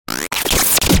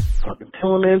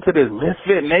tune into this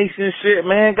Misfit Nation shit,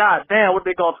 man. God damn, what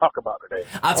they gonna talk about today?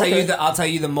 I'll tell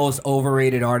you the most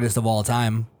overrated artist of all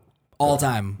time. All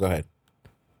time. Go ahead.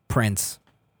 Prince.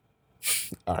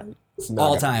 All right.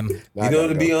 All time. You know,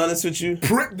 to be honest with you,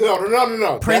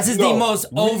 No. Prince is the most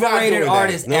overrated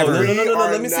artist ever. No.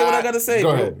 Let me say what I gotta say.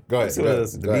 Go bro. ahead.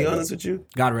 To be honest with you,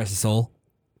 God rest his soul.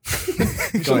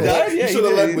 You should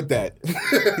have led with that.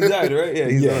 He died, right? Yeah,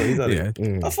 he's out. Yeah.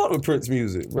 I fought with Prince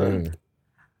music, bro.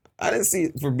 I didn't see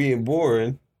it for being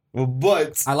boring,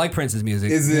 but I like Prince's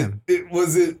music.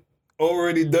 Was it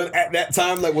already done at that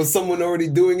time? Like, was someone already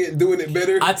doing it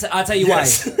better? I'll tell you why.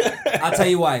 I'll tell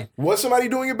you why. Was somebody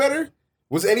doing it better?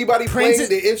 Was anybody playing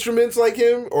the instruments like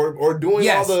him or doing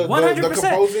all the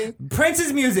composing?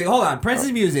 Prince's music. Hold on.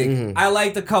 Prince's music. Mm-hmm. I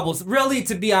like the couples. Really,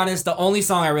 to be honest, the only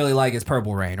song I really like is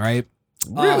Purple Rain, right?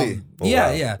 Really?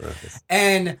 Yeah.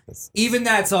 And even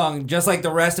that song, just like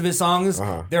the rest of his songs,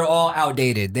 they're all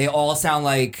outdated. They all sound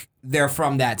like they're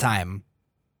from that time.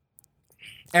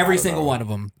 Every single one of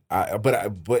them.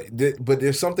 But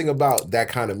there's something about that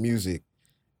kind of music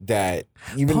that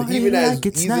even as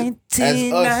it's easy,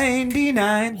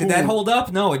 1999. Did that hold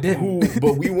up? No, it didn't.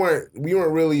 But we weren't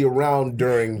really around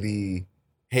during the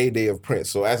heyday of Prince.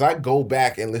 So as I go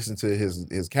back and listen to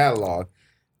his catalog,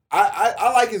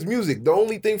 I like his music. The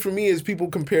only thing for me is people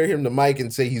compare him to Mike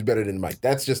and say he's better than Mike.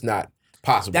 That's just not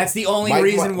possible. That's the only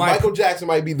reason why Michael Jackson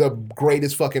might be the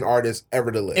greatest fucking artist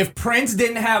ever to live. If Prince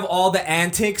didn't have all the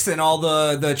antics and all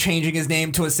the changing his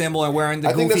name to a symbol and wearing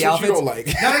the goofy outfits, you don't like.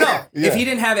 No. Yeah. If he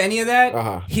didn't have any of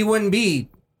that, he wouldn't be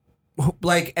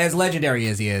like as legendary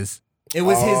as he is. It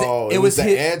was his. It was the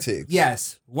his antics.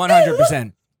 Yes,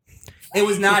 100%. It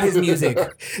was not his music.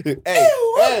 Hey,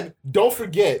 and don't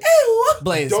forget,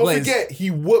 Blaze. Forget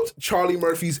he whooped Charlie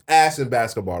Murphy's ass in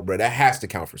basketball, bro. That has to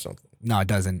count for something. No, it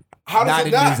doesn't. How does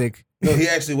it not? Music. No, he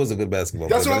actually was a good basketball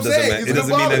player. That's what I'm saying. It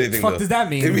doesn't mean anything. What the fuck does that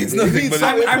mean? It means nothing. But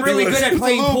I'm really good at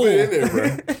playing pool.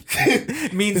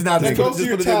 It means nothing. That goes to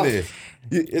your talent.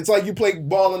 It's like you play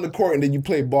ball in the court and then you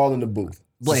play ball in the booth.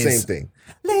 It's the same thing.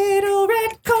 Little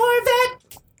red Corvette.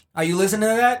 Are you listening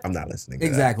to that? I'm not listening to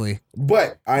exactly. that.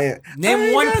 But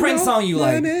Name one Prince song you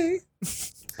like.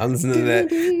 I'm listening to that.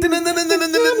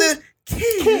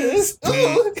 Kiss.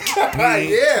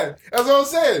 Yeah, that's what I'm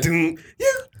saying. You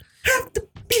have to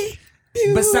be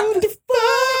beautiful.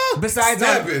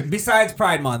 Besides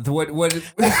Pride Month, what?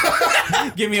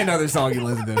 Give me another song you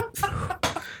listen to.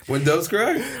 When Doves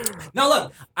Cry? No,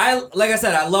 look, like I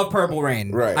said, I love Purple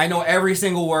Rain. Right. I know every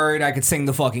single word. I could sing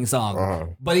the fucking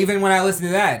song. But even when I listen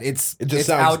to that, it just sounds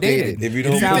outdated. Dated. If you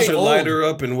don't put your lighter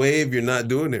up and wave, you're not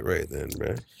doing it right then,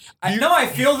 man. I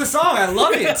feel the song. I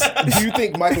love it. Do you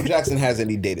think Michael Jackson has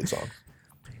any dated songs?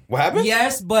 What happened?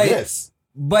 Yes,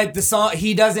 but the song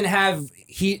he doesn't have.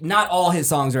 Not all his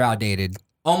songs are outdated.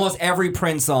 Almost every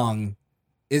Prince song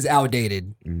is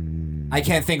outdated. I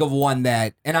can't think of one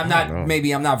that, and I'm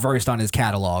not versed on his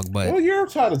catalog, but you're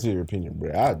entitled to your opinion,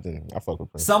 bro. I fuck with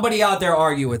Prince. Somebody out there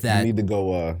argue with that. You need to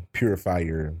go purify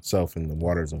yourself in the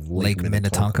waters of Lake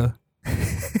Minnetonka.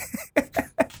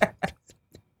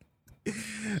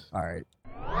 All right.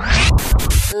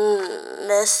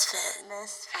 Misfit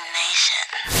Nation.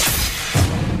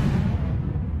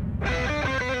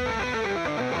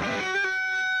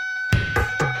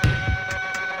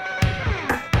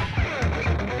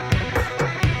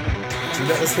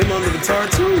 That was him on the guitar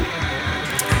too.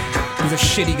 He's a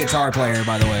shitty guitar player,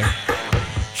 by the way.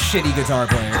 Shitty guitar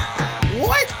player.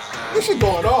 What? This shit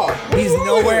going on. He's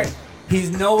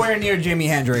nowhere near Jimi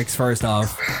Hendrix, first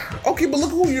off. Okay, but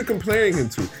look who you're comparing him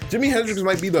to. Jimi Hendrix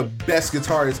might be the best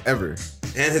guitarist ever.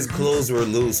 And his clothes were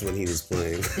loose when he was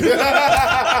playing.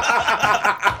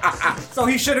 So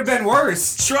he should have been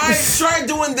worse. Try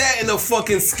doing that in a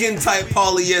fucking skin tight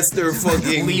polyester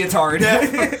fucking leotard.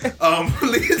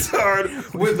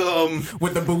 Leotard with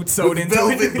the boots sewed into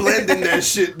velvet blending that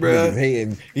shit, bro. Hey,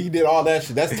 and he did all that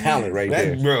shit. That's talent right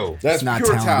there, bro. That's not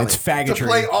pure talent. It's faggotry. To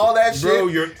play all that shit, bro.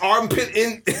 Your armpit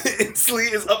in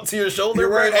sleeve is up to your shoulder, you're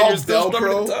wearing and all you're still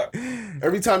Velcro. strumming guitar.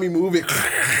 Every time you move it,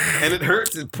 and it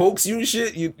hurts. It pokes you and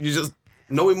shit. You just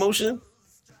no emotion.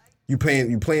 You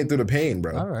playing through the pain,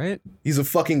 bro. All right. He's a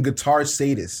fucking guitar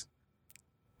sadist.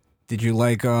 Did you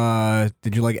like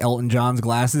Elton John's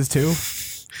glasses too?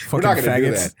 We're not gonna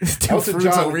faggots. do that. Elton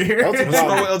John over here.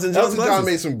 Elton John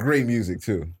made some great music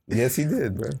too. Yes, he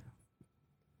did, bro.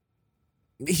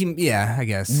 Yeah, I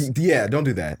guess. Yeah, don't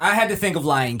do that. I had to think of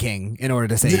Lion King in order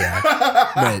to say yeah.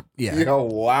 But yeah. Yo,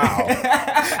 wow.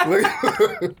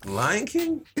 Lion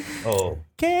King? Oh.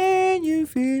 Can you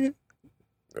feel it?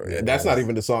 That's not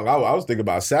even the song I was thinking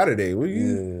about. Saturday. What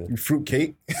you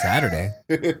fruitcake? Saturday.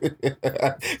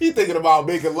 You thinking about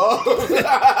making love? No,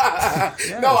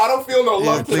 I don't feel no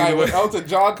love tonight when Elton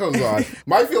John comes on.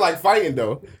 Might feel like fighting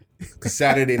though.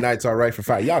 Saturday nights all right for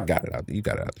fight. Y'all got it out there. You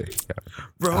got it out there.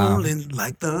 Rolling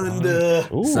like thunder.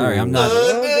 Sorry, I'm not.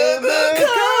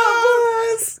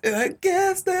 I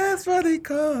guess that's what they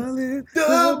call it.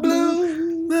 The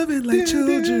blue. Love it like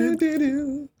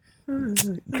children.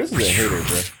 Chris is a hater,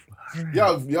 bro.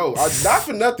 Yo, not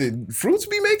for nothing. Fruits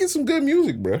be making some good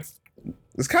music, bro.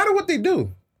 It's kind of what they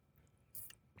do.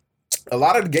 A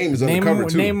lot of the game is undercover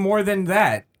too. Name more than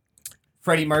that.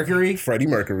 Freddie Mercury.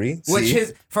 Which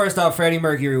First off, Freddie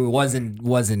Mercury wasn't.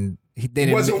 They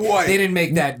didn't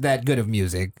make that good of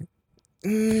music.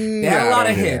 They had a lot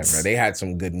of hits. Bro. They had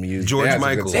some good music. George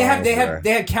Michael. They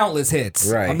had countless hits.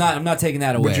 Right. I'm not taking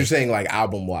that away. But you're saying like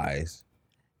album wise.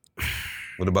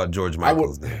 What about George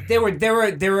Michael's? They were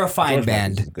a fine George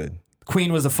band. Michael's good.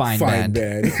 Queen was a fine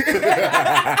band.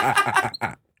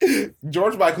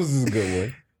 George Michael's is a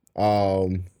good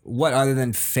one. What other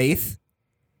than Faith?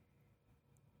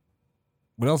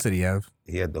 What else did he have?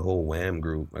 He had the whole Wham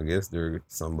group. I guess they're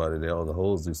somebody that all the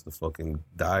hoes used to fucking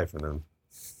die for them.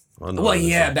 Well,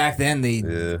 yeah, back then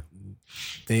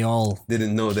they all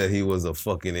didn't know that he was a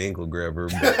fucking ankle grabber.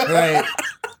 But right.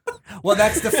 Well,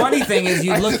 that's the funny thing is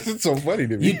it's so funny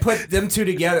to me. You'd put them two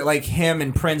together, like him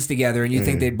and Prince together, and you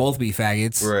think they'd both be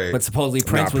faggots. Right. But supposedly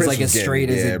Prince was like as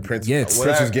straight as it gets.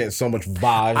 Prince was getting so much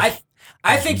vaj.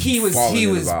 I think he was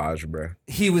vaj, bro.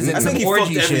 He was in I some think he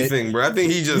orgy fucked shit. everything, bro. I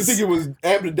think he just. You think it was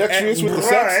ambidextrous with the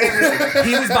sex?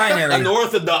 He was binary.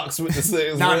 Unorthodox with the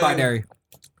sex. Non-binary.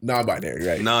 Non-binary,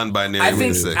 right? Non-binary. I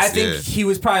think with the sex, he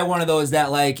was probably one of those that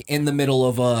like in the middle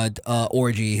of a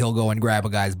orgy he'll go and grab a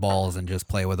guy's balls and just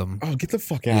play with them. Oh, get the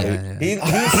fuck out of here! He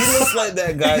looks like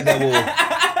that guy that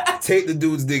will take the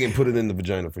dude's dick and put it in the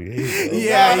vagina for you.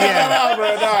 Yeah.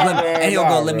 And he'll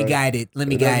go, let me guide it. No, I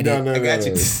got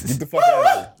you. Get the fuck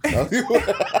out of here.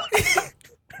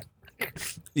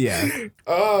 Yeah.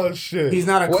 Oh shit. He's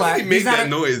not a Why did he make that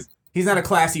noise? He's not a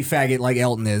classy faggot like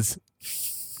Elton is.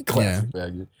 Classic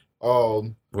faggot.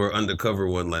 Or undercover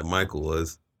one like Michael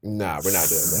was. Nah, we're not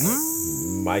doing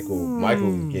that. Michael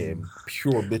was getting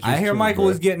pure bitches. I hear Michael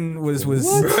was getting Bro,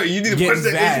 you need to watch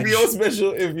that HBO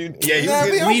special if you. Yeah, he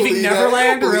was getting Leaving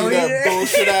Neverland. Really? That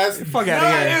bullshit ass. Fuck out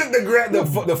of here.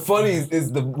 The funny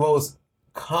is the most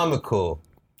comical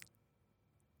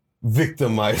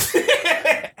victimized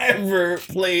ever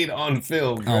played on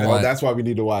film. Bro. Oh, that's why we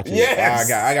need to watch it.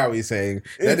 Yes. I got what you're saying.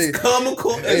 It's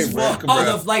comical as fuck, bro.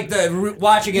 Oh,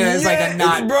 watching it as like a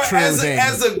not true thing.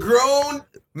 As a grown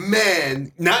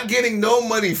man, not getting no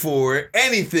money for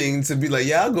anything, to be like,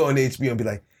 yeah, I'll go on HBO and be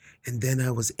like, and then I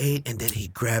was 8, and then he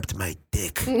grabbed my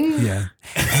dick. Yeah.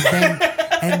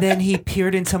 And then he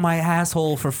peered into my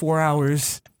asshole for 4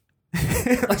 hours.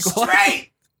 Like,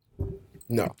 straight.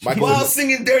 No, While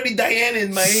singing Dirty Diana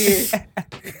in my ear.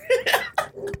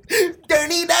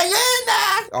 Dirty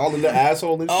Diana! All in the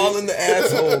asshole and shit? All in the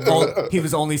asshole, bro. He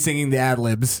was only singing the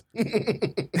ad-libs. In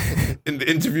the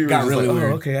interview, got really like,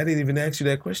 weird. Oh, okay, I didn't even ask you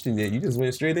that question yet. You just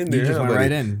went straight in there. You just went buddy?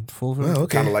 right in. Full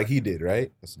okay. Kind of like he did,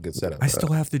 right? That's a good setup. I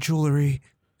still have the jewelry.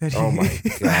 Oh my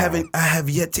God. I have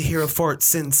yet to hear a fart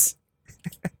since.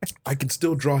 I can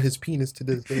still draw his penis to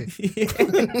this day.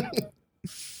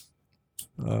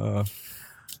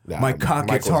 My cock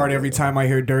gets hard every time I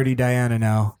hear Dirty Diana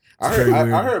now. I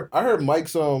heard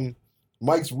Mike's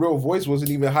real voice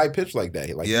wasn't even high pitched like that.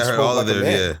 Like, yeah, I heard all of them.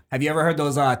 Yeah. Have you ever heard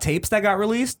those tapes that got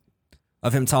released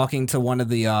of him talking to one of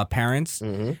the parents,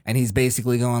 and he's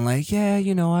basically going like, "Yeah,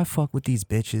 you know, I fuck with these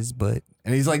bitches, but,"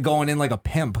 and he's like going in like a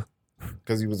pimp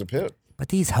because he was a pimp. But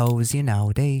these hoes, you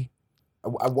know, they. I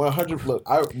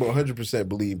 100%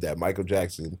 believe that Michael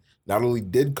Jackson not only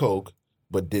did coke,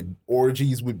 but did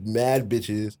orgies with mad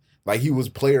bitches. Like, he was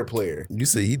player. You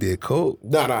say he did coke?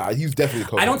 No, he was definitely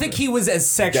coke. I don't think he was as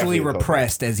sexually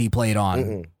repressed as he played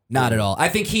on. Not at all. I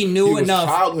think he knew enough.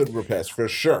 Childhood repressed, for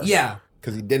sure. Yeah.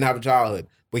 Because he didn't have a childhood,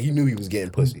 but he knew he was getting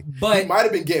pussy. But he might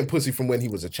have been getting pussy from when he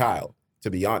was a child,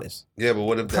 to be honest. Yeah, but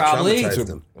what if that traumatized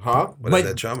him? Huh? What if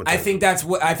that traumatized him?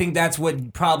 I think that's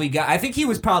what probably got. I think he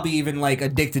was probably even like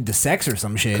addicted to sex or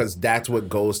some shit. Because that's what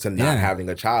goes to not having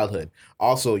a childhood.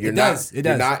 Also, you're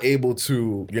not able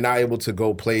to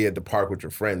go play at the park with your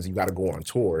friends. You got to go on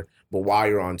tour. But while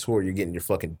you're on tour, you're getting your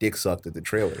fucking dick sucked at the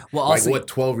trailer. Well, like, what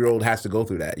 12-year-old has to go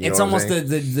through that? It's almost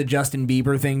the Justin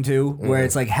Bieber thing too, where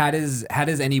it's like, how does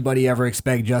anybody ever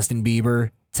expect Justin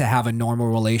Bieber to have a normal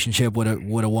relationship with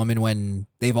a woman when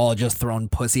they've all just thrown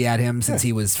pussy at him since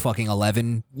he was fucking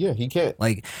 11. Yeah, he can't.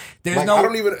 Like, there's Like, no.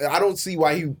 I don't see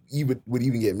why he would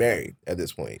even get married at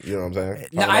this point. You know what I'm saying?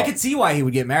 No, I could see why he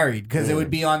would get married because it would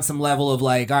be on some level of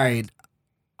like, all right,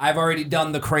 I've already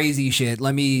done the crazy shit.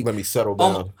 Let me settle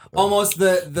down. Almost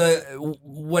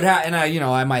and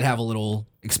I might have a little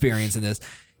experience in this.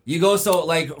 You go so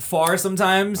like far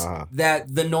sometimes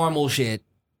that the normal shit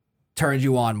turns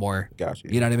you on more. Got you.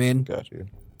 You know what I mean? Got you.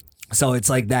 So it's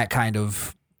like that kind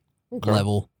of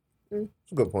level. That's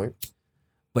a good point.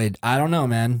 But I don't know,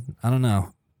 man. I don't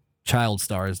know. Child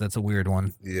stars, that's a weird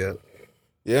one. Yeah.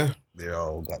 Yeah. They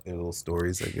all got their little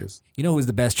stories, I guess. You know who's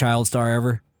the best child star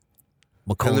ever?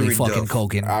 Macaulay Hillary fucking Duff.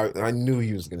 Culkin. I knew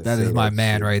he was gonna. That say is my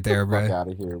man shit. right there, Get the bro. fuck out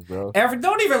of here, bro.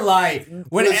 Don't even lie.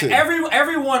 When Listen.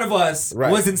 every one of us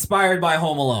Right. was inspired by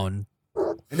Home Alone,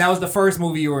 and that was the first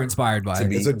movie you were inspired by.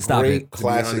 It's a Stop great it. To be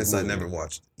classic. honest, I movie. never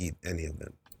watched any of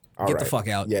them. All Get the right. fuck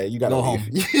out. Yeah, you gotta Go leave. home.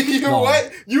 You know Go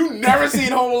what? You never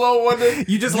seen Home Alone, Wonder?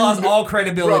 You just lost all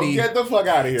credibility. Bro, get the fuck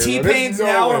out of here. bro. T-Pain's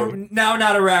There's no way. now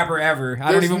not a rapper ever.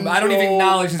 I don't There's even no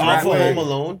acknowledge his Off rap. of way. Home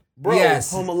Alone? Bro, Yes.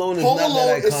 Home Alone is Home not Alone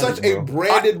that is iconic, such bro. a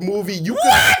branded movie. You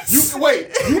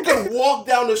can walk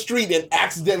down the street and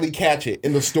accidentally catch it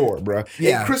in the store, bro.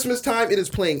 Yeah. At Christmas time, it is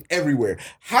playing everywhere.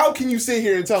 How can you sit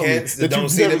here and tell me Can't that don't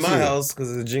you've see it never in my seen it? house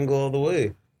because of the Jingle All the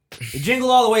Way. Jingle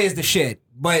All the Way is the shit,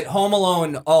 but Home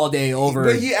Alone all day over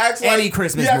But he acts any like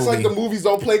Christmas he acts movie. like the movies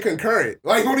don't play concurrent.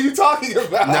 Like, what are you talking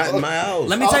about? Not in my house.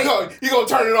 Let me tell you. You gonna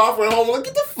turn it off when Home Alone?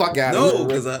 Get the fuck out of No, here.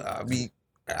 because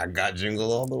I got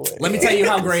Jingle All the Way. Let me tell you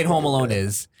how great Home Alone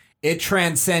is. It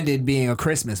transcended being a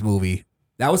Christmas movie.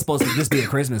 That was supposed to just be a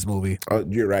Christmas movie. Oh,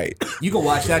 you're right. You can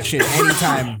watch that shit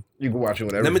anytime. You can watch it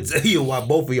whenever. Let me tell you why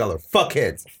both of y'all are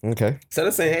fuckheads. Okay. Instead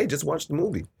of saying, hey, just watch the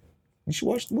movie. You should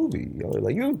watch the movie. Y'all are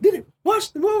like, you didn't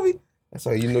watch the movie. That's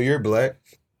how you know you're black.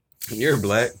 You're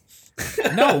black.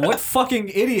 No, what fucking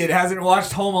idiot hasn't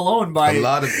watched Home Alone by A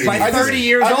lot of by idiots. 30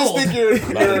 years I just old? think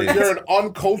you're an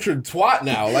uncultured twat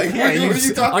now. Like, Yeah, what are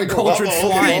you talking uncultured about?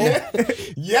 swine.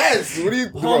 Yes. What are you?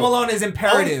 Home Alone is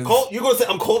imperative. You're going to say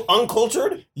I'm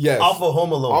uncultured? Yes. Off of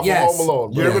Home Alone. Off Yes. of Home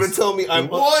Alone. You're Yes. going to tell me I'm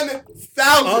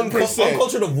 1,000%.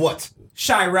 uncultured of what?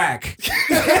 Chirac.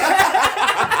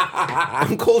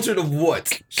 Uncultured of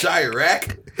what?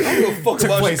 Chirac? I don't give a fuck Took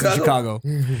about place Chicago.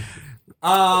 in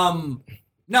Chicago.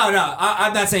 No,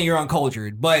 I'm not saying you're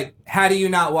uncultured, but how do you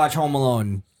not watch Home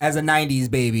Alone as a 90s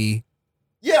baby?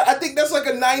 Yeah, I think that's like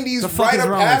a 90s The fuck rite is of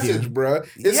wrong with passage, you? bruh.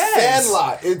 It's Yes.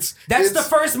 Sandlot. That's the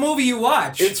first movie you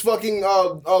watch. It's fucking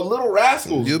Little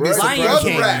Rascals, You'll be bruh. surprised. Lion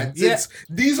King. Rugrats. Yeah.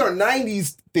 These are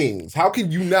 90s things. How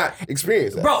can you not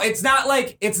experience that? Bro, it's not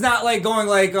like going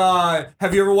like,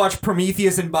 have you ever watched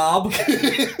Prometheus and Bob?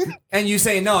 And you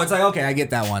say no, it's like, okay, I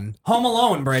get that one. Home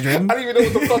Alone, brethren. I don't even know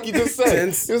what the fuck you just said.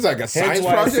 Hence- It was like a Hence science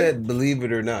why project. I said believe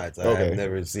it or not. Okay. I've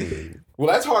never seen it.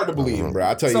 Well, that's hard to believe, bro.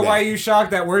 I'll tell you So that. why are you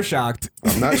shocked that we're shocked?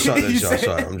 I'm not shocked that You y'all said-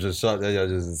 shocked. I'm just shocked that y'all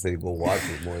just say go watch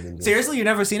it more than just, Seriously, you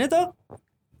never seen it though?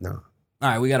 No. All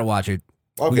right, we gotta watch it.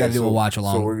 Okay, we gotta do so- a watch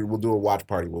along. So we'll do a watch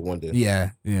party with one day.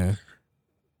 Yeah.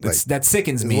 That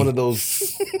sickens It's me. one of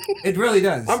those. It really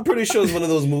does. I'm pretty sure it's one of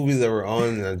those movies that were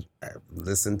on and I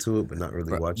listened to it, but not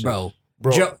really watch it. Bro.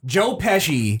 Bro. Joe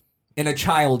Pesci in a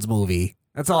child's movie.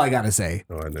 That's all I gotta say.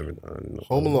 No, I don't know.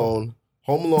 Home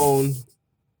Alone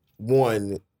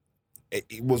 1.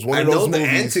 It was one I of those know the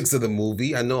movies. antics of the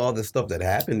movie. I know all the stuff that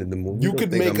happened in the movie. You Don't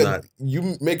could think make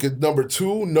I'm make a number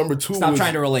two. Number two Stop was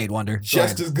trying to relate, Wonder. Go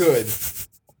just ahead. as good,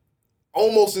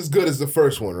 almost as good as the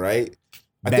first one, right?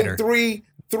 Better. I think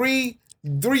three.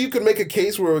 You could make a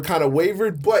case where it kind of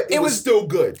wavered, but it was was- still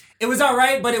good, It was all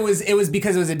right, but it was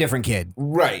because it was a different kid.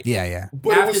 right? Yeah.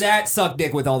 But it After was- that, suck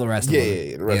dick with all the rest Yeah, of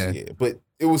them. the rest of it. But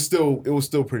it was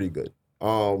still pretty good.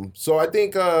 So I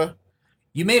think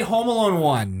You made Home Alone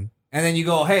 1, and then you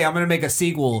go, hey, I'm going to make a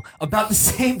sequel about the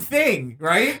same thing,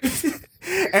 right?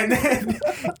 And then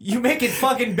you make it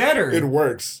fucking better. it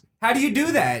works. How do you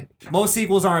do that? Most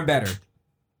sequels aren't better.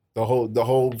 The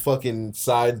whole fucking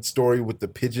side story with the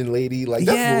pigeon lady, like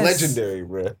that's Yes. legendary,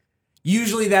 bruh.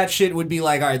 Usually that shit would be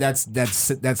like, all right,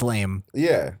 that's lame,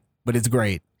 Yeah. but it's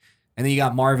great. And then you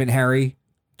got Marvin Harry,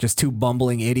 just two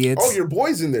bumbling idiots. Oh, your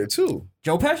boy's in there too,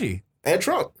 Joe Pesci. and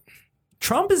Trump.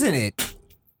 Trump is in it.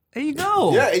 There you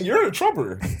go. Yeah, and you're a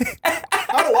Trumper.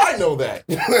 How do I know that?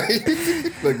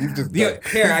 Like you just Yeah,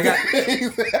 here, I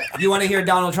got. You want to hear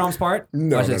Donald Trump's part?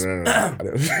 no, Watch no, this. no, no, no.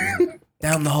 I don't-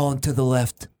 Down the hall and to the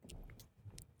left.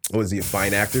 Was he a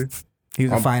fine actor? He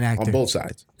was a fine actor. On both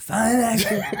sides. Fine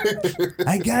actor.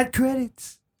 I got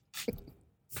credits.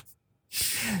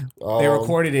 They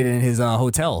recorded it in his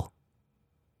hotel.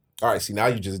 All right, see, now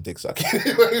you just dick sucking.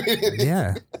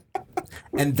 Yeah.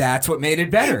 And that's what made it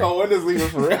better. Oh, when does leave it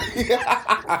for real?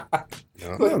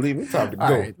 No, leave it. Time to go.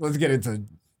 All right, let's get into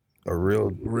A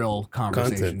real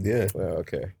conversation. content. Yeah. Well,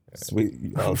 okay. Sweet.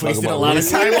 Wasted a lot of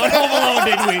time on Home Alone,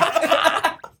 didn't we?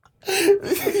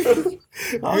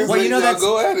 Well, you know y'all that's-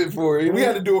 go at it for it. We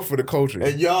had to do it for the culture.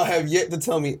 And y'all have yet to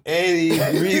tell me any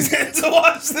reason to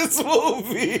watch this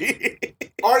movie.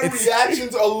 Our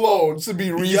reactions alone should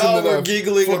be reason Y'all were enough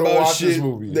giggling for to about watch this shit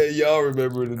movie. that y'all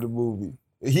remembered in the movie.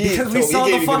 Because we saw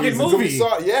the fucking So we movie.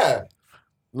 saw, yeah.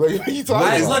 Like, what are you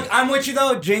talking about? Look, I'm with you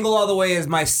though. Jingle All the Way is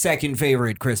my second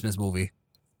favorite Christmas movie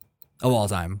of all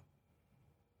time.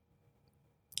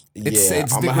 It's Yeah,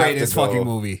 it's I'ma the have to greatest go. fucking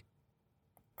movie.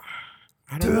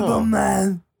 I don't know.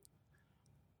 Man.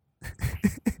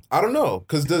 I don't know.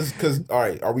 Cause all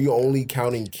right, are we only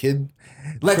counting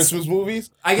Christmas movies?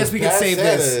 I guess we could Bad save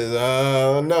Santa this. Is,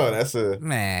 no, that's a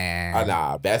Man.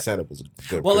 nah. Bad Santa was a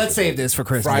good. Well, let's Christmas save movie. this for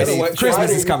Christmas. Friday. Christmas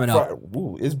Friday- is coming up.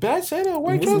 Ooh, is Bad Santa a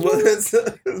white trash movie? It's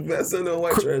best in the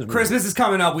white trash movie. Christmas is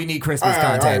coming up. We need Christmas All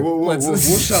right, content. we'll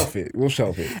Let's- shelf it. We'll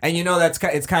shelf it. And you know it's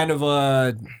kind of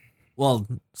a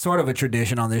sort of a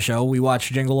tradition on this show. We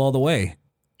watch Jingle All the Way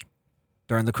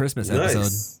during the Christmas episode.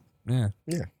 Nice. Yeah.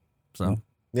 Yeah. So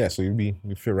Yeah, so you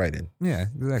fit right in. yeah,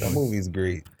 That exactly. movie's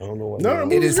great. I don't know why. No,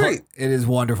 It is great. It is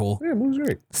wonderful. Yeah, movie's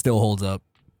great. Still holds up.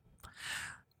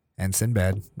 And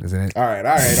Sinbad, isn't it? All right.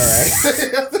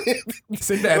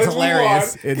 Sinbad's Let's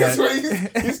hilarious. move on, 'cause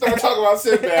when you start talking about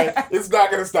Sinbad, it's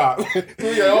not gonna stop. We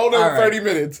got a whole All other right. 30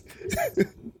 minutes.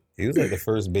 He was like the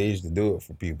first beige to do it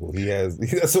for people.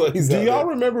 That's what he's. Do out y'all there.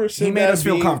 remember Sinbad made us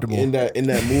feel being comfortable. in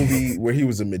that movie where he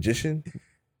was a magician?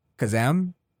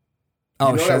 Kazam?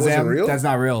 Oh, know that wasn't Shazam? real? That's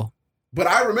not real. But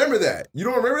I remember that. You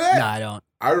don't remember that? No, I don't.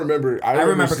 I remember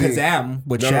seeing- Kazam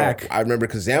with No, Shaq. I remember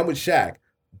Kazam with Shaq,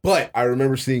 but I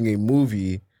remember seeing a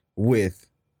movie with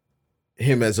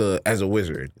him as a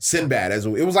wizard, Sinbad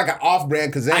it was like an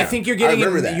off-brand Kazam. I think you're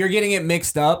getting it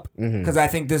mixed up because I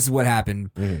think this is what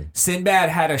happened. Sinbad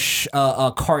had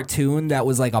a cartoon that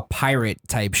was like a pirate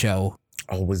type show.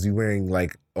 Oh, was he wearing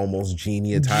like almost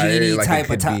genie attire? Genie like type it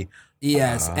could attire. be-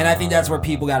 Yes, and I think that's where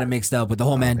people got it mixed up with the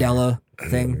whole Mandela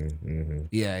thing. Mhm.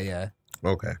 Yeah.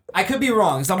 Okay. I could be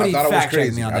wrong. Somebody I thought it was fact check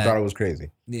crazy. me on I that. thought it was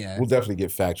crazy. Yeah, We'll definitely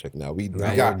get fact checked now. We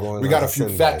Now got we're going we got on a few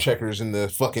Sinbad. fact checkers in the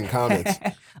fucking comments.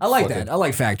 I like Fucking- that. I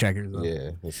like fact checkers. Though. Yeah,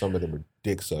 and some of them are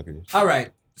dick suckers. All right,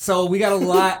 so we got a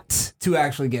lot to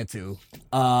actually get to.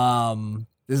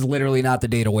 This is literally not the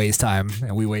day to waste time,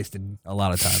 and we wasted a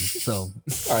lot of time. So, All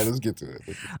right, let's get to it.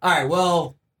 all right,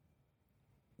 well,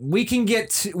 we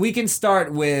can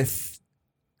start with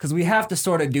because we have to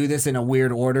sort of do this in a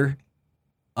weird order.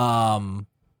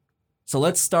 So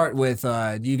let's start with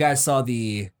you guys saw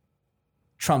the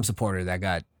Trump supporter that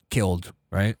got killed,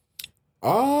 right?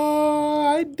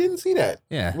 I didn't see that.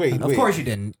 Yeah. Wait, Of course you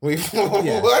didn't. Wait,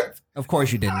 Yeah. what? Of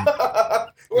course you didn't.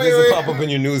 It doesn't pop up in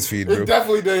your news feed, bro. It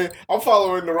definitely did. I'm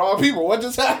following the wrong people. What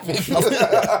just happened?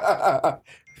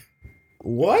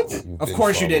 What? Of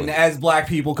course you didn't. As black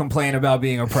people complain about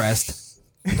being oppressed.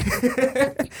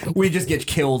 We just get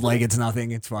killed like it's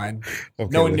nothing. It's fine. Okay,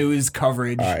 No let's- news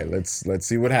coverage. All right, let's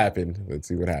see what happened. Let's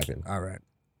see what happened. All right.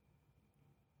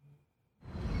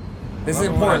 This is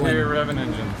Love in when I hear Portland. revving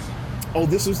engines. Oh,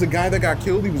 this was the guy that got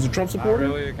killed. He was a Trump Not supporter.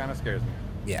 really, it kind of scares me.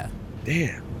 Yeah.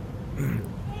 Damn.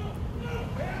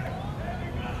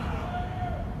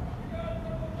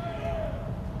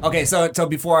 Okay, so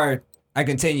before I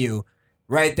continue,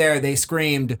 right there they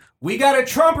screamed, "We got a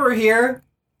Trumper here!"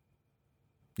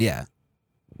 Yeah.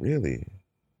 Really?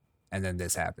 And then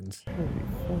this happens.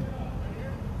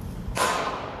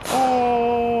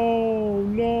 Oh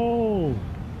no!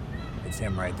 It's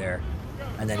him right there.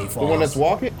 And then he The falls. one that's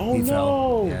walking? Oh He no!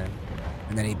 fell. Yeah.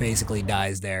 And then he basically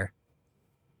dies there.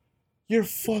 You're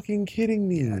fucking kidding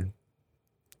me.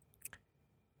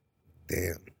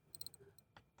 Damn.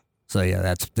 So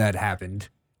yeah, that happened.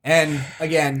 And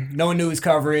again, no news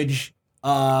coverage.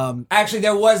 Actually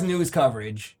there was news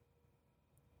coverage.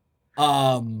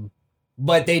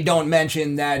 But they don't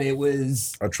mention that it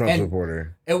was A Trump and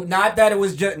supporter. not that it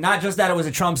was not just that it was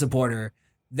a Trump supporter,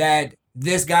 that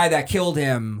this guy that killed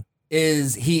him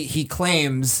is he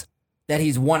claims that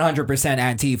he's 100%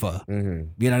 Antifa.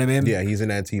 Mm-hmm. You know what I mean? Yeah, he's an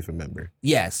Antifa member.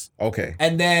 Yes. Okay.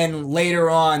 And then later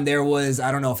on, there was,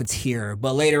 I don't know if it's here,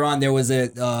 but later on, there was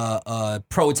a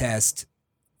protest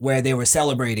where they were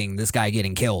celebrating this guy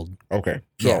getting killed. Okay.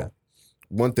 So, Yeah.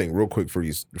 one thing, real quick, before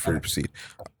you proceed.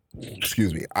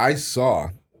 Excuse me. I saw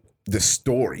the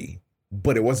story,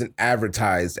 but it wasn't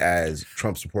advertised as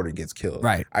Trump supporter gets killed.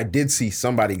 Right. I did see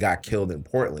somebody got killed in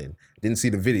Portland. Didn't see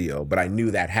the video, but I knew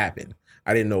that happened.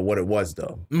 I didn't know what it was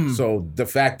though. Mm. So the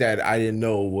fact that I didn't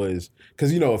know was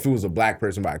because if it was a black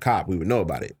person by a cop, we would know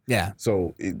about it. Yeah.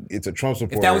 So it's a Trump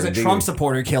supporter. If that was a Trump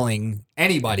supporter killing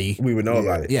anybody, we would know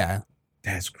about it. Yeah.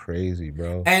 That's crazy,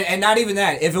 bro. And not even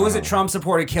that. If it was a Trump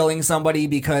supporter killing somebody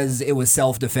because it was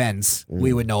self-defense,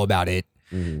 we would know about it.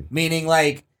 Meaning,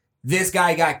 like, this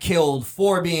guy got killed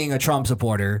for being a Trump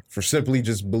supporter. For simply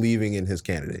just believing in his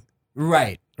candidate.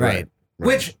 Right.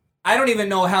 Which, I don't even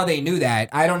know how they knew that.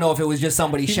 I don't know if it was just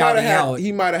somebody shouting out.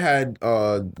 He might have had,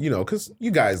 because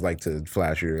you guys like to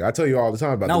flash your. I tell you all the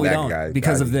time about no, the we MAGA don't, guys.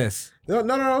 because of this.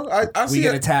 No. I see we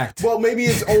get it. attacked. Well, maybe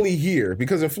it's only here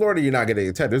because in Florida you're not getting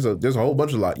attacked. There's a whole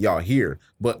bunch of y'all here,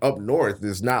 but up north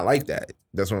it's not like that.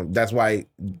 That's why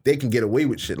they can get away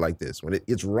with shit like this when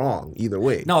it's wrong either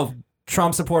way. No,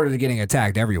 Trump supporters are getting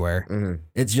attacked everywhere.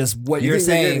 It's just what you're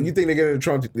saying. You think they're getting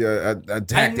Trump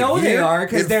attacked? I know they are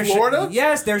because they're Florida.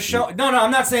 Yes, they're showing. No,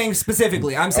 I'm not saying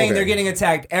specifically. I'm saying they're getting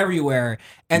attacked everywhere,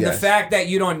 and the fact that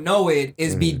you don't know it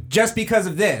is just because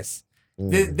of this.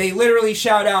 They literally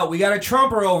shout out, "We got a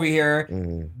Trumper over here!"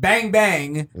 Bang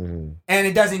bang, and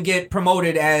it doesn't get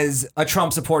promoted as a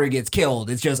Trump supporter gets killed.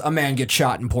 It's just a man gets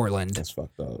shot in Portland. That's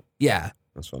fucked up. Yeah,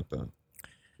 that's fucked up.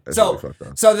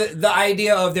 So the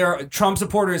idea of their Trump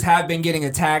supporters have been getting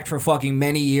attacked for fucking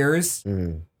many years,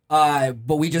 but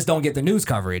we just don't get the news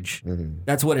coverage.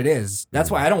 That's what it is. That's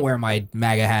why I don't wear my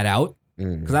MAGA hat out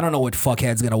because I don't know what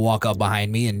fuckhead's gonna walk up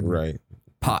behind me and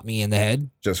pop me in the head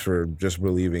just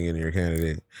believing in your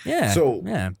candidate. Yeah. So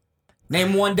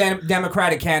name one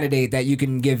Democratic candidate that you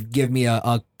can give me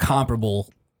a comparable.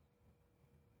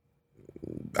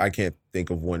 I can't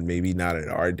think of one. Maybe not in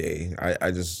our day.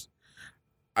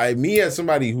 Me as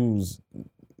somebody who's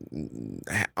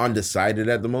undecided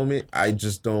at the moment, I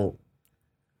just don't.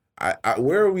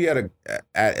 Where are we at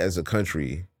as a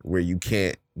country where you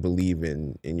can't believe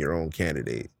in your own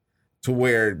candidate? To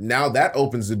where now that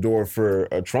opens the door for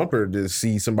a Trumper to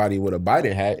see somebody with a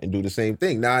Biden hat and do the same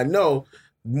thing. Now I know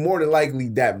more than likely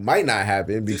that might not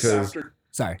happen because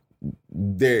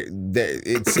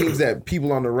it seems that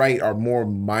people on the right are more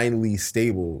mindly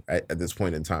stable at this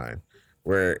point in time.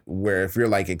 Where if you're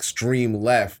like extreme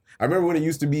left, I remember when it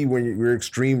used to be when you were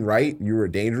extreme right, you were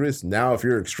dangerous. Now if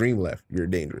you're extreme left, you're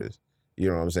dangerous. You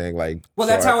know what I'm saying? Like, well,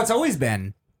 that's how it's always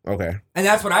been. Okay. And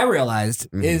that's what I realized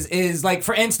is like,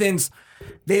 for instance,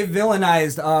 they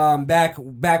villainized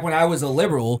back when I was a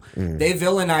liberal, they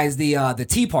villainized the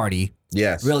Tea Party.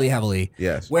 Yes. Really heavily.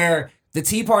 Yes. Where the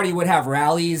Tea Party would have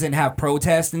rallies and have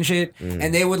protests and shit,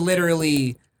 and they would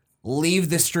literally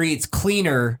leave the streets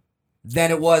cleaner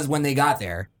than it was when they got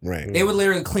there. Right. They would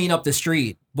literally clean up the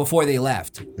street before they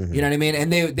left. You know what I mean?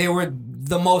 And they were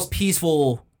the most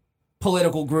peaceful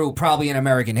political group probably in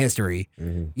American history.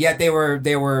 Yet they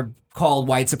were called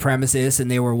white supremacists and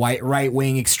they were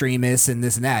right-wing extremists and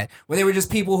this and that. Where they were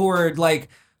just people who were like,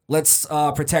 let's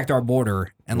protect our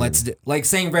border and let's like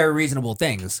saying very reasonable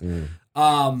things.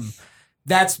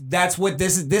 That's what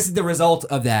this is the result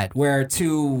of that, where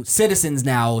two citizens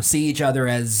now see each other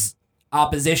as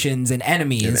oppositions and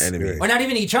enemies. Or not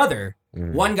even each other.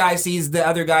 One guy sees the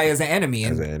other guy as an enemy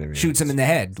and shoots him in the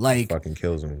head. Like, fucking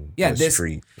kills him in the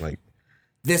street. Like,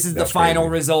 this is the final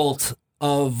result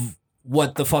of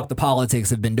what the fuck the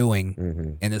politics have been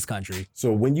doing in this country.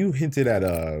 So when you hinted at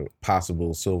a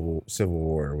possible civil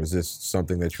war, was this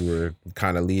something that you were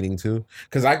kind of leading to?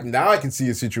 Because I can see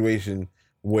a situation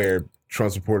where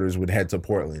Trump supporters would head to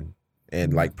Portland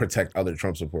and like protect other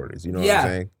Trump supporters. You know what I'm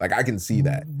saying? Like, I can see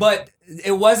that. But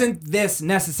it wasn't this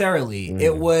necessarily.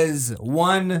 It was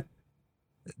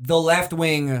the left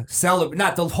wing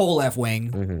not the whole left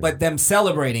wing, but them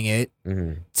celebrating it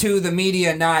to the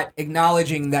media not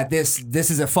acknowledging that this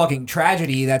is a fucking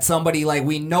tragedy, that somebody like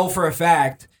we know for a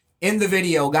fact in the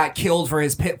video got killed for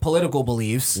his political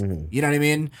beliefs. You know what I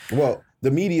mean? Well,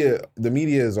 the media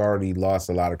has already lost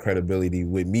a lot of credibility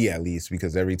with me, at least,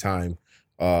 because every time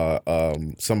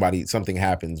something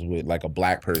happens with like a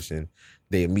black person,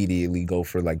 they immediately go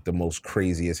for like the most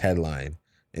craziest headline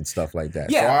and stuff like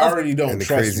that. Yeah, so I already don't and the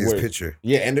trust craziest picture.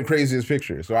 Yeah, and the craziest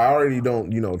picture. So I already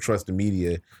don't, trust the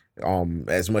media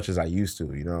as much as I used to.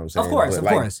 You know what I'm saying? Of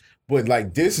course. But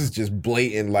like, this is just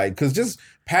blatant, like, because just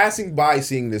passing by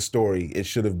seeing this story, it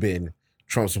should have been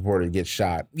Trump supporter gets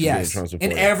shot. Yes, Trump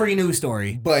supporter. In every news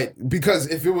story. But because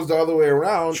if it was the other way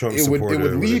around, it would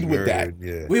lead with that.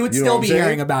 Yeah. We would still be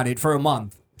hearing about it for a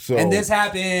month. So, and this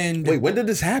happened. Wait, when did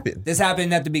this happen? This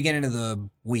happened at the beginning of the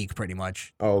week, pretty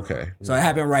much. Oh, okay. So it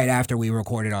happened right after we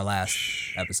recorded our last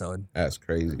episode. That's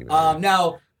crazy, man.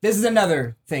 Now, this is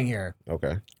another thing here.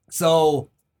 Okay.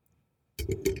 So,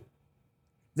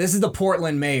 this is the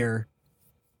Portland mayor.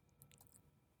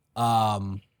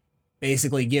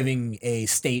 basically giving a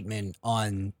statement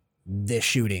on this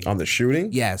shooting. On the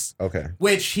shooting? Yes. Okay.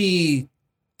 Which he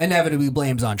inevitably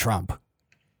blames on Trump.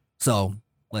 So,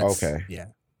 let's... Okay. Yeah.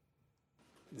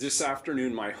 This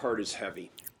afternoon, my heart is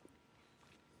heavy.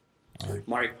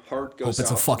 My heart goes Hope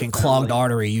it's out a fucking to the clogged family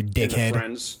artery, you and the dickhead.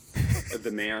 friends of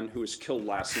the man who was killed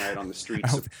last night on the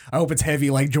streets of I hope it's heavy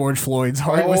like George Floyd's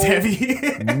heart was heavy.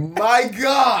 My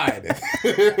God.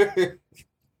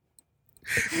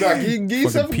 Nah, give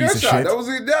yourself a piece of gunshot. shit. That was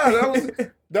it. Nah,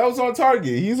 that was on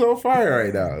target. He's on fire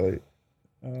right now. Like,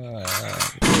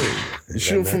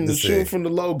 shoot from the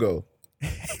logo.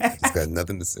 He's got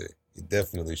nothing to say. He's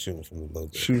definitely shooting from the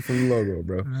logo. Shoot from the logo,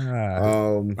 bro.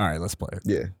 All right, let's play it.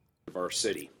 Yeah. of our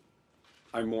city.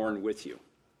 I mourn with you.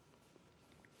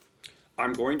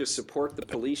 I'm going to support the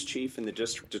police chief and the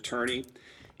district attorney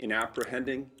in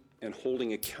apprehending and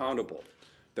holding accountable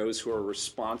those who are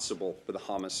responsible for the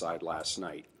homicide last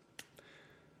night.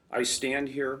 I stand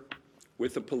here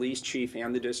with the police chief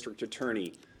and the district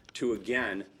attorney to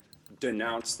again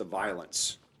denounce the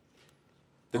violence.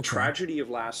 The tragedy of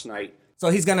last night. So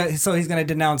he's gonna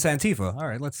denounce Antifa. All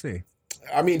right, let's see.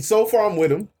 I mean, so far I'm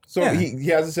with him. So Yeah. he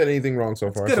hasn't said anything wrong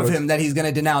so far. Good so of him that he's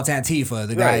gonna denounce Antifa,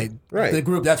 the guy, right. the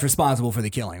group that's responsible for the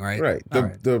killing, right? Right. All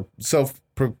right. The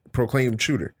self-proclaimed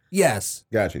shooter. Yes.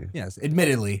 Got you. Yes.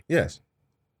 Admittedly. Yes.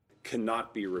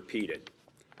 Cannot be repeated.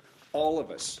 All of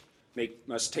us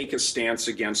must take a stance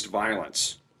against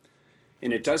violence.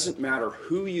 And it doesn't matter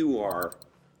who you are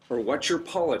or what your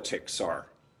politics are.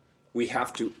 We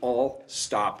have to all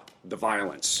stop the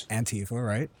violence. Antifa,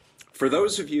 right? For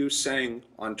those of you saying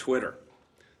on Twitter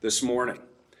this morning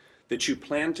that you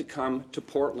plan to come to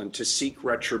Portland to seek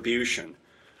retribution,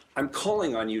 I'm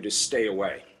calling on you to stay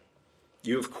away.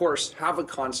 You, of course, have a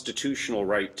constitutional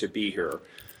right to be here,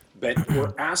 but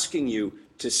we're asking you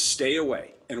to stay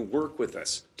away and work with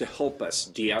us to help us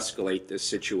de-escalate this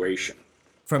situation.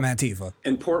 From Antifa.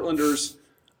 And Portlanders,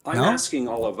 I'm No? asking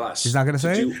all of us He's not gonna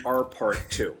say to it? do our part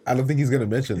too. I don't think he's going to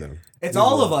mention them. It's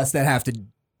all of us that have to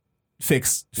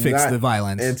fix Not the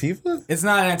violence. Antifa? It's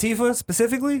not Antifa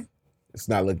specifically? It's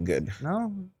not looking good.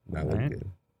 No. Not looking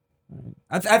good.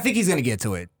 I think he's gonna get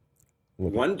to it.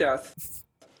 One death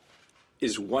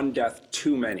is one death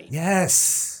too many.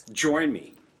 Yes. Join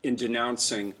me in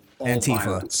denouncing all Antifa.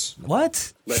 violence.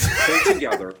 What? Let's pull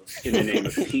together in the name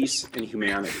of peace and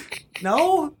humanity.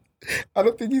 No? I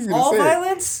don't think he's going All to say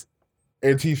violence?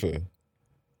 it. Antifa.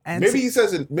 And Maybe he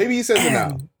says it. Maybe he says it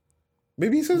now.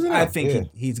 Maybe he says it now. I think yeah.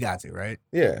 he's got to, right?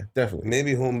 Yeah, definitely.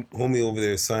 Maybe homie over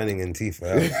there is signing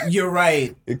Antifa out. You're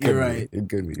right. It could You're be. right. It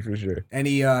could be for sure.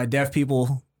 Any deaf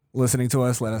people listening to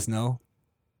us, let us know.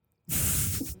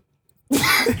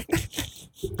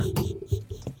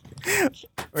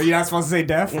 Are you not supposed to say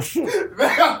deaf?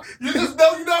 You just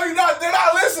know you're not. They're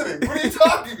not listening. What are you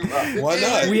talking about? Why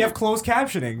not? We have closed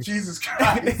captioning. Jesus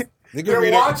Christ. They They're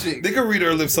read watching. They can read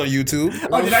our lips on YouTube.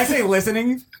 Oh, did I say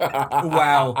listening?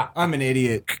 Wow, I'm an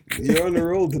idiot. You're on the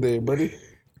road today, buddy.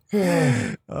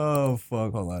 Oh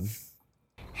fuck, hold on.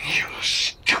 You are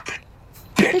stupid.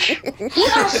 You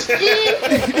are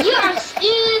stupid.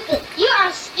 You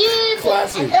are stupid.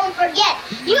 Classic. And don't forget,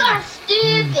 you are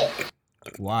stupid.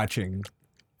 Watching.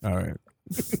 All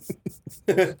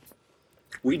right.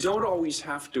 We don't always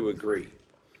have to agree,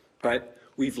 but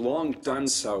we've long done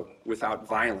so without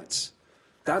violence.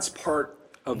 That's part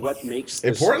of what makes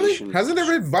In this Portland? nation. Hasn't there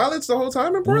been violence the whole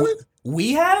time in Portland?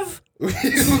 We have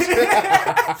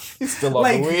He's still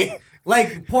on the wing.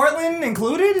 like Portland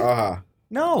included? Uh-huh.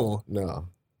 No, No.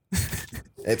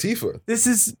 Antifa.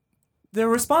 they're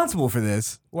responsible for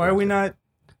this. Why are we not?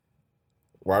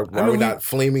 Why I are mean, we we- not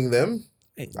flaming them?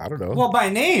 I don't know. Well, by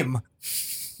name.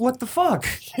 What the fuck?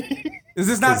 Is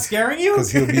this not scaring you?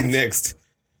 Because he'll be next.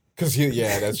 Because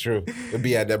yeah, that's true. He'll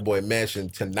be at that boy mansion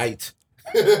tonight.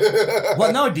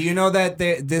 Well, no. Do you know that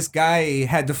this guy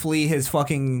had to flee his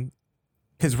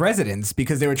residence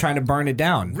because they were trying to burn it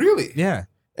down? Really? Yeah.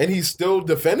 And he's still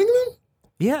defending them?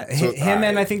 Yeah. So, him and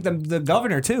alright. I think the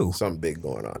governor too. Something big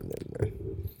going on there, man.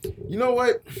 You know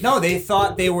what? No, they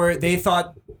thought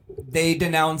they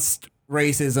denounced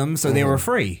racism, so they were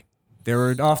free. They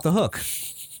were off the hook.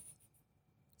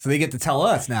 So they get to tell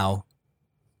us now.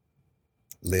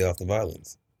 Lay off the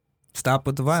violence. Stop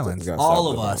with the violence. gotta All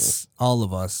stop of the us. All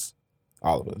of us.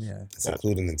 All of us. Yeah. It's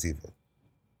including Antifa.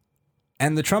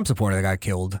 And the Trump supporter that got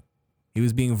killed. He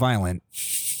was being violent.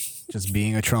 Just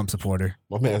being a Trump supporter.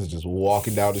 My man's just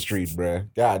walking down the street, bruh.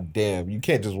 God damn. You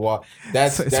can't just walk.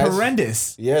 That's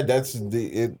horrendous. Yeah, that's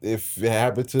if it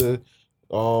happened to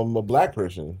a black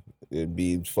person, it'd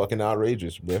be fucking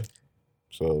outrageous, bruh.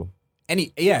 So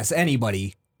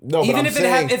Anybody. No, Even but if it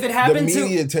happened the to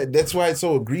media that's why it's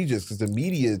so egregious because the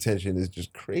media attention is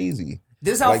just crazy.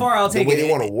 this, is how far I'll take the way it.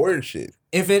 they want to word shit.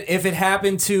 If it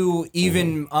happened to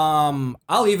even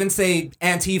I'll even say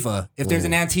Antifa. If there's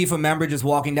an Antifa member just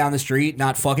walking down the street,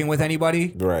 not fucking with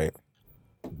anybody, Right?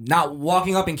 not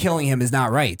walking up and killing him is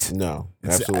not right. No,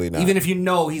 absolutely not. Even if you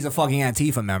know he's a fucking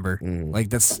Antifa member,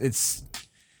 like it's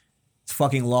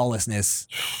fucking lawlessness.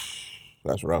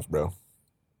 That's rough, bro.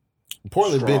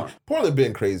 Portland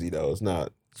been crazy though. It's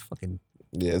not. It's fucking.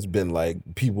 Yeah, it's been like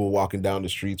people walking down the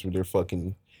streets with their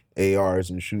fucking ARs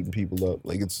and shooting people up.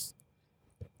 Like it's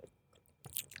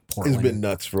been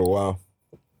nuts for a while.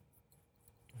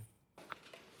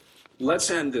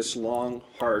 Let's end this long,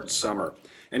 hard summer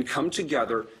and come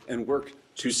together and work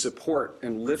to support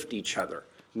and lift each other,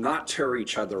 not tear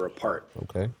each other apart.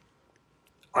 Okay.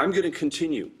 I'm going to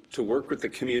continue to work with the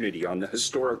community on the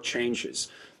historic changes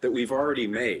that we've already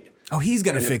made. Oh, he's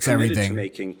gonna and fix have committed everything. to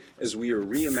making as we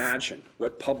reimagine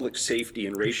what public safety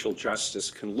and racial justice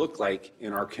can look like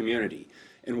in our community,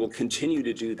 and we'll continue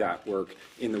to do that work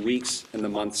in the weeks and the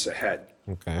months ahead.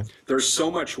 Okay. There's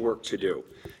so much work to do,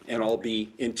 and I'll be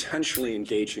intentionally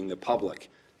engaging the public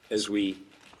as we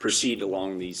proceed to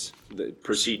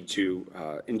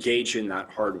engage in that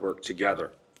hard work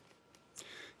together.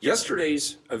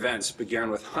 Yesterday's events began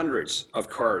with hundreds of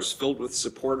cars filled with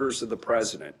supporters of the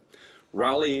president,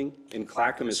 rallying in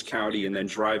Clackamas County and then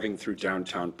driving through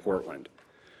downtown Portland.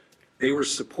 They were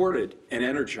supported and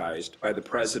energized by the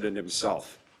president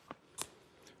himself.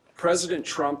 President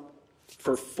Trump,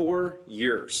 for 4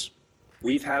 years,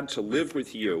 we've had to live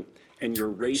with you and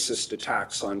your racist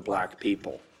attacks on black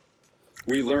people.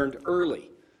 We learned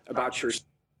early about your...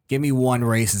 Give me one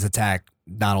racist attack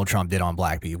Donald Trump did on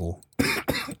black people.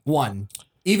 One.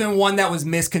 Even one that was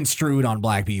misconstrued on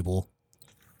black people.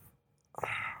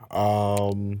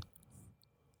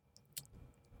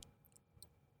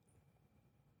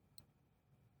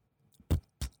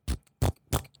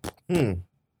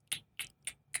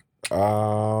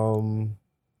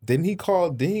 Didn't he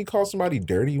call somebody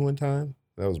dirty one time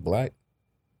that was black?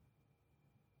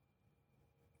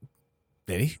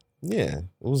 Did he? Yeah, it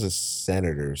was a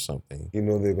senator or something. You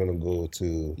know they're gonna go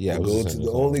to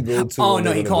Oh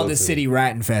no, he called the city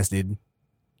rat infested.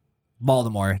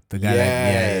 Baltimore, the guy.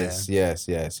 Yes. He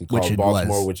called Which it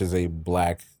Baltimore, was. which is a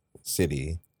black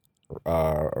city,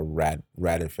 a rat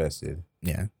infested.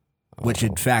 Yeah, which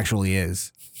it factually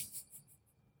is.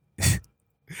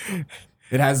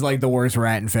 It has like the worst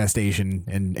rat infestation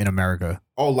in America.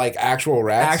 Oh, like actual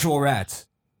rats? Actual rats.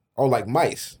 Oh, like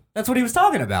mice. That's what he was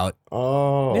talking about.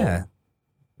 Oh, Yeah.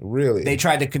 Really? They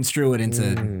tried to construe it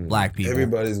into black people.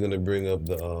 Everybody's gonna bring up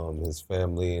the his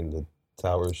family and the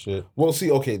tower shit. Well,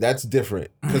 see, okay, that's different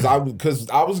because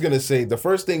I was gonna say the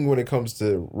first thing when it comes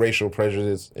to racial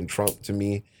prejudice and Trump to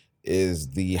me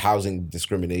is the housing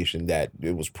discrimination that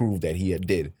it was proved that he had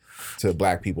did to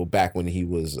black people back when he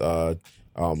was a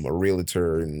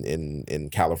realtor in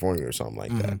California or something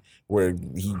like that, where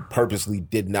he purposely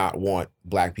did not want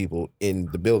black people in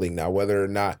the building. Now, whether or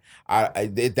not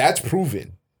that's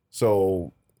proven,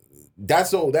 so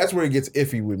that's where it gets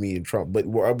iffy with me and Trump. But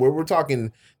where we're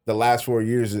talking the last 4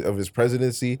 years of his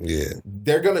presidency,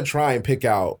 they're gonna try and pick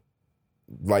out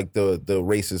like the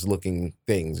racist looking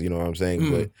things. You know what I'm saying?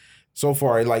 But so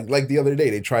far, like the other day,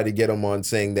 they tried to get him on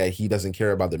saying that he doesn't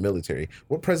care about the military.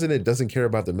 What president doesn't care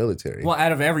about the military? Well,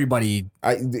 out of everybody,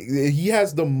 he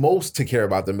has the most to care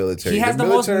about the military. he has the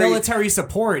most military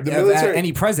support of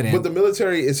any president. But the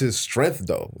military is his strength,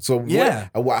 though. So Yeah.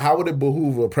 how would it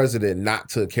behoove a president not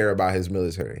to care about his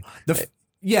military?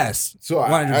 Yes. So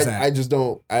 100%. I just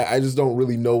don't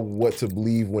really know what to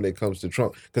believe when it comes to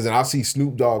Trump, because then I'll see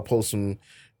Snoop Dogg post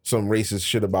some racist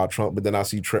shit about Trump, but then I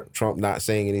see Trump not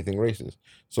saying anything racist.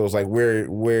 So it's like where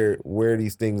are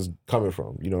these things coming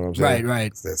from? You know what I'm saying?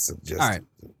 Right. That's suggestive. All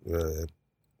right.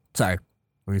 Sorry. What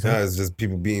were you saying? Nah, it's just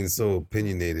people being so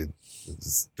opinionated.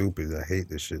 It's stupid. I hate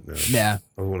this shit now. Yeah.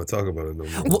 I don't want to talk about it no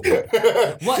more.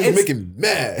 Well, It's making me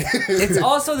mad. It's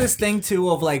also this thing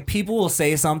too of like people will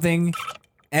say something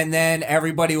and then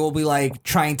everybody will be like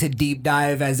trying to deep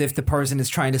dive as if the person is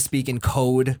trying to speak in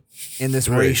code, in this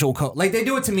racial code. Like they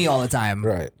do it to me all the time.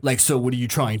 Right. Like, so what are you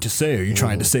trying to say? Are you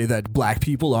trying to say that black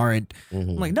people aren't?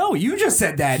 I'm like, no, you just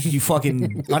said that, you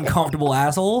fucking uncomfortable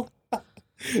asshole.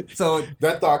 So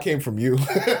that thought came from you.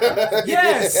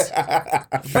 yes.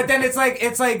 But then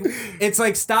it's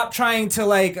like stop trying to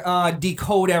like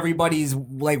decode everybody's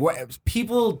like what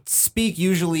people speak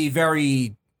usually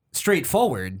very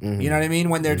straightforward. Mhm. You know what I mean?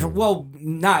 When they're well,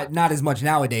 not as much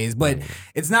nowadays, but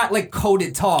it's not like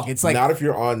coded talk. It's like not if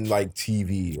you're on like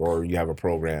TV or you have a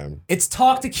program. it's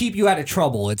talk to keep you out of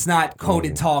trouble. It's not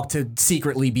coded talk to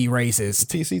secretly be racist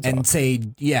TC talk. and say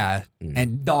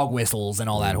and dog whistles and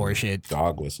all that horseshit.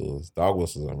 Dog whistles. Dog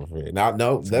whistles, I'm afraid. Now,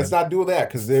 no, let's not do that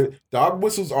because dog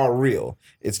whistles are real.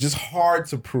 It's just hard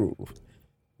to prove.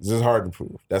 It's just hard to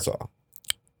prove. That's all.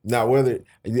 Now,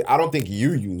 I don't think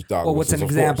you use dog Well, whistles.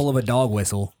 what's an example of a dog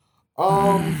whistle?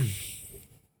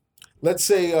 Let's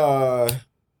say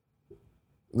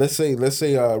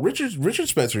Richard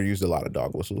Spencer used a lot of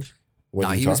dog whistles. No,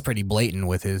 he was pretty blatant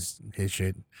with his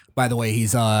shit. By the way,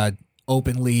 he's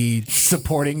openly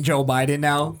supporting Joe Biden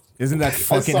now. Isn't that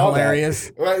fucking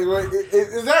hilarious? Right,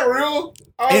 is that real?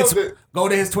 Go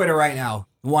to his Twitter right now.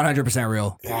 100%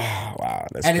 real. Wow,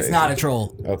 that's and crazy. it's not a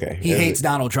troll. Okay. He hates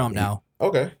Donald Trump now.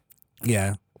 Okay.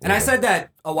 Yeah. And I said that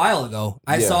a while ago.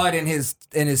 I saw it in his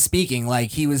speaking.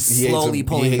 Like he was slowly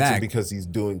pulling he hates back him because he's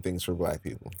doing things for black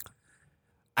people.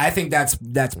 I think that's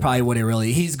probably what it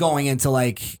really. He's going into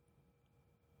like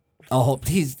a whole. I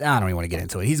don't even want to get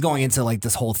into it. He's going into like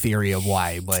this whole theory of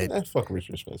why. But fuck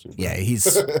Richard Spencer. Bro. Yeah,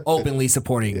 he's openly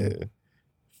supporting. Yeah.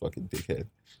 Fucking dickhead.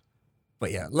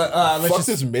 But yeah, let's fuck just,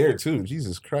 this mayor too.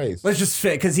 Jesus Christ. Let's just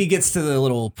fit because he gets to the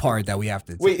little part that we have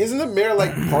to. Wait, isn't the mayor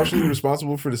like partially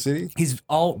responsible for the city? He's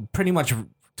all pretty much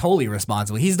totally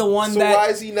responsible. He's the one so that. why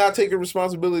is he not taking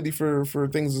responsibility for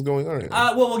things that's going on right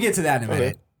now? Well, we'll get to that in a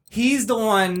minute. He's the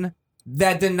one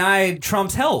that denied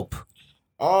Trump's help.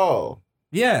 Oh.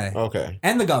 Yeah. Okay.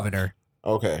 And the governor.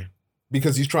 Okay.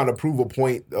 Because he's trying to prove a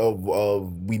point of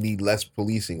we need less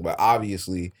policing. But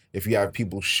obviously, if you have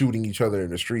people shooting each other in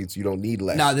the streets, you don't need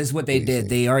less. No, this is what they did.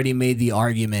 They already made the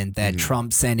argument that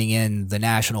Trump sending in the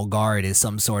National Guard is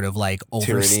some sort of like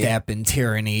overstep and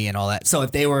tyranny and all that. So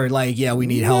if they were like, yeah, we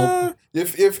need help.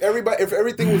 If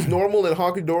everything was normal and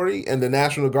honky dory and the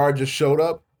National Guard just showed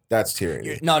up, that's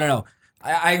tyranny. No.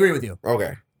 I agree with you.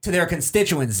 Okay. To their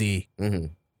constituency. Mm-hmm.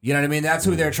 You know what I mean? That's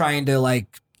who they're trying to like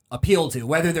appeal to,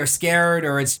 whether they're scared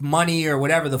or it's money or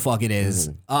whatever the fuck it is.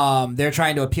 They're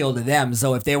trying to appeal to them.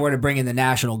 So if they were to bring in the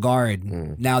National Guard,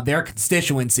 now their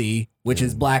constituency, which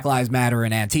is Black Lives Matter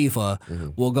and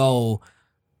Antifa, will go,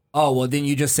 oh, well, didn't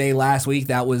you just say last week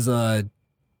that was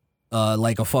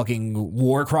like a fucking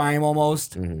war crime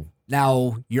almost?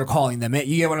 Now you're calling them in.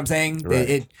 You get what I'm saying? Right.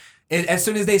 It as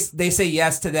soon as they say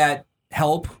yes to that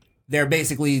help, they're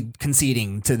basically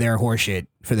conceding to their horseshit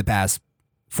for the past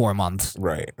 4 months.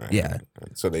 Right. Yeah.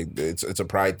 So it's a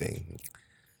pride thing.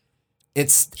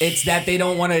 It's that they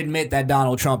don't want to admit that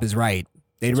Donald Trump is right.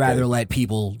 They'd rather let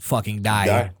people fucking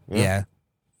die. Yeah.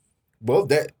 Well,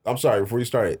 I'm sorry, before you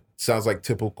start, it sounds like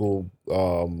typical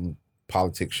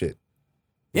politics shit.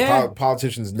 Yeah.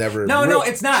 Politicians never. No,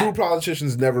 it's not. True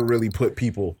politicians never really put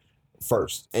people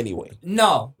first anyway.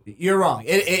 No, you're wrong.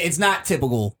 It's not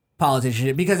typical politician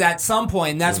shit, because at some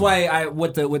point, and that's why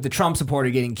with the Trump supporter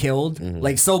getting killed,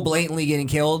 like so blatantly getting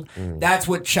killed, that's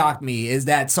what shocked me, is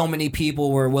that so many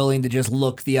people were willing to just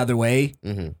look the other way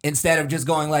instead of just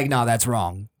going like, no, that's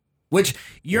wrong. Which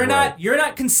you're not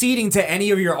conceding to any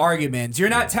of your arguments. You're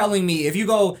not telling me if you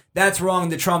go, that's wrong,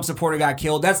 the Trump supporter got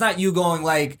killed. That's not you going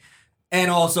like, and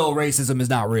also racism is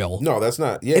not real. No, that's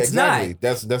not. Yeah, it's exactly. Not.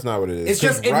 That's not what it is. It's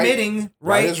just admitting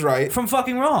right is right from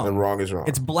fucking wrong. And wrong is wrong.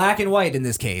 It's black and white in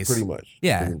this case. Pretty much.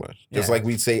 Yeah. Pretty much. Just like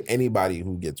we say anybody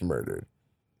who gets murdered,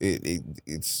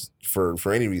 it's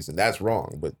for any reason, that's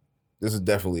wrong. But this is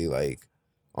definitely like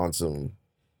on some,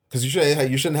 because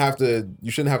you shouldn't have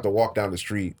to walk down the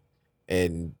street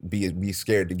and be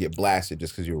scared to get blasted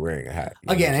just because you're wearing a hat.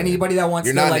 Again, anybody that wants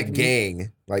you're to not like in a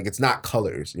gang. Like, it's not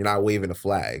colors. You're not waving a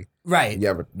flag. Right.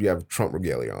 You have Trump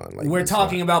regalia on. Like, we're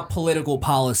talking about political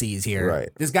policies here. Right.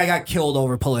 This guy got killed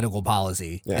over political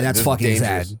policy, and that's this fucking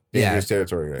dangerous, sad. Dangerous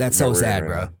territory. Right? That's so sad,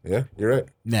 bro. Yeah, you're right.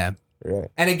 Yeah. You're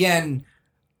right. And again,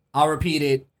 I'll repeat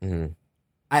it.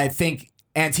 I think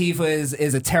Antifa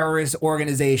is a terrorist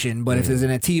organization, but if there's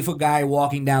an Antifa guy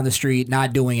walking down the street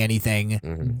not doing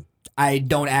anything, I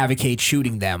don't advocate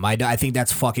shooting them. I think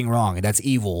that's fucking wrong. That's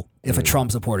evil if a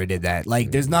Trump supporter did that.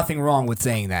 Like, there's nothing wrong with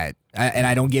saying that. And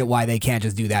I don't get why they can't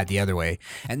just do that the other way.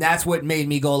 And that's what made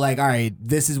me go like, all right,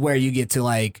 this is where you get to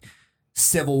like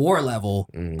Civil War level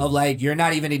of like, you're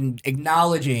not even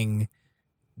acknowledging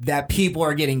that people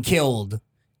are getting killed.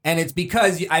 And it's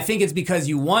because, I think it's because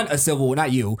you want a civil war,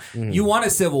 not you, you want a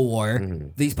civil war,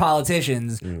 these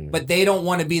politicians, but they don't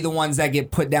want to be the ones that get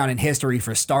put down in history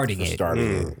for starting it.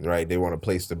 Right. They want to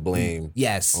place the blame.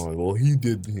 Yes. On, well, he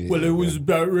did. Well, it was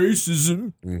about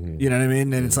racism. You know what I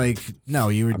mean? And it's like, no,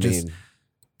 you were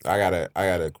I got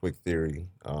a quick theory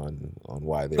on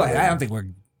why they. Go ahead. I don't think we're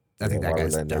think that why we're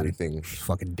guy's letting done. everything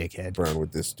Fucking dickhead. burn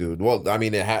with this dude. Well, I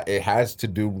mean, it has to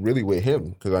do really with him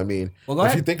because I mean, Well, go if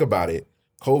ahead. you think about it,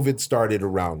 COVID started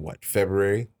around what,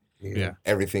 February? Yeah.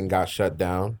 Everything got shut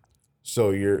down.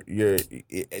 So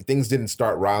things didn't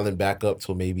start riling back up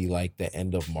till maybe like the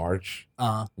end of March,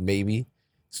 maybe.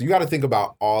 So you got to think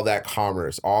about all that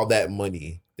commerce, all that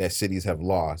money that cities have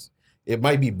lost. It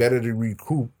might be better to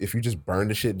recoup if you just burn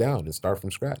the shit down and start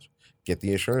from scratch. Get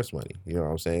the insurance money. You know what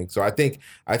I'm saying? So I think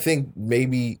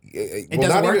maybe It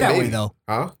doesn't work that way though.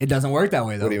 Huh? It doesn't work that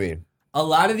way though. What do you mean? A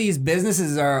lot of these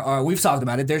businesses are we've talked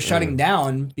about it. They're shutting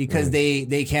down because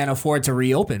they can't afford to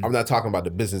reopen. I'm not talking about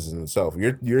the businesses themselves.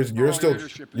 You're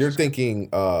thinking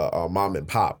mom and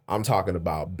pop. I'm talking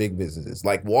about big businesses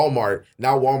like Walmart.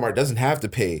 Now Walmart doesn't have to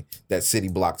pay that city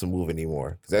block to move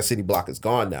anymore because that city block is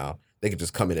gone now. They can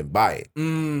just come in and buy it. You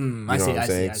know what I'm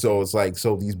saying? So it's like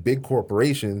these big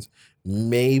corporations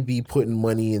may be putting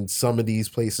money in some of these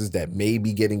places that may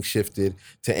be getting shifted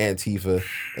to Antifa,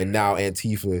 and now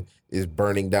Antifa is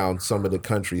burning down some of the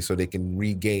country so they can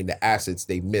regain the assets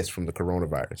they missed from the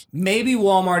coronavirus. Maybe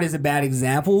Walmart is a bad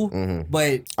example,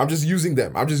 but I'm just using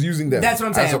them. That's what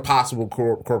I'm saying. As a possible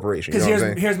corporation. Because You know what I'm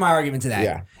saying? here's my argument to that.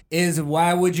 Yeah. Is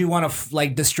why would you want to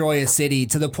destroy a city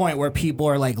to the point where people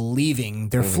are like leaving?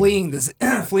 They're fleeing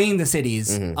the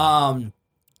cities.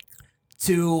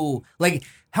 To like,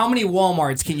 how many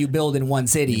Walmarts can you build in one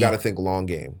city? You got to think long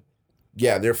game.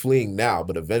 Yeah, they're fleeing now,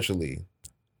 but eventually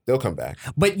they'll come back.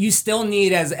 But you still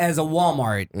need, as a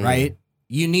Walmart, right?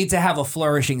 You need to have a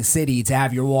flourishing city to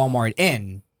have your Walmart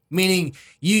in. Meaning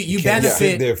you Can't benefit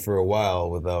sit there for a while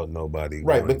without nobody.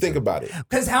 Right, but think about it.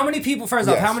 because how many people? First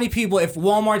off, how many people? If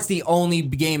Walmart's the only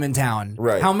game in town,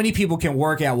 Right. How many people can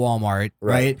work at Walmart,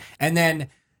 right? And then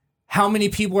how many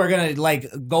people are gonna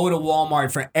go to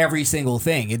Walmart for every single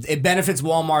thing? It benefits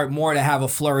Walmart more to have a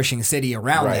flourishing city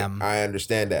around Right, them. I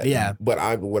understand that. Yeah. But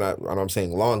when I'm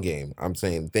saying long game, I'm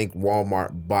saying think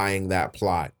Walmart buying that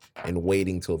plot and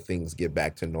waiting till things get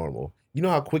back to normal. You know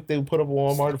how quick they put up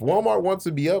Walmart? If Walmart wants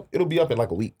to be up, it'll be up in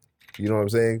like a week. You know what I'm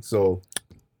saying? So,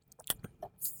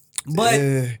 But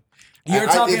you're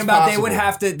talking it's about possible.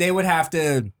 they would have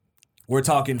to. We're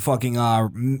talking fucking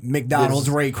McDonald's,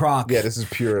 Ray Kroc. Yeah, this is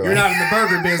pure. You're not in the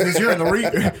burger business. You're in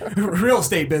the real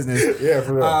estate business. Yeah,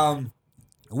 for real.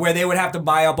 Where they would have to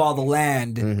buy up all the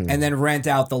land and then rent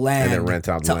out the land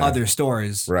to other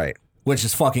stores. Right. Which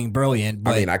is fucking brilliant.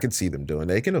 But, I mean, I could see them doing.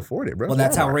 They can afford it, bro. Well,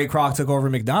 that's how Ray Kroc took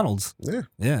over McDonald's. Yeah.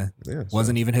 Yeah. Yeah.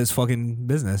 Wasn't even his fucking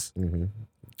business.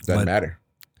 Doesn't matter.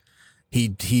 He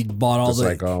bought all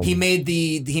Just he made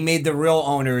the real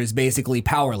owners basically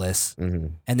powerless,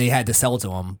 and they had to sell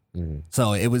to him.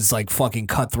 So it was like fucking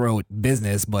cutthroat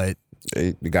business, but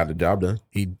He got the job done.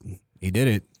 he did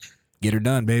it. Get her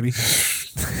done, baby.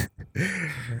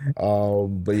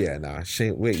 But yeah, nah.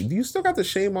 Shame. Wait, do you still got the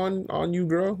shame on you,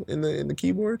 girl, in the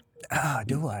keyboard?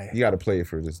 Do I? You got to play it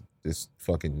for this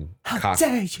fucking How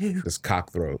dare you? this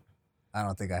cock throat. I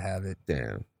don't think I have it.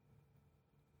 Damn.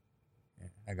 Yeah,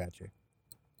 I got you.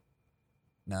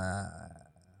 Nah.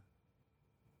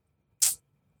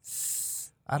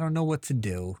 I don't know what to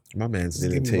do. My man's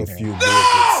didn't Give him take a few few.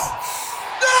 biscuits.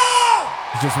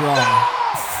 It's just wrong.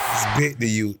 It's big to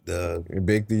you, dog.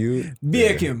 Big to you.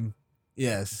 Bick him.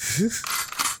 Yes.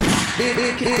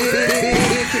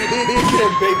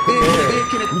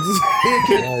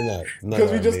 Why not?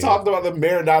 Because we just talked about the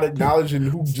mayor not acknowledging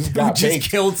who just got Just baked.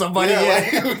 killed somebody.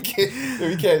 Yeah, like,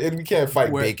 we can't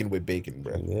fight Where- bacon with bacon,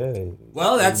 bro. Yeah.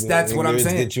 Well, that's what I'm Ignorance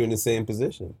saying. Get you in the same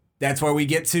position. That's where we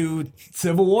get to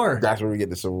Civil War. That's where we get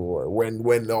the Civil War. When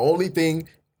the only thing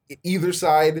either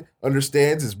side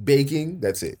understands is baking,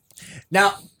 that's it.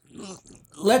 Now,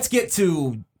 let's get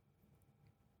to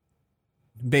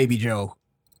Baby Joe.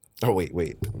 Oh wait.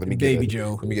 Let me Baby get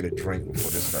Joe. Let me get a drink before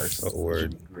this starts. A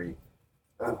word. Great.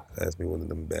 Pass me one of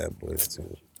them bad boys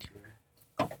too.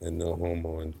 And no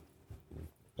homo. And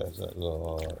pass that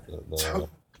the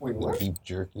Wait, what? beef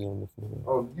jerky on the floor.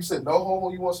 Oh, you said no homo.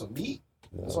 You want some meat?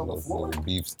 No, It's on the that's floor? a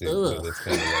beef stick. Ugh. So that's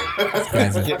kind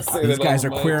of like These guys are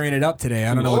queering it up today.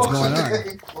 I don't know what's going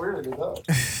on. Queering it up.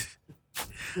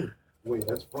 Wait,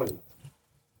 that's funny.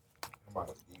 I'm about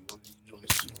to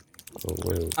Oh,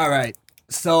 wait. All right.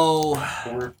 So,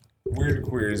 We're the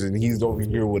queers, and he's over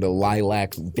here with a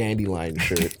lilac dandelion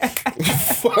shirt.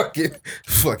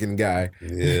 fucking guy.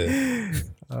 Yeah.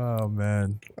 oh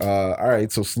man. All right,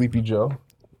 so Sleepy Joe,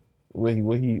 what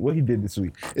he did this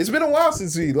week? It's been a while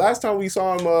since last time we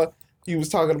saw him. He was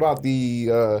talking about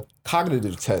the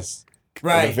cognitive test, in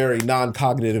a Right. very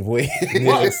non-cognitive way.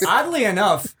 Well, oddly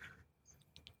enough,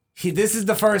 this is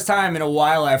the first time in a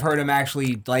while I've heard him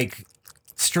actually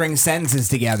string sentences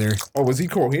together Oh, was he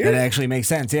that coherent? actually make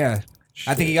sense. Yeah,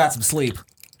 I think he got some sleep,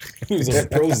 He was on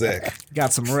Prozac.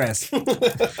 got some rest.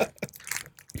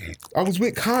 I was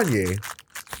with Kanye.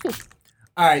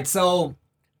 All right, so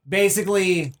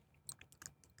basically,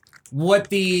 what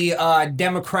the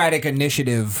Democratic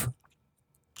initiative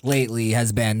lately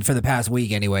has been, for the past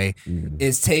week anyway,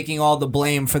 is taking all the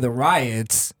blame for the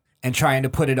riots and trying to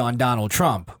put it on Donald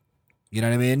Trump. You know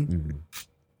what I mean?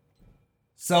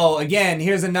 So, again,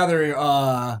 here's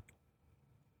another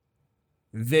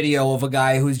video of a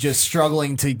guy who's just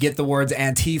struggling to get the words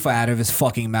Antifa out of his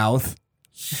fucking mouth.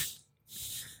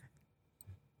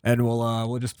 And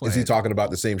we'll just play Is he it. talking about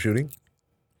the same shooting?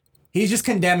 He's just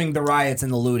condemning the riots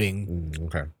and the looting.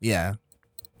 Okay. Yeah.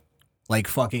 Like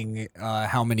fucking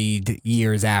how many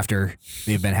years after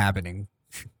they've been happening.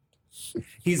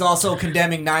 He's also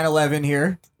condemning 9/11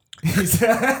 here.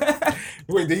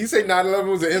 Wait, did he say 9/11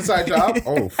 was an inside job?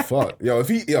 Oh fuck, if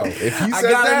he said I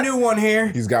got that, a new one here.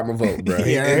 he's got my vote, bro.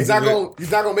 Yeah, he's not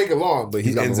gonna make it long, but He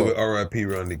he's got my ends with vote. R.I.P.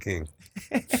 Rodney King.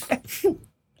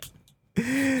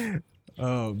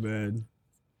 Oh man.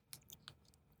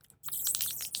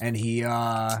 And he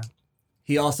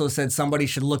also said somebody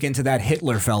should look into that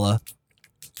Hitler fella.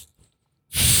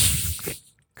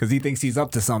 Cause he thinks he's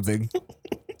up to something. He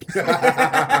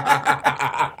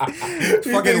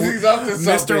thinks he's up to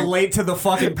Mr. something. Late to the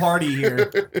fucking party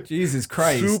here. Jesus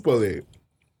Christ. Super late.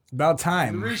 About In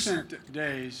time. recent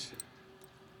days,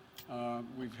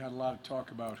 we've had a lot of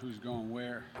talk about who's going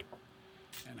where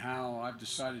and how I've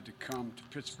decided to come to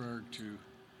Pittsburgh to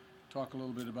talk a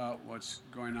little bit about what's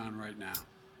going on right now.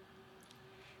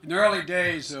 In the early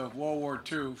days of World War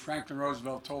II, Franklin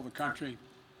Roosevelt told the country,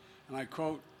 and I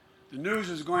quote, "The news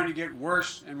is going to get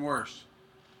worse and worse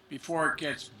before it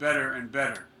gets better and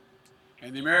better.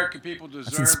 And the American people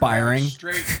deserve inspiring.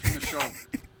 straight from the shoulder."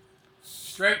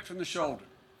 Straight from the shoulder.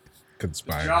 The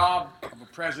Conspiring. job of a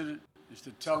president is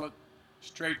to tell it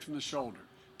straight from the shoulder.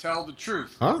 Tell the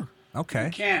truth. Huh? Okay.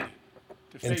 Be candid.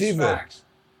 To face Antifa. facts.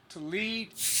 To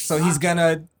lead. So he's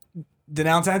gonna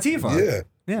denounce Antifa. Yeah.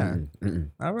 Yeah.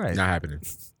 All right. Not happening.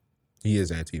 He is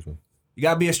Antifa. You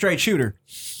gotta be a straight shooter.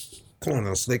 Come on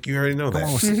now, Slick. You already know Come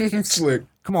that. on, Slick.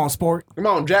 come on, sport. Come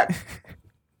on, Jack.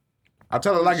 I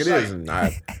tell it like it is, and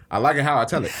I like it how I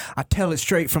tell it. I tell it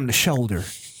straight from the shoulder.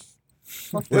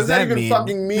 What What does that even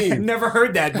fucking I've mean? never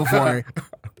heard that before.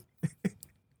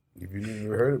 If you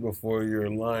never heard it before, you're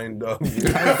lined up.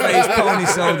 Face pony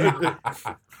soldier.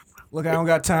 Look, I don't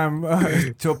got time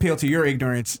to appeal to your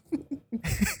ignorance.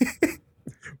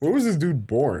 Where was this dude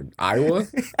born? Iowa?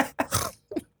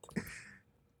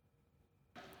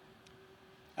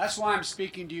 That's why I'm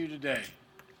speaking to you today.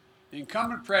 The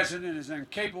incumbent president is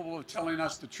incapable of telling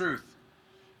us the truth,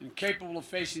 incapable of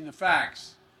facing the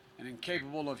facts, and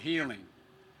incapable of healing.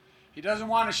 He doesn't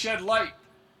want to shed light.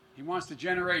 He wants to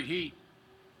generate heat.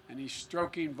 And he's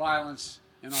stoking violence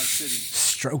in our cities.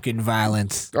 Stroking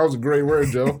violence. That was a great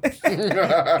word, Joe.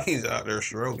 He's out there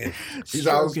stroking. He's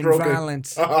out Stroking stroking.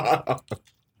 violence. What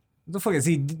the fuck is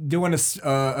he doing?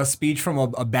 A speech from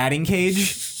a batting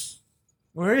cage?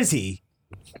 Where is he?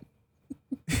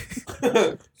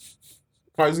 Probably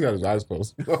just got his eyes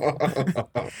closed.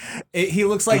 He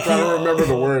looks like I don't remember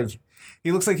the words.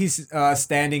 He looks like he's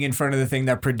standing in front of the thing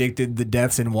that predicted the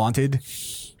deaths in Wanted.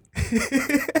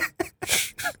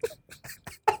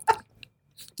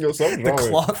 Yo, something's The wrong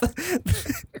with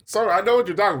cloth. Sorry, I know what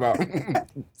you're talking about.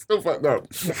 Still fucked up.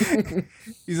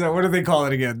 He's like, what do they call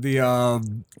it again? The I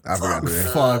forgot the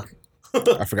name. fuck,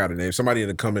 I forgot the name. Somebody in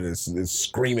the comments is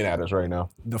screaming at us right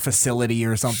now. the facility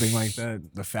or something like that.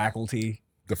 The faculty.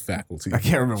 The faculty. I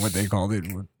can't remember what they called it.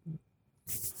 You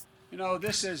know,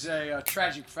 this is a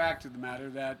tragic fact of the matter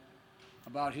that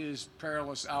about his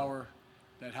perilous hour,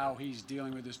 that how he's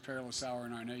dealing with this perilous hour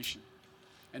in our nation.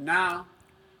 And now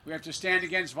we have to stand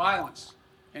against violence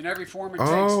in every form it takes.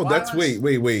 Oh, that's Violence-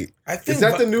 wait. I think Is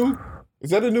that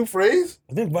a new phrase?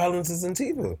 I think violence is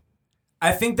Antifa.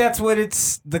 I think that's what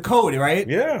it's the code, right?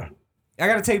 Yeah. I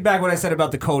gotta take back what I said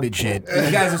about the coded shit. You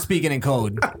guys are speaking in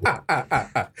code.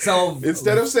 So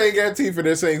Instead of saying Antifa,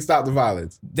 they're saying stop the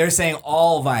violence. they're saying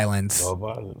all violence. All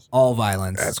violence. All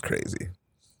violence. That's crazy.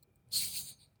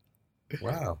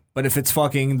 Wow. But if it's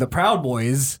fucking the Proud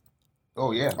Boys,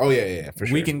 Oh yeah. Oh yeah, for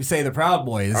sure. we can say the Proud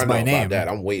Boys I know by about name. that.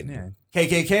 I'm waiting. Yeah.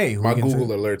 KKK. My we can Google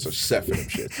say- alerts are set for them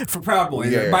shit. for Proud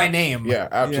Boys Yeah. by name. Yeah,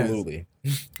 absolutely.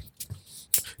 Yes.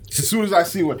 As soon as I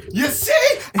see one, you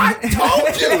see, I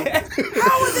told you.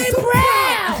 How are they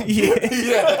proud?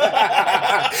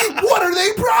 yeah. What are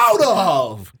they proud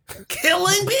of?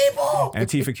 Killing people.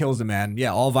 Antifa kills a man.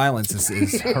 Yeah, all violence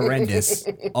is horrendous.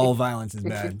 All violence is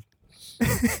bad.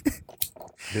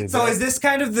 So is this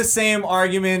kind of the same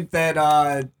argument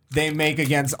that they make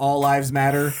against All Lives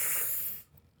Matter?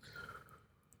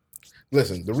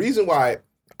 Listen, the reason why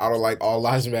I don't like All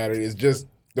Lives Matter is just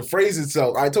the phrase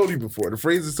itself. I told you before, the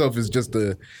phrase itself is just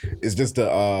a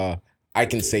I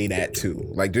can say that too.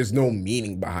 Like there's no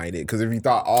meaning behind it. Because if you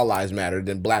thought all lives matter,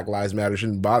 then Black Lives Matter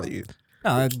shouldn't bother you.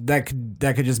 No, that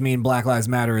could just mean Black Lives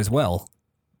Matter as well.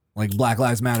 Like Black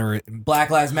Lives Matter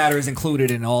is included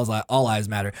in all lives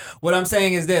matter. What I'm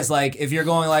saying is this: like, if you're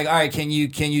going like, all right, can you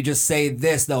just say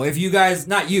this though? If you guys,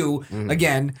 not you,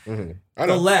 again, I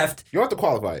know. the left, You don't have to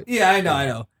qualify it. yeah, I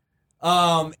know,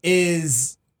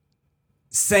 is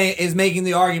making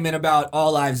the argument about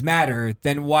all lives matter,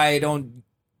 then why don't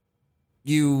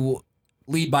you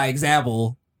lead by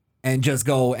example and just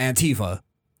go Antifa?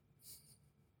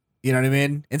 You know what I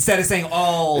mean? Instead of saying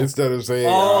all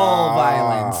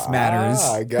violence matters.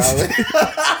 I got it.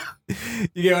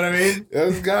 You get what I mean?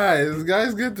 This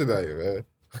guy's good tonight,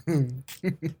 man.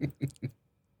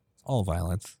 All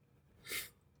violence.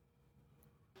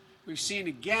 We've seen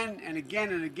again and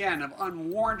again and again of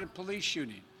unwarranted police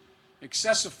shooting,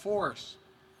 excessive force,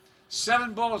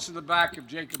 7 bullets in the back of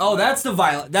Jacob. Oh, Blake. that's the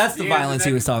violence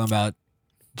he was talking about.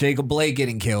 Jacob Blake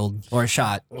getting killed or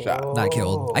shot, not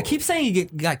killed. I keep saying he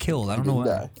got killed. I don't know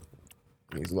why.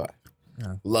 He's alive.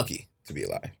 Yeah. Lucky to be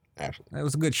alive. Actually, That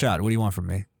was a good shot. What do you want from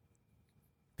me?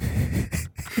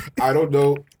 I don't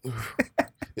know.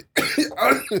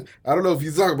 I don't know if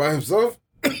he's talking about himself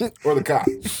or the cop.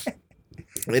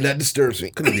 And that disturbs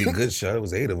me. Couldn't be a good shot. It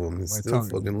was 8 of them. It still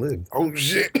fucking lived. Oh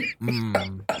shit!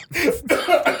 I'm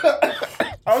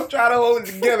trying to hold it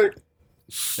together.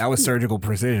 That was surgical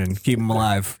precision. Keep him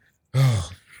alive. Wait,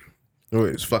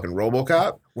 it's fucking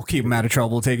RoboCop. We'll keep him out of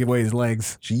trouble. Take away his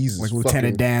legs. Jesus, Like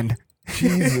Lieutenant Dan.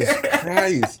 Jesus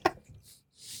Christ.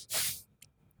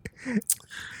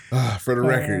 For the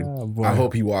record, boy. I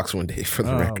hope he walks one day. For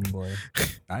the record, Boy.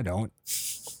 I don't.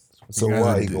 So You guys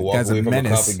why? are- He could you walk guys are away from a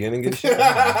menace. cop again and get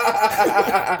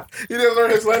shot? he didn't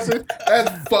learn his lesson.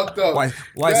 That's fucked up.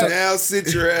 Why so, Now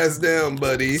sit your ass down,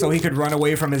 buddy. so he could run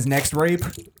away from his next rape?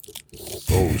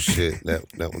 Oh shit, that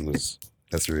one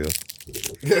that's real.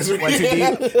 That's real. Went too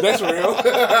deep? That's real.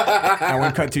 That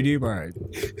one cut too deep? All right.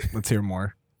 Let's hear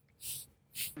more.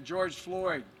 George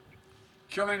Floyd,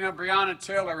 killing of Breonna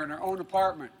Taylor in her own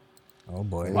apartment. Oh,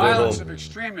 boy. Violence of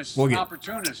extremists We'll and get-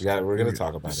 opportunists. We're gonna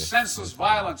talk about it. Senseless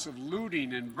violence of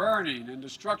looting and burning and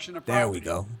destruction of property.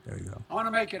 There we go. I want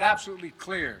to make it absolutely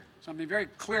clear, something very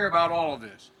clear about all of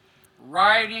this.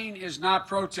 Rioting is not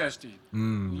protesting.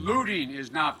 Looting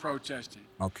is not protesting.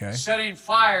 Okay. Setting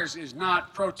fires is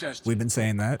not protesting. We've been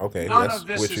saying that. Okay, None yes, of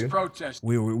this with is you. protesting.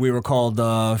 We were called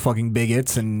fucking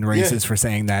bigots and racist for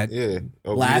saying that. Yeah.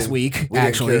 Oh, Last week, we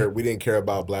actually. we didn't care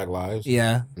about Black lives.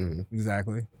 Yeah,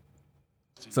 exactly.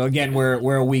 So again,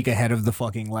 we're a week ahead of the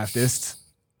fucking leftists.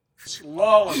 It's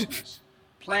lawlessness,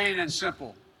 plain and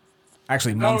simple.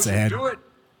 Actually, months Those ahead. who do it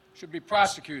should be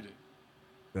prosecuted.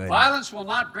 Good. Violence will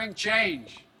not bring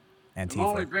change. It will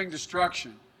only Antifa. bring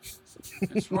destruction.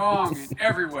 It's wrong in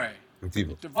every way.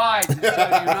 People. It divides instead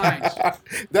of unites.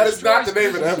 That is not the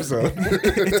name of the episode.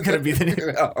 It's gonna be the name.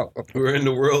 We're in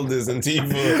the world is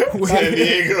Antifa, San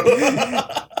Diego.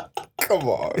 Come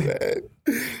on, man.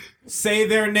 Say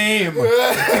their name.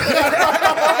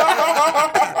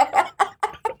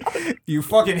 You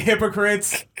fucking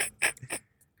hypocrites.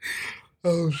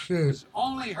 Oh shit. It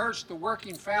only hurts the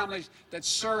working families that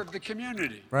serve the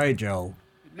community. Right, Joe.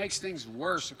 It makes things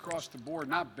worse across the board,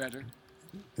 not better.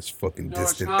 This fucking No,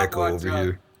 it's distant not echo what over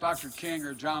here. Dr. King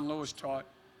or John Lewis taught.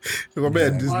 My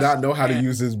man does not know how to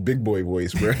use his big boy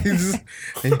voice, bro. He's just,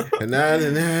 and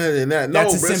that. No,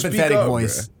 That's a bro, sympathetic speak up,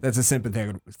 voice. bro. That's a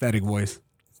sympathetic voice.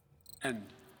 And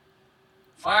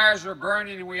fires are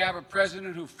burning, and we have a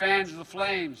president who fans the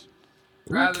flames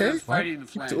rather than fighting the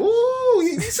flames. Ooh,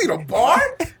 you see the bar?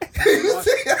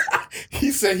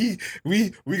 He said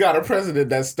we got a president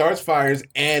that starts fires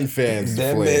and fans the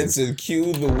That man flames. said,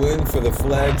 cue the wind for the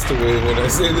flags to wave when I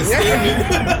say this statement.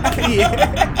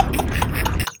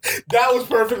 That was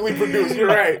perfectly produced. You're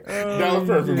right. That was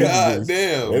perfectly God produced.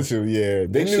 damn. That's true, yeah.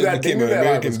 They knew Shit that. They became knew an that line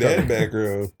American was Dad coming.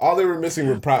 background. All they were missing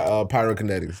were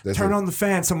pyrokinetics. That's Turn it. on the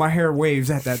fan so my hair waves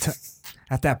at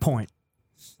that point.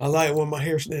 I like when my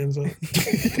hair stands up.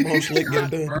 Come on, Slick,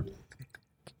 get it done.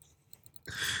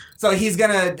 So he's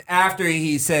gonna, after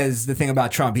he says the thing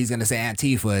about Trump, he's gonna say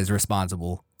Antifa is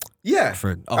responsible Yeah,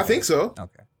 for. I think so.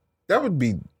 Okay. That would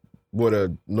be what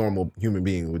a normal human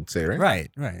being would say, right?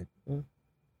 Right.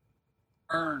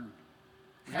 Burn,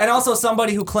 And also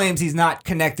somebody who claims he's not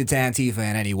connected to Antifa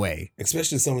in any way.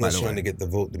 Especially someone that's trying to get the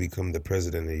vote to become the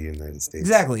president of the United States.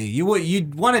 Exactly.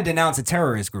 You'd want to denounce a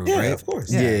terrorist group, Yeah, right? of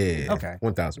course. Yeah. Okay.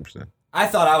 1000%. I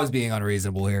thought I was being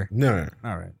unreasonable here. No.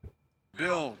 All right.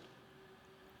 Build.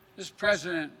 This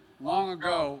president long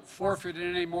ago forfeited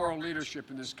any moral leadership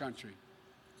in this country.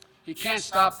 He can't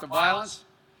stop the violence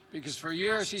because for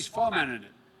years he's fomented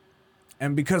it.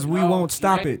 And because we No, won't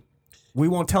stop you- it, we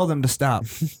won't tell them to stop.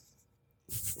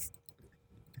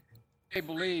 They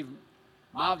believe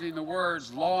mouthing the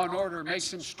words law and order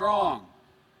makes him strong.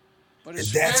 But And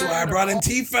it's that's fair why I to brought vote-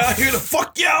 Antifa out here to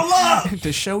fuck y'all up.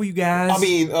 To show you guys. I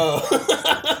mean,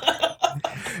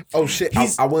 Oh, shit.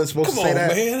 He's- I wasn't supposed come to say on,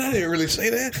 that. man. I didn't really say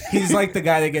that. he's like the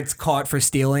guy that gets caught for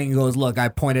stealing. He goes, look, I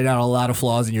pointed out a lot of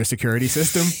flaws in your security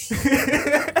system.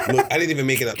 Look, I didn't even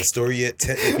make it out the store yet.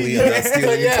 Technically, I'm not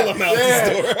stealing until I'm out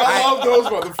the store. I love those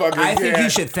motherfuckers. I think yeah. he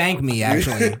should thank me,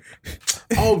 actually.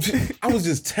 Oh, I was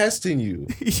just testing you.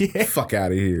 Yeah. Fuck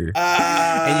out of here.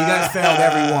 And you guys failed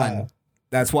every one.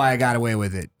 That's why I got away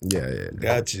with it. Yeah.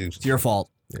 Got you. It's your fault.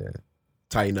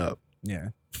 Tighten up. Yeah.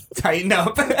 Tighten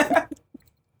up.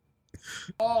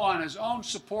 Call on his own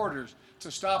supporters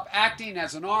to stop acting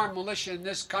as an armed militia in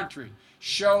this country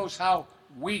shows how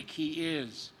weak he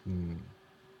is.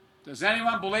 Does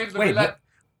anyone believe that we let...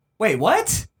 Wait,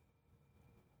 what?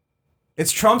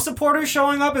 It's Trump supporters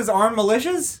showing up as armed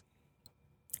militias?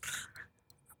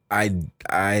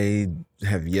 I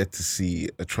have yet to see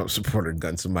a Trump supporter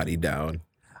gun somebody down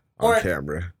on Or-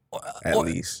 camera, at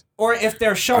least. Or if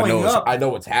they're showing up. I know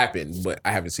what's happened, but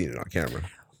I haven't seen it on camera.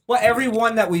 Well, every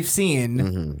one that we've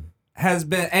seen has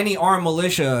been any armed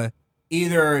militia.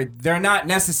 Either they're not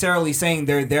necessarily saying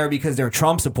they're there because they're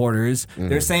Trump supporters.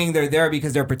 They're saying they're there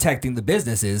because they're protecting the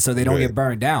businesses so they don't get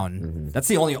burned down. That's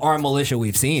the only armed militia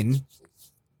we've seen.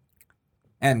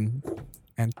 And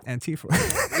Antifa.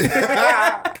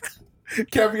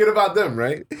 Can't forget about them,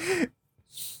 right?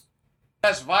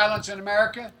 less violence in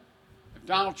America if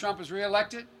Donald Trump is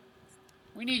reelected?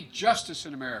 We need justice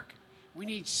in America. We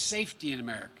need safety in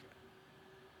America.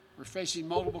 We're facing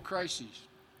multiple crises.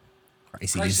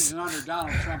 Crises under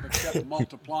Donald Trump have kept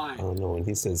multiplying. I don't know. When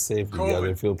he says safety, you COVID.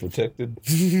 gotta feel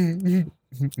protected.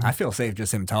 I feel safe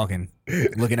just him talking,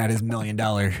 looking at his $1 million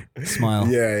smile.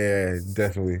 Yeah,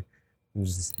 definitely.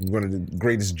 He's one of the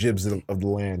greatest jibs of the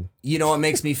land. You know what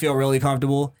makes me feel really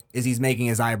comfortable is he's making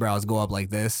his eyebrows go up like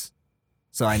this.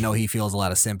 So I know he feels a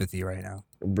lot of sympathy right now.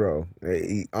 Bro,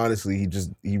 honestly,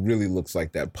 he really looks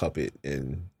like that puppet,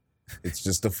 and it's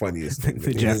just the funniest thing.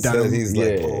 The to Jeff me. Dunham. He's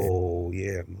like, Yeah. oh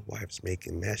yeah, my wife's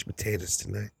making mashed potatoes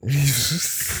tonight.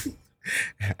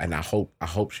 And I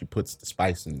hope she puts the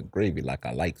spice in the gravy like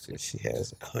I likes it. She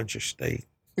has a country steak.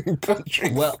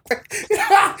 Country. Well,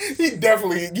 he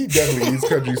definitely eats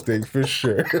country steak for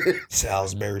sure.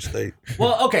 Salisbury steak.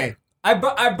 well, okay. I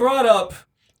brought up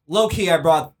low key. I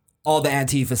brought all the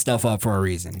Antifa stuff up for a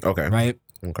reason. Okay. Right.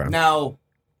 Okay. Now,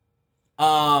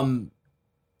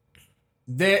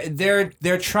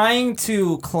 they're trying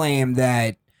to claim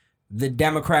that the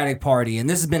Democratic Party, and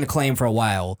this has been a claim for a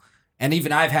while, and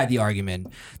even I've had the argument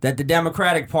that the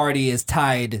Democratic Party is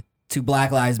tied to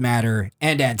Black Lives Matter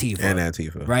and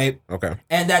Antifa. Right? Okay.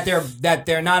 And that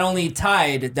they're not only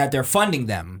tied, that they're funding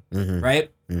them. Mm-hmm.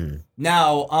 Right?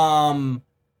 Now,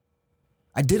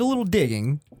 I did a little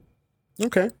digging.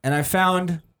 Okay. And I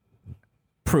found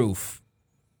proof,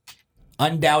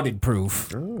 undoubted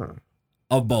proof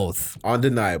of both.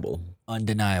 Undeniable.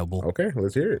 Undeniable. Okay,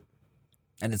 let's hear it.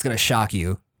 And it's going to shock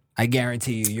you. I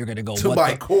guarantee you're going to go, To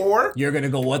my core? You're going to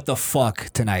go, what the fuck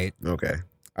tonight? Okay.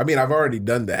 I mean, I've already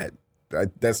done that.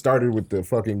 That started with the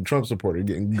fucking Trump supporter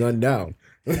getting gunned down.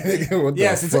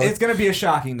 Yes, it's going to be a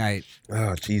shocking night.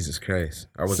 Oh, Jesus Christ.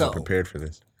 I wasn't So- prepared for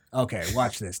this. Okay,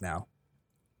 watch this now.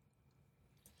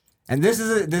 And this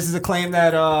is a claim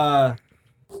that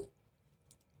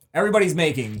everybody's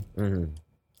making.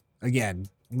 Again,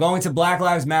 I'm going to Black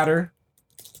Lives Matter,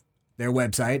 their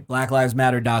website,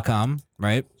 blacklivesmatter.com,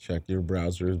 right? Check your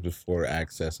browsers before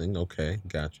accessing. Okay,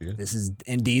 got you. This is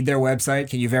indeed their website.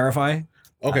 Can you verify?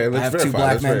 Okay, I let's have verify. two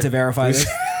black Let's men to verify this.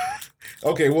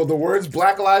 Okay, well, the words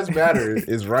Black Lives Matter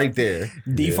is right there.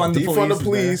 Defund the Defund police. the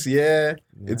police, yeah.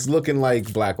 It's looking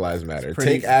like Black Lives Matter.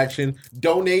 Pretty- Take action.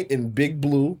 Donate in big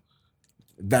blue.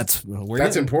 That's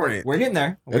important. We're getting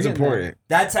there. That's important.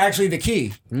 That's actually the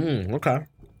key. Okay.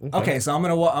 Okay, so I'm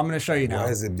gonna show you now. Why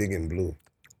is it big and blue?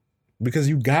 Because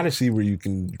you got to see where you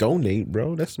can donate,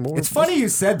 bro. That's more. It's funny you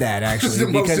said that actually the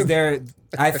most because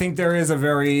I think there is a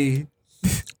very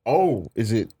Oh,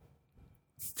 is it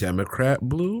Democrat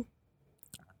blue?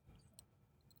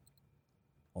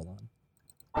 hold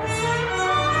on.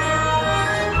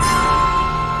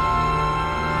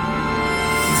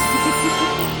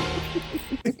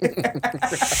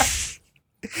 That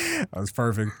was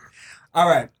perfect. All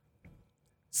right.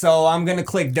 So I'm going to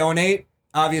click donate.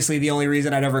 Obviously, the only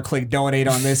reason I'd ever click donate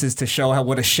on this is to show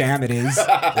what a sham it is.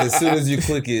 As soon as you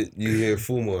click it, you hear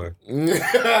Fumar.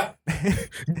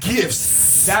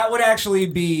 Gifts. That would actually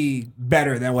be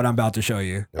better than what I'm about to show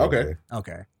you. Okay.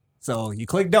 Okay. So you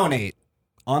click donate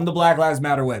on the Black Lives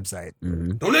Matter website.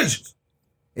 Mm-hmm. Donations.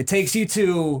 It takes you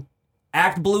to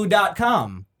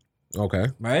actblue.com, Okay.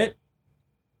 right?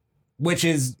 Which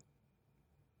is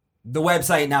the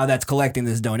website now that's collecting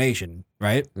this donation,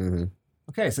 right? Mm-hmm.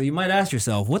 Okay, so you might ask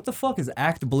yourself, what the fuck is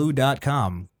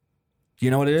actblue.com? Do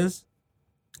you know what it is?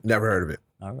 Never heard of it.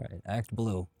 All right, Act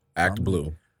Blue. Act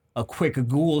Blue. A quick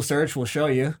Google search will show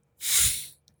you.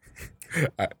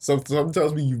 Something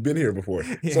tells me you've been here before.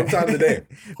 Yeah. Sometime today.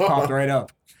 Popped right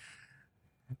up.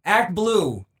 Act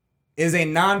Blue is a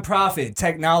nonprofit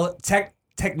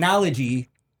technology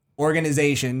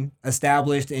organization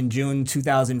established in June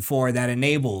 2004 that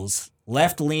enables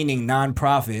left-leaning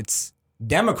nonprofits,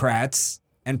 Democrats,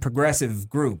 and progressive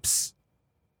groups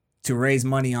to raise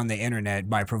money on the internet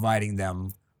by providing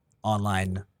them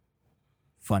online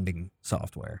funding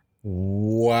software.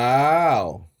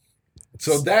 Wow.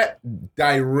 So that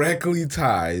directly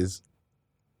ties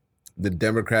the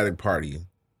Democratic Party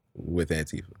with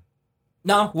Antifa.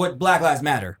 No, what Black Lives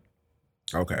Matter.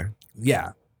 Okay.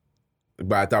 Yeah.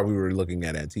 But I thought we were looking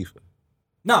at Antifa.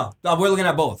 No, we're looking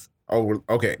at both. Oh,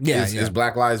 okay. Yeah, Is yeah.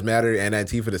 Black Lives Matter and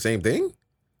Antifa the same thing?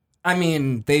 I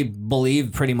mean, they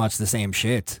believe pretty much the same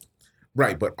shit.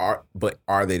 Right, but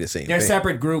are they the same They're thing?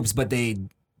 separate groups, but they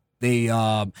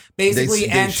basically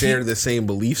they share the same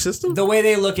belief system? The way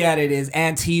they look at it is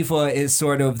Antifa is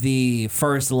sort of the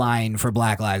first line for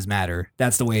Black Lives Matter.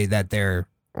 That's the way that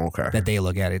they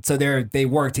look at it. So they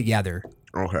work together.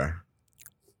 Okay.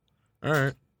 All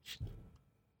right.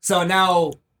 So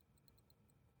now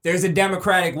there's a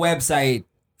Democratic website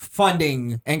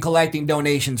funding and collecting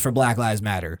donations for Black Lives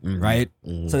Matter, right?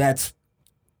 Mm-hmm. So that's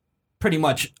pretty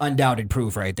much undoubted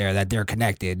proof right there that they're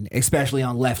connected, especially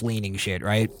on left-leaning shit,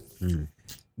 right? Mm.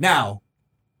 Now,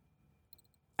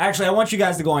 actually, I want you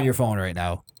guys to go on your phone right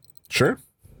now Sure.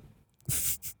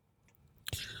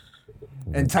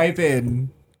 and type in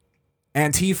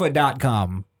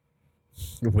Antifa.com.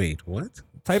 Wait, what?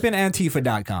 Type in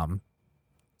Antifa.com.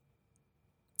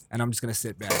 And I'm just going to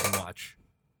sit back and watch.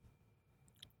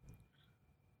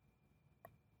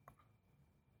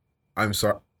 I'm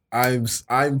sorry. I'm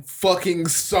fucking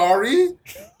sorry.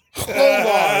 Hold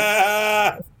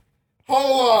on.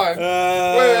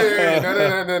 Wait.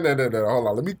 No. Hold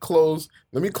on. Let me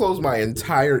close my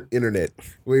entire internet.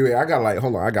 Wait. I got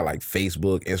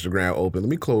Facebook, Instagram open. Let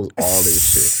me close all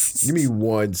this shit. Give me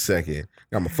 1 second.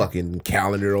 Got my fucking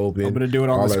calendar open. I'm gonna do it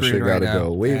on all the that screen shit right gotta now.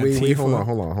 go. Wait. Antifa.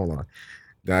 Hold on.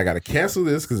 Now I gotta cancel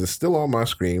this because it's still on my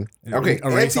screen. Okay.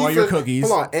 Erase all your cookies.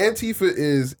 Hold on. Antifa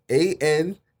is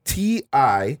ANTIFA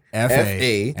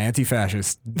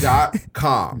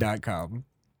Anti-fascist.com. .com.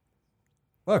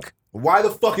 Look. Why the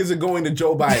fuck is it going to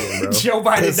Joe Biden, bro? Because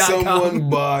JoeBiden.com. someone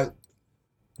bought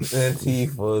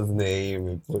Antifa's name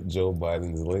and put Joe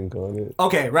Biden's link on it.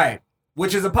 Okay, right.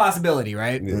 Which is a possibility,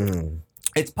 right? Mm.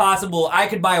 It's possible. I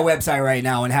could buy a website right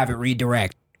now and have it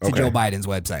redirect to Okay. Joe Biden's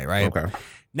website, right? Okay.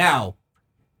 Now,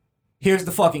 here's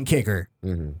the fucking kicker.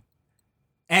 Mm-hmm.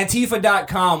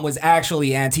 Antifa.com was actually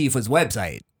Antifa's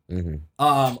website. Mm-hmm.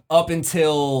 Up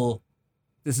until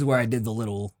this is where I did the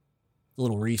little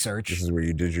research. This is where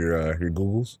you did your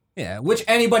Googles? Yeah, which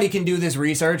anybody can do this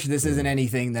research. This isn't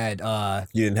anything that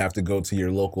You didn't have to go to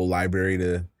your local library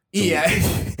to yeah,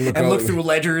 and look through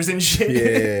ledgers and shit.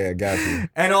 Yeah, got you.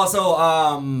 And also,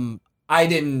 I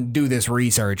didn't do this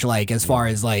research, like, as far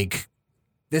as, like,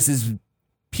 this is,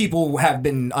 people have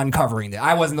been uncovering it.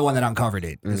 I wasn't the one that uncovered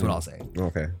it, is what I'll say.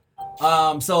 Okay.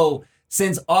 So,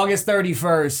 since August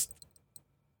 31st,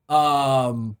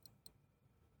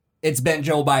 it's been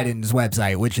Joe Biden's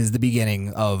website, which is the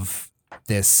beginning of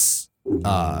this,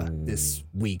 this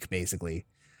week, basically.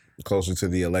 Closer to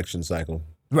the election cycle.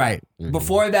 Right.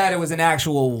 Before that, it was an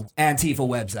actual Antifa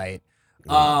website.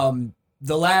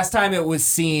 The last time it was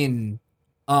seen,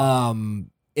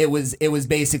 it was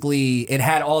basically, it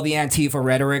had all the Antifa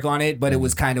rhetoric on it, but it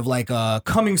was kind of like a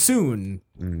coming soon,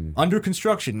 under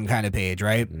construction kind of page,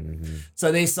 right?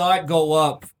 So they saw it go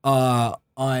up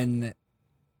on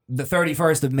the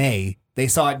 31st of May. They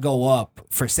saw it go up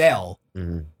for sale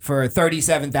for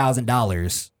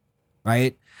 $37,000,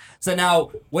 right? So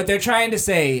now what they're trying to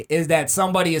say is that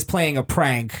somebody is playing a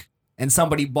prank and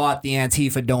somebody bought the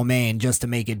Antifa domain just to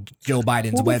make it Joe Biden's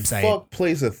Who the website. fuck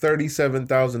plays a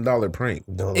 $37,000 prank?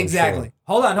 Donald Exactly. Trump.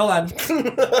 Hold on.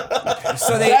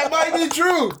 So That might be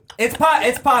true. it's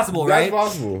possible, right?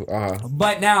 That's possible.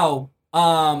 But now,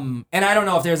 and I don't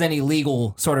know if there's any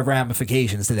legal sort of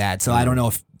ramifications to that, so I don't know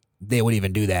if they would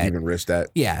even do that. Even risk that.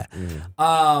 Yeah.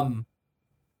 Mm.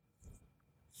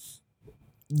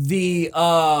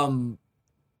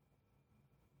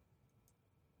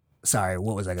 Sorry,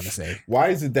 what was I gonna say? Why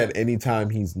is it that anytime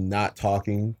he's not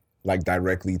talking like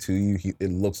directly to you,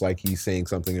 it looks like he's saying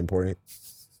something important?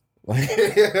 Like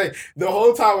the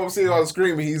whole time I'm seeing on the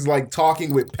screen, he's like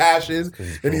talking with passion,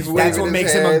 and he's waving That's what his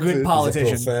makes him a hands good and- politician.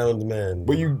 He's a profound man.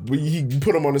 But you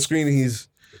put him on the screen, and he's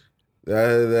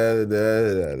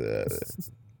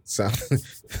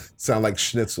sound like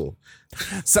Schnitzel.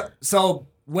 So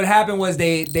what happened was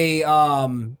they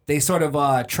sort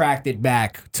of tracked it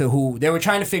back to who they were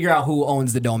trying to figure out who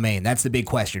owns the domain. That's the big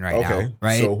question right now,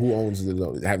 right? So who owns the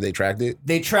domain? Have they tracked it?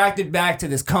 They tracked it back to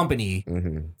this company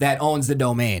that owns the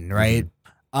domain, right?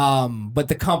 But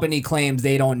the company claims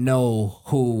they don't know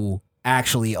who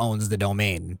actually owns the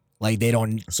domain. Like they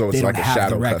don't. So it's they like don't a have the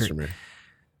shadow record. customer.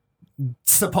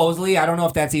 Supposedly, I don't know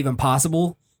if that's even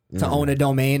possible to own a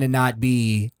domain and not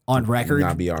be on record.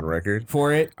 Not be on record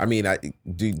for it. I mean,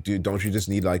 don't you just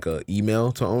need like an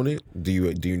email to own it? Do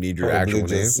you need your Probably actual name?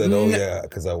 just said, "Oh yeah,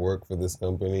 because I work for this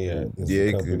company."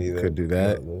 This company could do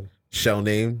that. Shell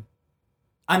name.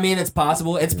 I mean, it's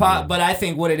possible. But I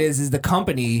think what it is the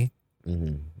company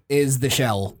is the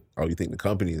shell. Oh, you think the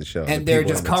company is the shell? And the they're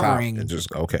people just on the top covering. are just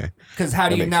okay. Because how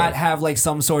do That you makes not sense. have like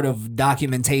some sort of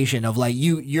documentation of like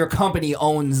your company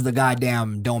owns the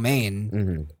goddamn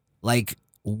domain? Like,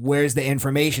 where's the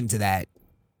information to that?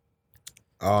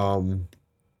 Yeah,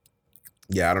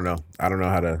 I don't know. I don't know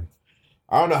how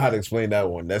to explain that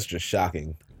one. That's just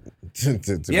shocking, to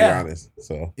be honest.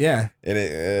 So yeah, and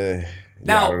it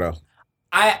now I don't know.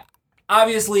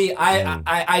 Obviously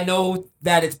I know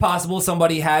that it's possible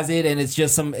somebody has it and it's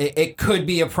just it could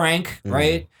be a prank,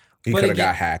 right? He could have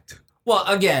got hacked. Well,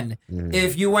 again,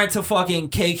 if you went to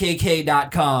fucking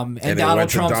KKK.com and it Donald went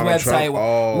to Trump's Donald website,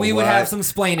 Trump. we would have some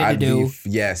splaining to do.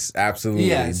 Yes, absolutely.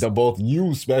 Yes. Both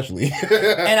you especially.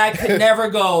 And I could never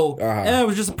go, it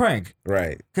was just a prank.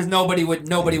 Right. Because nobody would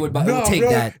take bro,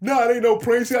 that. No, it ain't no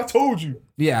prank. See, I told you.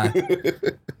 Yeah.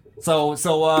 So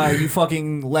you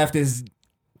fucking leftist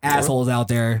assholes out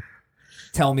there,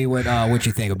 tell me what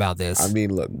you think about this. I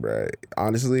mean, look, bro.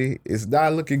 Honestly, it's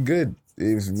not looking good.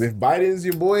 If Biden's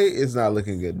your boy, it's not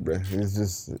looking good, bro. It's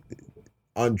just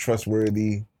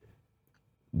untrustworthy,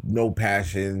 no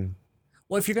passion.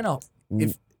 Well, if you're gonna,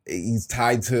 he's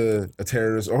tied to a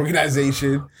terrorist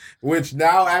organization, which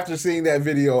now after seeing that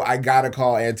video, I gotta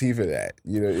call Antifa that.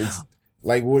 You know, it's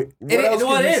like what else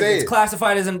can you say? It's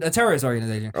classified as a terrorist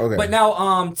organization. Okay, but now,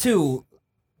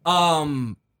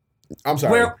 I'm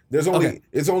sorry.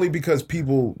 It's only because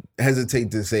people hesitate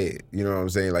to say it. You know what I'm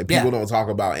saying? Like people don't talk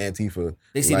about Antifa.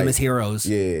 They see them as heroes.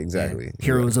 Yeah, exactly. Yeah.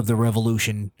 Heroes of the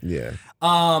revolution. Yeah.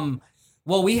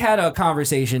 Well, we had a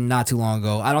conversation not too long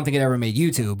ago. I don't think it ever made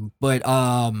YouTube, but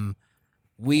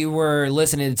we were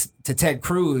listening to Ted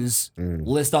Cruz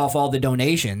list off all the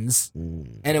donations,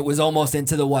 and it was almost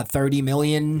into the 30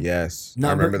 million. Yes,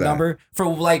 number for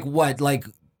like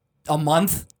a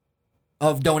month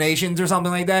of donations or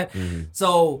something like that.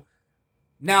 So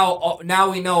now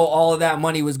we know all of that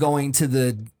money was going to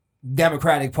the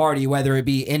Democratic Party, whether it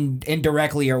be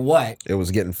indirectly or what. It was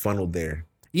getting funneled there.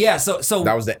 Yeah, so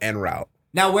that was the end route.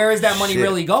 Now, where is that money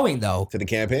really going, though? To the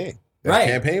campaign. That's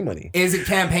campaign money. Is it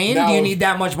campaign? Now, do you need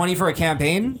that much money for a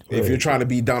campaign? If you're trying to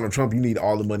beat Donald Trump, you need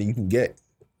all the money you can get.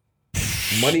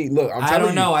 Money, look, I'm telling you. I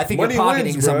don't know. I think you're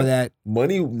pocketing some of that.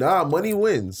 Money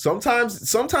wins. Sometimes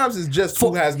it's just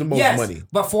who has the most money.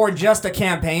 But for just a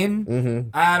campaign,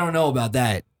 I don't know about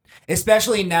that.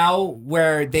 Especially now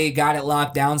where they got it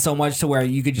locked down so much to where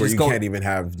you could just go. You can't even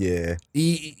have, You're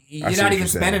not even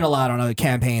spending a lot on a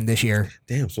campaign this year.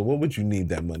 Damn, so what would you need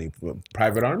that money for?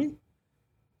 Private army?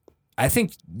 I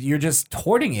think you're just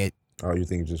hoarding it. Oh, you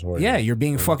think you're just hoarding it? Yeah, you're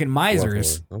being fucking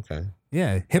misers. Okay.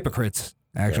 Yeah, hypocrites,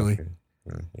 actually. Okay.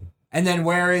 And then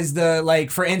where is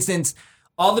for instance,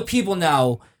 all the people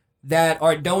now that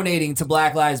are donating to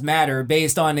Black Lives Matter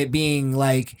based on it being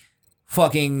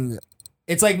fucking,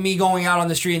 it's like me going out on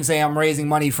the street and saying I'm raising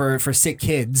money for sick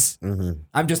kids.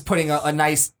 I'm just putting a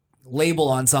nice label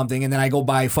on something and then I go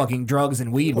buy fucking drugs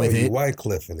and weed with it.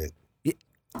 Wycliffing it.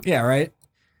 Yeah, right?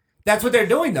 That's what they're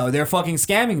doing though. They're fucking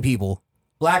scamming people.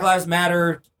 Black Lives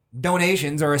Matter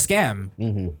donations are a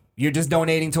scam. You're just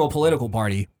donating to a political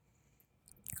party.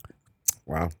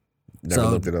 Wow. Never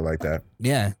looked at it like that.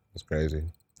 Yeah. It's crazy.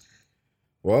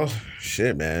 Well,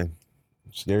 shit, man.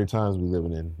 Scary times we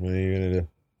living in. What are you gonna do?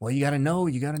 Well, you gotta know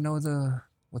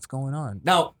what's going on.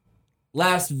 Now,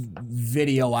 last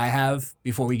video I have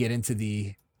before we get into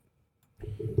the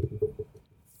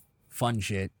fun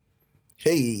shit.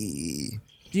 Hey.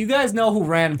 Do you guys know who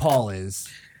Rand Paul is?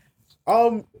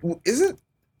 Is it?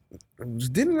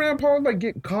 Didn't Rand Paul like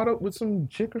get caught up with some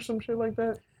chick or some shit like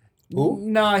that? Who?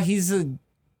 Nah, he's a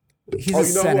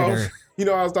senator.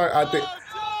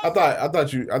 I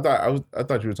thought you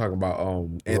were talking about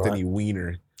Anthony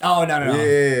Weiner. Oh no.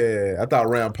 Yeah, I thought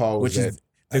Rand Paul was which is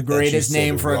the greatest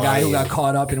name for a guy who got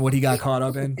caught up in what he got caught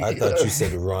up in. I thought you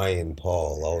said Ryan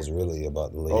Paul. I was really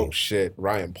about to leave. Oh shit,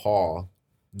 Ryan Paul.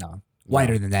 No,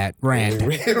 whiter than that. Rand.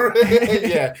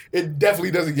 Yeah, it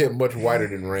definitely doesn't get much whiter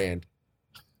than Rand.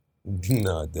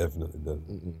 No, it definitely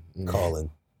doesn't.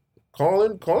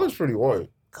 Colin's pretty white.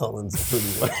 Colin's pretty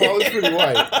white. Colin's pretty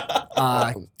white.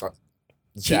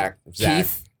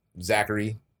 Keith.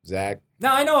 Zachary. Zach.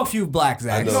 No, I know a few black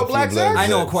Zacks. You know black Zacks? I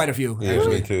know quite a few. Yeah,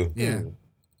 actually. me too. Yeah.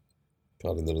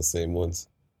 Probably they're the same ones.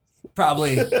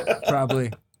 Probably.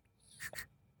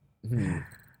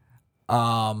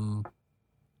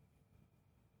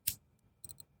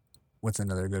 What's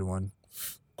another good one?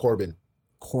 Corbin.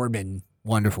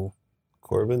 Wonderful.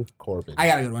 Corbin. I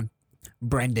got a good one.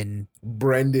 Brendan.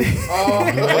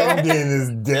 Oh, Brendan is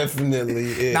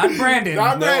definitely it. Not Brandon.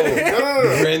 No.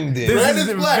 Brendan. This Brandon's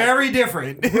is black. very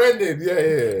different. Brendan.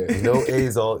 Yeah. No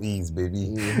A's, all E's,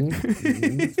 baby.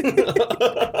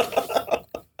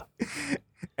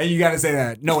 And you got to say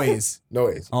that. No A's. No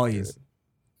A's. All E's.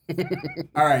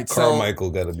 All right.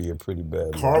 Carmichael got to be a pretty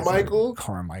bad Carmichael?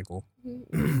 Carmichael.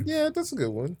 Yeah, that's a good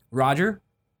one. Roger?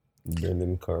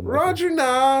 Brendan Carmichael. Roger,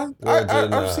 nah. Roger,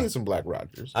 nah. I've seen some black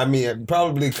Rogers. I mean,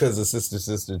 probably because of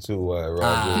Sister too.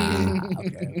 Roger.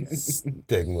 Okay.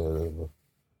 Taking whatever.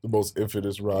 The most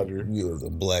infamous Roger. He was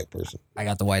a black person. I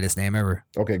got the whitest name ever.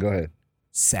 Okay, go ahead.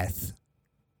 Seth.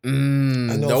 I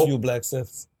know a few black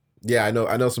Seths. Yeah, I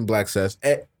know some black Seths.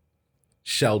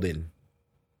 Sheldon.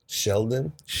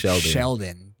 Sheldon.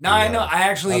 No, I know. I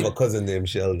actually. I have a cousin named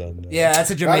Sheldon. Yeah, that's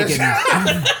a Jamaican.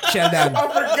 Sheldon. I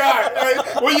forgot.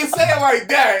 When you say it like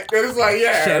that, it's like,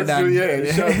 yeah. Sheldon. Sheldon.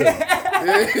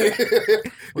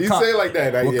 You say it like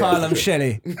that. We'll call him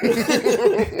Shelly.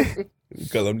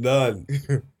 Call him Don.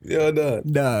 Yeah,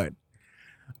 Done.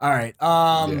 All right.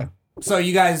 So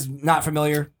you guys not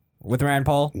familiar with Rand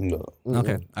Paul? No.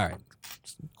 Okay. All right.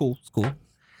 Cool.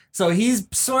 So he's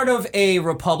sort of a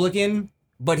Republican,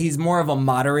 but he's more of a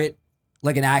moderate,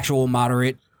 like an actual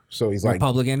moderate. So he's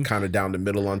Republican, like kind of down the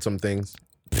middle on some things.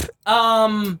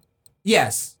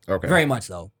 Yes. Okay. Very much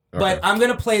so. Okay. But I'm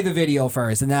gonna play the video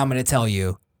first, and then I'm gonna tell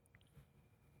you.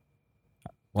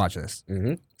 Watch this.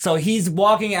 Mm-hmm. So he's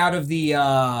walking out of the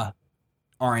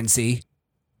RNC,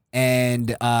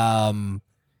 and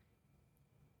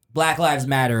Black Lives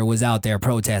Matter was out there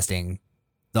protesting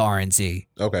the RNC.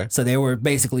 Okay. So they were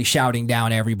basically shouting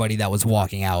down everybody that was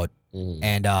walking out,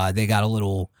 and they got a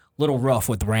little rough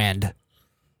with Rand.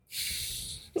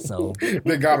 So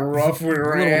they got rough with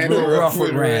Rand. Little rough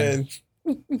with Rand.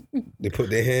 They put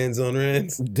their hands on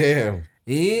Rand. Damn.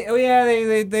 Yeah,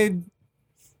 they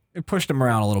pushed him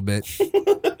around a little bit.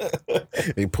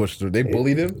 They pushed him. They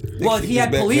bullied him. Well, he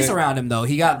had police around him though.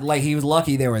 He was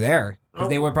lucky they were there because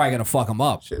they were probably gonna fuck him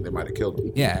up. Shit, they might have killed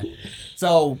him. Yeah.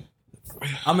 So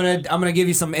I'm gonna give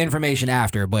you some information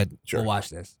after, but we'll watch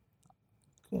this.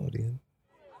 Claudian.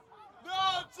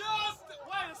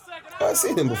 I've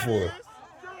seen him before.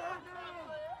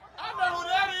 I know who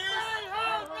that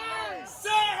is. Say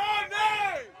her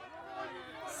name.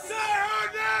 Say her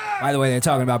name. By the way, they're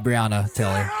talking about Breonna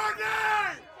Taylor.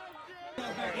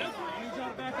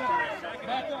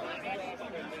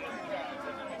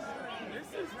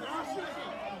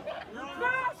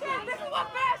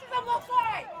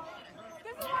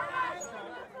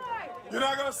 You're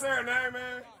not gonna say her name,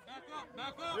 man.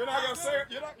 You're not gonna say her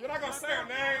name. You're not gonna say her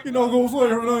name, You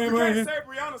man. can't say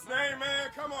Brianna's name, man.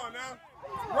 Come on now.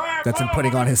 Ryan That's him Paul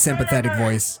putting on won't his even say her sympathetic name.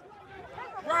 voice.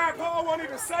 Ryan Paul won't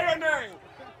even say her name.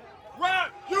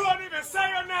 Ryan, you won't even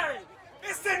say her name.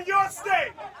 It's in your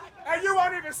state, and you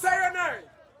won't even say her name.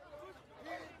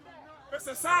 It's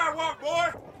a sidewalk,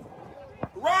 boy.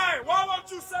 Ryan, why won't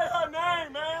you say her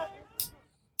name, man?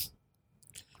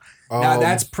 Now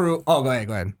that's proof. Oh, go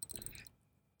ahead.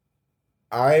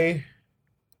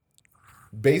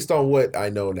 Based on what I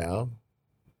know now,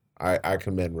 I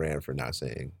commend Rand for not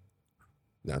saying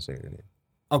her name.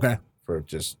 Okay. For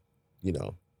just,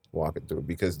 walking through,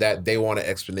 because that they want an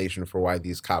explanation for why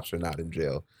these cops are not in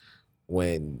jail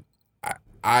when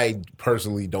I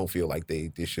personally don't feel like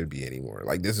they should be anymore.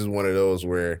 Like this is one of those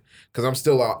where because I'm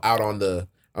still out on the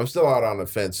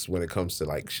fence when it comes to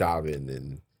like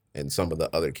Chauvin and some of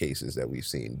the other cases that we've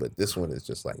seen. But this one is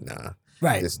just like nah.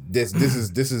 Right. This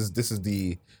is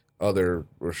the other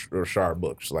Rashard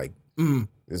books. Like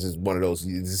this is one of those.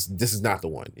 This is not the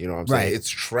one. You know what I'm saying? Right. It's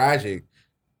tragic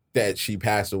that she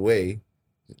passed away.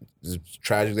 It's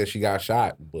tragic that she got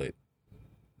shot, but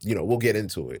you know we'll get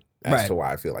into it as to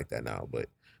why I feel like that now. But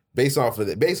based off of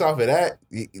that,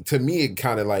 to me it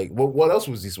kind of like what else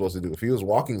was he supposed to do? If he was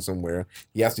walking somewhere,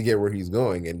 he has to get where he's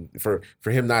going, and for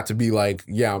him not to be like,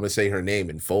 yeah, I'm gonna say her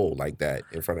name and fold like that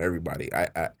in front of everybody,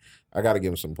 I got to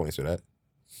give him some points for that.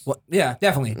 Well, yeah,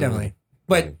 definitely.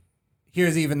 But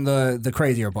here's even the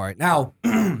crazier part. Now,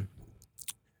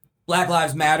 Black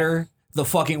Lives Matter, the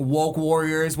fucking woke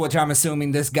warriors, which I'm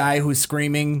assuming this guy who's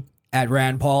screaming at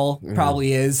Rand Paul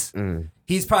probably is.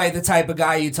 He's probably the type of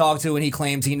guy you talk to and he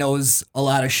claims he knows a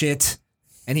lot of shit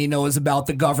and he knows about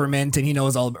the government and he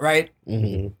knows all, right?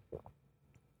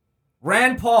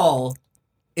 Rand Paul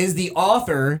is the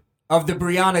author of the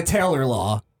Breonna Taylor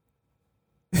law.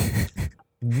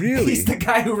 Really? He's the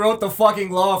guy who wrote the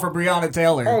fucking law for Breonna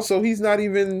Taylor. Oh, so he's not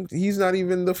even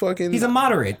the fucking. He's a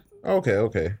moderate. Okay,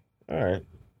 all right.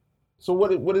 So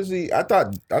what is he? I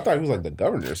thought he was like the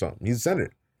governor or something. He's a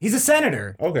senator. He's a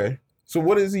senator. Okay. So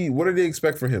what is he? What do they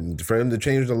expect from him? For him to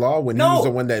change the law when he was the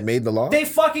one that made the law? They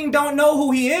fucking don't know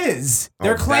who he is.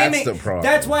 They're claiming. That's the problem.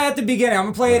 That's why at the beginning, I'm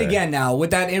gonna play it again now with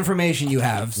that information you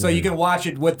have, so you can watch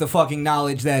it with the fucking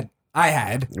knowledge that I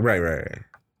had. Right.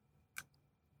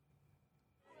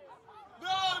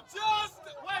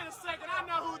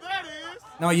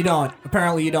 No, you don't.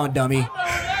 Apparently you don't, dummy.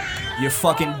 You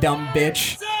fucking dumb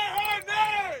bitch.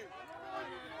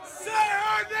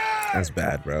 That's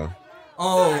bad, bro.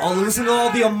 Oh, listen to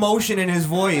all the emotion in his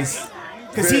voice.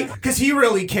 Cause he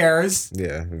really cares.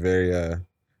 Yeah, very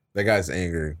that guy's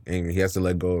angry. He has to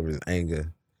let go of his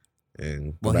anger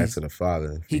and go back to the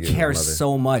father. He cares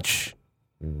so much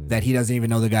that he doesn't even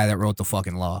know the guy that wrote the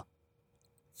fucking law.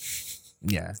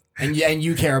 Yeah. And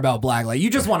you care about Black Lives. You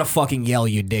just want to fucking yell,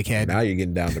 you dickhead. Now you're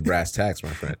getting down to brass tacks, my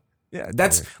friend. Yeah,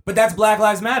 that's Black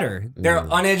Lives Matter. They're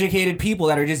uneducated people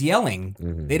that are just yelling.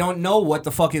 They don't know what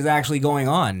the fuck is actually going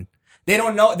on. They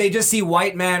don't know. They just see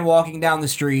white man walking down the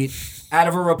street out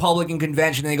of a Republican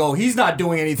convention. And they go, he's not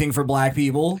doing anything for black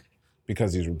people.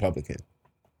 Because he's Republican.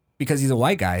 Because he's a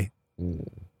white guy.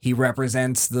 He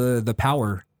represents the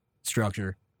power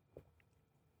structure.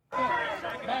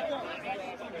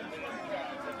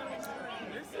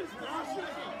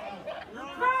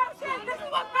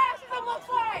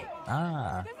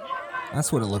 Ah,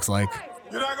 that's what it looks like.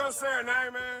 You're not gonna say her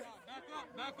name, man.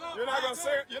 You're not gonna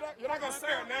say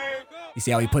her name. You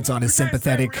see how he puts on his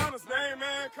sympathetic, Brianna's name,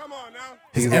 man. Come on now.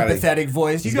 his empathetic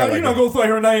voice. You're not gonna say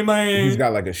her name, man. He's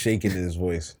got like a shaking in his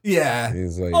voice. Yeah.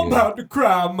 He's like, I'm about to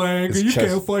cry, man, because you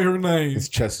can't say her name. His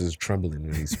chest is trembling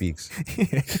when he speaks.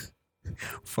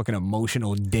 Fucking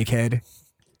emotional dickhead.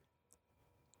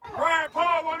 Brian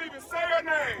Paul won't even say her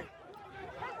name.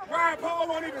 Brian Paul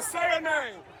won't even say her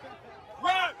name.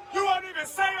 Ryan, you won't even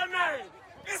say her name.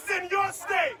 It's in your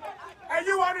state, and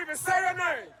you won't even say her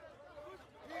name.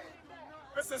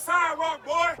 It's a sidewalk,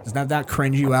 boy. Does that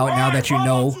cringe you out now that you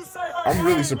know? I'm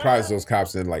really surprised those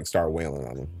cops didn't like start wailing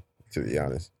on him, to be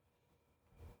honest.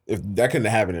 If that couldn't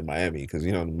have happened in Miami, because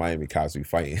you know the Miami cops be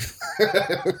fighting,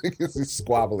 it's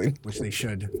squabbling. Which they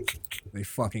should. They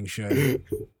fucking should.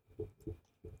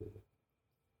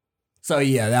 So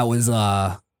yeah, that was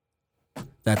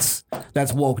that's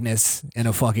wokeness in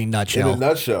a fucking nutshell. In a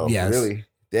nutshell, yes. Really.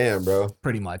 Damn, bro.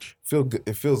 Pretty much.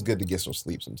 It feels good to get some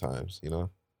sleep sometimes, you know?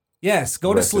 Yes,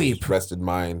 go to sleep. Rested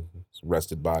mind,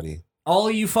 rested body. All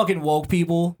of you fucking woke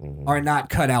people are not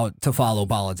cut out to follow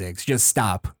politics. Just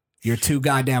stop. You're too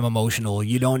goddamn emotional.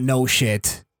 You don't know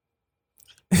shit.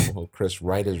 Well, Chris,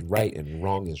 right is right and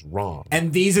wrong is wrong.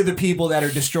 And these are the people that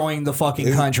are destroying the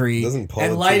fucking country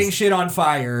and lighting shit on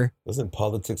fire. Doesn't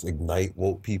politics ignite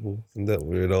woke people? Isn't that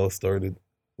where it all started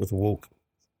with woke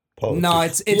politics? No,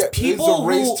 it's people It's a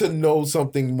race to know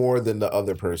something more than the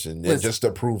other person and just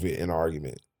to prove it in an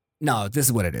argument. No, this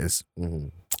is what it is.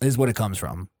 This is what it comes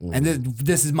from. And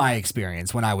this is my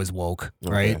experience when I was woke,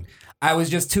 right? I was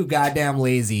just too goddamn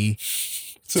lazy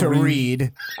to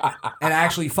read and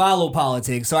actually follow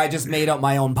politics. So I just made up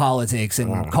my own politics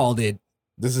and called it.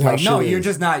 This is how like, no,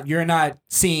 you're not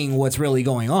seeing what's really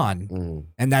going on.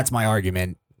 And that's my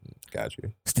argument. Got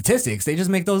you. Statistics, they just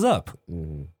make those up.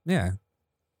 Yeah.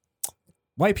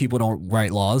 White people don't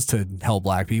write laws to help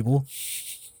black people.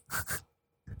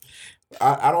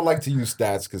 I don't like to use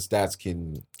stats because stats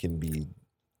can be,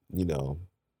 you know,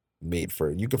 made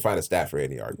for. You can find a stat for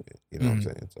any argument. You know what I'm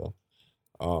saying? So,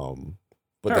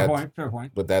 but fair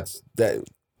point. But that's that.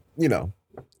 You know,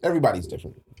 everybody's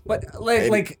different. But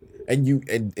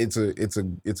and it's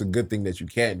a good thing that you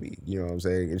can be. You know what I'm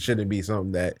saying? It shouldn't be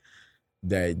something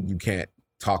that you can't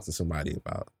talk to somebody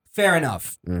about. Fair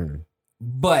enough.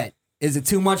 But is it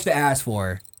too much to ask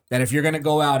for that if you're going to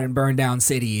go out and burn down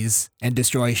cities and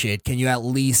destroy shit, can you at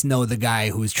least know the guy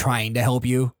who's trying to help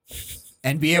you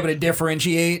and be able to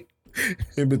differentiate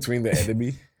in between the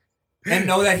enemy? And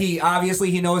know that he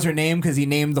knows her name because he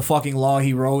named the fucking law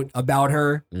he wrote about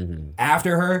her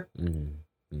after her.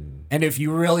 And if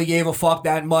you really gave a fuck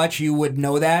that much, you would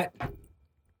know that.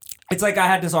 It's like I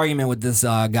had this argument with this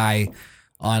guy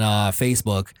on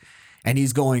Facebook, and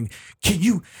he's going, "Can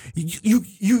you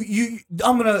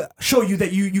I'm gonna show you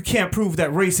that you can't prove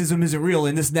that racism isn't real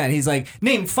and this and that." And he's like,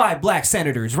 "Name 5 black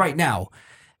senators right now."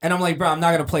 And I'm like, bro, I'm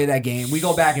not going to play that game. We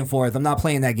go back and forth. I'm not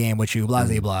playing that game with you, blah,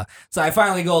 blah, blah. So I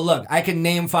finally go, look, I can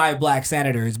name 5 black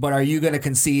senators, but are you going to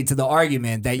concede to the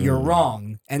argument that you're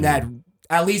wrong and that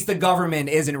at least the government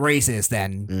isn't racist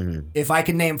then if I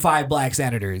can name 5 black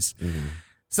senators?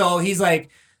 So he's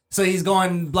like, he's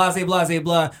going blah, blah, blah,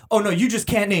 blah. Oh, no, you just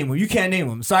can't name them. You can't name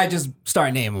them. So I just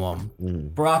start naming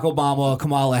them. Barack Obama,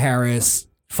 Kamala Harris,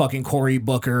 fucking Cory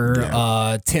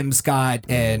Booker, Tim Scott,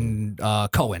 and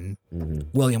Cohen,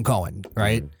 William Cohen,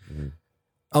 right?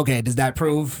 Okay, does that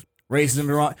prove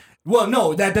racism wrong? Well,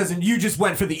 no, that doesn't. You just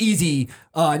went for the easy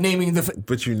naming the.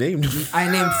 But you named. I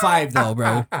named 5 though,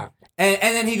 bro. And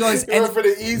then he goes. You went for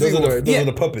the easy one. Those are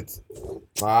the puppets.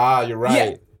 Ah, you're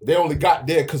right. Yeah. They only got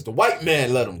there because the white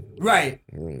man let them. Right.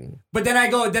 But then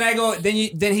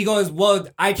then he goes, well,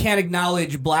 I can't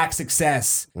acknowledge black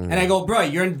success. And I go, bro,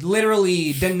 you're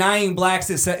literally denying black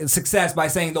success by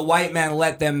saying the white man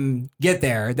let them get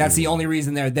there. That's the only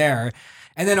reason they're there.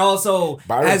 And then also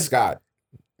Byron Scott.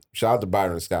 Shout out to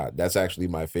Byron Scott. That's actually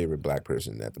my favorite black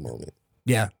person at the moment.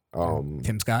 Yeah.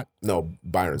 Tim Scott? No,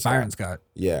 Byron Scott. Byron Scott.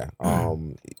 Yeah.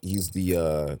 He's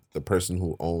the person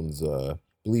who owns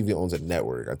I believe he owns a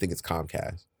network. I think it's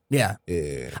Comcast. Yeah.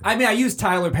 Yeah. I mean, I use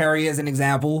Tyler Perry as an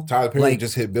example. Tyler Perry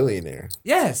just hit billionaire.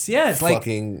 Yes.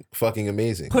 Fucking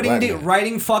amazing.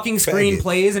 Writing fucking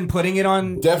screenplays and putting it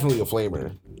on. Definitely a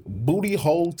flamer. Booty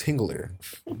hole tingler.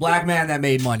 Black man that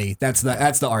made money. That's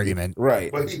the argument.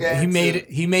 Right. But he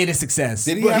made a success.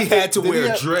 He had to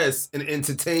wear a dress and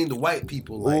entertain the white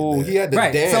people like that. He had to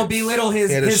dance. So belittle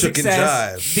his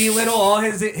success. Belittle all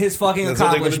his fucking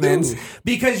accomplishments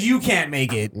because you can't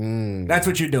make it. That's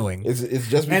what you're doing. It's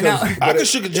just because I can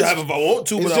shook a jive if I want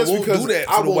to, but I won't do that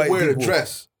for the white people. I won't wear the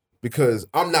dress because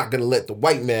I'm not gonna let the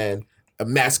white man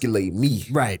emasculate me.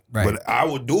 Right. But I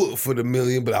would do it for the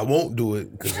million, but I won't do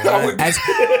it because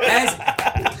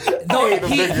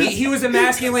he was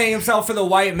emasculating himself for the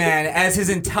white man as his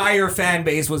entire fan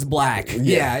base was black.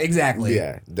 Yeah, exactly.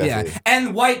 Yeah, definitely. Yeah.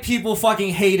 And white people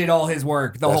fucking hated all his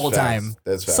work the whole time.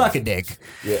 That's facts. Suck a dick.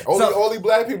 Yeah, only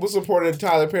black people supported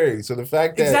Tyler Perry. So the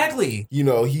fact that he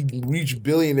reached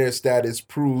billionaire status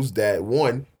proves that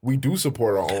one, we do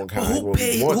support our own kind.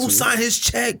 Who signed his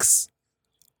checks?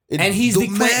 And he's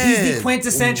the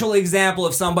quintessential example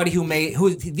of somebody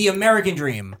who's the American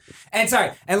dream. And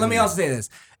let me also say this.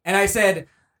 And I said,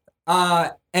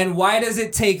 and why does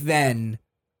it take then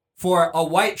for a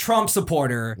white Trump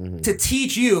supporter to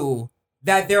teach you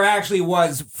that there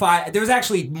was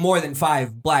actually more than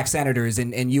 5 black senators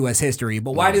in U.S. history.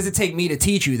 But why does it take me to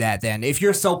teach you that then? If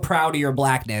you're so proud of your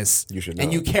blackness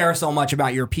and you care so much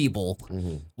about your people,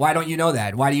 why don't you know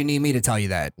that? Why do you need me to tell you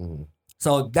that?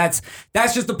 So that's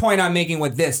just the point I'm making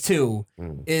with this too,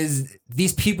 is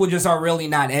these people just are really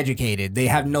not educated. They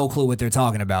have no clue what they're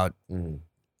talking about.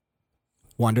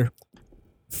 Wonder.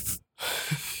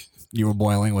 You were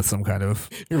boiling with some kind of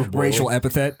racial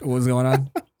epithet. What was going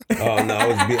on? Oh no,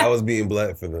 I was being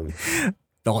black for them.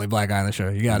 The only black guy on the show.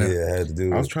 You got it. Yeah, I had to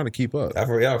do it. I was trying to keep up. I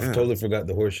totally forgot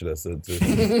the horse shit I said too.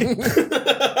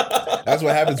 That's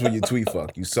what happens when you tweet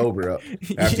fuck. You sober up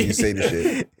after you say the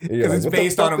shit. Because it's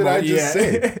based on a I just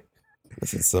say? I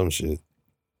said some shit.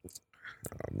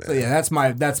 Oh, man. So yeah,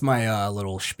 that's my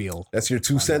little spiel. That's your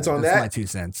 2 cents on that's that? my 2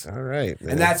 cents. All right,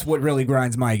 man. And that's what really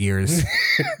grinds my gears.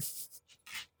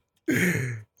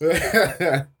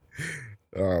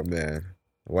 Oh man.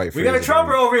 White we got a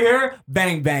Trumper over here.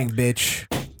 Bang bang, bitch.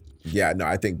 Yeah, no,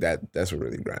 I think that's what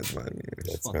really grinds my gears.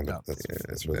 That's fucked up. That's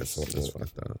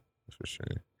fucked up. That's for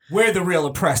sure. We're the real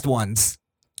oppressed ones.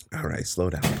 All right, slow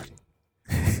down.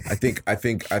 I think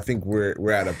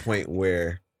we're at a point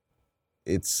where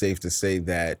it's safe to say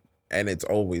that, and it's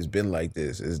always been like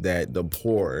this, is that the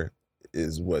poor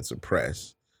is what's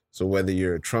oppressed. So whether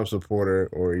you're a Trump supporter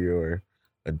or you're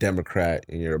a Democrat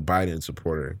and you're a Biden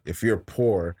supporter, if you're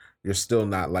poor, you're still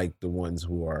not like the ones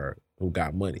who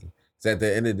got money. So at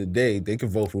the end of the day, they can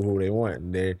vote for who they want,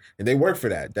 and they work for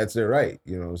that. That's their right.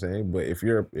 You know what I'm saying? But if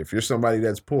you're somebody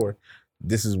that's poor,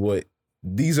 these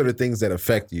are the things that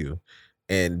affect you,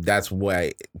 and that's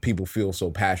why people feel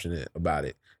so passionate about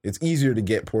it. It's easier to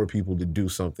get poor people to do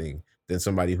something than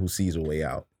somebody who sees a way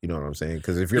out. You know what I'm saying?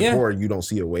 Because if you're poor, you don't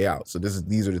see a way out. So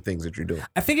these are the things that you're doing.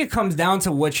 I think it comes down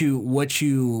to what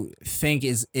you think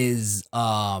is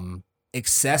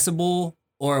accessible,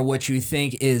 or what you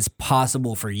think is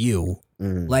possible for you.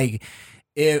 Mm-hmm. Like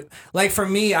for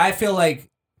me, I feel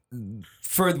like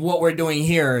for what we're doing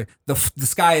here, the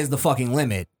sky is the fucking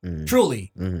limit. Mm-hmm.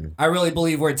 Truly. Mm-hmm. I really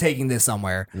believe we're taking this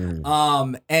somewhere.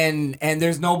 Mm-hmm. And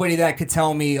there's nobody that could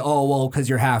tell me, oh, well, because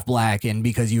you're half black and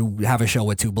because you have a show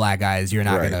with two black guys, you're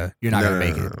not gonna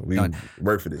make it. We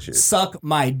work for this shit. Suck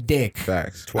my dick.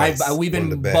 Facts. Twice. We've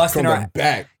been busting our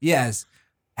back. Yes.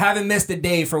 Haven't missed a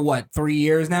day for what, 3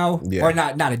 years now? Yeah. Or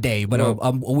not a day, but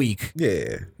a week.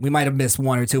 Yeah. We might have missed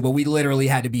 1 or 2, but we literally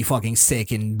had to be fucking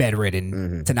sick and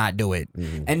bedridden to not do it.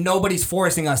 Mm-hmm. And nobody's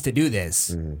forcing us to do this.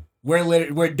 Mm-hmm.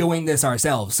 We're doing this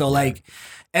ourselves. So like,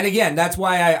 and again, that's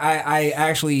why I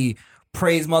actually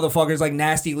praise motherfuckers like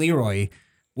Nasty Leroy,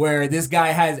 where this guy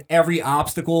has every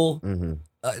obstacle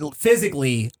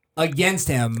physically against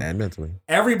him. And mentally.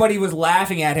 Everybody was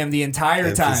laughing at him the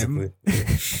entire time.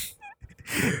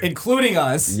 Including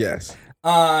us. Yes.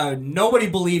 Nobody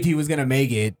believed he was gonna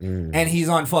make it, and he's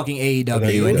on fucking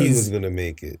AEW, and he was gonna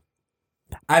make it.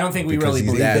 I don't think we really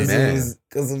believe this.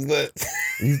 Because of what?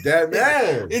 He's that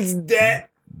man. It's that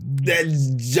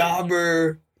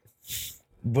jobber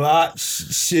bot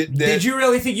shit. Did you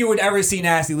really think you would ever see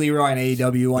Nasty Leroy on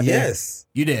AEW one day? Yes,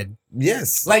 you did.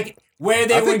 Yes, like where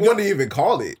they I think one even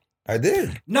called it. I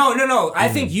did. No. I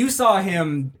think you saw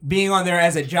him being on there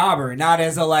as a jobber, not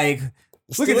as a like.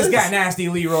 Look at this guy, Nasty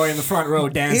Leroy, in the front row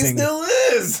dancing. He still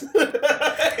is.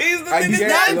 He's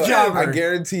the jobber. I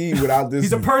guarantee without this...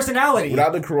 He's a personality.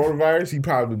 Without the coronavirus, he'd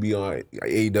probably be on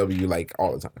AEW like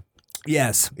all the time.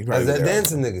 Yes. As that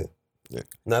dancing nigga. Yeah.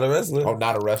 Not a wrestler. Oh,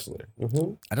 not a wrestler.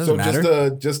 Mm-hmm. That doesn't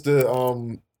matter. Just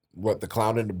the the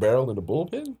clown in the barrel in the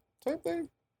bullpen type thing?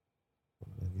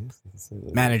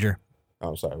 Manager.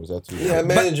 Oh, sorry. Was that too? Yeah,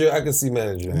 manager. I can see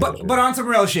manager. But on some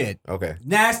real shit. Okay.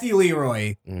 Nasty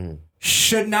Leroy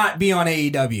should not be on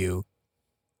AEW.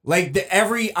 Like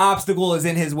every obstacle is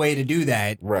in his way to do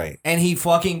that. Right. And he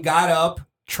fucking got up,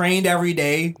 trained every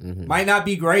day. Might not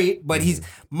be great, but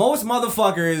most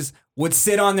motherfuckers would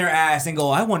sit on their ass and go,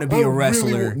 I want to be a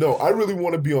wrestler. I really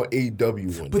want to be on AEW one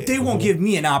day. But they won't give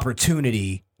me an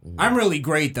opportunity. I'm really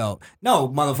great though. No,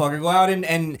 motherfucker, go out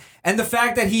and the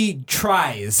fact that he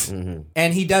tries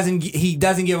and he doesn't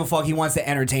give a fuck. He wants to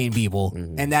entertain people,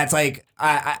 and that's like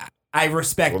I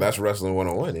respect. Well, that's wrestling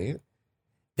 101, ain't it?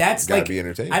 That's gotta like be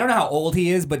entertaining. I don't know how old he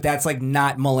is, but that's like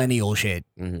not millennial shit.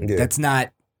 Yeah. That's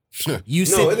not. You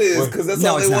no, it is because that's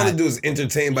all they want to do is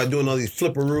entertain by doing all these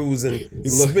flipperoos and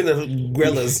spinning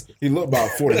grellas. He looked about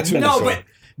 42. No, but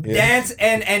dance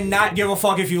and not give a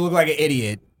fuck if you look like an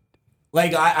idiot.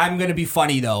 Like I'm gonna be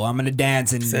funny though. I'm gonna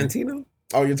dance and Santino.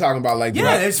 Oh, you're talking about like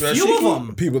there's few of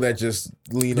them. People that just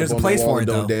lean There's up on a place the wall for and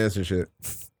it, don't though. dance and shit.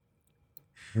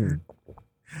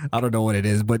 I don't know what it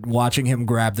is, but watching him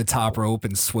grab the top rope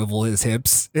and swivel his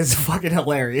hips is fucking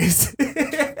hilarious.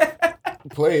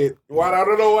 Play it. Why? I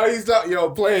don't know why he's talking. Yo,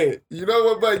 play it. You know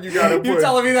what button you gotta put. You're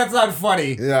telling me that's not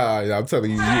funny. Yeah, I'm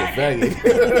telling you, you a faggot.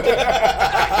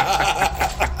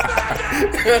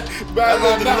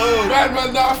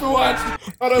 Batman not for watch.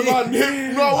 I don't want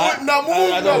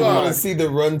to see the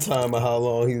runtime of how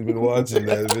long he's been watching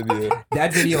that video.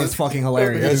 That video is fucking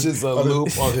hilarious. That's just a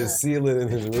loop on his ceiling in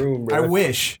his room, bro. I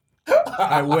wish.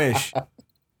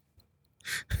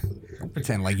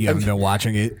 Pretend like you haven't been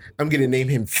watching it. I'm gonna name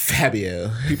him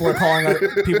Fabio. People are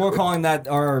calling that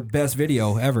our best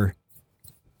video ever.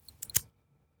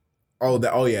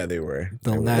 Oh yeah, they were.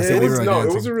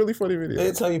 It was a really funny video.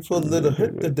 Anytime you put a little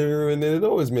hit there, and then it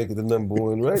always make it the number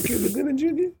one, right? Cuba Gooding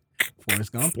Jr.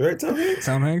 Forrest Gump. Right, Tom Hanks?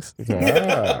 Tom Hanks.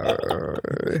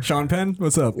 Sean Penn,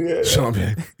 what's up? Yeah. Sean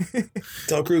Penn.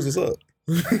 Tom Cruise, what's up?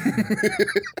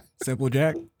 Simple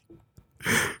Jack.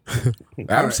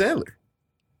 Adam Sandler.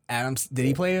 Did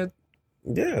he play it?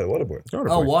 Yeah, Waterboy.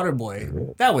 Oh,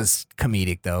 Waterboy. That was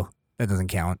comedic though. That doesn't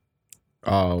count.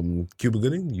 Cuba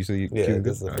Gooding? You say Cuba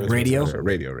Gooding? Radio?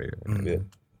 Radio. Mm-hmm. Yeah.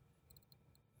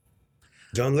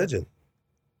 John Legend.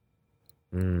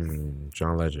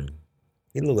 John Legend.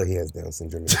 He looked like he has Down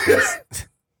syndrome.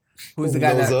 Who's the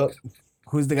guy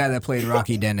that played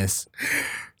Rocky Dennis?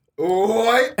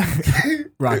 What?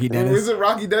 Rocky Dennis. Is it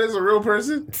Rocky Dennis a real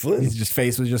person? Flint. His just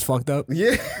face was just fucked up.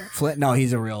 Yeah. Flint. No,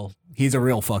 he's a real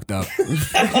fucked up.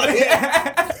 He's real.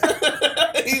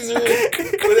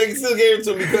 But they still gave it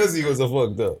to him because he was a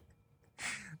fucked up.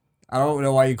 I don't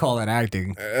know why you call that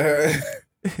acting.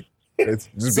 It's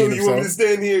just So being you want me to himself.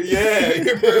 stand here? Yeah,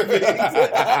 you're perfect.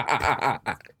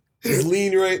 Just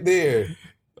lean right there.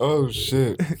 Oh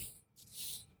shit.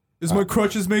 Is my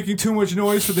crutches making too much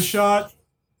noise for the shot?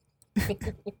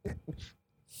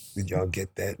 Did y'all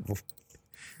get that?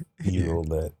 You roll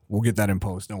that. We'll get that in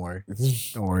post. Don't worry.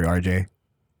 Don't worry, RJ.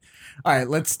 All right,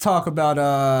 let's talk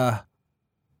about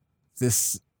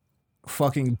this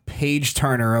fucking page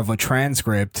turner of a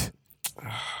transcript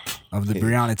of the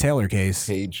Breonna Taylor case.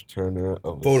 Page turner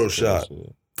of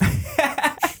Photoshop.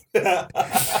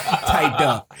 Typed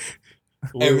up.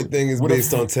 Everything is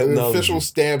based on technology. Official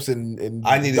stamps and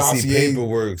I need to see dossier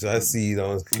paperwork. So I see it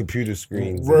on computer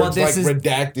screens. words this like is-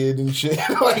 redacted and shit.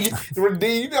 Like, you know, it's a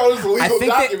legal think that-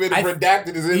 document. And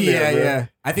redacted is in there, bro. Yeah.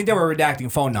 I think they were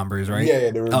redacting phone numbers, right? Yeah,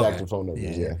 they were redacted Okay. phone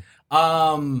numbers. Yeah.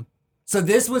 Yeah. So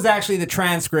this was actually the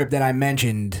transcript that I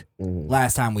mentioned Mhm.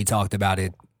 last time we talked about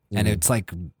it, and Mhm. it's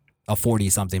like a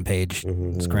 40-something page.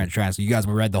 Mhm. It's current transcript. You guys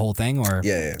read the whole thing, or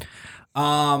Yeah.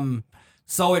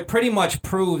 So it pretty much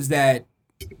proves that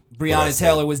Breonna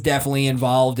Taylor was definitely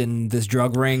involved in this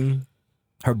drug ring.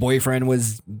 Her boyfriend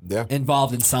was Yeah.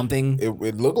 involved in something.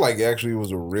 It looked like actually it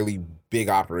was a really big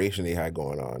operation they had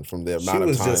going on from the She amount of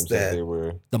was times just that that- they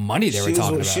were. The money they were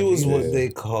talking about. She was Yeah. what they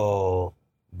call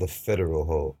the federal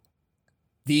hoe.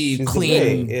 the She's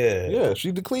clean the yeah. Yeah,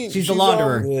 she's the clean. She's the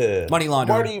launderer. Yeah. money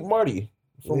launderer. Marty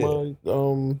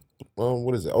from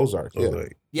what is it? Ozark. So Yeah.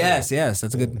 like, Yes, that's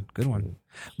a good one.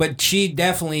 But she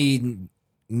definitely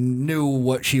knew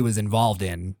what she was involved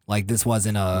in. Like this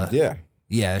wasn't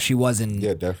Yeah, she wasn't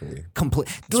yeah, definitely. complete.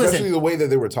 Especially Listen, the way that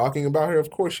they were talking about her.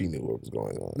 Of course, she knew what was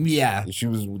going on. yeah, She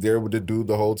was there with the dude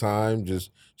the whole time.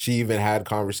 Just she even had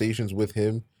conversations with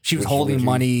him. she was which- holding which-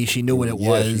 money. She knew what it Yeah,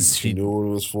 was. She knew what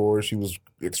it was for. She was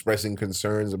expressing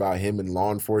concerns about him and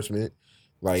law enforcement.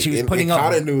 Like She was it putting up-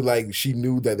 kind of knew like she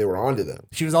knew that they were onto them.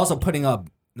 She was also putting up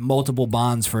multiple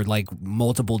bonds for like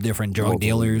multiple different drug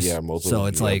dealers. yeah, multiple- So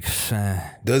it's yeah. like,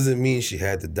 doesn't mean she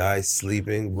had to die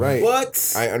sleeping. Right.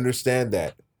 But I understand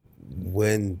that.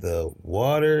 when the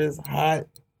water is hot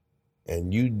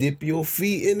and you dip your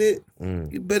feet in it,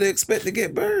 Mm. you better expect to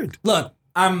get burned. look,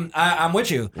 I'm with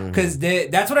you because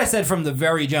that's what I said from the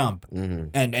very jump, Mm-hmm.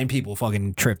 and people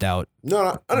fucking tripped out.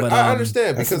 No, But, I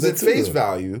understand I because said at that face too.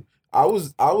 value, I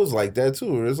was like that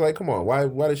too. It's like, come on,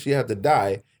 why does she have to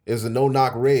die? It's a no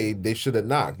knock raid. They should have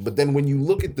knocked. But then when you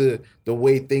look at the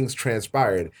way things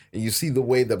transpired and you see the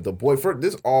way that the boyfriend,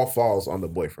 this all falls on the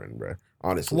boyfriend, bro.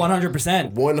 Honestly,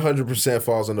 100%. 100%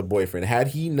 falls on the boyfriend. Had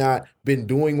he not been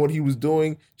doing what he was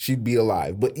doing, she'd be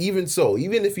alive. But even so,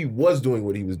 even if he was doing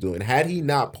what he was doing, had he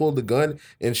not pulled the gun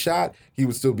and shot, he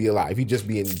would still be alive. He'd just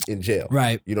be in jail.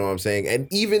 Right. You know what I'm saying?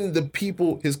 And even the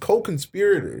people, his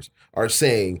co-conspirators, are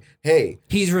saying, hey,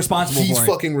 He's responsible he's for it.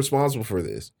 fucking responsible for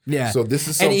this. Yeah. So this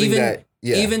is And something even that,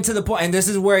 yeah. even to the point, and this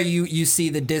is where you see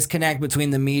the disconnect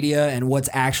between the media and what's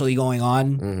actually going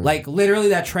on. Mm-hmm. Like literally,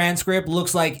 that transcript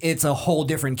looks like it's a whole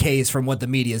different case from what the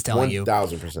media is telling you.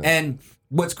 1,000%. And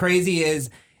what's crazy is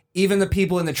even the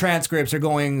people in the transcripts are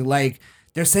going like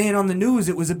they're saying on the news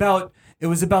it was about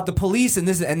the police and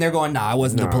this, and they're going, nah, it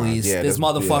wasn't the Nah, police. yeah, This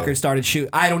that's- motherfucker yeah. started shoot.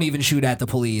 I don't even shoot at the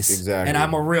police. Exactly. And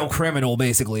I'm a real criminal,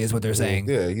 basically, is what they're saying.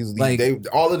 Yeah, he's Like- they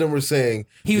all of them were saying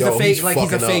He was yo, a fake, like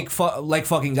he's a fucking fake, up. like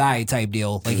fucking guy type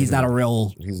deal. Like he's not a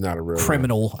real He's not a real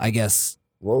criminal, I guess.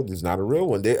 Well, he's not a real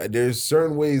one. There's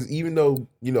certain ways, even though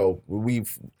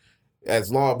we've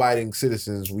as law-abiding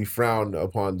citizens, we frown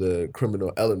upon the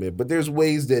criminal element, but there's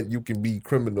ways that you can be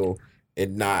criminal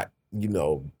and not,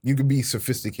 you can be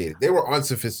sophisticated. They were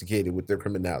unsophisticated with their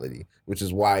criminality, which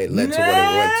is why it led to what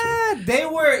it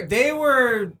led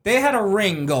to. They had a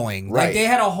ring going. Like Right. they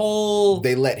had a whole.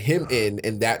 They let him in,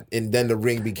 and then the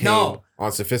ring became No.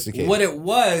 unsophisticated. What it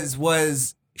was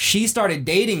she started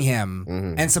dating him,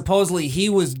 Mhm. and supposedly he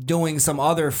was doing some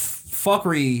other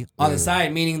fuckery on the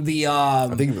side, meaning the I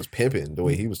think he was pimping the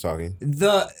way he was talking.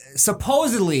 the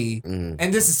supposedly, Mhm.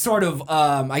 and this is sort of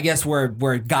I guess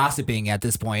we're gossiping at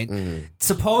this point. Mhm.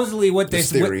 Supposedly, what This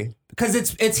they theory. because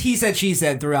it's he said she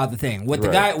said throughout the thing with the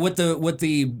Right. guy with the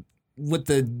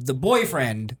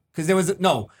boyfriend, because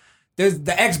there's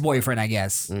the ex-boyfriend, I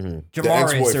guess, Mhm. The Jamaris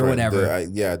or ex-boyfriend, whatever. I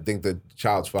think the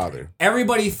child's father.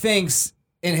 Everybody thinks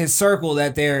in his circle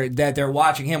that they're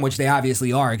watching him, which they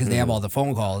obviously are because they have all the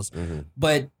phone calls. Mhm.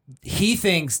 But he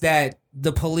thinks that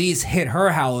the police hit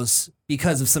her house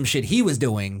because of some shit he was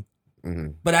doing.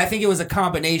 But I think it was a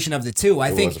combination of the two.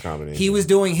 I think was a combination. he was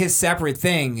doing his separate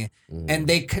thing, and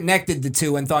they connected the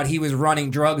two and thought he was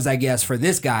running drugs, I guess, for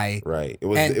this guy. Right.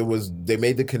 It was. They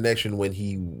made the connection when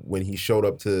he showed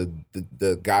up to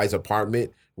the guy's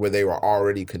apartment where they were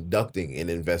already conducting an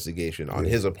investigation on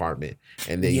his apartment,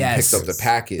 and then he picked up the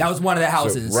package. That was one of the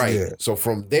houses. So, right. Yeah. So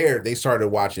from there, they started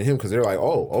watching him because they're like,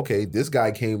 oh, okay, this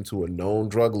guy came to a known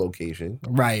drug location,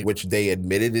 right? Which they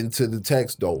admitted into the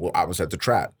text. Though, well, I was at the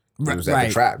trap. He was at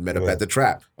the trap. Met up at the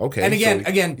trap. Okay. And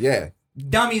again, yeah.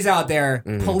 Dummies out there.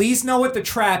 Police know what the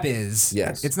trap is.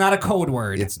 Yes. It's not a code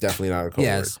word. It's definitely not a code word.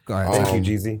 Yes. Go ahead. Thank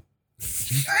you, Jeezy.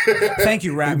 Thank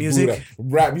you, rap music.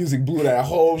 Rap music blew that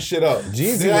whole shit up.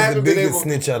 Jeezy was the biggest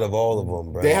snitch out of all of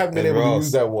them, bro. They haven't been able to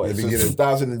use that in the beginning.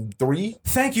 2003.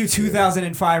 Thank you,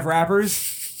 2005 rappers.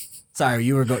 Sorry,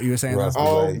 you were saying Ross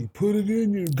was like, put it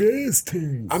in your gas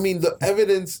tank. I mean, the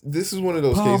evidence. This is one of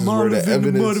those cases where the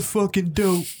evidence. Motherfucking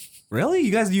dope. Really?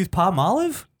 You guys use palm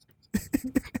olive?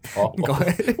 Go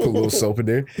ahead. Put a little soap in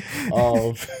there.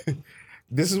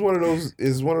 This is one of those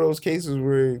cases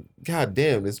where, god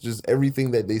damn, it's just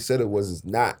everything that they said it was is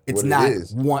not. It's what not it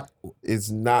is. It's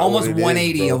not almost what it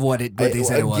 180 is, of what they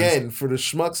said it was. Again, for the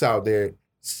schmucks out there,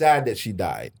 sad that she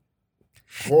died.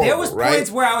 Horrible, there was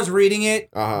points where I was reading it,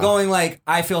 going like,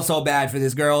 I feel so bad for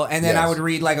this girl, and then I would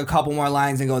read like a couple more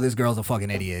lines and go, this girl's a fucking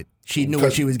idiot. She knew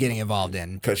what she was getting involved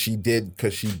in. Because she did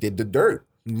the dirt.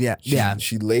 Yeah,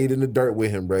 She laid in the dirt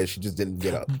with him, bro. She just didn't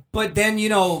get up. But then,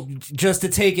 just to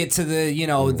take it to the,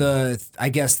 the, I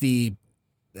guess the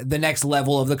next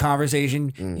level of the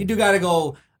conversation, you do got to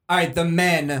go, all right, the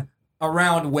men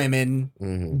around women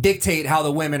dictate how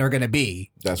the women are going to be.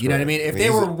 That's you know what I mean? If they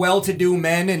were well-to-do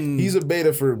men and... He's a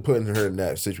beta for putting her in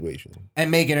that situation.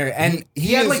 And making her... And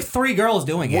he had like 3 girls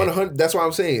doing it. That's what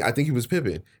I'm saying. I think he was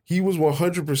pimping. He was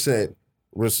 100%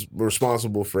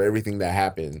 responsible for everything that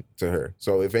happened to her.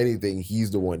 So if anything,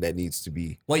 he's the one that needs to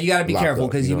be... Well, you got to be careful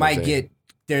because you might get...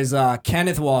 There's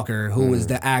Kenneth Walker, who was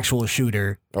the actual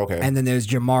shooter. Okay. And then there's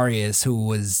Jamarius, who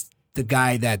was the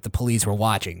guy that the police were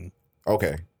watching.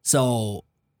 Okay. So,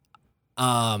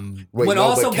 Kenneth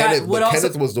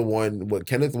was the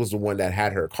one that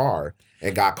had her car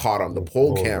and got caught on the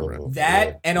pole camera.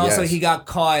 And also he got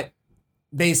caught.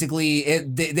 Basically,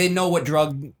 they know what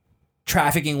drug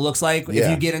trafficking looks like.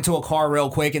 If you get into a car real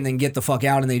quick and then get the fuck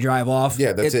out and they drive off.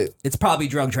 Yeah, that's it. It's probably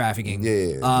drug trafficking.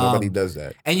 Yeah. Nobody does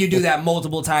that. And you do that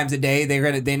multiple times a day.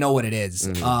 They know what it is.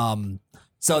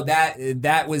 So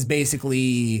that was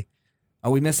basically. Are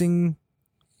we missing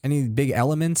any big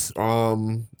elements? I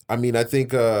mean, I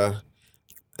think we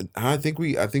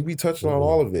touched on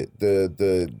all of it.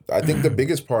 I think the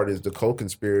biggest part is the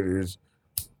co-conspirators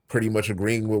pretty much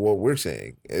agreeing with what we're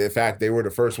saying. In fact, they were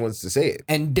the first ones to say it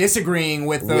and disagreeing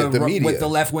with the media, with the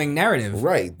left-wing narrative.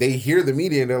 Right? They hear the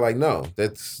media and they're like, "No,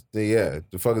 that's the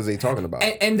fuck is they talking about?"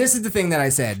 And this is the thing that I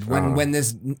said when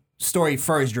this story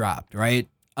first dropped. Right?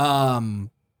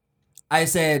 I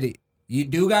said, you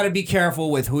do got to be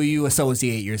careful with who you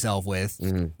associate yourself with,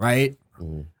 right?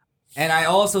 And I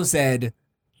also said,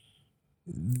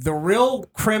 the real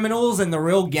criminals and the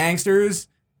real gangsters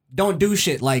don't do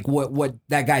shit like what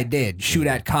that guy did, shoot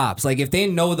at cops. Like, if they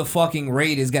know the fucking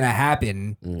raid is gonna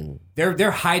happen,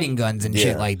 they're hiding guns and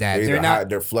shit like that.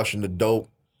 They're flushing the dope.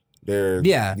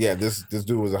 This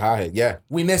dude was a hothead. Yeah,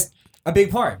 we missed a big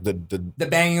part. The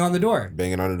banging on the door.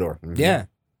 Banging on the door. Yeah,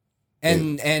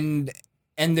 and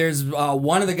there's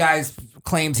one of the guys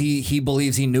claims he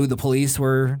believes he knew the police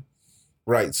were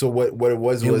right. So what it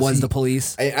was the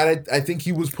police. I think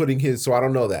he was putting his. So I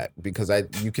don't know that because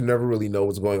you can never really know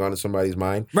what's going on in somebody's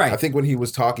mind. Right. I think when he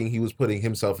was talking, he was putting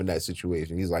himself in that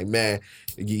situation. He's like, man,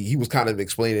 he was kind of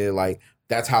explaining it like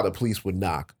that's how the police would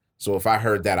knock. So if I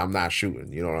heard that, I'm not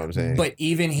shooting. You know what I'm saying? But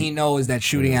even he knows that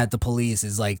shooting at the police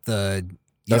is like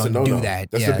that's a no-no. Do that.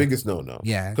 That's the biggest no-no.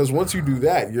 Yeah. Because once you do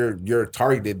that, you're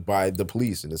targeted by the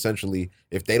police, and essentially,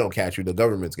 if they don't catch you, the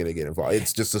government's going to get involved.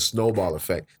 It's just a snowball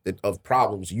effect of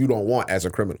problems you don't want as a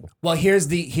criminal. Well, here's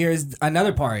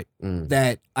another part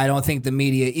that I don't think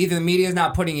either the media is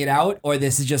not putting it out, or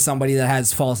this is just somebody that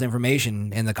has false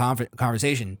information in the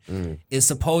conversation. Is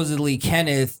supposedly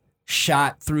Kenneth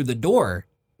shot through the door.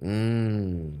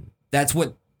 That's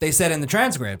what they said in the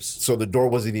transcripts. So the door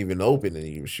wasn't even open and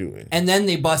he was shooting. And then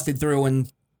they busted through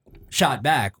and shot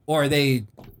back. Or they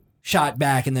shot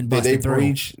back and then busted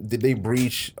through. Did they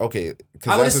breach? Okay.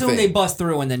 I would assume they bust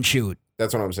through and then shoot.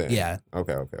 That's what I'm saying. Yeah.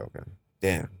 Okay.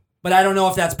 Damn. But I don't know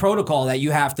if that's protocol that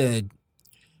you have to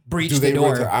breach the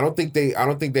door. I don't think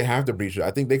they have to breach it.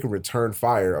 I think they can return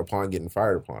fire upon getting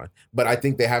fired upon. But I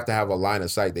think they have to have a line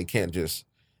of sight. They can't just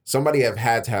somebody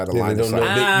had to have a line of sight.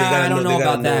 I don't know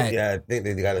about that. Yeah, I think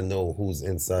they got to know who's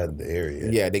inside the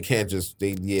area. Yeah, they can't just.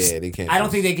 They can't. I don't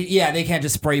think they could. Yeah, they can't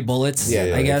just spray bullets.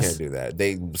 Yeah, I guess they can't do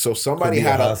that. So somebody Could be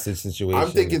had a a hostage situation.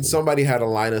 I'm thinking somebody had a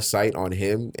line of sight on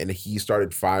him, and he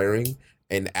started firing,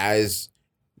 and as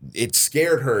it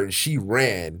scared her, and she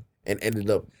ran and ended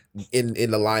up in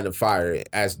the line of fire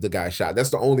as the guy shot. That's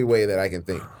the only way that I can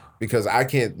think. Because I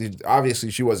can't,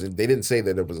 obviously she wasn't, they didn't say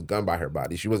that there was a gun by her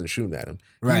body. She wasn't shooting at him.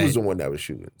 Right. He was the one that was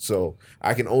shooting. So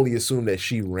I can only assume that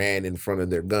she ran in front of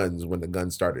their guns when the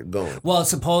gun started going. Well,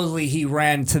 supposedly he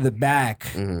ran to the back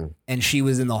and she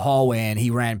was in the hallway and he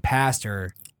ran past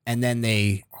her and then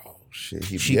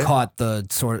she caught the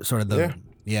sort of the,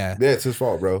 yeah, it's his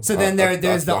fault, bro. So then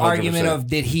there's the 100%. Argument of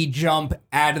did he jump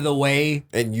out of the way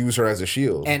and use her as a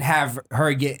shield and have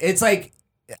her get, it's like,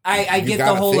 I get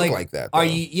the whole like that, are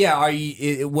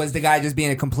you was the guy just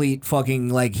being a complete fucking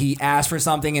like he asked for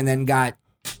something and then got,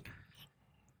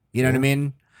 you know what I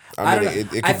mean? I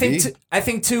don't know. I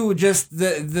think too just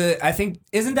the I think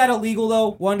isn't that illegal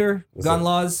though? Wonder gun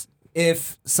laws.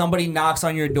 If somebody knocks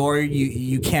on your door,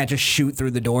 you can't just shoot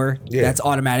through the door. Yeah. That's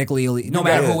automatically illegal, no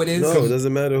matter who it is. No, it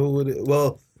doesn't matter who it is.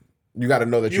 Well, you got to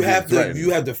know that you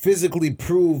have to physically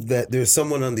prove that there's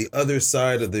someone on the other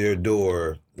side of your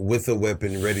door with a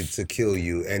weapon ready to kill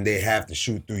you, and they have to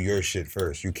shoot through your shit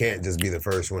first. You can't just be the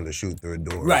first one to shoot through a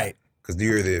door, right? Because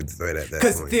you're the threat at that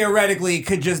point. Because theoretically, it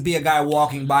could just be a guy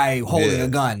walking by holding a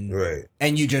gun, right?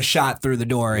 And you just shot through the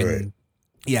door, and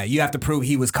you have to prove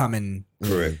he was coming,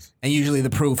 correct? And usually the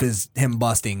proof is him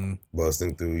busting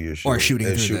through your shit or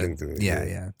shooting through.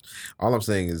 Yeah. All I'm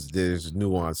saying is there's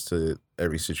nuance to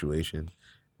every situation.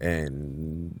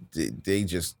 And they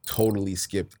just totally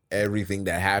skipped everything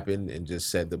that happened and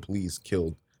just said the police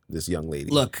killed this young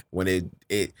lady. Look, when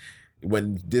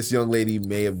when this young lady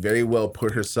may have very well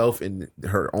put herself in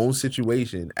her own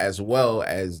situation as well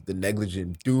as the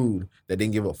negligent dude that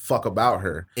didn't give a fuck about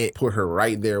her, put her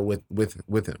right there with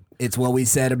him. It's what we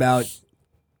said about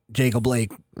Jacob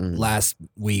Blake last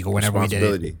week or whenever we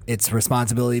did it. It's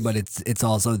responsibility, but it's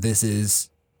also this is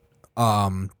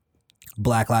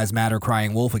Black Lives Matter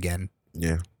crying wolf again.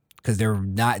 Yeah. Because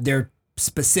they're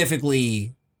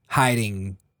specifically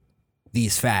hiding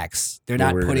these facts. They're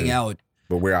not putting out.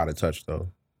 But we're out of touch though.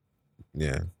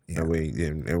 Yeah. And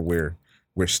we're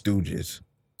stooges.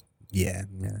 Yeah.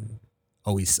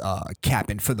 Always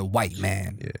capping for the white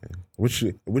man. Yeah. Which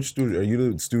stooge are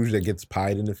you, the stooge that gets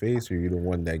pied in the face, or are you the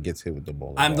one that gets hit with the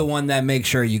bowling I'm ball? The one that makes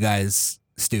sure you guys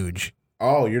stooge.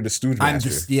 Oh, you're the stooge master. I'm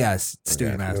just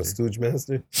stooge master. Stooge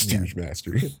master? Stooge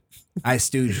master. I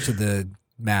stooge to the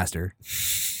master.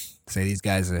 Say these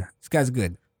guys are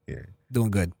good. Yeah.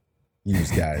 Doing good.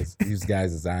 Use guys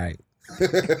is all right.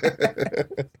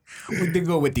 We did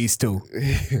good with these two.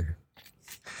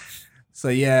 So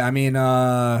yeah, I mean,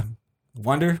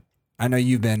 Wonder, I know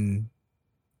you've been.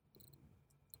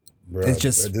 Bruh, it's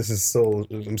just this is so.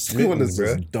 I'm smitten,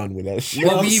 bro. Done with that shit.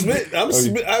 Well,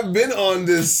 I've been on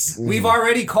this. We've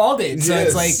already called it, so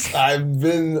it's like I've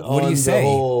been on what do you the say?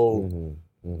 whole.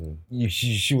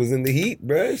 She was in the heat,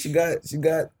 bro. She got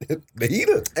the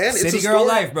heater. And City girl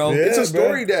life, bro. Yeah, it's a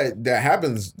story that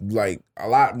happens like a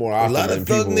lot more often. A lot of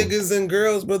thug people. niggas and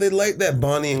girls, bro. They like that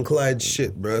Bonnie and Clyde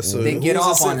shit, bro. So they get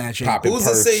off on that shit. Who's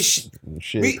to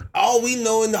say all we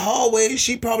know in the hallway,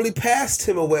 she probably passed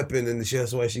him a weapon, and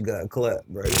that's why she got clapped,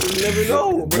 bro. You never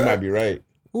know, bro. You might be right.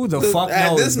 Who the fuck knows,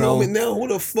 at this bro? moment now? Who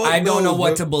the fuck? I don't know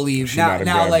what bro? to believe She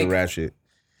now. Like the ratchet.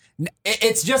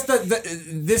 It's just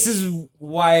this is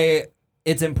why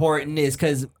it's important is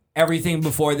because everything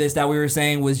before this that we were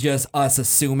saying was just us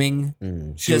assuming.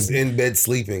 She was in bed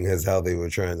sleeping is how they were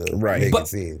trying to make it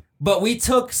seem. But we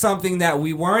took something that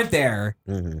we weren't there,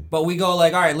 but we go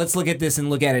like, all right, let's look at this and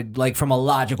look at it like from a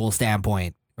logical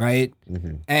standpoint, right?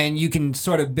 And you can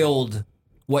sort of build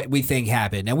what we think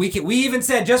happened. And we even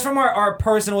said just from our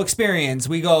personal experience,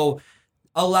 we go,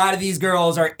 a lot of these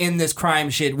girls are in this crime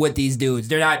shit with these dudes.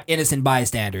 They're not innocent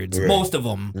bystanders. Right. Most of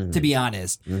them, to be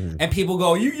honest. And people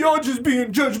go, y'all just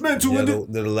being judgmental. Yeah,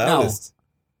 they're the loudest.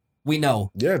 No, we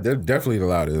know. Yeah, they're definitely the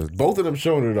loudest. Both of them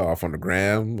showing it off on the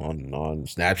gram, on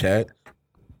Snapchat,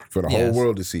 for the whole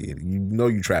world to see it. You know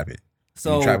you trapping.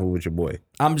 So you trapping with your boy.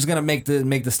 I'm just gonna make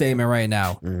the statement right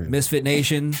now. Misfit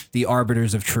Nation, the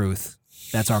arbiters of truth.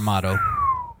 That's our motto.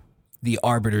 The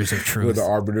arbiters of truth. We're the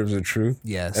arbiters of truth.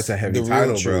 Yes, that's a heavy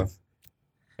title, bro.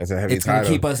 That's a heavy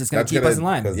title. It's gonna keep us in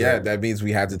line. Yeah, that means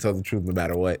we have to tell the truth no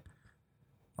matter what.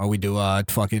 Or we do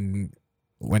fucking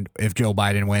if Joe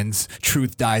Biden wins,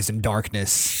 truth dies in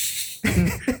darkness.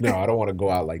 No, I don't want to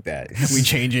go out like that. We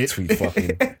change it. Tweet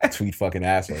fucking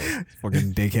asshole.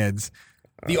 Fucking dickheads.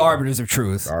 The arbiters of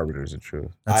truth. The arbiters of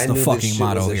truth. That's the knew fucking this shit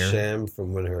motto was a here. sham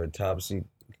from when her autopsy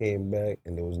came back,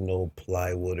 and there was no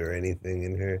plywood or anything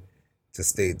in her to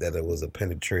state that it was a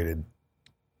penetrated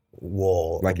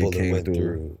wall. Like a it bullet came went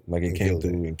through. Like it came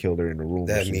through and killed her in the room.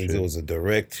 That means it was a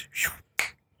direct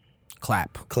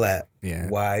clap. Yeah.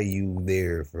 Why are you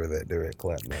there for that direct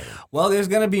clap, man? Well, there's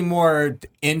gonna be more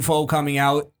info coming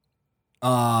out.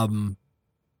 I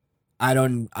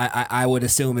would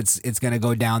assume it's gonna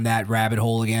go down that rabbit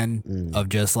hole again of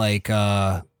just like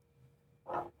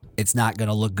it's not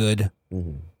gonna look good.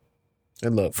 And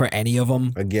look, for any of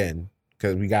them again,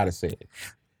 because we gotta say it.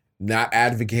 Not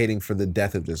advocating for the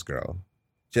death of this girl,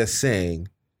 just saying,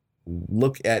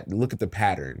 look at the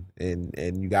pattern, and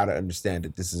you gotta understand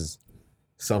that this is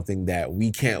something that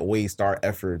we can't waste our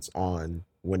efforts on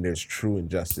when there's true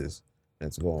injustice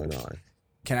that's going on.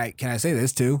 Can I say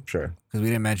this too? Sure. Because we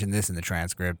didn't mention this in the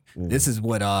transcript. This is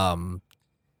what I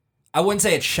wouldn't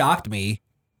say it shocked me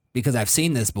because I've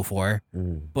seen this before,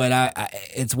 but I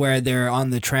it's where they're on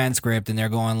the transcript and they're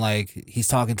going like he's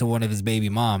talking to one of his baby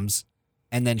moms,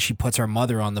 and then she puts her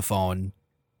mother on the phone.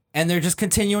 And they're just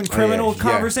continuing criminal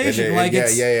conversation. I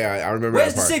remember.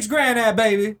 Where's that the part. $6,000 at,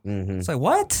 baby? It's like,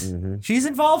 what? She's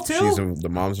involved too? The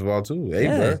mom's involved too. Hey,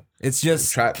 bro. It's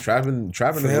just trapping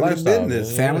family lifestyle, business.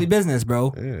 man. Family business,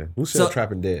 bro. Yeah. Who said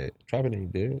trapping dead? Trapping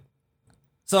ain't dead.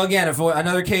 So again, if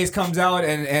another case comes out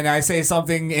and I say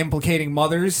something implicating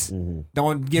mothers,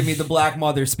 don't give me the black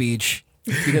mother speech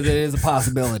because it is a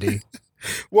possibility.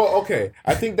 Well, okay.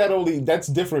 I think that's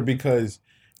different because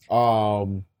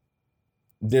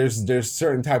there's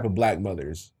certain type of black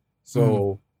mothers.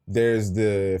 So there's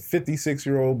the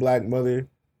 56-year-old black mother,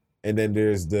 and then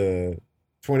there's the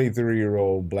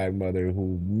 23-year-old black mother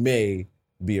who may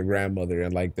be a grandmother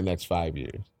in like the next 5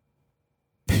 years.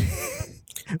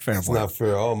 Fair It's point. not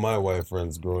fair. All my white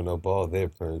friends growing up, all their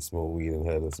parents smoked weed and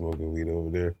had us smoking weed over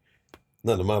there.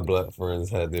 None of my black friends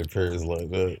had their parents like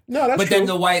that. No, that's but true. then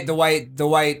the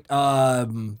white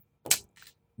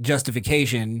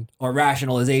justification or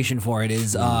rationalization for it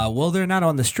is, well, they're not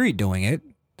on the street doing it.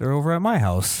 They're over at my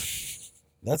house.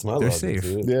 That's my They're logic safe.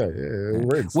 to it. Yeah, it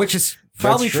works. Which is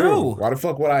probably That's true. Why the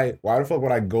fuck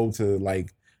would I go to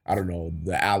like, I don't know,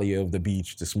 the alley of the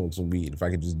beach to smoke some weed if I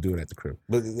could just do it at the crib?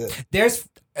 But There's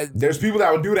people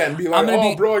that would do that and be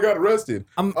like, bro, I got arrested.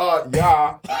 Yeah. I'm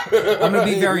gonna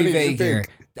be very vague here.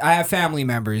 I have family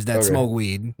members that smoke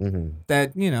weed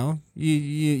that,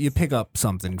 you pick up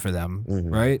something for them,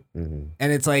 right? And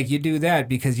it's like you do that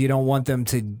because you don't want them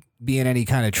to be in any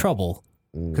kind of trouble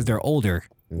because they're older.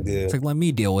 Yeah. It's like, let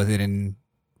me deal with it, and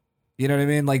you know what I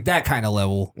mean? Like that kind of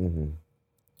level.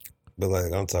 But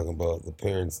like I'm talking about the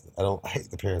parents. I hate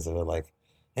the parents that are like,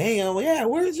 hey,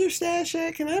 where's your stash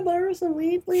at? Can I borrow some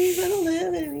weed, please? I don't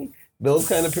have any. Those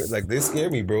kind of like they scare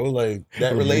me, bro. Like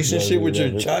that relationship with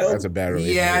your child. That's a bad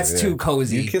relationship. Yeah, it's too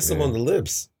cozy. You kiss them on the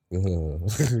lips.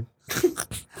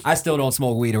 I still don't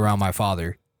smoke weed around my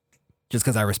father, just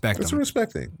because I respect That's him. a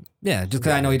respect thing. Yeah, just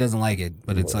because I know he doesn't like it,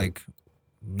 but it's like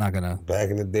I'm not gonna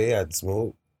Back in the day, I'd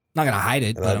smoke. hide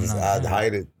it. And But I'd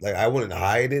hide it. Like I wouldn't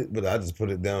hide it, but I just put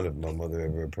it down if my mother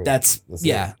ever approached. That's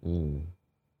it.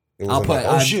 It wasn't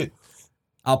like, shit.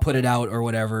 I'll put it out or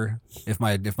whatever if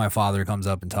my father comes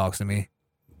up and talks to me.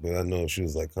 But I know she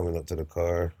was like coming up to the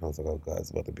car. I was like, oh God, it's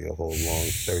about to be a whole long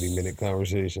 30-minute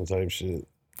conversation type shit.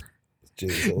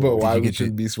 But why would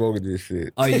you be smoking this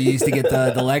shit? Oh, you used to get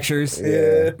the lectures?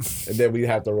 Yeah. And then we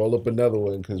have to roll up another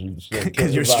one because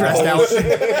you're stressed out.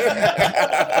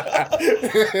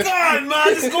 God,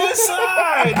 man, just go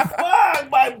inside.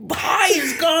 Fuck, my high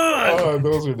is gone. Oh,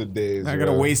 those were the days. I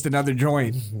gotta waste another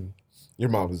joint. Your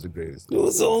mom was the greatest. It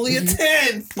was only a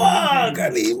 10. Fuck, I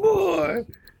need more.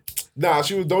 Nah,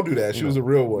 don't do that. She was a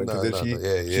real one. Because then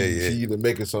yeah. she either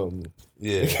making something.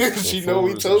 Yeah. She know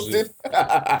we toasted.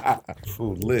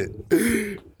 Food lit.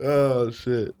 Oh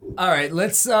shit. All right,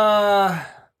 let's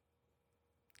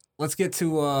get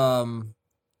to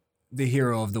the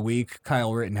hero of the week,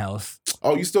 Kyle Rittenhouse.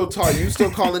 Oh, you still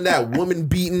calling that woman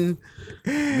beaten,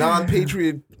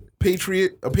 non-patriot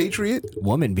a patriot?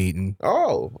 Woman beaten.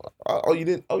 Oh, you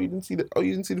didn't see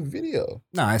the video.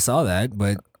 No, I saw that,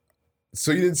 but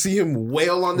so you didn't see him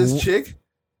wail on this chick?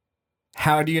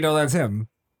 How do you know that's him?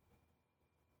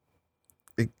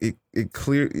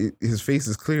 His face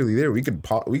is clearly there. We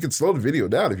could slow the video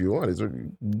down if you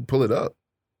want. Pull it up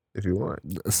if you want.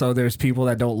 So there's people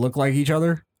that don't look like each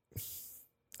other?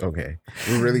 Okay.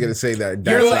 We're really gonna say that.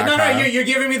 You're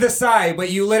giving me the side, but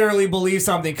you literally believe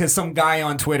something because some guy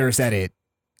on Twitter said it.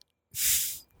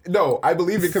 No, I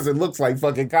believe it because it looks like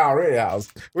fucking Kyle Rittenhouse.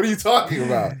 What are you talking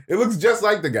about? It looks just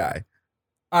like the guy.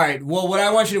 All right. Well, what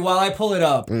I want you to, while I pull it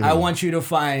up, I want you to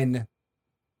find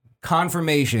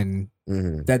confirmation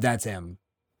that that's him.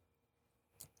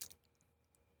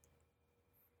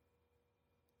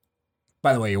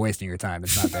 By the way, you're wasting your time.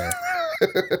 It's not there.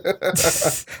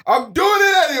 I'm doing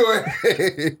it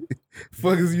anyway.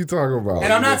 Fuck is you talking about?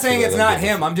 And I'm not saying it's not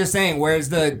him. I'm just saying, where's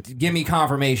the give me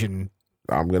confirmation?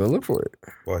 I'm gonna look for it.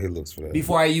 Well, he looks for that.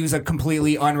 Before I use a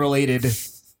completely unrelated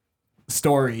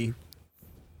story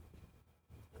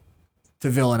to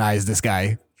villainize this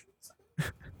guy.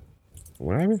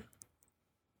 What happened?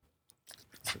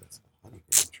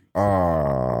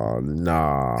 Oh,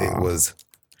 nah. It was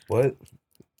what?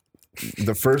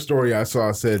 The first story I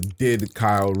saw said, "Did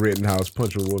Kyle Rittenhouse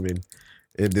punch a woman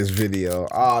in this video?"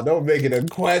 Don't make it a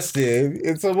question.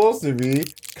 It's supposed to be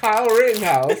Kyle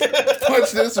Rittenhouse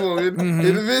punched this woman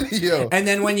in the video. And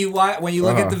then when you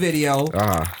look at the video,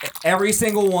 every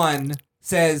single one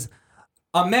says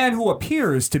a man who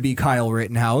appears to be Kyle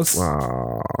Rittenhouse.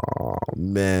 Oh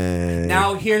man!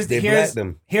 Now here's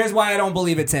why I don't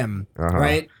believe it's him.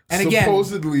 Right? And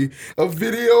supposedly a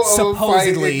video of a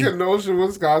fight in Kenosha,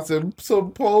 Wisconsin.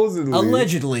 Supposedly,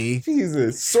 allegedly,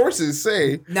 Jesus. Sources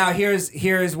say. Now here's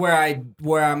where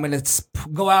I'm gonna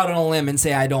go out on a limb and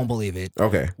say I don't believe it.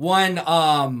 Okay. One,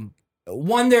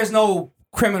 there's no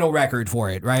criminal record for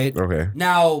it, right? Okay.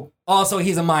 Now, also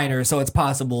he's a minor, so it's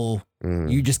possible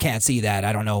you just can't see that.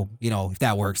 I don't know, if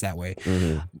that works that way.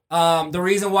 The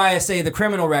reason why I say the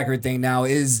criminal record thing now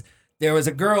is there was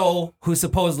a girl who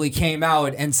supposedly came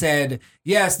out and said,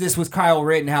 yes, this was Kyle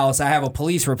Rittenhouse. I have a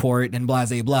police report and blah,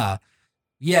 blah, blah.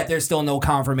 Yet there's still no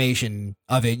confirmation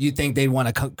of it. You'd think they'd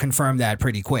want to confirm that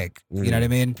pretty quick. You know what I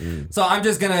mean? So I'm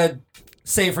just going to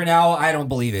say for now, I don't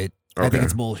believe it. Okay. I think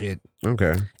it's bullshit.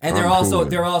 Okay. And they're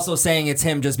also saying it's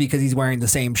him just because he's wearing the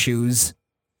same shoes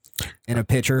in a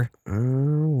picture.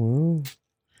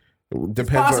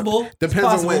 Depends possible.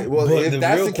 Depends on when. Well, but if the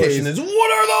that's real the case, question is,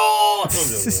 what are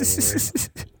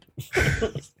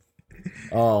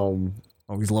those?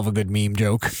 Always love a good meme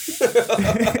joke.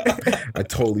 I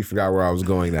totally forgot where I was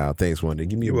going now. Thanks, Wonder.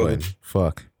 Give me a button.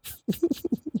 Fuck.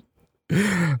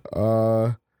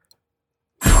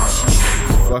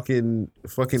 Fucking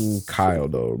Kyle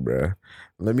though, bruh.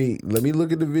 Let me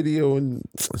look at the video and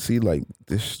see like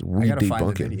this. We I gotta find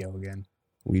the debunking. video again.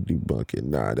 We debunking.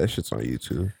 Nah, that shit's on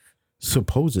YouTube.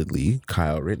 Supposedly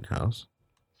Kyle Rittenhouse.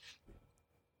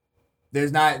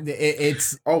 There's not.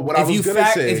 It's. What I was gonna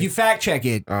say. If you fact check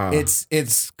it,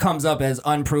 it's comes up as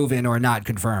unproven or not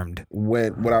confirmed.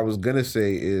 What I was gonna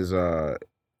say is,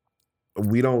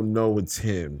 we don't know it's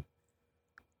him,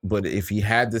 but if he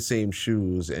had the same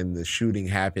shoes and the shooting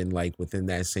happened like within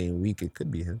that same week, it could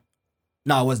be him.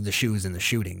 No, it wasn't the shoes in the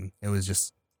shooting. It was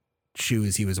just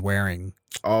shoes he was wearing.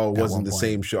 Oh, it wasn't the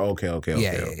same shoe. Okay.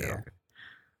 Yeah.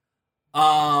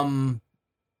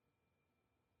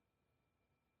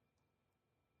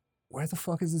 Where the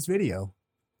fuck is this video?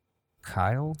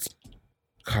 Kyle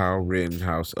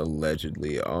Rittenhouse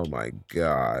allegedly. Oh my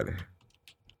god.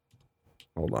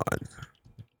 Hold on.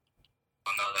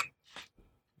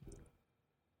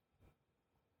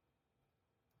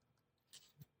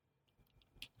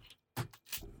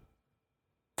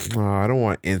 Oh, I don't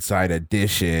want Inside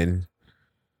Edition.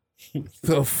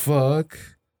 The fuck?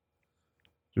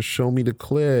 Just show me the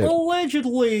clip.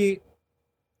 Allegedly.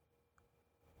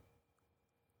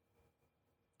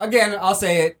 Again, I'll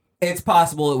say it. It's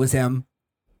possible it was him.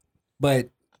 But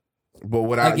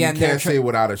you can't say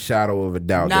without a shadow of a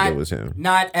doubt that it was him.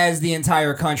 Not as the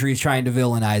entire country is trying to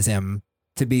villainize him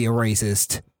to be a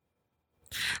racist.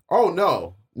 Oh,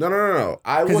 no. No.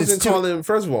 I wasn't calling him.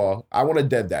 First of all, I want to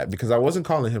dead that because I wasn't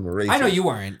calling him a racist. I know you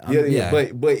weren't. Yeah.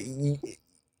 But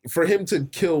for him to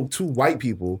kill two white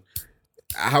people,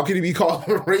 how can he be called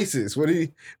a racist?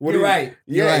 You're right.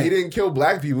 He didn't kill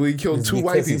black people. He killed two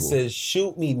white people. He says,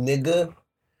 "Shoot me, nigga."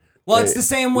 Well, it's the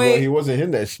same way. Well, he wasn't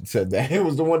him that said that. It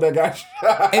was the one that got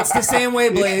shot. It's the same way,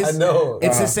 Blaze. I know.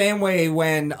 It's the same way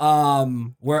when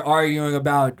we're arguing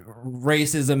about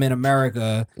racism in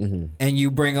America, and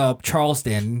you bring up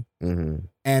Charleston,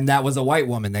 and that was a white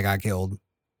woman that got killed.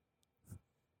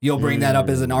 You'll bring that up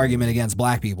as an argument against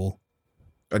black people.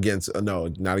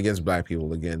 No, not against black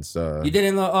people. Against you did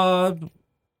in the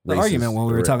argument when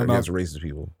we were talking about racist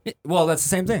people. Well, that's the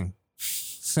same thing.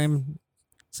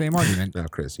 Same argument. Now,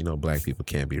 Chris, black people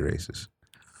can't be racist.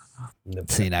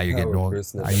 See, now you're getting old.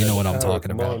 You know what I'm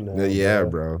talking about. Yeah,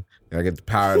 bro. I get the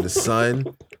power of the sun.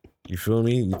 You feel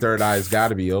me? Your third eye's got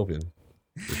to be open.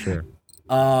 For sure.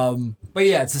 But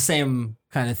yeah, it's the same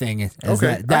kind of thing.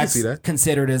 Okay, that's I can see that.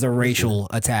 Considered as a racial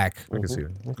attack. I can see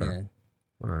it. Okay. Yeah.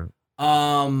 All right.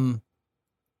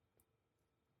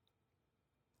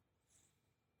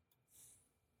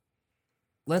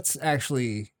 let's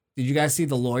actually. Did you guys see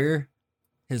the lawyer?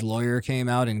 His lawyer came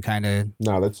out and kind of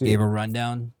let's see. gave a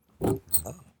rundown.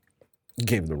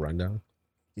 Gave the rundown.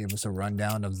 Gave us a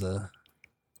rundown of the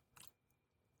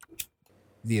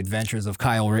adventures of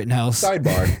Kyle Rittenhouse.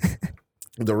 Sidebar.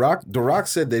 The Rock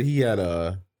said that he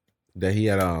and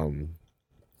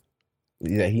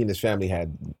his family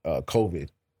had COVID.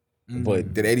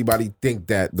 But did anybody think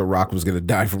that The Rock was gonna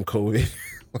die from COVID?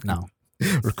 No.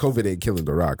 Or COVID ain't killing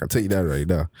The Rock. I'll tell you that right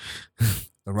now.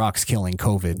 The Rock's killing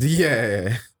COVID.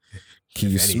 Yeah. Can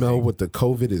you smell what the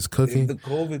COVID is cooking? If the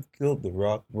COVID killed The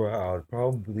Rock, bro, I'd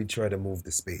probably try to move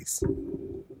to space.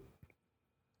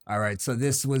 All right, so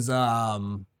this was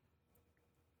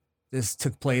this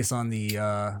took place on the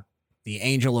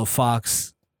Angel of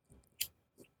Fox,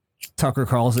 Tucker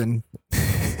Carlson.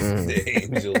 The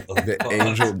Angel of Fox.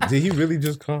 Angel. Did he really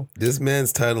just call? This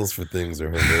man's titles for things are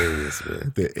hilarious,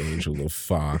 man. The Angel of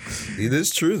Fox. It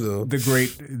is true though.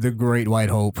 The Great White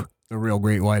Hope, the real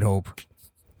Great White Hope.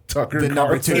 Tucker the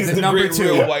number two. Carlson. The number great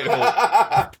two. Real White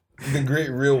Hope. The great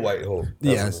real White Hope.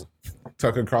 Yes.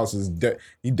 Tucker Carlson's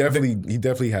he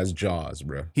definitely has jaws,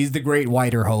 bro. He's the Great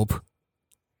Whiter Hope.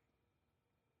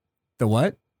 The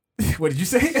what? What did you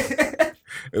say?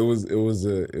 It was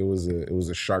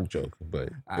a shark joke, but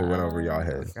it went over y'all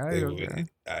head. This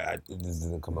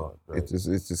didn't come out. Bro. It's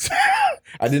just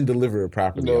I didn't deliver it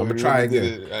properly. No, I'm gonna you try really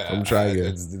again. did I'm gonna try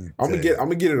again. I'm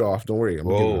gonna get it off. Don't worry. I'm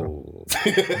gonna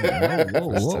get it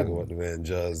off. Let's talk about the man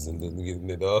jaws and then getting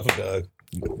it off, dog.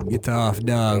 Get off,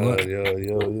 dog. Yo.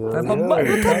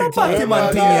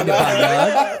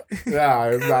 Nah,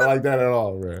 it's not like that at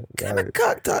all, bro.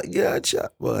 Yeah,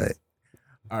 chop, boy.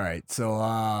 All right,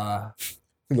 so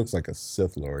He looks like a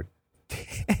Sith Lord.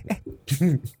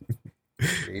 He's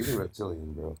a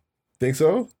reptilian, bro. Think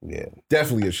so? Yeah.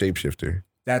 Definitely a shapeshifter.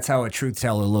 that's how a truth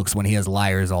teller looks when he has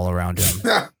liars all around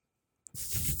him.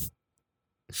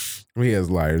 He has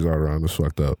liars all around. It's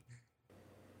fucked up.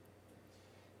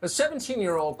 A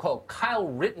 17-year-old called Kyle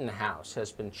Rittenhouse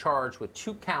has been charged with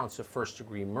 2 counts of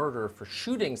first-degree murder for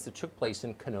shootings that took place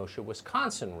in Kenosha,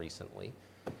 Wisconsin recently.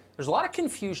 There's a lot of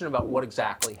confusion about what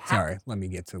exactly happened. Sorry, let me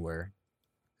get to where,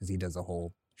 because he does a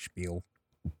whole spiel.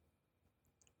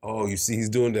 Oh, you see, he's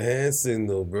doing the hand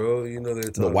signal, bro. You know they're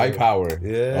talking The white power.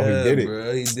 Yeah, Oh, he did it.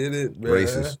 bro. He did it, bro.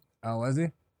 Racist. Oh, was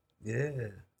he? Yeah.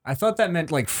 I thought that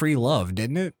meant like free love,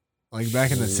 didn't it? Like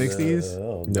back in the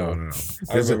 60s? No.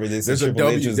 I remember this. There's a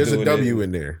W. There's a W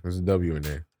in there. There's a W in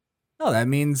there. No, that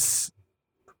means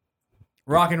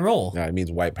rock and roll. Yeah, it means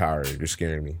white power. You're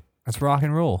scaring me. That's rock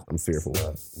and roll. I'm fearful.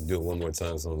 Do it one more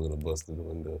time, so I'm gonna bust through the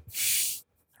window.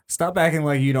 Stop acting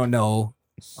like you don't know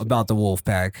about the wolf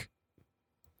pack.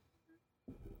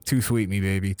 Too sweet me,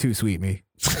 baby. Too sweet me.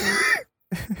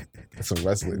 That's some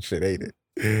wrestling shit, ain't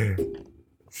it?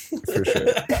 For sure.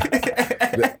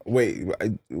 Wait,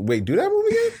 do that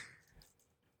movie again?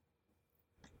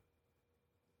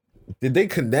 Did they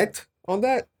connect on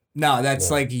that? No,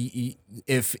 that's like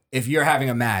if you're having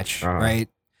a match, right?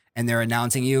 And they're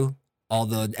announcing you, all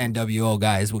the NWO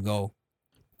guys will go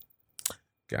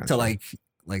to like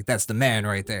that's the man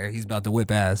right there. He's about to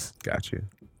whip ass. Got you.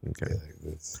 Okay.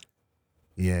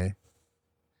 Yeah.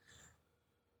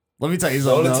 Let me tell you The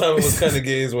something. only time it was kind of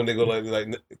gay is when they go like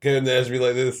Kevin Nash be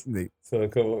like this. So I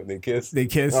come up and they kiss. They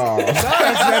kiss. Oh.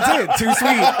 That's it. Too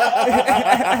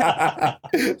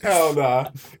sweet. Hell nah.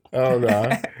 All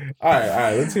right.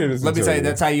 Let's hear this. Let me tell you,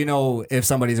 that's how you know if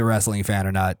somebody's a wrestling fan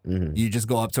or not. Mm-hmm. You just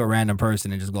go up to a random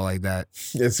person and just go like that.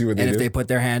 Let's see what they and do. if they put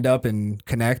their hand up and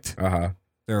connect, they're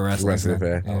a wrestling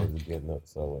fan. I was getting up,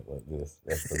 so I went like this.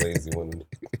 That's the lazy one.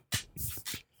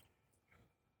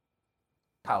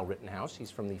 Kyle Rittenhouse. He's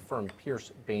from the firm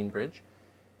Pierce Bainbridge,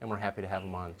 and we're happy to have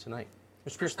him on tonight.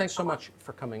 Mr. Pierce, thanks so much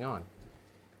for coming on.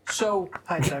 So,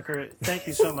 hi, Tucker. Thank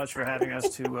you so much for having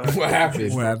us to. What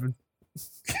happened? What happened?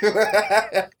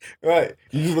 Right.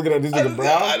 You just looking at this nigga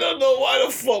brown? I don't know why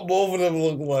the fuck both of them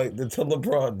look like the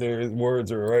teleprompter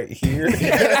words are right here.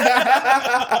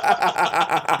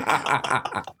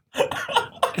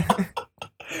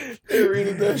 They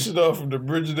reading that shit off from the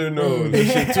bridge of their nose.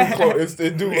 This shit too close.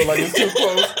 It do look like it's too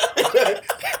close.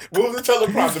 Move the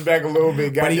teleprompter back a little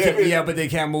bit, guys. But they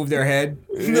can't move their head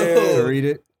to read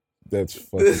it. That's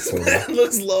fucking This man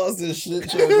looks lost as shit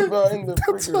trying to find the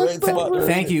freaking right spot.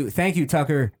 Thank you,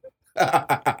 Tucker.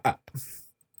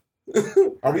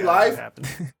 Are we live?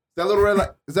 Is that little red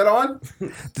light? Is that on?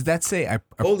 Did that say I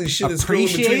Holy shit, it's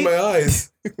scrolling between my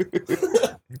eyes.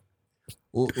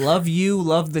 Love you,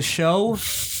 love the show.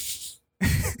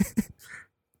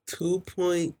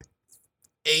 2.8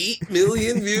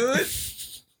 million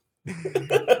viewers.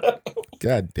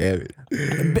 God damn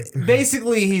it.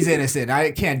 Basically, he's innocent.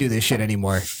 I can't do this shit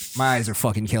anymore. My eyes are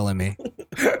fucking killing me.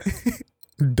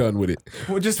 Done with it.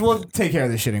 We'll take care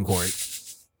of this shit in court.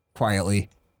 Quietly.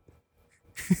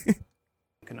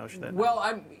 Well,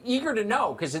 I'm eager to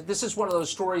know because this is one of those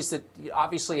stories that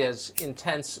obviously has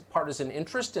intense partisan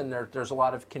interest and there's a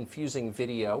lot of confusing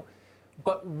video.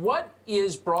 But what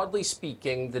is, broadly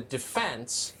speaking, the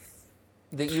defense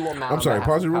that you will mount? I'm sorry,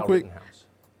 pause it real quick.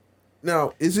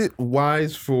 Now, is it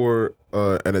wise for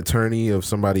an attorney of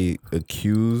somebody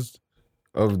accused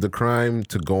of the crime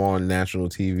to go on national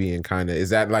TV and kind of,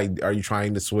 is that like, are you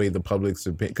trying to sway the public's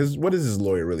opinion? Because what is his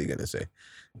lawyer really going to say?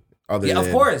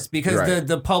 Of course, because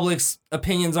the public's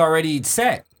opinion's already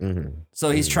set. Mm-hmm. So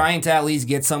he's trying to at least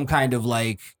get some kind of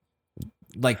like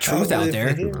truth out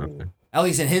there. Okay. At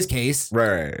least in his case.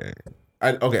 Right.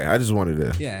 I just wanted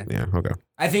to. Yeah. Okay.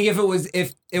 I think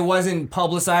if it wasn't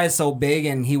publicized so big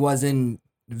and he wasn't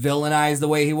villainized the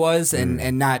way he was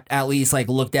and not at least like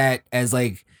looked at as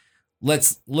like,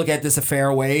 let's look at this a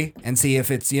fair way and see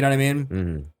if it's, you know what I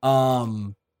mean? Mm-hmm.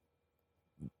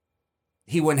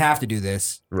 He wouldn't have to do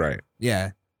this. Right.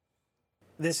 Yeah.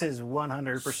 This is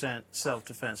 100%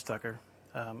 self-defense, Tucker.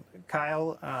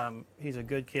 Kyle, he's a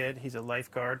good kid. He's a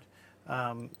lifeguard.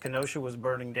 Kenosha was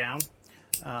burning down.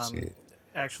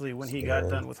 Actually, when he got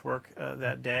done with work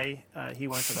that day, he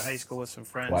went to the high school with some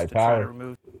friends White to power. try to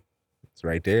remove. It's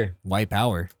right there. White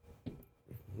power.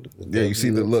 Yeah, you see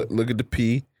the look at the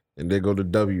P and there go the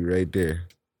W right there.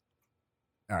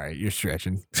 All right, you're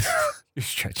stretching. You're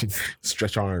stretching.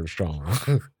 Stretch Armstrong.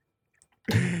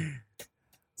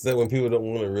 It's like when people don't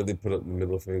want to really put up the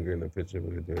middle finger in the picture,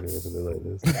 but they're doing it because they're like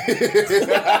this.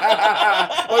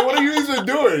 Like, what are you even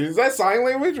doing? Is that sign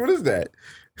language? What is that?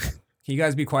 Can you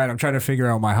guys be quiet? I'm trying to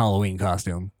figure out my Halloween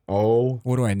costume. Oh.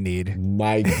 What do I need?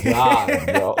 My God,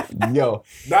 bro. Yo,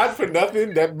 not for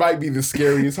nothing, that might be the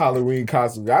scariest Halloween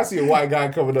costume. I see a white guy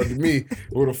coming up to me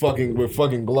with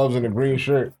fucking gloves and a green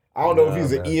shirt. I don't know if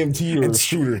he's an EMT or a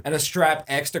shooter. And a strap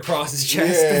X'd across his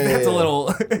chest. Yeah. That's a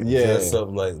little. Yeah. Dress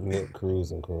up like Nick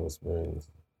Cruz in Coral Springs.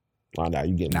 Oh, nah,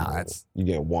 you getting whomped. You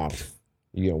getting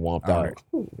whomped out.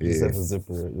 Yeah. Just have a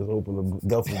zipper. Just open the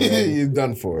duffel bag. You're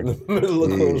done for. Middle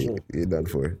of closure. You're done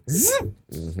for.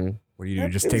 Mm-hmm. What do you do?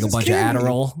 Just take a bunch of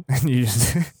Adderall and you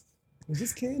just. It's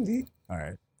just candy. All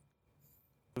right.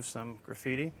 Some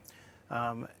graffiti.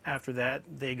 After that,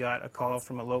 they got a call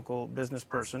from a local business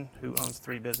person who owns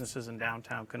 3 businesses in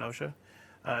downtown Kenosha.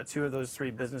 2 of those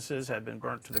 3 businesses had been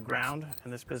burnt to the ground,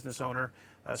 and this business owner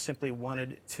simply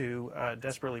wanted to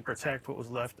desperately protect what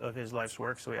was left of his life's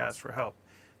work, so he asked for help.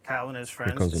 Kyle and his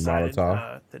friends decided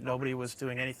that nobody was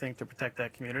doing anything to protect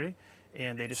that community,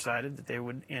 and they decided that they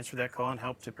would answer that call and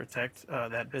help to protect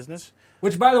that business.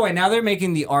 Which, by the way, now they're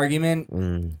making the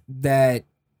argument that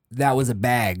was a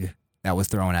bag that was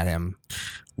thrown at him.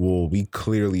 Well, we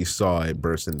clearly saw it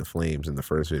burst into flames in the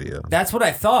first video. That's what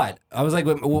I thought. I was like,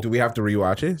 do we have to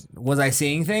rewatch it? Was I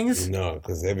seeing things? No,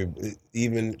 because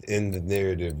even in the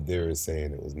narrative, they were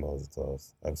saying it was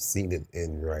Molotovs. I've seen it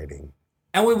in writing.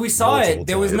 And when we saw it,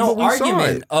 there was no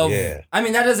argument of. Yeah. I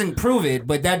mean, that doesn't prove it,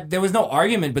 but there was no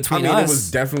argument between us. It was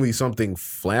definitely something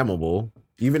flammable.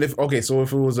 Even if so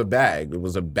if it was a bag that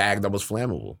was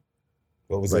flammable.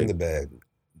 What was in the bag?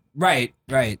 Right,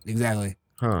 exactly.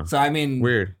 Huh. So I mean,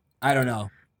 weird. I don't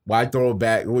know. Why throw a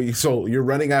bag? So you're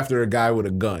running after a guy with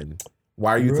a gun.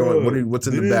 Why are you throwing? What's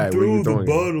in the bag? What are you throwing?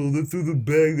 The bottle. They threw the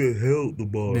bag that held the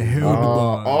bottle.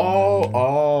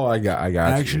 I got you.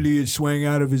 Actually, it swung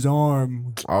out of his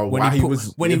arm. Oh, when he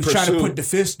was trying to put the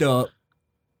fist up.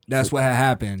 That's what had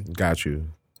happened. Got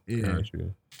you. Yeah. Got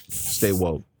you. Stay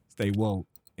woke. Stay woke.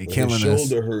 They His killing us.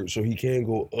 shoulder hurt, so he can't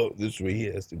go up this way. He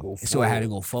has to go forward. So I had to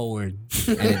go forward,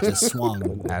 and it just swung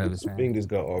out of his hand. Fingers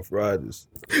got arthritis.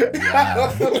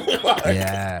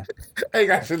 Yeah. Ain't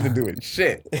got shit to do with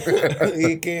shit.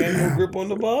 He can't have no grip on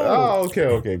the ball. Oh,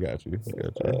 okay, got you.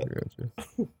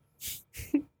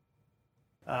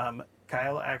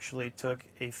 Kyle actually took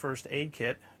a first aid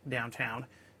kit downtown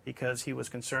because he was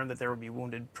concerned that there would be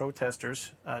wounded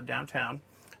protesters downtown.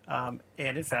 And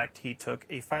in fact, he took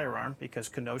a firearm because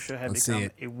Kenosha had become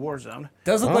a war zone.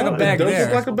 Does look like a bag there. Does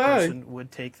look like a bag. Person would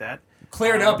take that.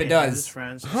 Cleared up, it does. His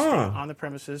friends stayed on the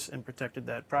premises and protected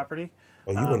that property.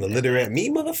 Oh, you want to litter at me,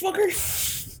 motherfucker?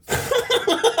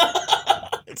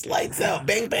 It's lights out,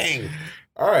 bang bang.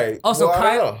 All right. Also,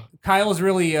 Kyle's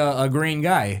really a green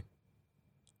guy.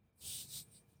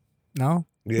 No.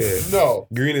 Yeah. No.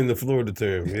 Green in the Florida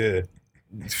term. Yeah.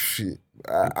 Shit.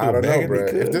 I don't know, bro.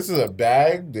 If this is a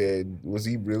bag, then was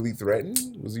he really threatened?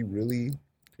 Was he really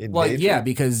in danger? Yeah,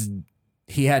 because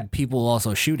he had people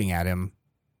also shooting at him.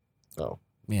 Oh,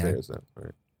 yeah. There's that. All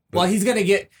right. Well, he's gonna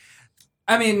get.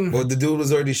 I mean, well, the dude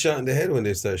was already shot in the head when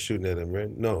they started shooting at him, right?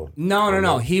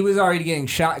 No. He was already getting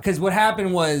shot because what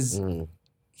happened was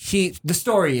The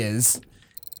story is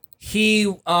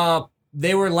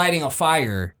they were lighting a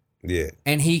fire. Yeah.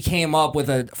 And he came up with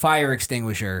a fire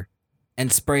extinguisher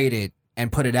and sprayed it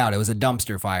and put it out. It was a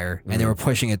dumpster fire, and they were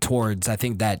pushing it towards, I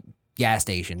think, that gas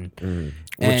station,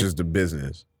 which is the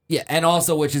business. Yeah, and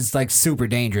also which is like super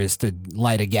dangerous to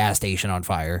light a gas station on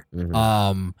fire.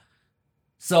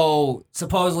 So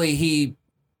supposedly he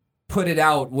put it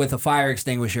out with a fire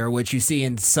extinguisher, which you see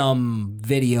in some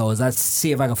videos. Let's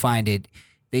see if I can find it.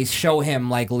 They show him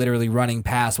like literally running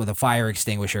past with a fire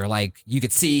extinguisher. Like you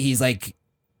could see he's like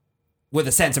with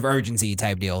a sense of urgency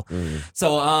type deal.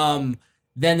 So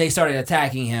then they started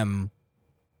attacking him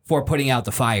for putting out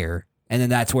the fire. And then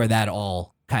that's where that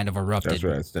all kind of erupted. That's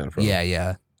where that stemmed from.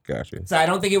 Yeah. Gotcha. So I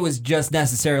don't think it was just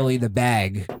necessarily the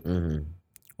bag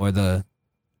or the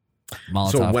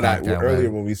Molotov. So when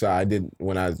cocktail, when we saw,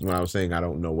 when I was saying I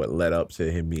don't know what led up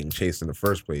to him being chased in the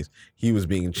first place. He was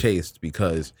being chased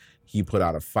because he put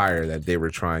out a fire that they were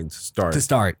trying to start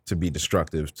to be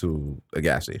destructive to a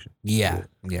gas station. Yeah.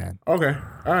 Okay.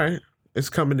 All right. It's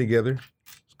coming together.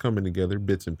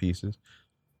 Bits and pieces.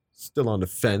 Still on the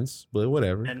fence, but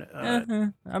whatever. And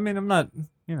I mean, I'm not,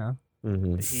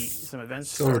 some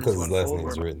events It's only started because to his last unfold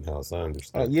name's where- Rittenhouse. I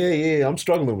understand. Yeah. I'm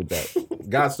struggling with that.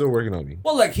 God's still working on me.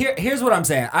 Well, look, here's what I'm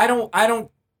saying. I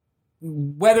don't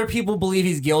whether people believe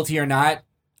he's guilty or not,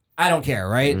 I don't care,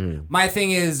 right? My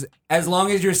thing is, as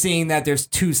long as you're seeing that there's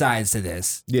two sides to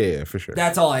this. Yeah, for sure.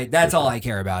 That's all I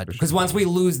care about. Because once we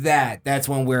lose that, that's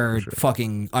when we're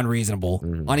fucking unreasonable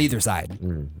on either side.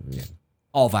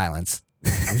 All violence.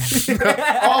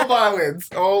 All violence.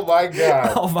 Oh my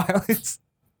God. All violence.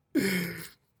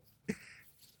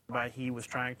 He was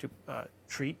trying to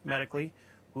treat medically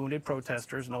wounded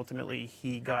protesters, and ultimately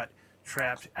he got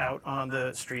trapped out on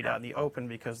the street, out in the open,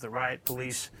 because the riot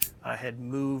police had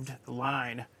moved the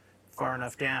line far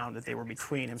enough down that they were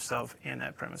between himself and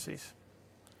that premises.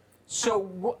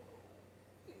 So, all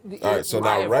right. So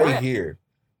now right here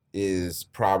is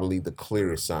probably the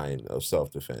clearest sign of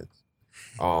self-defense,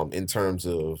 in terms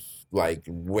of like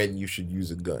when you should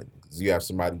use a gun. 'Cause you have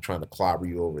somebody trying to clobber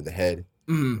you over the head.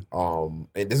 And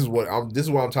this is what I'm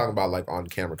talking about, like on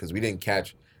camera, because we didn't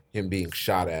catch him being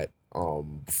shot at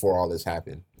before all this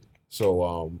happened.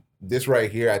 So this right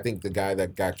here, I think the guy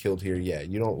that got killed here,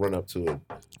 you don't run up to it.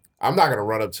 I'm not gonna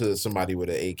run up to somebody with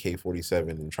an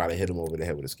AK-47 and try to hit him over the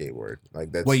head with a skateboard.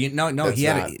 Like that's Well, he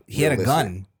had a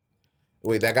gun.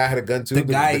 Wait, that guy had a gun too? The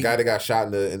guy that got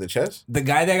shot in the chest? The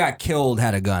guy that got killed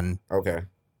had a gun. Okay.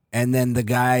 And then the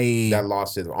guy that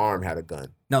lost his arm had a gun.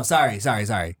 No, sorry.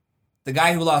 The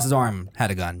guy who lost his arm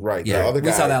had a gun. Right. Yeah. The other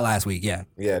guy, we saw that last week. Yeah.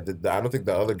 Yeah. I don't think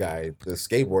the other guy, the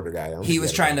skateboarder guy, he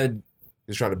was trying to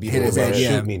beat hit his head.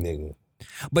 Yeah. Shoot me, nigga.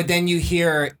 But then you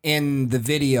hear in the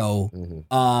video,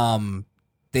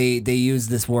 they use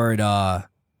this word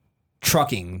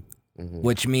trucking,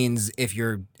 which means if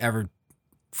you're ever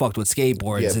fucked with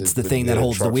skateboards, it's the thing that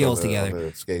holds the wheels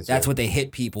together. That's what they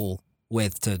hit people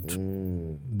with to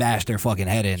bash their fucking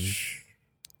head in.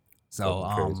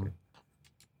 So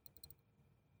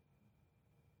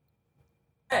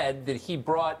said that he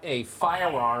brought a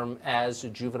firearm as a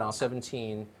juvenile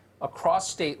 17 across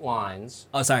state lines.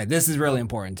 Oh, sorry. This is really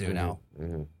important too now.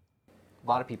 A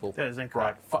lot of people. That is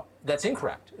incorrect. That's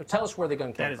incorrect. Tell us where the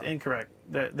gun came from. That is incorrect.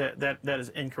 That is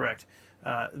incorrect.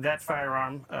 That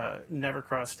firearm never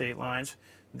crossed state lines.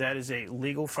 That is a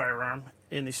legal firearm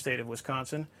in the state of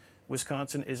Wisconsin.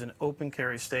 Wisconsin is an open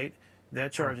carry state.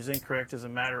 That charge is incorrect as a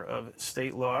matter of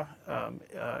state law.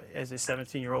 As a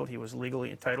 17-year-old, he was legally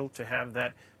entitled to have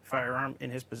that firearm in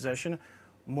his possession.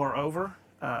 Moreover,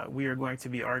 we are going to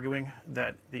be arguing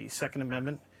that the Second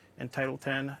Amendment and Title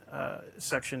 10,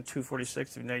 Section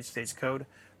 246 of the United States Code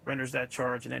renders that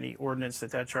charge and any ordinance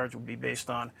that charge would be based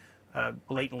on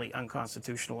blatantly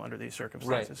unconstitutional under these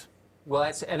circumstances. Right. Well,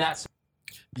 that's.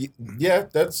 Yeah,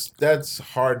 that's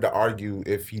hard to argue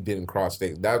if he didn't cross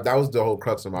state. That was the whole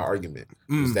crux of my argument,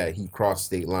 is that he crossed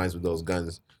state lines with those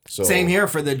guns. So same here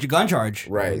for the gun charge.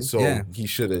 Right. So he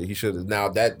should have. Now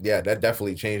that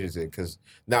definitely changes it, because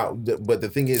now, but the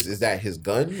thing is that his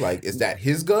gun? Like, is that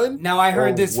his gun? Now I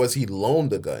heard this. Was he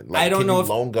loaned the gun? Like, I don't know if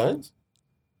loan guns.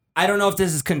 I don't know if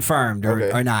this is confirmed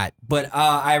or not, but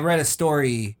I read a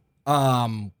story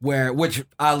which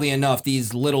oddly enough,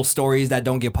 these little stories that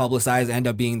don't get publicized end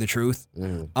up being the truth.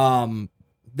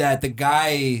 That the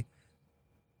guy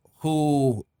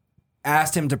who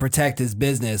asked him to protect his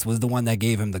business was the one that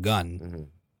gave him the gun.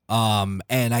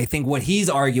 And I think what he's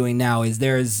arguing now is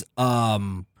there's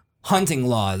hunting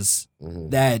laws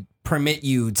that permit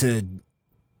you to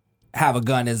have a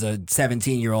gun as a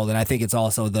 17-year-old, and I think it's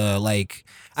also the like.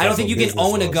 I don't think you can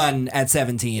own a gun at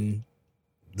 17.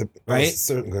 Right?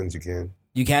 Certain guns you can.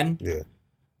 You can? Yeah.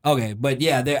 Okay, but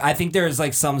yeah, I think there's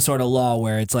like some sort of law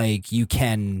where it's like you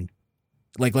can,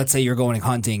 like, let's say you're going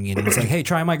hunting and it's like, hey,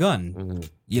 try my gun. Mm-hmm.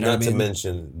 You know Not what I mean? to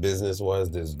mention, business-wise,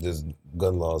 there's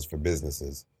gun laws for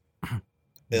businesses.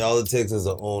 And all it takes is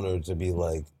an owner to be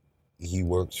like, he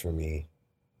works for me.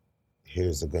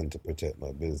 Here's a gun to protect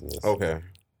my business. Okay.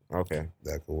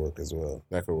 That could work as well.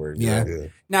 That could work. Yeah.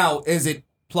 Now, is it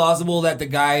plausible that the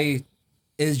guy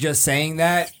is just saying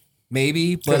that?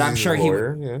 Maybe, but I'm sure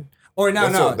yeah. Or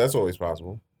no. That's always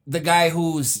possible. The guy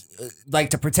who's like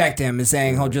to protect him is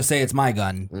saying he'll just say it's my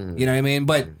gun. Mm-hmm. You know what I mean?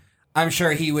 But I'm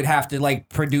sure he would have to like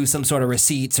produce some sort of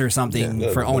receipts or something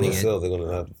for owning it. They're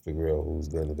gonna have to figure out whose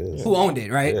gun it is. Who owned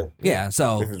it, right? Yeah.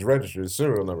 So if it's registered, the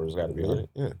serial number has got to be on it.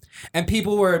 Yeah. And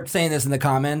people were saying this in the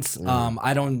comments.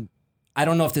 I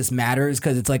don't know if this matters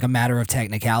because it's like a matter of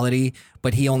technicality,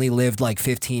 but he only lived like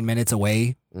 15 minutes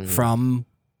away from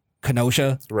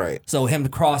Kenosha. Right. So him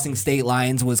crossing state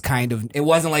lines was kind of, it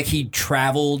wasn't like he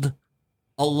traveled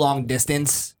a long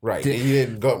distance. Right. And he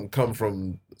didn't come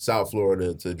from South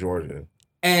Florida to Georgia.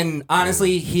 And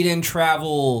honestly, he didn't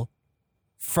travel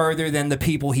further than the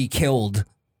people he killed.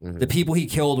 The people he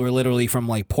killed were literally from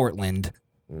like Portland.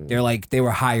 They're like, they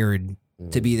were hired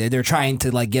to be there. They're trying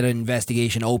to like get an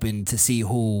investigation open to see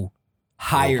who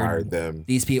hired them,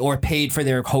 these people, or paid for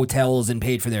their hotels and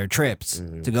paid for their trips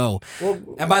to go. Well,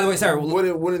 and by the way, sorry,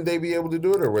 wouldn't they be able to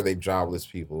do it, or were they jobless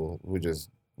people who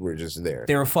were just there?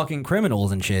 They were fucking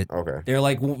criminals and shit. Okay. They're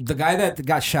like, the guy that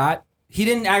got shot, he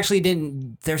didn't.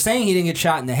 They're saying he didn't get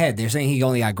shot in the head. They're saying he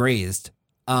only got grazed.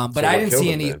 But So I what didn't killed see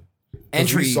him any then?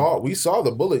 entry. We saw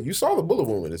the bullet. You saw the bullet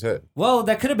wound in his head. Well,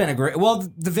 that could have been a great. Well,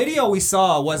 the video we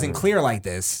saw wasn't clear like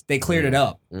this. They cleared it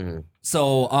up.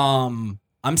 So,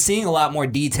 I'm seeing a lot more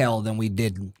detail than we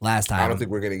did last time. I don't think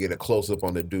we're gonna get a close up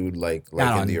on the dude like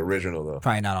in the original though.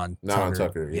 Probably not on Tucker. On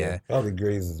Tucker. Yeah. Probably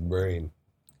grazed his brain.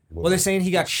 Well, they're saying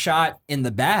he got shot in the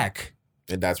back.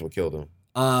 And that's what killed him.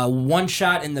 One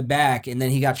shot in the back, and then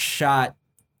he got shot,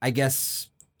 I guess,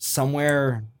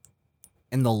 somewhere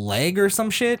in the leg or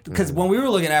some shit. Because when we were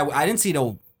looking at it, I didn't see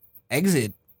no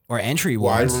exit or entry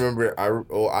wounds. I remember.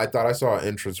 I thought I saw an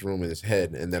entrance room in his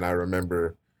head, and then I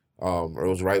remember, it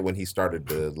was right when he started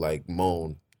to like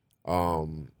moan.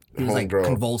 He was like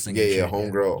convulsing. Yeah.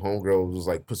 Homegirl was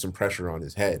like put some pressure on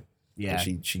his head. Yeah.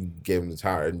 And she gave him the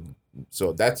tire, and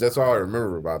so that's all I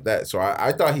remember about that. So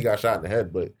I thought he got shot in the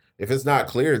head, but if it's not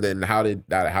clear, then how did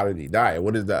he die?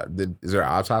 What is that? Is there an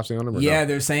autopsy on him? Yeah,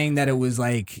 they're saying that it was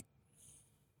like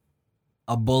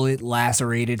a bullet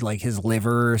lacerated like his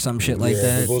liver or some shit like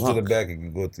that. If it goes to the back, it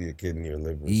can go to your kidney or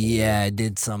liver. Yeah, it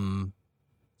did some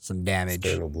damage.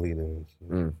 External bleeding.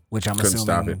 Which I'm Couldn't assuming.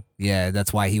 stop it. Yeah,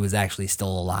 that's why he was actually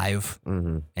still alive,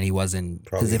 and he wasn't.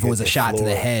 Because Probably if it was hit a the shot to floor.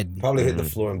 the head, Probably hit the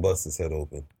floor and bust his head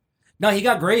open. no, he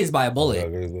got grazed by a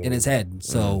bullet in his head.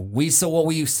 So what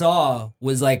we saw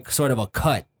was like sort of a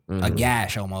cut, a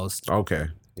gash almost. Okay.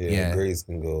 Yeah. Graze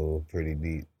can go pretty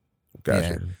deep.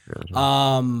 Gotcha.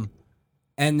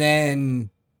 And then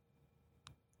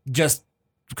just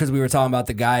because we were talking about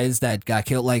the guys that got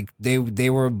killed, like they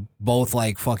were both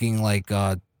like fucking like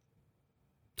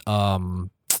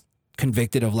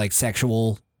convicted of like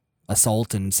sexual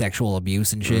assault and sexual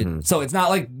abuse and shit. So it's not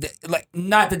like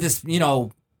not that this,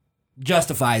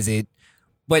 justifies it,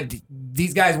 but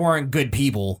these guys weren't good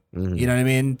people. You know what I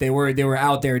mean? They were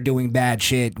out there doing bad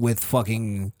shit with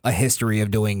fucking a history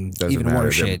of doing even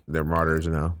worse shit. They're martyrs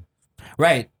now.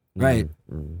 Right.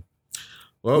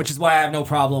 Well, which is why I have no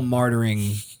problem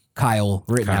martyring Kyle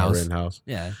Rittenhouse.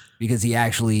 Yeah, because he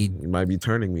might be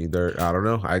turning me. I don't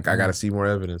know. I got to see more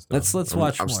evidence. Though. Let's watch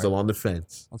more. I'm still on the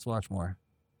fence. Let's watch more.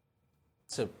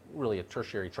 It's really a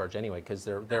tertiary charge anyway, because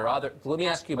there are other. Let me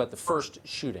ask you about the first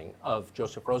shooting of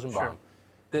Joseph Rosenbaum.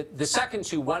 Sure. The second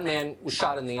two, one man was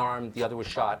shot in the arm, the other was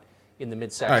shot in the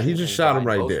midsection. All right, he just shot him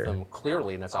right both there. Of them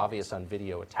clearly, and it's obvious on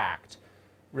video, attacked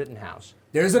Rittenhouse.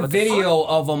 There's a video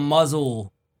of a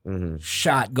muzzle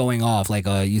shot going off, like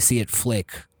you see it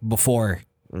flick before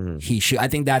he shoot. I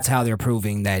think that's how they're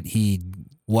proving that he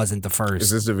wasn't the first. Is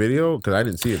this a video? Because I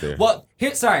didn't see it there. Well,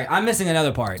 sorry, I'm missing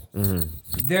another part.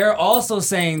 They're also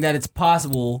saying that it's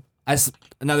possible, as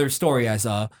another story I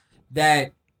saw,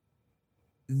 that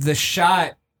the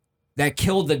shot that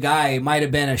killed the guy might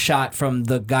have been a shot from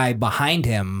the guy behind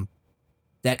him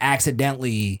that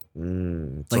accidentally,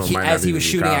 as he was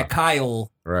shooting at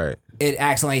Kyle, right? It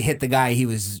accidentally hit the guy he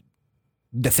was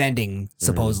defending,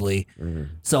 supposedly.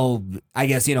 So I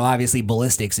guess, obviously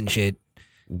ballistics and shit.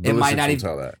 It might not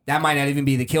even that might not even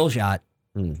be the kill shot.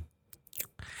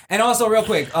 And also, real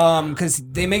quick, because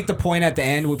they make the point at the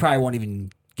end, we probably won't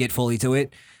even get fully to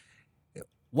it.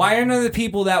 Why are none of the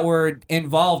people that were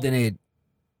involved in it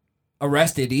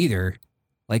arrested either?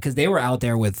 Like, because they were out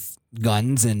there with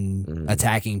guns and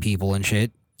attacking people and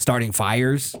shit, starting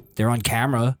fires. They're on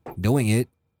camera doing it.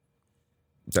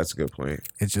 That's a good point.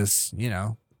 It's just, you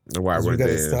know. Why we were got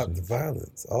to they? stop the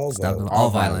violence. All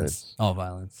violence. All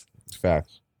violence. It's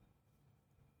facts.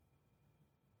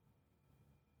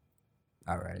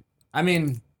 All right. I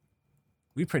mean,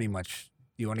 we pretty much.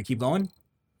 Do you want to keep going?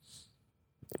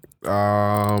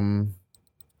 Yeah.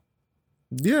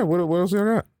 What else we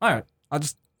got? All right. I'll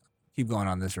just keep going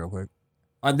on this real quick.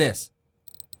 On this.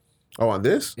 Oh, on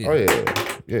this? Yeah. Oh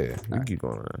yeah. You can keep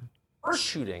going on that. First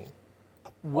shooting.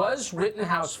 Was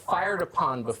Rittenhouse fired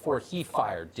upon before he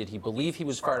fired? Did he believe he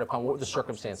was fired upon? What were the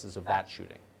circumstances of that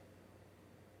shooting?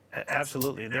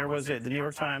 Absolutely. There was the New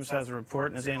York Times has a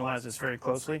report and has analyzed this very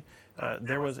closely.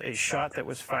 There was a shot that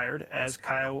was fired as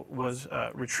Kyle was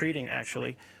retreating,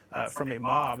 actually, from a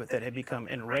mob that had become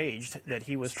enraged that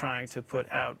he was trying to put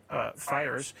out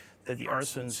fires that the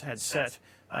arsons had set,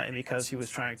 and because he was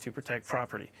trying to protect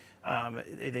property.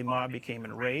 The mob became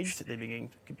enraged. They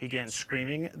began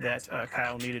screaming that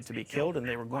Kyle needed to be killed, and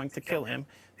they were going to kill him.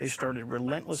 They started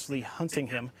relentlessly hunting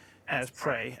him as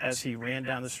prey as he ran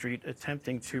down the street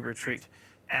attempting to retreat.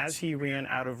 As he ran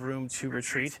out of room to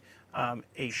retreat,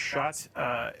 a shot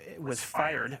was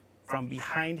fired from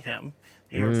behind him.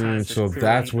 The New York Times So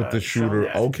that's what the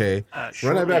shooter. Okay,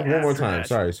 run that back one more time.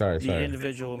 Sorry. The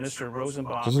individual, Mr.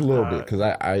 Rosenbaum, just a little bit, because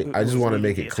I just want to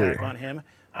make it clear. On him,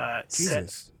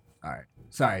 Jesus. All right.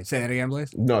 Sorry. Say that again,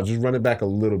 please. No, just run it back a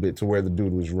little bit to where the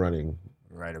dude was running.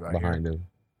 Right about behind him.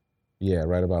 Yeah,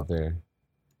 right about there.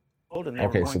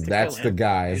 Okay, so that's the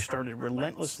guy. They started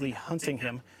relentlessly hunting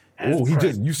him. Oh, he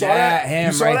did. You saw that?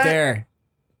 Him right there.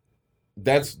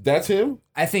 That's him?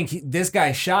 I think this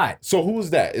guy shot. So who's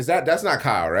that? That's not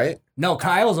Kyle, right? No,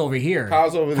 Kyle's over here.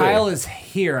 Kyle's over there. Kyle is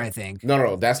here, I think.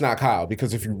 No, that's not Kyle,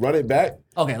 because if you run it back.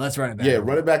 Okay, let's run it back. Yeah,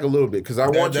 run it back a little bit, because I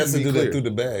want you to be clear. That through the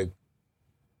bag.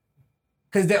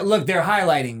 Because look, they're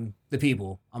highlighting the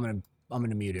people. I'm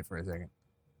gonna mute it for a second.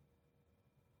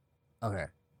 Okay,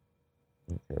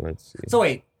 let's see. So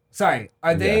wait, sorry.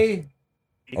 Are they?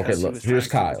 Okay, look. Here's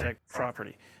Kyle.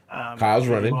 Property. Kyle's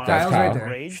running. That's Kyle.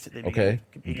 Right there. Okay.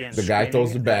 The guy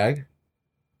throws the bag.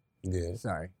 Yeah.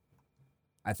 Sorry.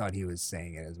 I thought he was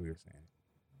saying it as we were saying.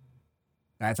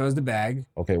 Guy throws the bag.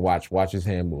 Okay, watch his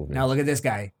hand moving. Now look at this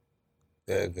guy.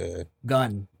 Okay.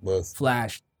 Gun.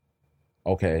 Flashed.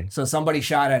 Okay. So somebody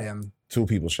shot at him. 2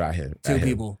 people shot him. Two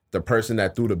people. The person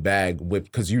that threw the bag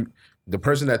whipped, the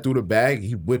person that threw the bag,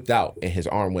 he whipped out and his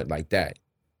arm went like that.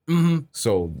 Mm-hmm.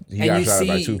 So he got shot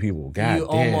by 2 people. God you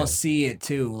damn. almost see it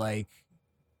too. Like,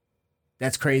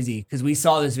 that's crazy. Because we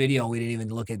saw this video, we didn't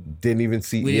even look at. Didn't even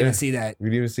see. We didn't even see that. We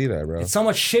didn't even see that, bro. It's so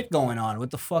much shit going on.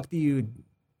 What the fuck do you?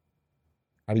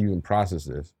 How do you even process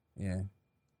this? Yeah,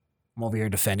 I'm over here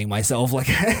defending myself like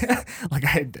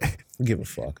I give a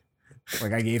fuck.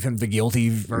 Like I gave him the guilty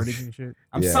verdict and shit.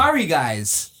 I'm sorry,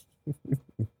 guys.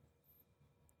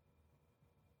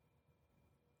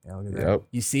 Yeah, look at that. Yep.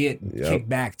 You see it kick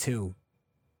back too.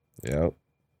 Yep.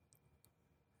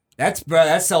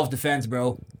 That's self-defense,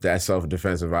 bro. That's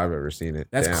self-defense if I've ever seen it.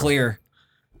 That's clear.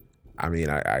 I mean,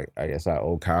 I guess I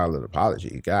owe Kyle an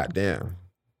apology. God damn.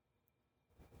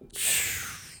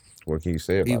 What can you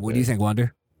say about What do you think,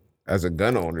 Wonder? As a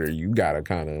gun owner, you gotta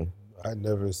kind of. I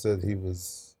never said he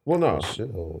was. Well, no. a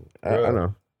shithole. I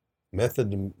know.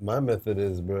 My method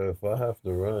is, bro, if I have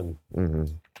to run,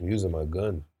 I'm using my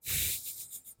gun.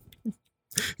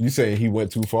 You saying he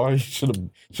went too far? He should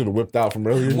have whipped out from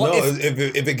earlier. No,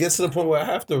 if it gets to the point where I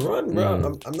have to run,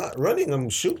 bro, I'm not running. I'm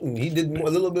shooting. He did a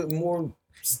little bit more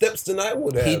steps than I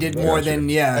would have. He did more than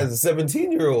as a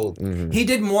 17-year-old. He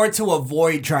did more to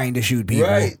avoid trying to shoot people.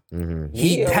 Right.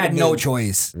 He had no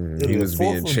choice. He was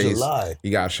being chased. July.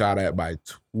 He got shot at by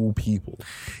 2 people.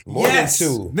 More than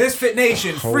 2. Misfit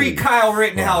Nation, free Kyle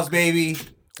Rittenhouse, baby.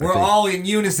 We're all in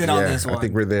unison on this one. I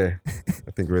think we're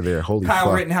there. Holy Kyle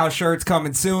fuck. Rittenhouse shirts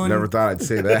coming soon. Never thought I'd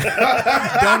say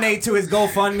that. Donate to his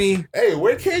GoFundMe. Hey,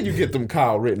 where can you get them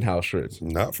Kyle Rittenhouse shirts?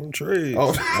 Not from trade.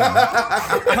 Oh.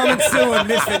 Coming soon,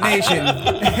 Misfit Nation.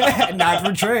 Not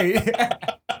from trade.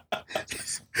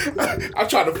 I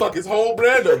tried to fuck his whole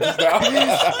brand up just now.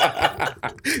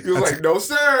 He was like, no,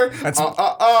 sir. That's not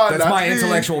my me.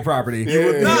 intellectual property. You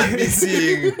would not be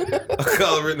seeing a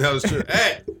Kyle Rittenhouse shirt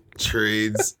at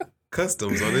Trades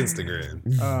Customs on Instagram.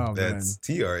 Oh, That's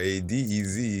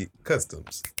TRADEZ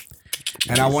Customs.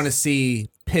 And I want to see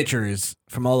pictures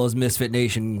from all those Misfit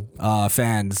Nation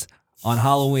fans on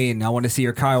Halloween. I want to see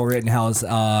your Kyle Rittenhouse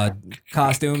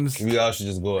costumes. We all should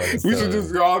just go out. We should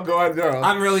just all go out there.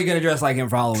 I'm really gonna dress like him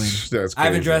for Halloween. That's I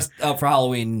haven't crazy. dressed up for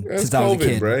Halloween That's since I was a COVID,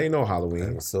 kid. bro. Ain't no Halloween.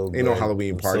 Ain't no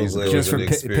Halloween parties. Just for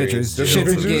pictures,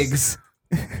 shits and gigs.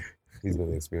 He's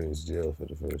gonna experience jail for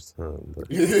the first time. But...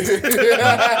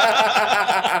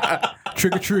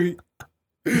 Trick or treat.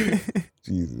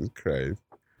 Jesus Christ.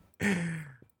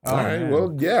 All right.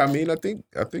 Well, yeah. I mean, I think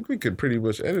we could pretty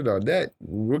much end it on that.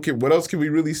 What else can we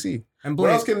really see? And what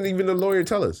Blaze, else can even the lawyer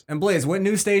tell us? And Blaze, what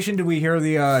news station did we hear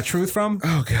the truth from?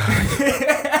 Oh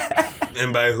God.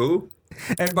 And by who?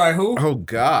 And by who? Oh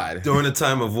God. During the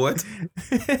time of what?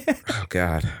 Oh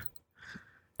God.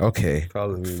 Okay.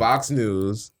 Probably Fox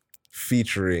News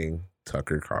featuring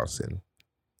Tucker Carlson,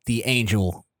 the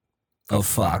angel of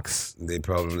Fox. They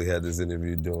probably had this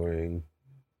interview during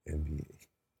NBA.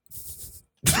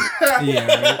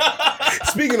 Yeah. Right?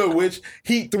 Speaking of which,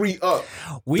 Heat 3 up.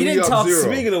 We didn't talk.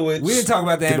 0. Speaking of which, we didn't talk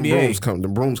about the NBA. The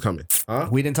broom's coming. Huh?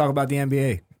 We didn't talk about the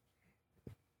NBA.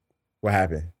 What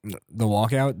happened? The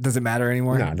walkout. Does it matter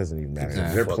anymore? No, it doesn't even matter.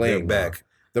 Nah. They're playing back.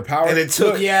 The power. And it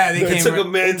took. It took a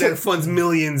man that funds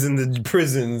millions in the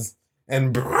prisons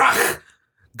and Barack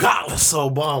Godless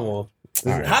Obama.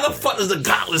 Right. How the fuck does the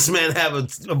godless man have a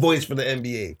voice for the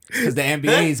NBA? Because the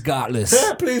NBA is godless.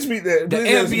 Please speak that. The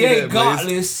Please answer me NBA that,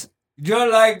 godless,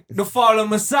 just like the fallen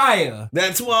Messiah.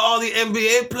 That's why all the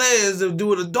NBA players are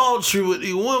doing adultery with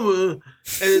the woman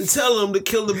and tell them to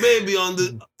kill the baby on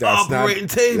the operating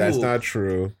table. That's not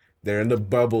true. They're in the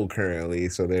bubble currently,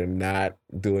 so they're not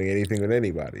doing anything with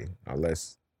anybody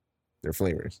unless they're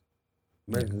flamers.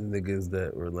 Imagine the niggas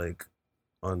that were like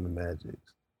on the Magic.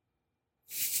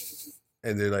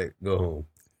 And they're like, go home.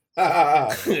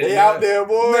 They out there,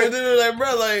 boy. Man, they're like,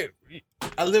 bro, like,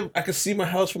 I can see my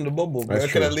house from the bubble, bro.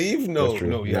 That's Can I true. leave? No, That's true.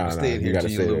 no, you have to stay in you here gotta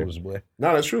till stay you there. lose, boy.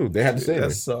 No, that's true. They had to stay there.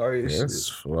 That's sorry.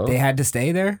 Yes. Well, They had to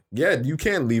stay there? yeah, you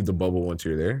can't leave the bubble once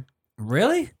you're there.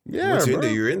 Really? Yeah, Once you're bro.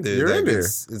 in there, you're in there. You're Like, in there.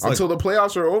 it's Until like, the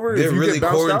playoffs are over. they're if you really get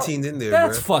bounced quarantined in there,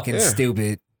 That's bro. fucking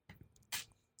stupid.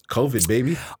 COVID,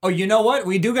 baby. Oh, you know what?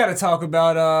 We do got to talk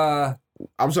about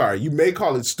I'm sorry. You may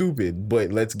call it stupid,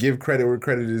 but let's give credit where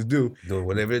credit is due. Doing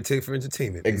whatever it takes for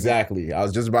entertainment. Baby. Exactly. I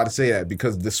was just about to say that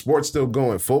because the sport's still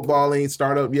going. Football ain't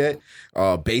start up yet.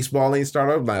 Baseball ain't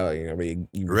start up. Like, I mean,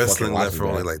 you Wrestling fucking left for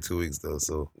watching only that. like 2 weeks though,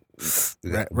 so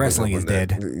wrestling is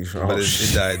dead. But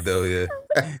it died though, yeah.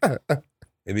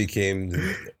 It became.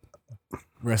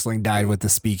 Wrestling died with the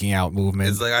speaking out movement.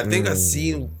 It's like I think I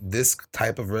seen this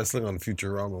type of wrestling on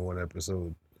Futurama one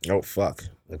episode. Oh fuck!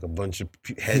 Like a bunch of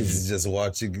heads just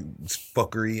watching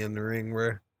fuckery in the ring,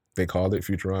 bro. They called it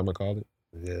Futurama. Called it.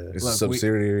 Yeah, It's Look, a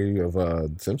subsidiary of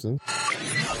Simpsons.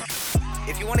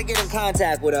 If you want to get in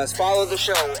contact with us, follow the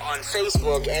show on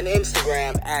Facebook and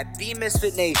Instagram at The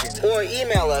Misfit Nation, or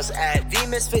email us at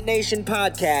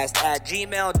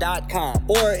themisfitnationpodcast@gmail.com.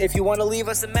 Or if you want to leave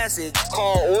us a message,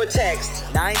 call or text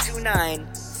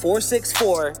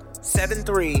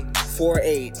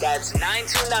 929-464-7348. That's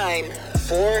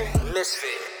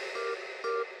 929-4-MISFIT.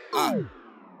 I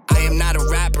am not a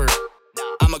rapper.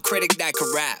 I'm a critic that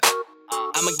could rap.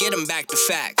 I'ma get him back to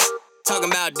facts. Talking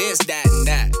about this, that, and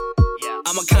that.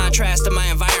 I'm a contrast to my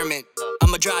environment.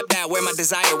 I'ma drop that where my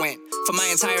desire went. For my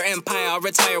entire empire, I'll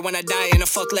retire when I die, and a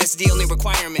fuck less the only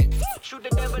requirement. Shoot the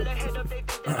devil ahead of they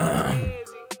think that I'm lazy.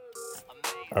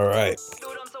 All right. Dude,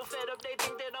 I'm so fed up, they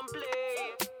think that I'm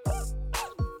playing.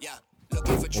 Yeah,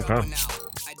 looking for trouble now.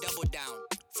 I double down.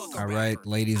 Fuck All right,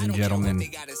 ladies and gentlemen,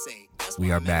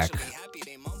 we are back.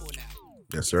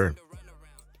 Yes, sir.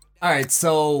 All right,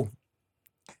 so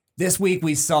this week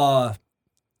we saw,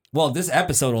 well, this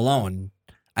episode alone,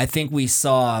 I think we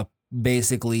saw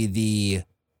basically the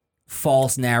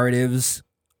false narratives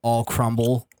all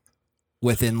crumble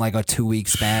within like a 2-week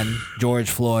span. George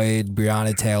Floyd,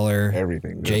 Breonna Taylor,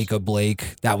 everything, Jacob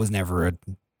Blake. That was never a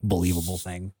believable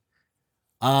thing.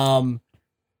 And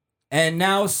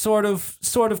now sort of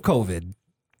COVID.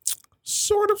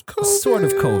 Sort of COVID. Sort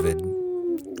of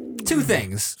COVID. Two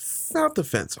things. South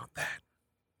defense on that.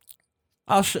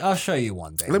 I'll show you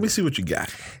one thing. Let me see what you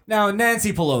got. Now,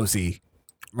 Nancy Pelosi,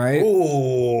 right?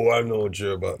 Oh, I know what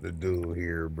you're about to do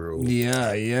here, bro.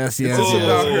 Yeah, yes.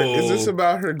 Is this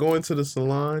about her going to the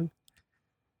salon?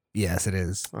 Yes, it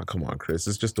is. Oh, come on, Chris.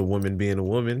 It's just a woman being a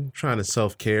woman, trying to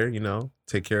self-care,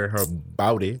 take care of her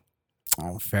body.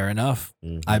 Oh, fair enough.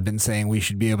 Mm-hmm. I've been saying we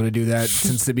should be able to do that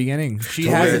since the beginning. She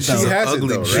Oh, hasn't, yeah, though. she hasn't,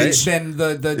 though, right? She's been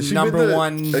the Has she number been the-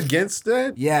 one against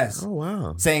that? Yes. Oh,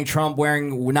 wow. Saying Trump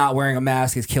not wearing a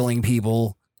mask is killing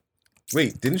people.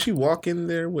 Wait, didn't she walk in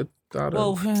there without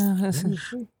Well,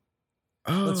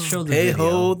 Let's show the Hey video.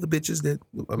 ho, the bitches that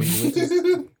the witches.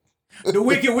 The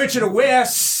Wicked Witch of the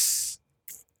West.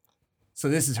 So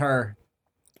this is her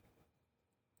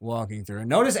walking through.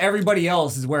 Notice everybody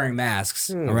else is wearing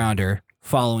masks around her,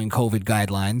 following COVID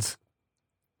guidelines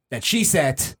that she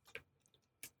set.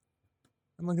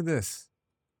 And look at this.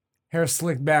 Hair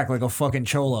slicked back like a fucking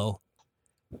cholo.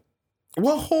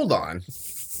 Well, hold on.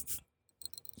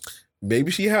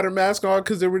 Maybe she had her mask on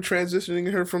because they were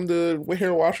transitioning her from the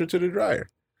hair washer to the dryer.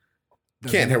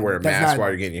 Can't wear a mask while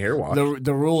you're getting your hair washed.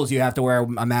 The rules, you have to wear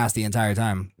a mask the entire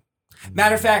time.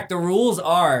 Matter of fact, the rules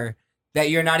are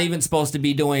that you're not even supposed to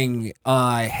be doing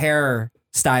hair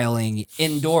styling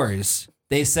indoors.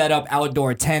 They set up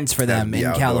outdoor tents for them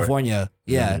in California.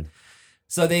 Yeah. Mm-hmm.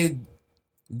 So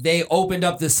they opened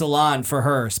up the salon for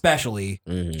her specially.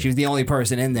 Mm-hmm. She was the only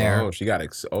person in there. Oh, she got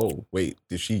wait,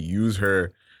 did she use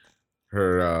her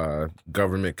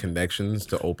government connections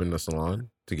to open the salon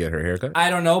to get her haircut? I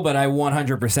don't know, but I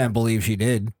 100% believe she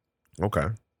did. Okay.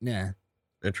 Yeah.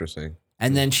 Interesting.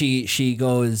 And then she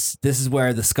goes, this is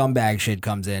where the scumbag shit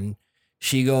comes in.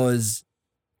 She goes,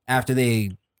 after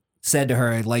they said to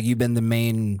her, like, you've been the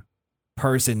main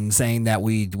person saying that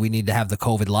we need to have the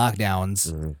COVID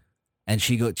lockdowns. Mm-hmm. And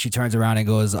she turns around and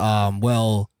goes,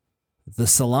 well, the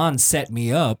salon set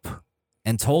me up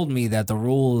and told me that the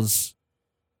rules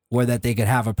were that they could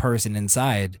have a person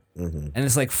inside. Mm-hmm. And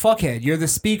it's like, fuckhead, you're the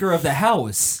speaker of the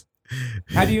house.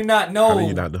 How do you not know? How do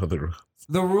you not know the rules?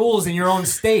 The rules in your own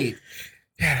state?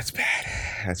 Yeah, that's bad.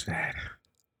 That's bad.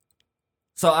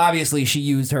 So obviously she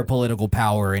used her political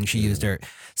power and she used her.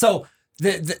 So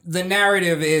the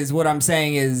narrative is, what I'm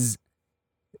saying is,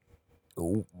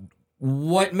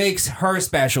 what makes her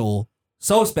special,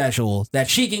 so special, that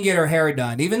she can get her hair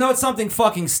done, even though it's something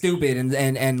fucking stupid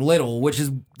and little, which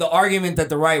is the argument that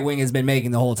the right wing has been making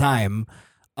the whole time.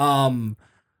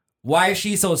 Why is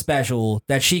she so special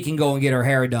that she can go and get her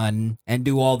hair done and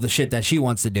do all the shit that she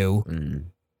wants to do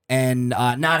and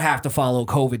not have to follow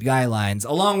COVID guidelines,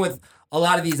 along with a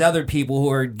lot of these other people who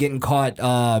are getting caught,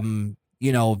 Cuomo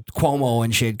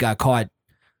and shit got caught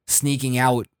sneaking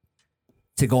out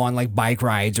to go on like bike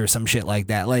rides or some shit like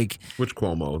that. Like, which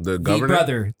Cuomo? The governor?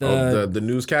 Brother. The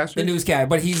newscaster? The newscaster.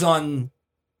 But he's on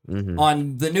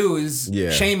the news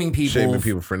shaming people. Shaming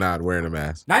people for not wearing a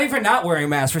mask. Not even for not wearing a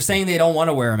mask, for saying they don't want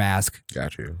to wear a mask.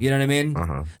 Got you. You know what I mean?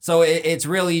 Uh-huh. So it's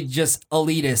really just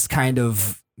elitist kind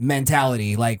of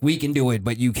mentality. Like, we can do it,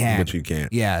 but you can't. But you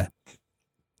can't. Yeah.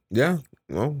 Yeah.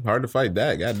 Well, hard to fight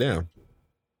that. Goddamn.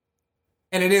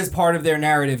 And it is part of their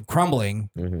narrative crumbling,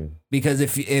 because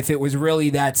if it was really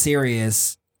that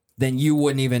serious, then you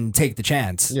wouldn't even take the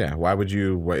chance. Yeah. Why would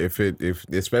you? If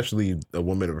especially a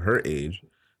woman of her age,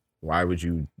 why would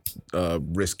you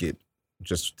risk it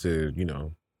just to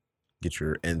get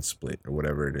your end split or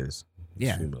whatever it is?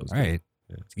 Yeah. Right.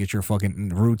 Yeah. To get your fucking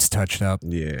roots touched up.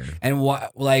 Yeah. And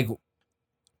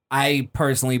I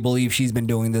personally believe she's been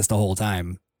doing this the whole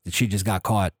time. That she just got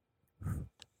caught.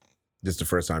 This the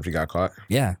first time she got caught?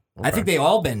 Yeah. Okay. I think they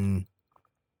all been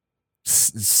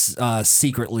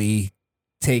secretly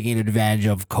taking advantage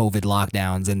of COVID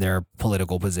lockdowns in their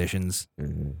political positions.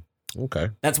 Mm-hmm. Okay.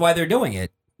 That's why they're doing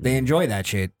it. They enjoy that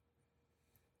shit.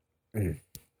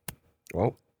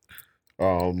 Well,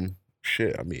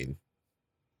 shit, I mean,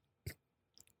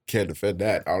 can't defend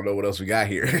that. I don't know what else we got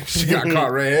here. She got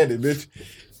caught red-handed, bitch.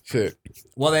 Shit.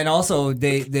 Well, then also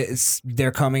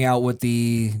they're coming out with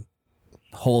the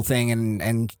whole thing,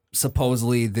 and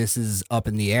supposedly this is up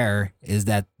in the air, is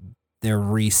that they're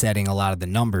resetting a lot of the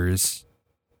numbers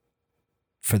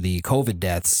for the COVID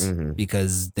deaths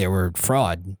because they were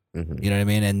fraud. You know what I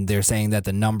mean? And they're saying that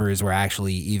the numbers were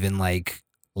actually even like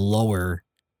lower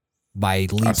by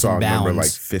leaps and bounds. I saw a number like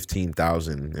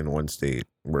 15,000 in one state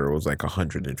where it was like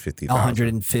 150,000.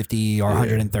 150 or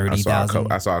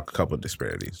 130,000. I saw a couple of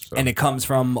disparities. So. And it comes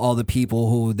from all the people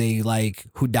who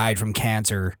died from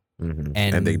cancer.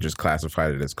 And they just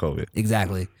classified it as COVID.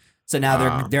 Exactly. So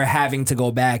now they're having to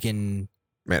go back and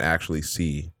actually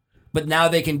see. But now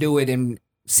they can do it in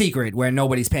secret where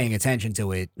nobody's paying attention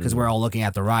to it because we're all looking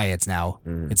at the riots now.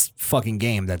 It's fucking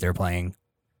game that they're playing.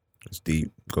 It's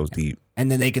deep. Goes deep. And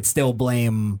then they could still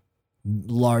blame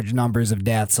large numbers of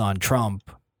deaths on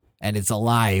Trump, and it's a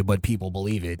lie, but people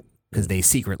believe it because they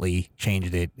secretly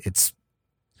changed it. It's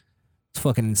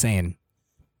fucking insane.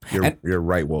 You're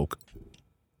right woke.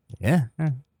 Yeah.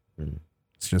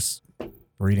 It's just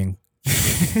reading.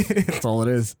 That's all it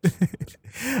is.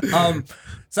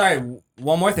 Sorry,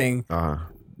 one more thing.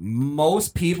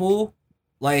 Most people,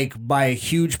 like by a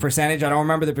huge percentage, I don't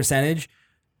remember the percentage,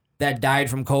 that died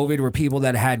from COVID were people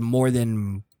that had more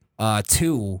than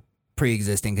 2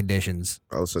 pre-existing conditions.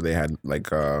 Oh, so they had like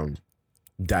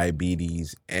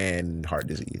diabetes and heart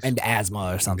disease and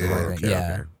asthma or something like that.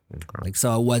 Yeah, okay. like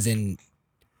so it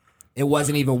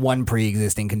wasn't even one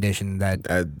pre-existing condition that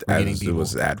as it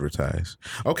was advertised.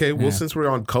 Okay, well, since we're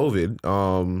on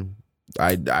COVID,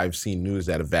 I've seen news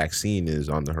that a vaccine is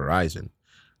on the horizon.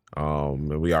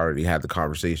 And we already had the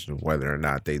conversation of whether or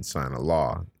not they'd sign a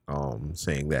law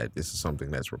saying that this is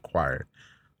something that's required.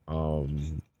 How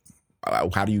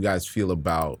do you guys feel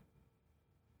about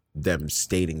them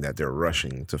stating that they're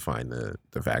rushing to find the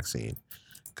vaccine?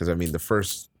 Because I mean, the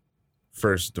first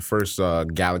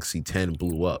Galaxy 10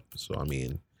 blew up, so I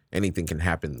mean, anything can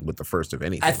happen with the first of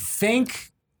anything. I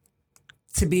think,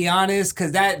 to be honest,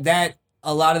 because that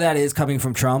a lot of that is coming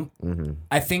from Trump. Mm-hmm.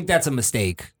 I think that's a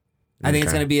mistake. I think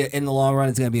it's going to be, in the long run,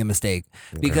 it's going to be a mistake.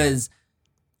 Because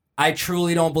I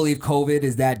truly don't believe COVID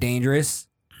is that dangerous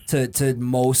to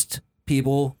most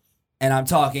people. And I'm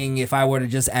talking, if I were to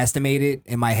just estimate it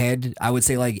in my head, I would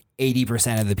say like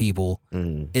 80% of the people,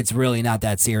 it's really not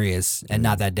that serious and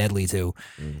not that deadly too.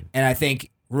 And I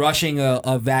think rushing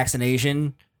a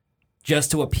vaccination just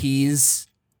to appease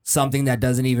something that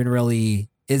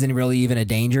isn't really even a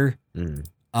danger,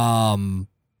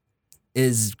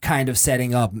 is kind of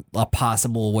setting up a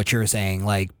possible, what you're saying,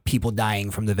 like people dying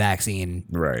from the vaccine.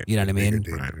 Right. You know what I mean?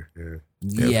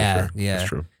 Yeah. That's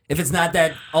true. If it's not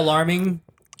that alarming,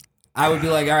 I would be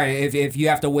like, all right, if you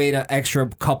have to wait an extra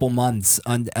couple months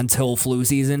until flu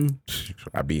season,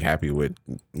 I'd be happy with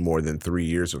more than 3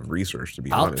 years of research, to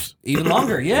be honest. Even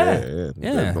longer, yeah.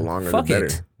 The longer, Fuck the better.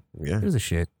 it. Yeah. Who's a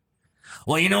shit?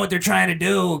 Well, you know what they're trying to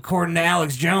do, according to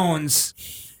Alex Jones.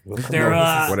 What did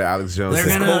Alex Jones they're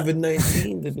say? gonna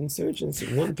COVID-19. They've been searching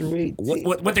 1 through 8.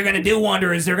 What they're gonna do,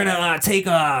 Wonder, is they're gonna take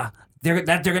they're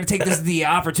gonna take this as the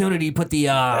opportunity to put the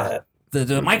microchip.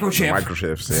 The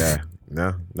microchips, yeah.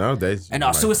 No, they and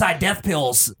suicide death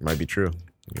pills. Might be true.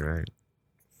 You're right.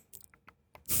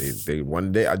 They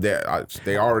one day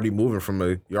they already moving from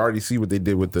you already see what they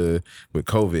did with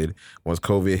COVID. Once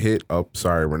COVID hit,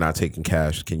 sorry, we're not taking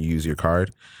cash. Can you use your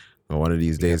card? And one of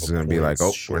these days it's gonna be like,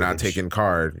 we're not taking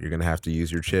card. You're gonna have to use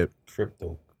your chip.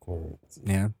 Cryptocurrency.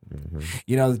 Yeah.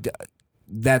 You know,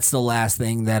 that's the last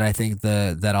thing that I think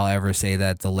that I'll ever say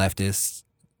that the leftists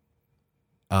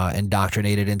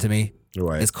indoctrinated into me.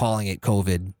 Right. Is calling it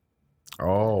COVID.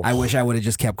 Oh. I wish I would have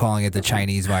just kept calling it the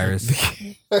Chinese virus.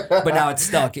 But now it's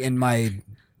stuck in my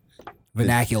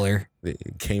vernacular.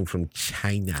 It came from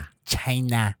China.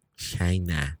 China.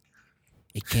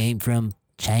 It came from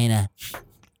China.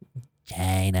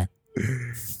 The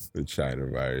China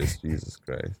virus. Jesus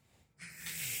Christ.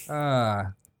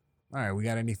 All right, we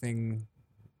got anything?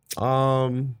 I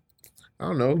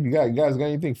don't know. You guys got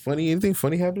anything funny? Anything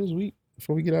funny happened this week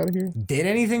before we get out of here? Did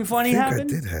anything funny happen? I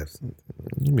did have something.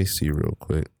 Let me see real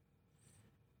quick.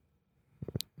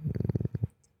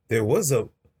 There's a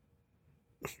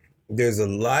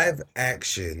live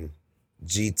action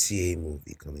GTA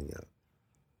movie coming out.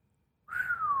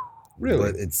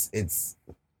 Really? But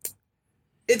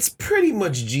it's pretty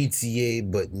much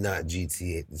GTA, but not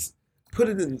GTA. Put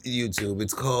it in YouTube.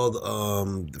 It's called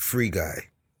The Free Guy.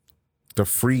 The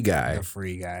Free Guy. The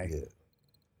Free Guy. Yeah.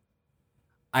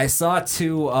 I saw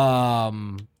two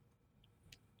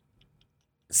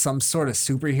some sort of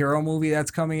superhero movie that's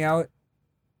coming out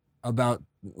about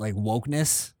like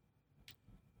wokeness.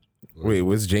 Wait,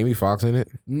 was Jamie Foxx in it?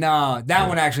 No, that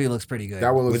one actually looks pretty good.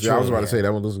 That one looks. I was about to say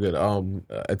that one looks good.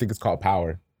 I think it's called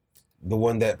Power. The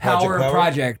one that Project. Power.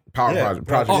 Project Project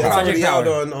Power. Out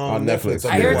on Netflix.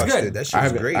 I hear it's good. That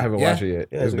shit's great. I haven't watched it yet.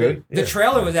 Yeah, It was good. The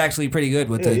trailer was actually pretty good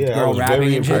with the girl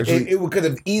rapping and shit. It could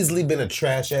have easily been a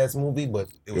trash ass movie, but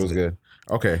it was good.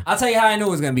 Okay. I'll tell you how I knew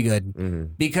it was going to be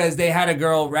good. Because they had a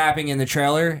girl rapping in the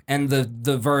trailer, and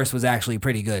the verse was actually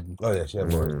pretty good. Oh, yeah, she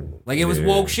had verse. Like, it was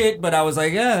woke shit, but I was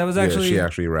like, yeah, that was actually... she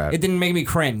actually rapped. It didn't make me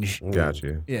cringe.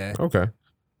 Gotcha. Yeah. Okay.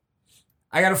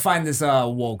 I got to find this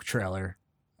woke trailer.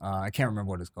 I can't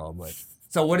remember what it's called, but...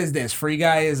 So what is this? Free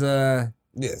Guy is a...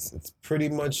 Yes, it's pretty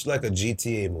much like a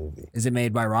GTA movie. Is it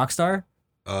made by Rockstar?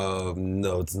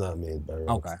 No, it's not made by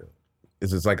Rockstar. Okay.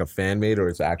 Is this like a fan made or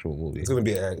it's an actual movie? It's gonna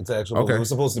be it's actual. Okay. Movie. It was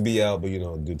supposed to be out, but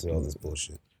due to all this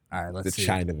bullshit. All right, let's see. The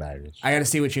China virus. I got to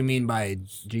see what you mean by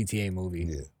GTA movie.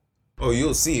 Yeah. Oh,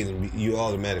 you'll see it, and you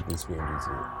automatically scream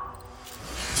GTA.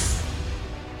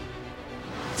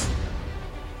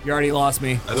 You already lost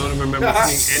me. I don't remember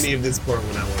seeing any of this part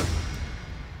when I watched it.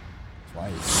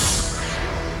 Twice.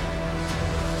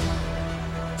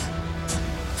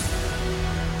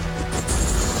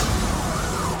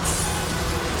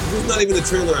 This is not even the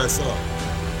trailer I saw.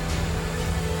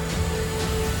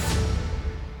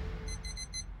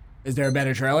 Is there a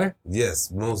better trailer?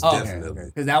 Yes, most Oh, definitely.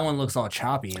 Because that one looks all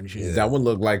choppy and shit. Yeah. That one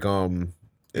looked like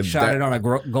Shot it on a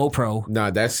GoPro. Nah,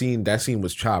 that scene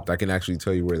was chopped. I can actually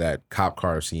tell you where that cop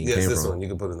car scene came this from. one. You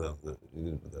can put it up.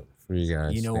 For you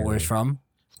guys. You know where it's from?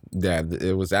 Yeah,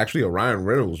 it was actually a Ryan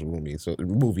Reynolds movie. So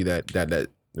movie that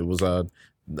it was what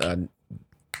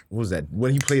was that?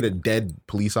 When he played a dead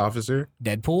police officer?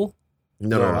 Deadpool?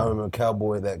 No. I remember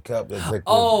Cowboy, that cop. That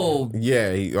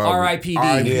yeah, R.I.P.D.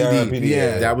 R.I.P.D.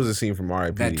 Yeah, that was a scene from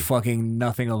R.I.P.D. That fucking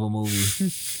nothing of a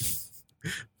movie.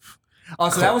 Oh,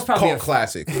 so that was probably a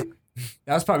classic.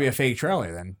 That was probably a fake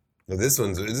trailer then. No, this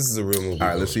is a real movie. All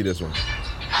right, let's see this one.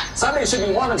 Sunday should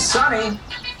be warm and sunny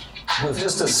with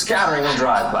just a scattering of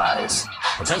drive-bys.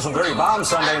 Potential dirty bomb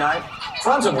Sunday night.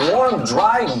 Front of warm,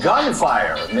 dry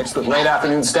gunfire mixed with late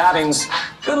afternoon stabbings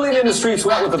could lead into streets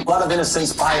wet with the blood of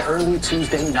innocents by early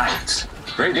Tuesday night.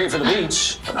 Great day for the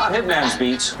beach, but not Hitman's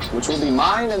Beach, which will be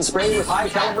mined and sprayed with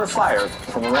high-caliber fire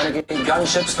from a renegade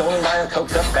gunship stolen by a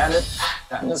coked-up bandit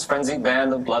and his frenzied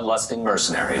band of bloodlusting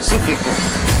mercenaries.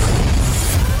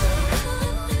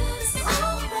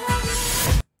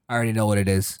 I already know what it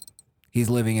is. He's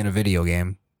living in a video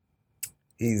game.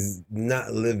 He's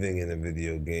not living in a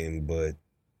video game, but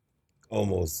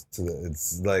almost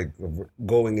it's like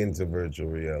going into virtual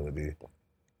reality.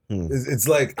 It's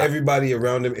like everybody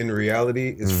around him in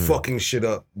reality is fucking shit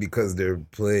up because they're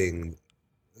playing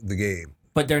the game.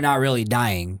 But they're not really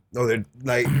dying. No, they're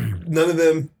like none of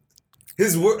them.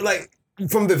 His work, like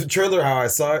from the trailer, how I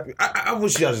saw it, I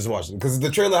wish y'all just watched it because the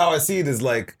trailer, how I see it, is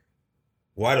like,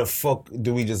 why the fuck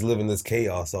do we just live in this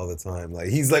chaos all the time? Like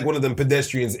he's like one of them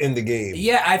pedestrians in the game.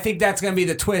 Yeah, I think that's gonna be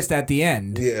the twist at the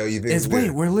end. Yeah, you think?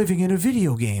 Wait, we're living in a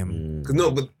video game.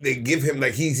 No, but they give him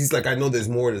like he's like, I know there's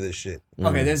more to this shit.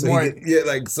 Okay, there's so more.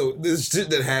 So there's shit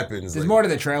that happens. There's like, more to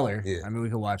the trailer. Yeah. I mean, we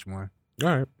could watch more.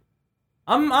 All right.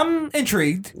 I'm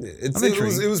intrigued.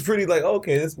 It was pretty like,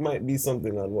 okay, this might be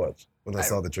something I'd watch when I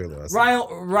saw the trailer.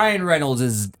 Ryan Reynolds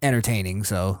is entertaining,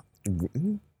 so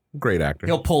great actor.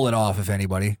 He'll pull it off if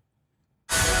anybody.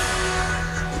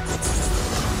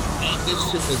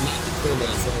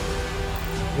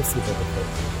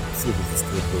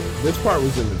 This part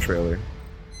was in the trailer.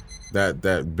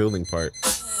 That building part.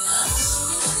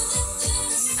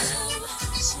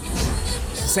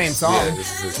 Same song. Yeah,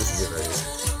 this is it right here.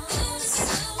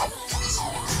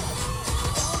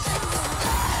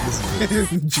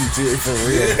 GTA for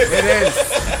real.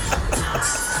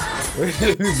 It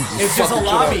is. It's just a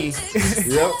lobby. Yep.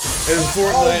 And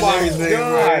Fortnite and everything.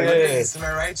 God. Right? Am I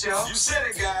right, Joe? You said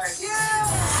it, guys.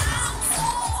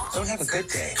 Yeah. Don't have a good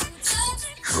day.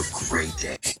 Have a great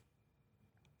day.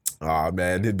 Aw,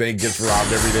 man, his bank gets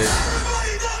robbed every day.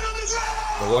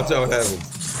 But watch out what happens.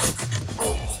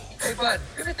 Hey, bud,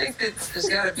 you ever think that there's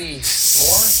got to be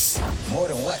more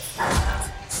than what?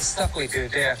 The stuff we do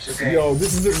day after day. Yo,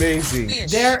 this is amazing.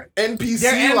 Their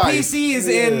NPC is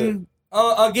in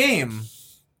a game.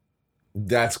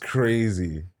 That's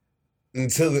crazy.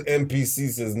 Until the NPC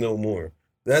says no more.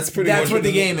 That's much what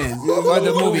the game is. What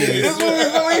the movie is. This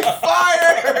movie's gonna be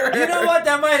fire. You know what?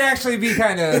 That might actually be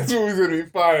kind of. This movie's gonna be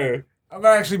fire. I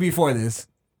might actually be for this.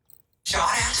 Shot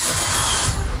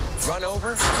at. Run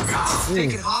over.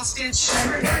 Taken hostage.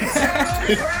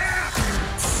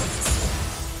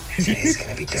 Today's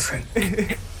gonna be different.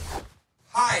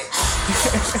 Hi.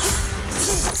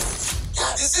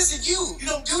 God, this isn't you. You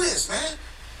don't do this, man.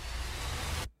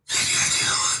 Maybe I do.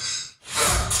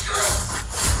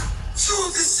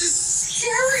 Dude, this is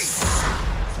scary.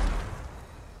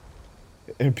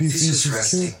 NPCs He's just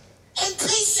resting. In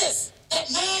pieces. That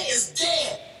man is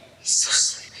dead. He's so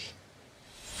sleepy.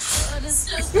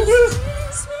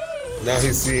 Now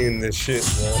he's seeing this shit,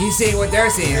 man. He's seeing what they're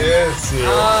seeing. Yes, yeah.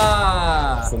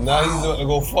 Ah. So now he's gonna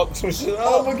go fuck some shit up.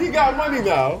 Oh, look, he got money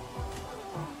now.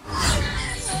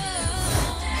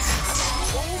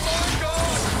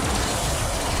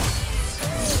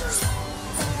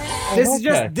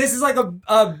 This is like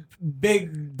a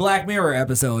big Black Mirror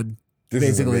episode. This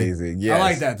basically. is amazing. Yes. I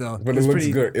like that though. But it looks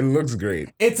good. It looks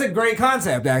great. It's a great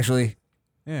concept, actually.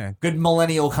 Yeah, good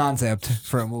millennial concept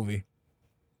for a movie.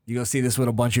 You go see this with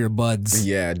a bunch of your buds.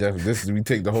 Yeah, definitely. We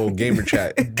take the whole gamer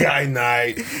chat. Guy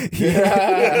night.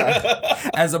 Yeah.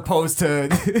 As opposed to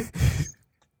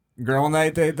girl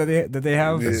night that they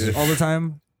have all the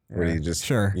time. Where you just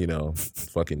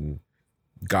fucking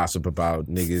gossip about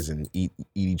niggas and eat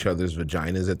each other's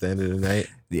vaginas at the end of the night.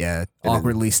 Yeah, and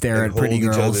awkwardly stare at pretty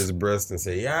girls. Hold each other's breasts and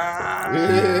say,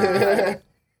 yeah.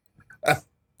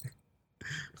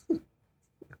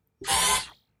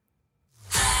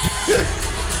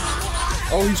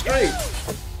 Oh, he's straight.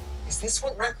 Is this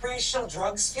what recreational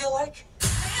drugs feel like?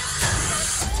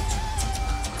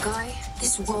 Guy,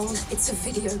 this world, it's a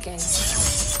video game.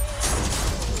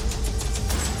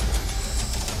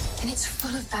 it's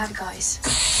full of bad guys.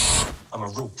 I'm a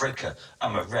rule breaker.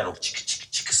 I'm a rattle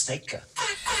chicka snaker.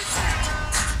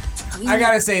 I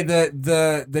gotta say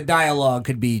the dialogue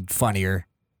could be funnier.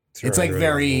 It's like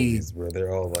very. Movies, bro.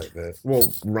 They're all like that.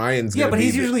 Well, Ryan's. Yeah, gonna but be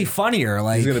he's usually funnier.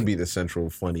 Like he's gonna be the central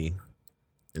funny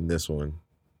in this one.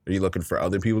 Are you looking for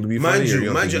other people to be Mind funny?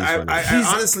 you,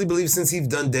 I honestly believe since he's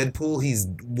done Deadpool, he's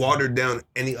watered down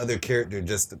any other character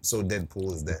just so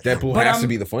Deadpool is that. Deadpool But has I'm- to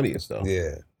be the funniest though.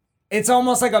 Yeah. It's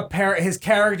almost like his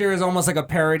character is almost like a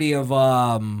parody of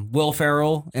Will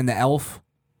Ferrell in The Elf.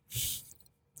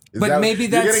 Maybe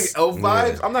you're that's getting elf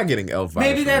vibes. I'm not getting elf vibes.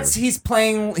 Maybe from that's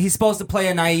him. he's supposed to play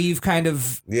a naive kind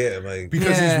of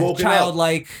because he's woken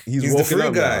childlike. up. He's the woken free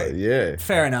up guy. now. Yeah.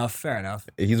 Fair enough.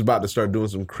 He's about to start doing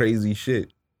some crazy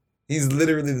shit. He's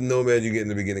literally the nomad you get in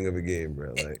the beginning of a game, bro.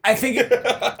 Like I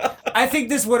think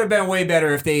this would have been way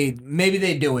better if they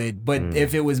do it, but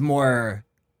if it was more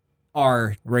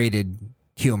R-rated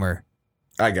humor.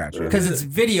 I got you. Because it's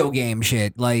video game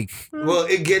shit. Like, well,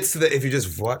 it gets to that if you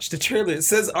just watch the trailer. It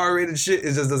says R-rated shit.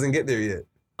 It just doesn't get there yet.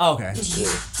 okay, To be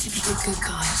a good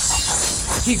guy.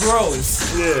 he grows.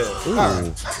 Yeah.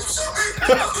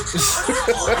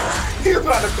 He's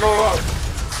about to throw up.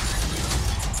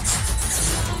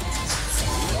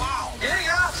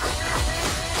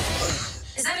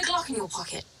 Is that a Glock in your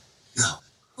pocket? No,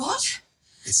 What?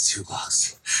 it's 2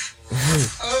 blocks.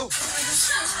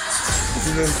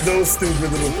 There's no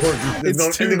stupid little quirky.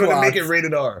 It's and they're gonna make it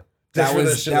rated R. That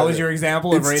was your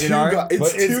example of rated R.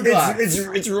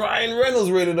 It's Ryan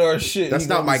Reynolds rated R shit. That's you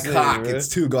not know my what I'm cock. saying, right? It's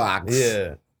 2 Glocks.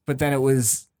 Yeah. But then it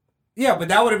was, but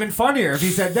that would have been funnier if he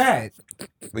said that.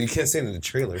 But you can't say it in the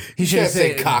trailer. He should have can't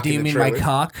say said, cock "Do in you the mean my trailer.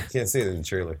 cock?" You can't say it in the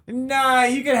trailer. Nah,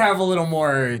 you could have a little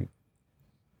more.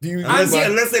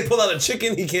 Unless they pull out a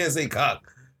chicken, he can't say cock.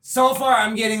 So far,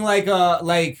 I'm getting like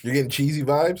You're getting cheesy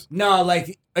vibes? no,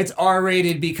 like it's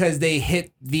R-rated because they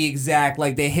hit the exact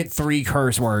they hit 3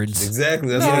 curse words. Exactly.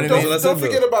 That's No, what I mean. don't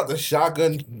forget about the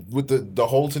shotgun with the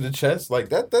hole to the chest. Like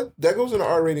that goes in the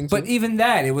R rating too. But even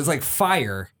that, it was like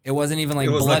fire. It wasn't even like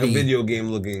It was bloody. like a video game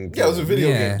looking. Yeah, it was a video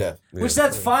Yeah. game death. Which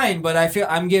that's fine, but I feel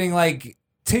I'm getting like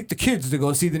take the kids to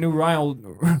go see the new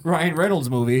Ryan Reynolds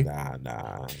movie.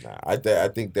 Nah. I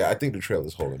think the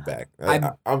trailer's holding back.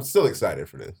 I'm still excited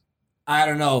for this. I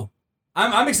don't know.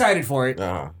 I'm excited for it,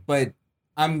 but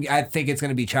I think it's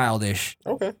gonna be childish.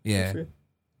 Okay. Yeah.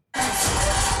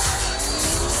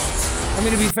 I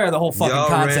mean, to be fair, the whole fucking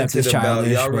concept is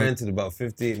childish. Y'all but- ranted about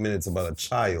 58 minutes about a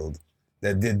child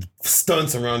that did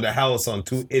stunts around the house on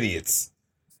 2 idiots.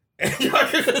 And y'all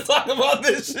are gonna talk about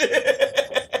this shit.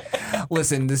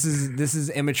 Listen, this is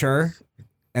immature,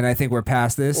 and I think we're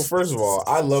past this. Well, first of all,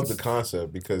 I love the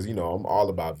concept because I'm all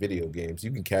about video games.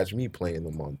 You can catch me playing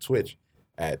them on Twitch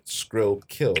at Skrill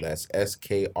Kill. That's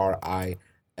SKRILLKIIL.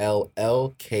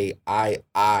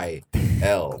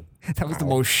 That was the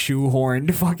most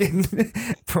shoehorned fucking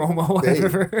promo I've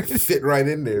ever heard. Fit right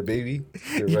in there, baby.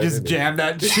 You just jam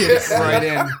that shit right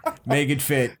in, make it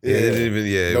fit. Yeah, it didn't even.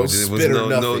 Yeah, No it was spit or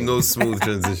nothing. no smooth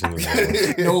transition.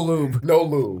 No lube. No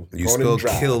lube. You Going in spell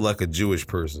dry. kill like a Jewish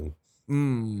person. Hey,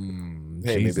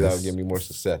 maybe Jesus. that'll give me more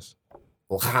success.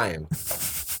 L'chaim.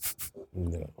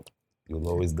 No, you'll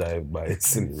always die by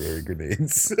incendiary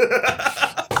grenades.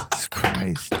 Jesus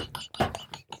Christ.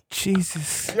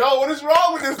 Jesus. Yo, what is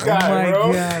wrong with this guy, my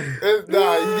bro? God.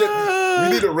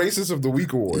 We need a Racist of the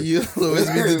Week award. You'll always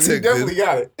be He detected. definitely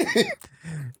got it.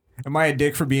 Am I a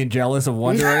dick for being jealous of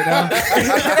Wonder right now?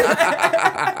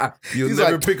 You'll He's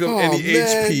never like, pick up "Oh, any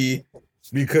man." HP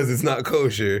because it's not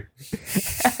kosher.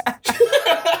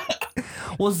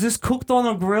 Was this cooked on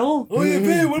a grill? Oh yeah,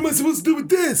 man. What am I supposed to do with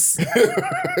this?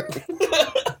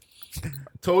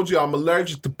 Told you I'm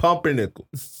allergic to pumpernickel.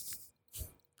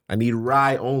 I need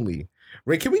rye only.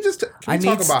 Ray, can we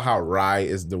talk about how rye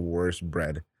is the worst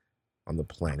bread on the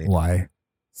planet? Why?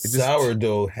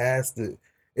 Sourdough has to.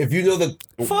 If you know the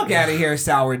Fuck out of here,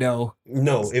 sourdough.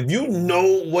 No, if you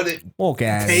know what it Fuck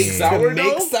out of takes here. to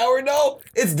make sourdough,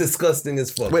 it's disgusting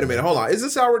as fuck. Wait a minute, hold on. Is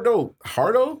this sourdough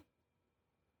hardo?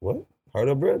 What?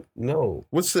 Hardo bread? No.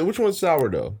 Which one's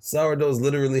sourdough? Sourdough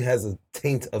literally has a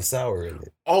taint of sour in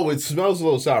it. Oh, it smells a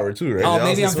little sour too, right? Oh, It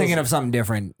maybe also I'm thinking smells- of something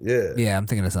different. Yeah. Yeah, I'm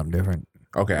thinking of something different.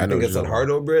 Okay, I I know. think it's on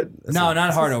hardo bread. No,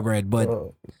 not hardo bread, but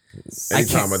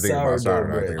Anytime I think about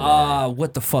sourdough, I think about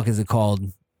what the fuck is it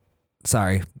called?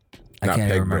 Sorry, I not can't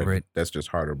peg even remember bread. it. That's just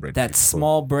hardo bread. That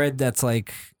small bread that's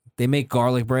like they make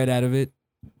garlic bread out of it.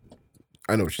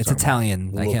 I know what you're It's talking Italian.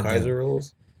 I Little can't. Kaiser Think.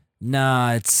 rolls.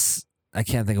 Nah, I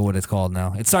can't think of what it's called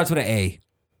now. It starts with an A.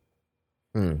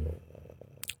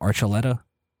 Archuleta?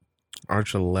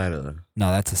 Archuleta.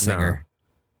 No, that's a singer.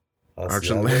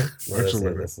 Archuleta.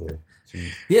 Archuleta.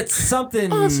 It's something.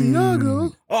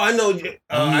 Asiago. Oh, I know.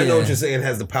 I know what you're saying. It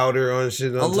has the powder on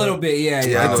shit. A little bit, yeah. I know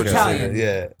It's what you're Italian. saying.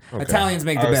 Yeah. Okay. Italians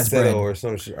make the best bread. Or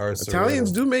some shit.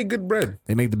 Italians do make good bread.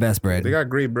 They make the best bread. They got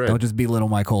great bread. Don't just belittle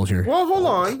my culture. Well, hold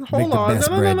on. Make the best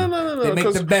bread. No. They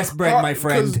make the best bread, my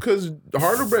friend. Because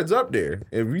harder bread's up there.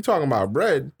 If you're talking about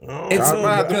bread, It's I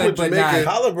might have to good, put but Jamaican.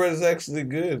 not. Challah bread is actually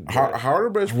good. Harder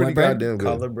bread's pretty What bread? goddamn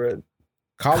good. Challah bread.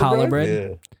 Challah bread?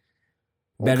 Yeah.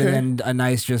 Better Okay. than a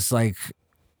nice, just like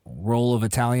roll of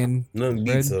Italian None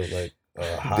bread. beats like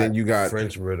hot Then you got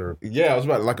French bread or Yeah, I was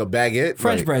about like a baguette.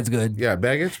 French like, bread's good. Yeah,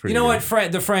 baguette's pretty You know good.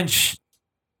 what? The French,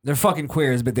 they're fucking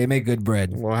queers, but they make good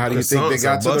bread. Well, how do you think they Croissants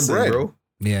got are to the busted, bread? bro.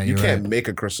 Yeah, You you're can't right. make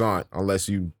a croissant unless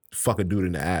you fuck a dude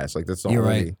in the ass. Like that's the You're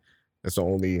only. right. That's the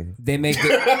only. They make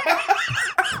the.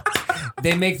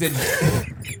 They make the.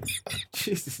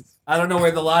 Jesus. I don't know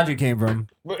where the logic came from.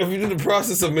 But if you do the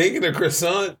process of making a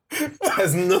croissant, it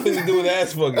has nothing to do with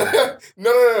ass fucking.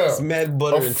 No. It's mad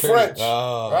butter A and French. turd.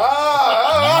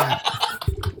 Oh.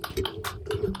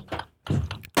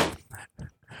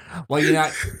 Well, you know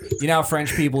how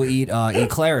French people eat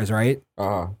eclairs, right?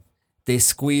 They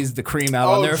squeeze the cream out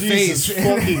on their Jesus face.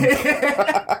 fucking.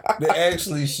 They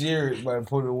actually share it by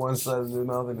putting one side of their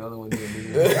mouth and the other one.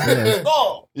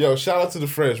 Oh! Yo, shout out to the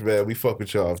French, man. We fuck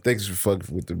with y'all. Thanks for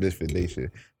fucking with the Misfit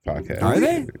Nation podcast. Are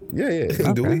they? Yeah.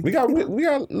 Okay. We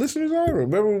got listeners on.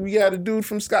 Remember we had a dude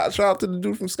from Scotland. Shout out to the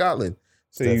dude from Scotland.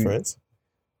 So Is that friends?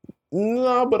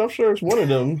 No, but I'm sure it's one of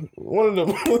them. One of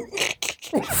them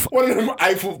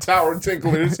Eiffel Tower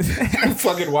tinklers. You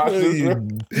fucking watch this, bro.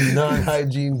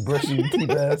 Non-hygiene, brushy teeth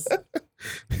ass.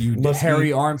 You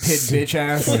hairy armpit bitch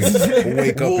ass.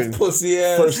 Wake up Wolf and pussy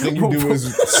ass. first thing you do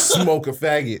is smoke a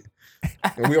faggot.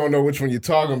 And we don't know which one you're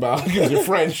talking about because you're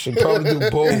French. You probably do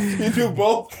both. You do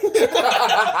both?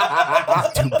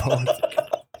 Do both.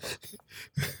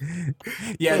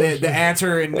 Yeah, the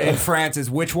answer in France is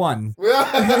which one?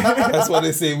 That's why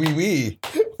they say oui, oui.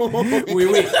 Oui,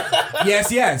 oui.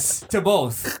 Yes, to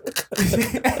both.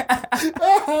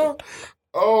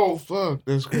 Oh, fuck.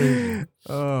 That's crazy.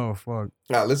 Oh, fuck. All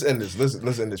right, let's end this.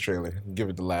 Let's end this trailer. Give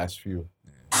it the last few.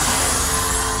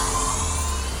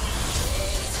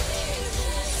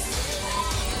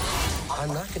 I'm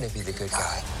not going to be the good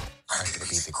guy. I'm going to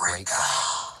be the great guy.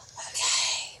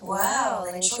 Wow,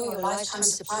 enjoy your lifetime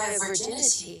supply of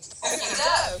virginity. There you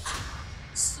go.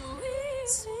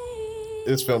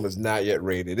 This film is not yet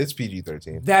rated. It's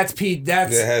PG-13. That's Pete.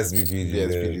 That's It has to be PG. Yeah,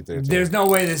 it's yeah. PG-13. There's no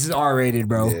way this is R-rated,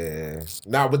 bro. Yeah.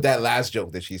 Not with that last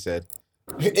joke that she said.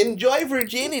 Enjoy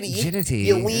virginity. Virginity.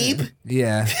 You weeb.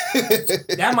 Yeah.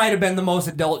 That might have been the most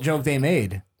adult joke they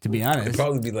made, to be It'd honest.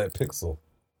 probably be like Pixel.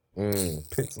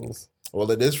 Pixels. Well,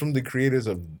 it is from the creators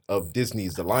of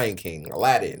Disney's The Lion King,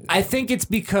 Aladdin. I think it's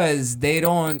because they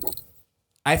don't.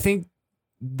 I think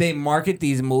they market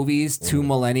these movies to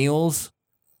millennials,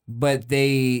 but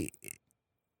they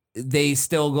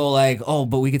still go like, oh,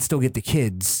 but we could still get the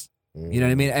kids. You know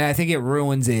what I mean? And I think it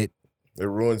ruins it. It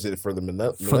ruins it for the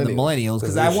millennials. For the millennials,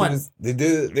 because I want.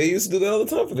 They used to do that all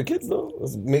the time for the kids though.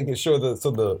 It's making sure that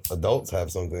so the adults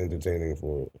have something entertaining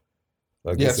for it.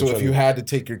 Like Yeah, so if you had to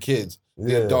take your kids,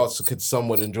 the adults could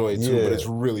somewhat enjoy it too, but it's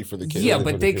really for the kids. Yeah,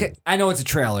 but they could. I know it's a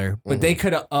trailer, but they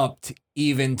could have upped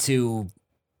even to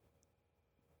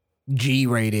G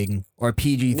rating or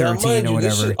PG-13 Now, mind or you,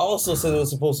 this whatever. shit also said it was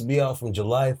supposed to be out from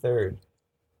July 3rd.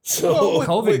 So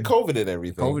Well, with COVID and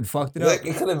everything. COVID fucked it like up.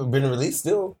 it could have been released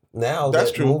still. Now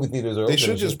That's that true. movie theaters are open. They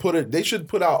should just put it. They should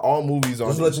put out all movies on.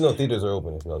 Just to let you know theaters are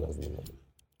open. If y'all guys didn't know.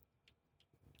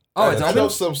 Oh, it's I know open?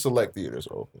 some select theaters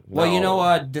are open. Well, you No.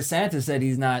 know, DeSantis said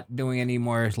he's not doing any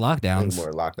more lockdowns, Any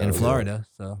more lockdowns, in yeah. Florida.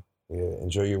 So Yeah,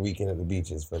 enjoy your weekend at the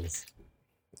beaches, fellas.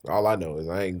 All I know is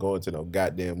I ain't going to no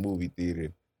goddamn movie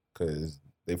theater because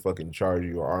they fucking charge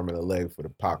you an arm and a leg for the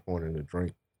popcorn and the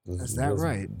drink. Is that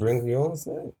right? Bring your own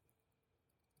snack.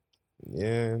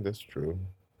 Yeah, that's true.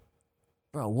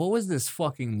 bro, what was this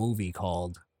fucking movie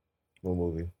called? What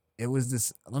movie? It was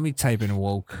this. Let me type in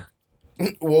woke.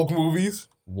 Woke movies?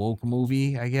 Woke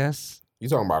movie, I guess. You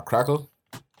talking about Crackle?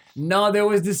 No, there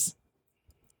was this.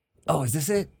 Oh, is this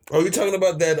it? Oh, you talking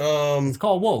about that? It's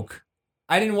called Woke.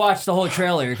 I didn't watch the whole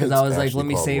trailer because I It's was like, actually let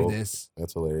me called save Woke. this.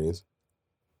 That's hilarious.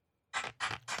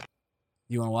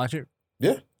 You want to watch it?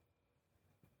 Yeah.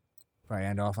 Probably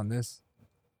end off on this.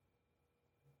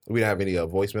 We don't have any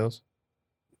voicemails?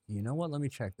 You know what? Let me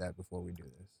check that before we do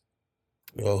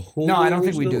this. Who No, I don't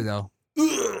think we original? do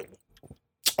though.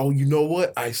 Oh, you know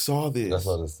what? I saw this. I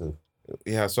saw this too.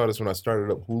 Yeah, I saw this when I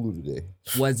started up Hulu today.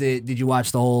 Was it? Did you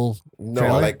watch the whole? No,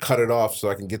 trailer? I like cut it off so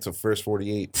I can get to first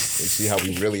 48 and see how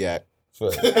we really act.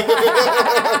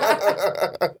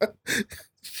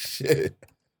 Shit.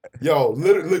 Yo,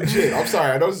 legit. I'm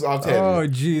sorry. I know this is off tangent. Oh,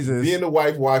 Jesus. Me and the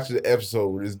wife watched the episode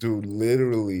where this dude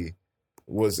literally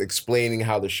was explaining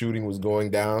how the shooting was going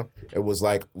down. It was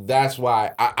like, that's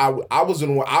why I was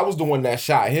the one that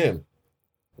shot him.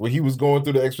 When he was going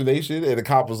through the explanation, and the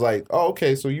cop was like, "Oh,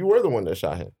 okay, so you were the one that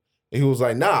shot him." And he was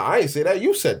like, "Nah, I ain't say that.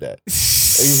 You said that."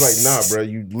 And he was like, "Nah, bro,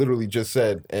 you literally just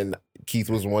said." And Keith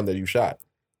was the one that you shot.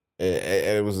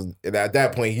 And it was, and at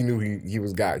that point he knew he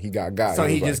got. So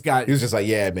he just got. He was just like,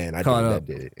 "Yeah, man, I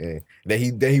did it."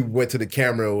 And then he went to the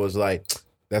camera and was like,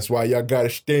 "That's why y'all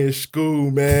gotta stay in school,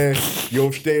 man. You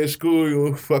don't stay in school, you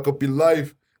don't fuck up your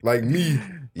life like me."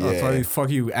 Yeah. That's why fuck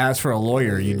you ask for a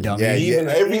lawyer, you dummy. Yeah,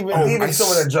 Even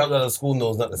someone that dropped out of school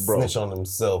knows not to snitch on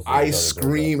himself. I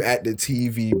scream at the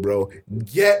TV, bro.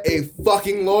 Get a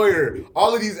fucking lawyer.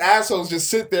 All of these assholes just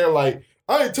sit there like,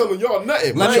 I ain't telling y'all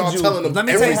nothing. But y'all telling them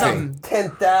everything. Tell you something.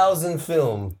 10,000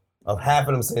 film of half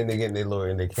of them saying they're getting their lawyer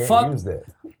and they can't use that.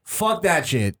 Fuck that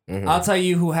shit. Mm-hmm. I'll tell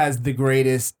you who has the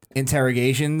greatest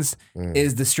interrogations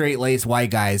is the straight-laced white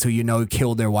guys who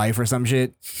killed their wife or some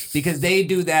shit. Because they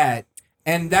do that.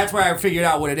 And that's where I figured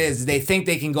out what it is. They think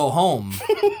they can go home.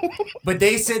 But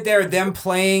they sit there, them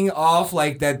playing off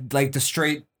like the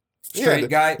straight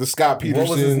guy. The Scott Peterson.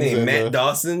 What was his name? Matt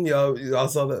Dawson? Y'all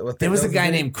saw that? There was a guy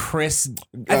named Chris.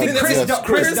 I think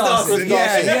Chris Dawson.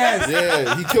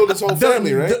 Yeah, he killed his whole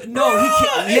family, right? No,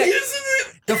 he killed.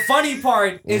 The funny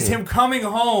part is him coming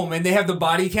home and they have the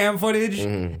body cam footage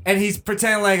and he's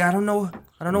pretending like, I don't know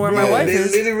where my wife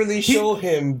is. They literally show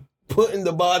him putting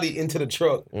the body into the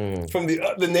truck from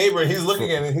the neighbor. He's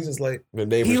looking at it and he's just like, the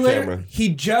neighbor's camera. He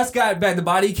just got back. The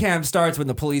body cam starts when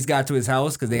the police got to his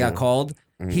house because they got called.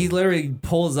 He literally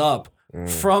pulls up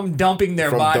from dumping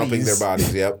their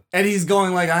bodies. Yep. And he's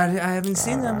going like, I haven't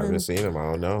seen them. I haven't seen them. I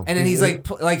don't know. And then he's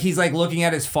like looking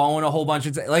at his phone a whole bunch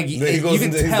of like he goes you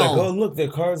can he's tell. like, oh look, there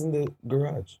are cars in the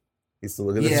garage. He's still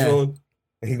looking at his phone.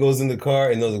 And he goes in the car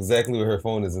and knows exactly where her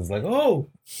phone is. It's like, oh,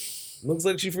 looks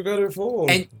like she forgot her phone.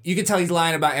 And you can tell he's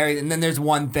lying about everything. And then there's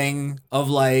one thing of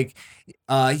like,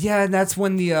 and that's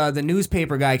when the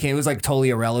newspaper guy came. It was like totally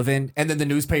irrelevant. And then the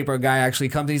newspaper guy actually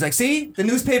comes and he's like, see, the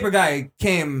newspaper guy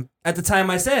came at the time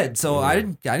I said, so I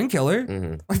didn't kill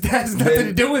her. Like that has nothing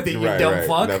to do with it, you dumb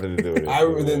fuck. Nothing to do with it. I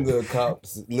remember then the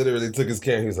cops literally took his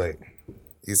camera. He was like,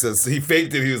 he says he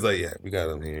faked it. He was like, yeah, we got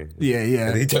him here. Yeah.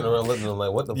 And he turned around looking at him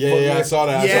like, what the fuck? Yeah, I saw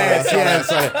that. I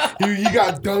saw that. He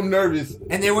got dumb nervous.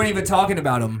 And they weren't even talking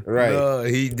about him. Right.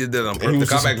 He did that on purpose.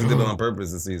 The cop actually did it on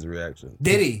purpose to see his reaction.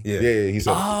 Did he? Yeah. He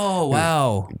said, oh,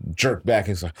 wow. Jerked back.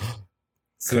 He's like,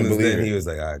 soon as then he was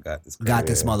like, I got this. Got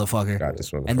this motherfucker. Got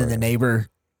this motherfucker. And then the neighbor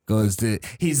goes to,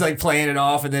 he's like playing it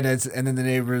off, and then the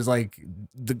neighbor's like,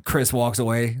 Chris walks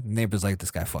away. The neighbor's like,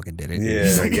 this guy fucking did it. Yeah,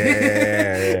 He's like,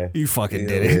 yeah. You fucking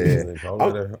did it.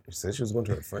 She said she was going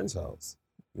to her friend's house.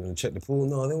 You want to check the pool?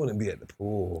 No, they wouldn't be at the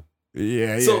pool.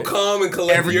 Yeah. So calm and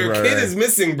collected. Your kid is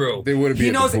missing, bro. They wouldn't be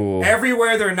at the pool. He knows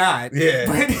everywhere they're not. Yeah.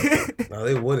 No,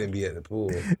 they wouldn't be at the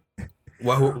pool.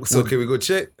 So can we go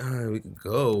check? We can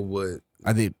go, but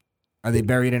are they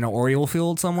buried in an oil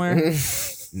field somewhere?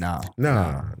 No.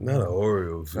 Nah. Not an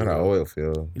oil field. Not an oil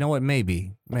field. You know what?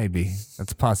 Maybe.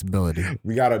 That's a possibility.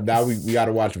 We gotta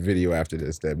watch a video after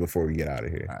this then before we get out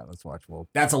of here. All right, let's watch Woke.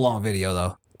 That's a long video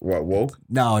though. What, Woke?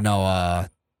 No,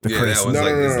 Chris.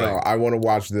 No. I want to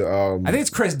watch the I think it's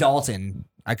Chris Dalton.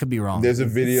 I could be wrong. There's a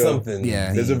video. Something.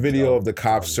 Yeah. There's a video of the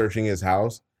cops searching his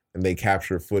house and they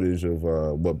capture footage of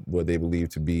what they believe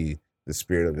to be the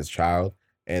spirit of his child.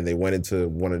 And they went into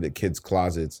one of the kids'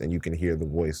 closets, and you can hear the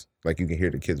voice, like you can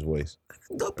hear the kid's voice.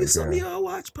 Don't be something y'all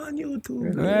watch on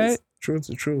YouTube. Right? True, it's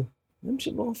true. Them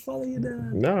shit gonna follow you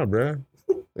down. Nah, bruh.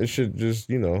 It should just,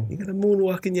 You gotta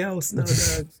moonwalk in your house now,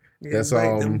 dog. That's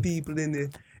them people in there.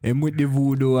 And with the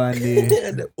voodoo and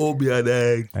the Obi and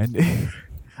egg. And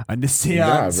the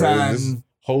seance and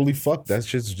holy fuck, that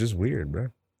shit's just weird,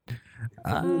 bruh.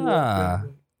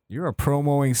 You're a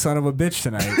promoing son of a bitch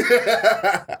tonight.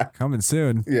 Coming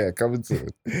soon. Yeah, coming soon.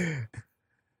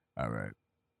 All right.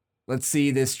 Let's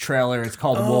see this trailer. It's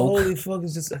called Oh, Woke. holy fuck,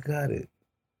 it's just, I got it.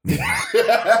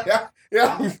 Yeah,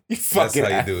 you fucking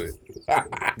That's how you do it.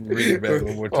 Read it back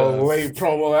one more time. Oh, late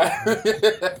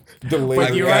promo. Delayed.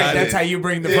 But you're right. That's how you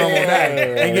bring the promo back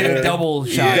and get a double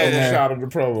shot. Double shot of the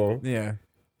promo. Yeah.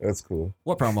 That's cool.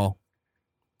 What promo?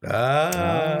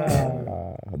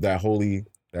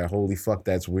 That holy fuck,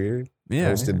 that's weird.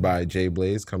 Yeah. Hosted by Jay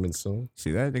Blaze, coming soon.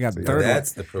 See that? They got the third one.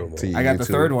 That's the promo. I got the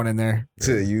third one in there.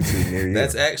 To YouTube near you.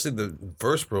 That's actually the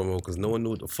first promo because no one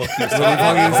knew what the fuck you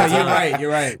was You're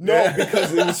right. No,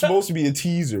 because it was supposed to be a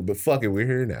teaser, but fuck it, we're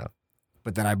here now.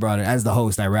 But then I brought it as the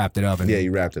host. I wrapped it up. And yeah,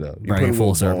 you wrapped it up. You brought put it a full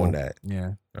little circle. bow on that.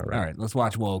 Yeah. All All right. Let's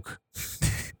watch Woke.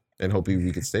 and hoping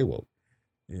we could stay woke.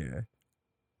 Yeah.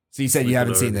 So you said you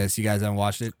haven't seen this. You guys haven't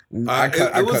watched it?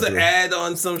 It was an ad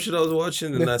on some shit I was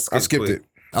watching, and I skipped it.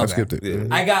 I skipped it. Yeah.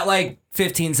 I got like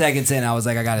 15 seconds in. I was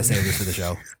like, I got to save this for the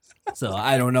show. So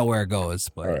I don't know where it goes,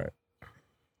 but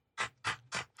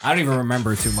I don't even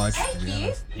remember too much.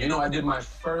 You know, I did my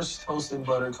first toasted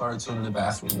butter cartoon in the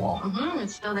bathroom wall.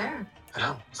 It's still there. I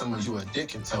know. Someone you a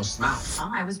dick and toast mouth.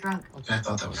 Oh, I was drunk. Okay, I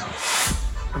thought that was it.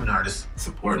 I'm an artist. It's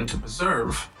important to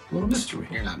preserve a little mystery.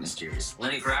 You're not mysterious.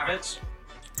 Lenny Kravitz,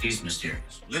 he's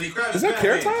mysterious. Lenny Kravitz. Is that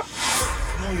Carrot Top?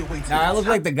 Nah, I look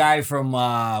like the guy from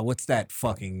what's that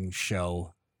fucking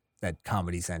show? That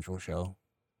Comedy Central show.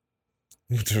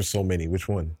 There's so many. Which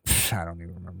one? I don't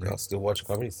even remember. Y'all still watch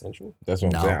Comedy Central? That's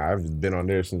what No. I'm saying. I've been on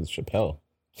there since Chappelle.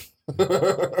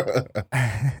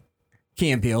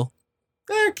 Key and Peele.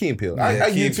 Key and Peele. Yeah,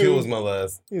 I Key and YouTube. Peele was my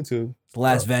last. YouTube. The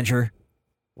last venture.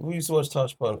 Who used to watch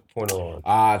Tosh Porno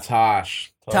on?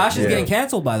 Tosh. Tosh is getting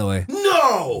canceled, by the way.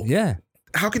 No! Yeah.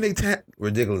 How can they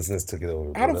Ridiculousness took it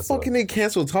over. How the fuck can they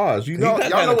cancel Tosh? You know, got y'all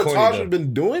know kinda what corny, Tosh though. has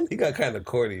been doing? He got kind of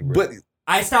corny, bro. But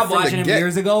I stopped From the watching him get-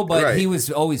 years ago, but right. he was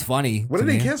always funny. What to did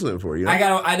they me. cancel him for? You know?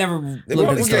 I never They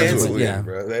looked at the probably story, canceled but him, yeah.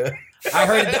 bro.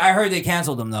 I heard they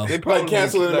canceled him though. They Like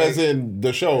cancel him as in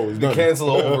the show. is They done. cancel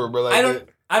over, bro. Like,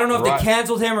 I don't know if Right. they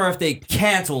canceled him or if they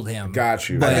canceled him. Got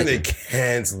you. But I think they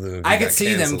canceled him. I He could got see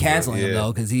them canceled, canceling bro. him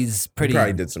though because he's He pretty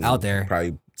probably did some out there.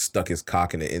 Probably stuck his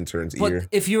cock in the intern's But ear.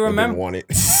 if you and didn't remember, want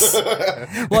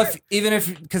it. well,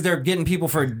 because they're getting people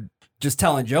for just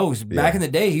telling jokes. Back in the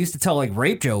day, he used to tell like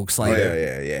rape jokes, like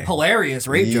yeah. hilarious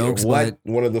rape Yeah, jokes. What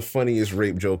But one of the funniest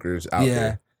rape jokers out Yeah.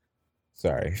 there.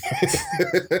 Sorry.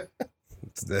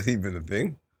 Is that even a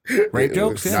thing? Rape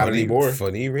jokes? Not anymore.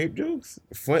 Funny rape jokes?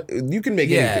 You can make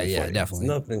anything funny. definitely.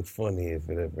 It's nothing funny if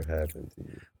it ever happened to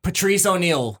you. Patrice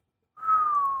O'Neal,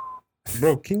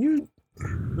 Bro, can you?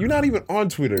 You're not even on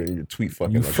Twitter and you tweet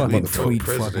fucking you like a fucking motherfucker. tweet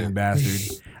president. fucking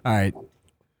bastard. All right,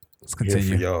 let's Here for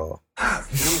continue. y'all.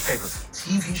 Newspaper,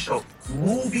 TV show,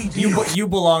 movie You deal. you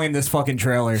belong in this fucking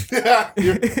trailer.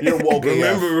 you're woke.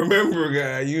 Remember,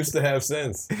 guy, I used to have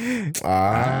sense.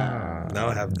 Ah. Now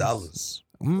I have dollars.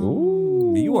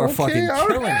 Ooh, you are okay, fucking all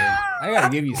killing it. I gotta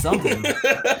give you something.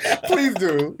 Please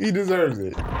do. He deserves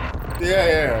it.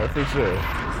 Yeah, for sure.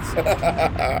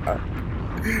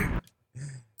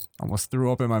 Almost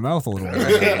threw up in my mouth a little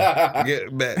bit.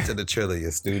 Get back to the trailer, you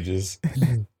stooges.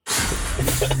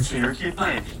 So you're a kid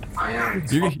playing. I am.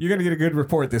 You're gonna get a good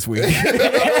report this week.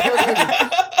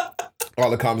 All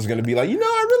the comments are gonna be like, you know,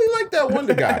 I really like that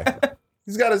Wonder guy.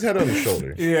 He's got his head on his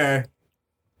shoulder. Yeah.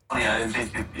 Yeah, I didn't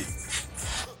think it'd be.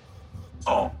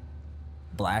 Oh,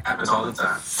 Black. happens all the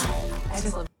time.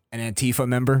 An Antifa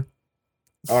member.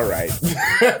 All right.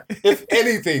 If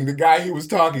anything, the guy he was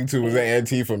talking to was an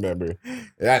Antifa member.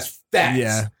 That's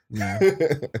facts. Yeah.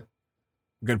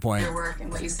 Good point. Your work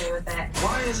and what you say with that.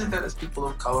 Why is it that as people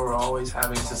of color we're always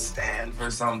having to stand for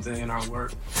something in our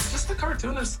work? Just the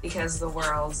cartoonist. Because the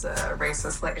world's a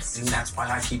racist place. And that's why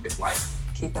I keep it light.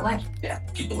 Keep it light. Yeah,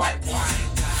 keep it light.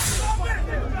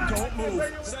 Don't move.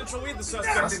 Central lead the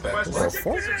suspect in question. What the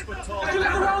fuck? 6 foot tall. You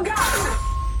got the wrong guy.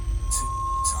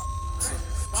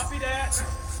 Copy that.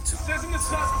 This isn't the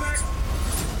suspect.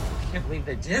 I can't believe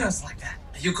they did us like that.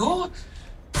 Are you cool?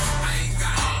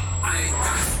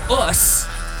 Us.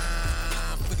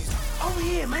 Over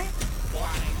here, man.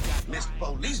 Mr.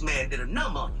 Policeman did a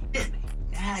number on you, didn't he?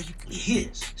 Now you can be his.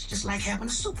 It's just like having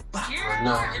a superpower.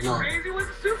 No. Crazy with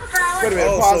the superpower. Wait a minute,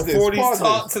 Oh, pause so this. 40s Pause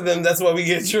talk this. to them. That's why we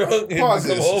get drunk. and Pause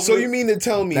become this. over. So you mean to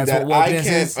tell me That's that what I wokeness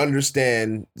can't is?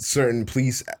 understand certain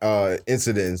police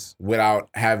incidents without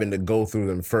having to go through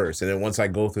them first, and then once I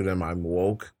go through them, I'm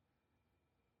woke?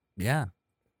 Yeah,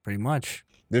 pretty much.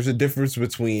 There's a difference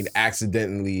between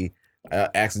accidentally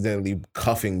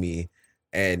cuffing me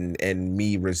and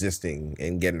me resisting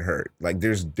and getting hurt. Like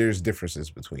there's differences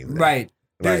between them. Right.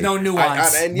 There's no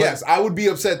nuance. And yes, I would be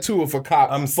upset too if a cop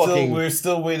We're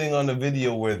still waiting on the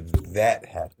video where that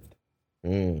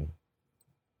happened.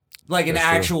 Like an That's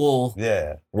true. actual.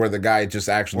 Yeah. Where the guy just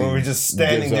actually Where we're just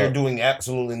standing gives there up. doing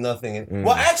absolutely nothing.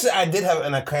 Well, actually, I did have,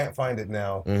 and I can't find it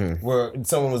now, where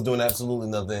someone was doing absolutely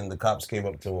nothing. The cops came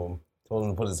up to him, told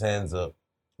him to put his hands up.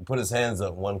 He put his hands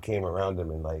up. One came around him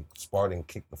and like Spartan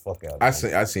kicked the fuck out of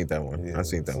him. I seen that one. Yeah, I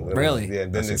seen that so one. that was- Really? Yeah. And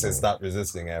I then seen they that said one. stop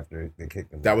resisting after they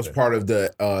kicked him. That was part of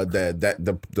the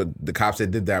cops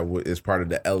that did that is part of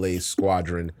the LA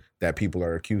squadron that people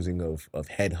are accusing of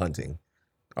headhunting.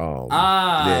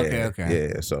 Okay.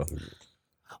 Yeah, so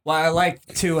Well, I like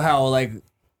too how like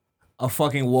a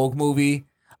fucking woke movie.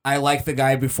 I like the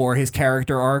guy before his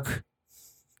character arc.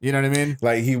 You know what I mean?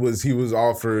 Like he was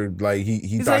offered, like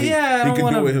he thought like, yeah, he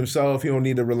could do it himself. He don't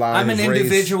need to rely on I'm an his race.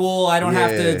 individual. I don't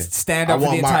have to stand up for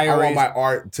the entire I want race. my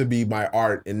art to be my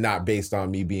art and not based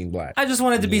on me being black. I just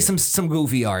want it to be some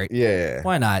goofy art. Yeah.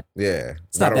 Why not? Yeah.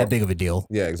 It's not that big of a deal.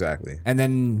 Yeah, exactly. And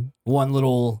then one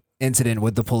little incident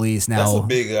with the police now. That's a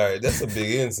big, all right. That's a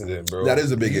big incident, bro. That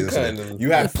is a big incident.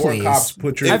 You had 4 Please. cops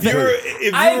put your.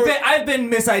 I've been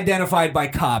misidentified by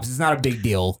cops. It's not a big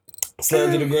deal.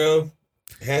 Slammed to the ground,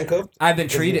 handcuffed. I've been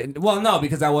treated well, no,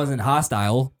 because I wasn't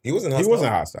hostile. He wasn't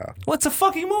hostile. What's a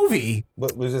fucking movie?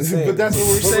 But we're just saying. But that's what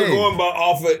we're saying. We're going by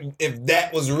off of if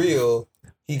that was real,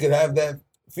 he could have that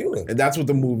feeling. And that's what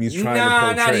the movie's trying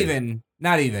to portray.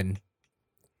 Not even.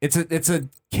 It's a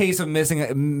case of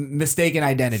mistaken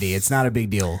identity. It's not a big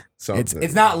deal.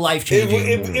 It's not life changing.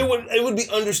 It would be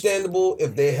understandable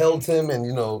if they held him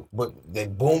and but they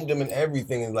boomed him and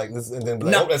everything and like this and then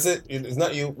like, No. oh, that's it. It's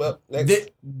not you. Well, next.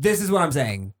 This is what I'm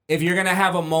saying. If you're gonna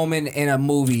have a moment in a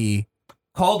movie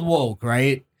called Woke,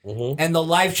 right? Mm-hmm. And the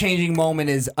life changing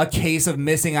moment is a case of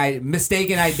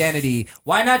mistaken identity.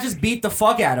 Why not just beat the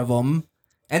fuck out of him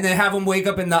and then have him wake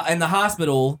up in the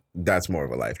hospital? That's more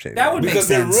of a life change. That would make sense.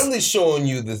 Because they're really showing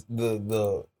you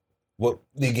the what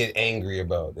they get angry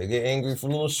about. They get angry for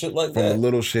little shit like From that. a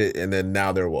little shit, and then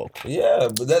now they're woke. Yeah,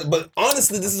 but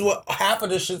honestly, this is what half of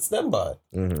this shit stem by.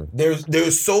 Mm-hmm.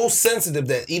 They're so sensitive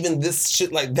that even this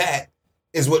shit like that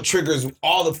is what triggers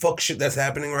all the fuck shit that's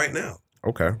happening right now.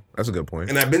 Okay, that's a good point.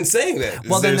 And I've been saying that.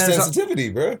 Well, then there's there's sensitivity,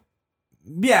 bro.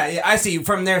 Yeah, I see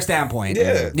from their standpoint.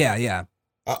 Yeah.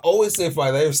 I always say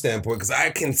from their standpoint because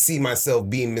I can see myself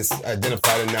being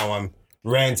misidentified, and now I'm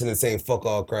ranting and saying "fuck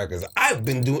all crackers." I've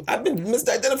been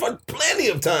misidentified plenty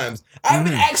of times. I've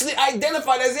been actually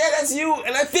identified as that's you,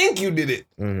 and I think you did it.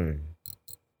 Mm-hmm.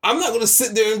 I'm not gonna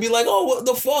sit there and be like, "Oh, what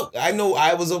the fuck?" I know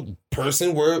I was a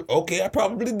person where I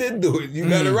probably did do it. You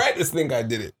got a right to think I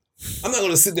did it. I'm not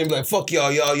gonna sit there and be like, "Fuck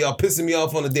y'all pissing me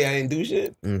off on the day I didn't do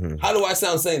shit." Mm-hmm. How do I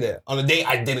sound saying that on the day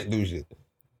I didn't do shit,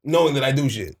 knowing that I do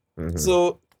shit? Mm-hmm.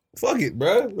 So fuck it,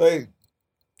 bro. Like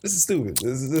this is stupid.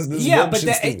 This Yeah, but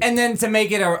stupid. and then to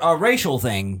make it a racial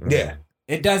thing. Yeah.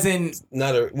 It doesn't.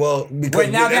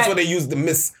 Because that's why they use the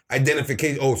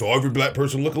misidentification. Oh, so every black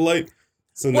person look alike.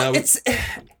 So Well, now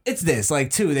it's this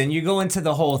like too. Then you go into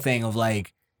the whole thing of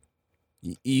like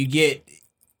you get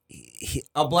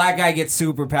a black guy gets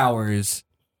superpowers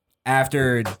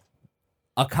after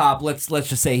a cop. Let's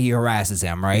just say he harasses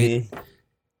him, right? Mm-hmm.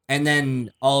 And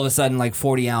then all of a sudden, like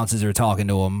 40 ounces are talking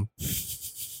to him,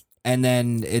 and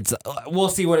then we'll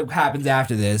see what happens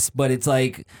after this. But it's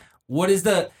like, what is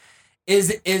the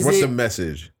what's the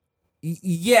message?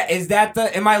 Yeah, is that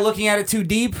the? Am I looking at it too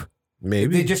deep?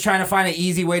 Maybe they're just trying to find an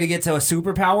easy way to get to a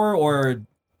superpower, or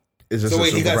is this so? a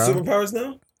Wait, he got superpower? superpowers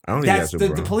now? I don't that's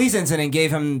think the police incident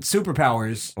gave him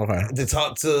superpowers. Okay, to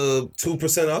talk to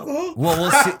 2% alcohol. Well,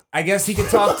 we'll see. I guess he could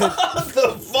talk to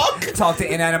the fuck. Talk to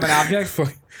inanimate objects.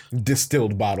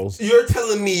 Distilled bottles. You're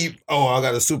telling me, oh, I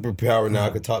got a superpower now. I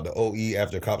could talk to OE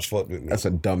after cops fucked with me. That's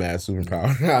a dumbass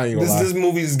superpower. I ain't gonna lie. This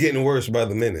movie is getting worse by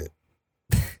the minute.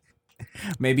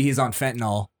 Maybe he's on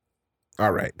fentanyl.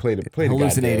 All right, play the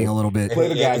hallucinating a little bit. Play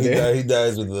the guy. He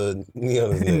dies with a knee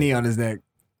on his neck. Knee on his neck.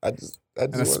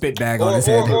 And a spit bag on his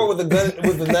head. Or with a gun,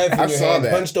 with a knife in I your saw hand,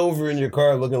 that. punched over in your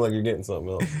car, looking like you're getting something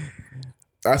else.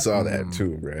 I saw that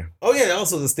too, bro. Oh yeah,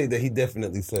 also the state that he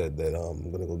definitely said that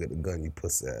I'm gonna go get a gun, you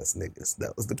pussy ass niggas.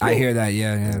 That was the quote. I hear that.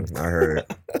 Yeah. I heard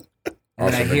it.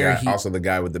 And I hear also the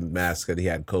guy with the mask that he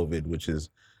had COVID, which is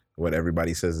what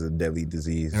everybody says is a deadly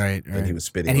disease. Right. And he was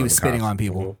spitting. And he on was the spitting cops. on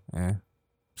people. Yeah.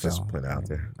 Just put it out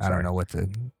there. I don't know what to.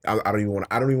 I don't even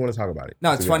want to talk about it.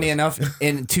 No, it's funny enough.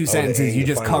 In 2 sentences, you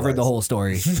just covered the whole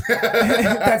story.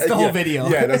 That's the whole video.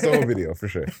 Yeah, that's the whole video for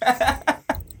sure.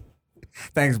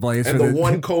 Thanks, Blaze. And the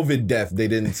one COVID death, they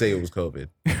didn't say it was COVID.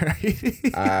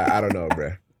 I don't know,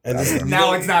 bro. And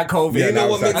now it's not COVID. You know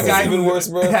what makes it even worse,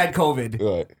 bro? Had COVID.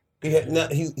 Right.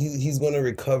 He's going to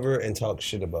recover and talk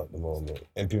shit about the moment,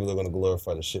 and people are going to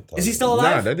glorify the shit. Is he still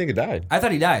alive? Nah, that nigga died. I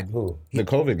thought he died. Who? The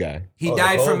COVID guy. He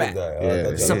died from.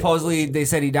 Yeah. Supposedly, they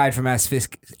said he died from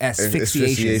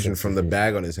asphyxiation from the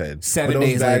bag on his head. 7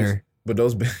 days later. But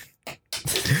those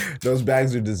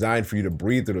bags are designed for you to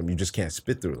breathe through them. You just can't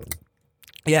spit through them.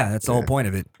 Yeah, that's the whole point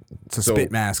of it. It's a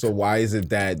spit mask. So why is it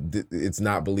that it's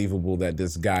not believable that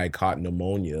this guy caught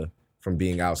pneumonia from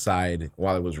being outside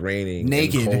while it was raining,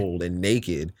 naked, and cold, and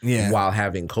naked, while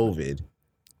having COVID,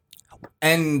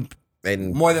 and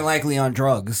more than likely on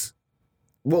drugs?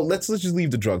 Well, let's just leave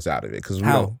the drugs out of it because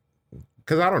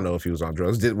I don't know if he was on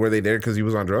drugs. Were they there because he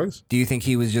was on drugs? Do you think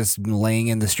he was just laying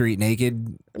in the street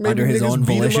naked Maybe under his own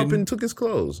beat volition? him up and took his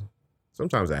clothes.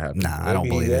 Sometimes that happens. Nah, I don't Maybe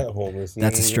believe he's it. that homeless. He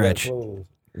That's a ain't wear stretch. clothes.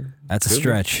 That's a Could be.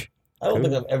 stretch. I don't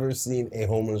think I've ever seen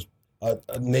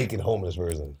a naked homeless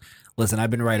person. Listen,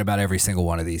 I've been right about every single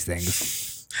one of these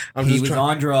things. I'm He just was try-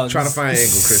 on drugs. Trying to find an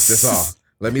angle, Chris. That's all.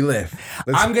 Let me live.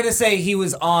 I'm gonna say he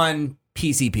was on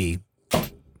PCP.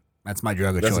 That's my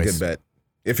drug of That's choice. a good bet.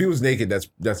 If he was naked,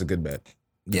 that's a good bet.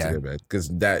 That's Yeah. a good bet because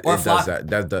that Or it Flock. does that.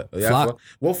 That's the Flock. Flock.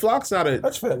 Well, Flock's not a.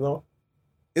 That's fentanyl.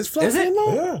 Is Flock Is it?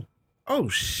 fentanyl? Yeah. Oh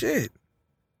shit!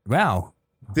 Wow.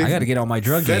 Did I got to get on my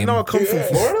drug game. Fentanyl come from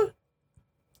Florida?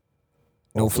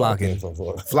 No flocking.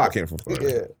 Flock came from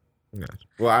Florida. Yeah.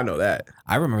 Well, I know that.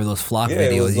 I remember those flock Yeah,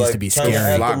 it videos was used to like be China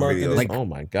scary. Flock aftermarketed- videos. Like, oh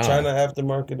my god. China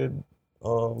aftermarketed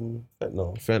fentanyl.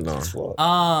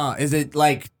 Fentanyl. is it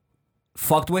like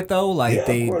fucked with though? Like Yeah,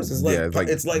 they. of course.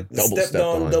 It's like double stepped stepped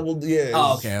on, on. double. Yeah.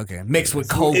 Oh, okay. Mixed with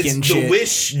coke it's and the shit.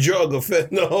 Wish drug of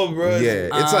fentanyl, bro. Yeah,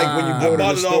 it's like when you go I to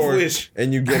bought the it off store Wish.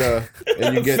 and you get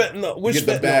Fentanyl. you Wish get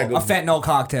the fentanyl. bag A of fentanyl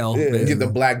cocktail. you get the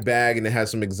black bag and it has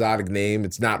some exotic name.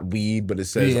 It's not weed, but it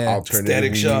says Yeah. alternative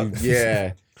Static weed. Shock.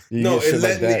 Yeah. You No, get shit it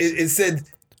let like me. that. It said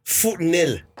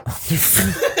fentanyl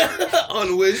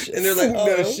on Wish, and they're like, "Oh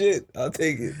Fentanyl. shit, I'll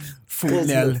take it."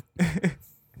 Fentanyl.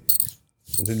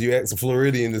 And then you ask a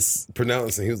Floridian to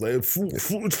pronounce it. He was like,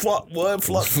 "Flock, what?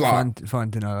 Flock."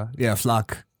 Fentanyl. Yeah,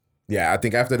 flock. Yeah, I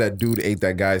think after that dude ate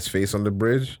that guy's face on the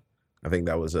bridge, I think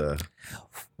that was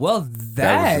Well,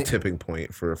 that was the tipping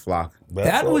point for a Flock.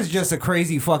 that was just a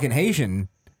crazy fucking Haitian.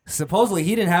 Supposedly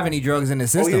he didn't have any drugs in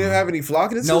his Oh, system. he didn't have any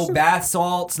Flock in his no system? bath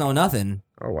salts, no nothing.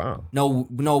 Oh wow.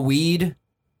 No weed.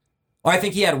 Or I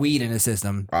think he had weed in his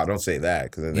system. Oh, don't say that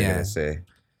because then they're Yeah. gonna say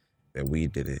that we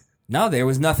did it. No, there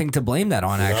was nothing to blame that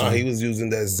on. Nah, Actually, he was using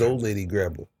that Zoe lady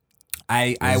grabber.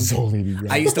 I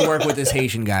used to work with this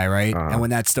Haitian guy, right? And when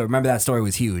that story, remember that story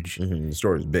was huge. The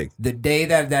story was big. The day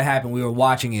that happened, we were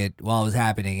watching it while it was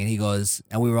happening, and he goes,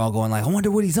 and we were all going like, I wonder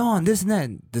what he's on, this and that.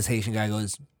 This Haitian guy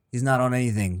goes, he's not on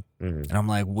anything. And I'm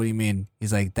like, what do you mean?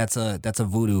 He's like, that's a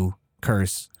voodoo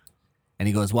curse. And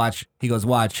he goes, watch. He goes,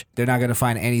 watch. They're not gonna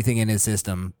find anything in his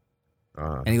system.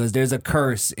 And he goes, there's a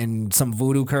curse in some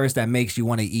voodoo curse that makes you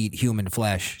want to eat human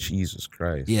flesh. Jesus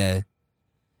Christ. Yeah.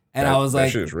 And That- I was like,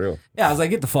 that shit is real. Yeah, I was like,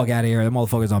 get the fuck out of here. The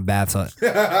motherfucker's on bath salts.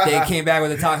 They came back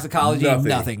with a toxicology,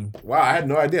 nothing. Wow, I had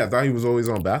no idea. I thought he was always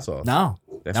on bath salts. No,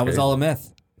 That's that was crazy. all a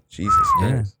myth. Jesus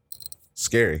Christ. Yeah.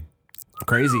 Scary.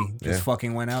 Crazy. Just Yeah.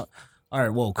 fucking went out. All right,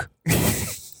 woke.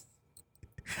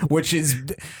 Which is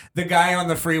the guy on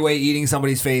the freeway eating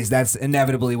somebody's face. That's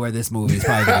inevitably where this movie is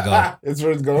probably going to go. That's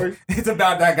where it's going? It's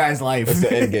about that guy's life. That's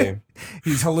the end game.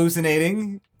 He's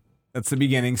hallucinating. That's the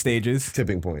beginning stages.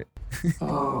 Tipping point.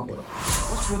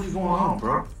 What's really going on,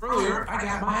 bro? Earlier, I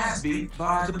got my ass beat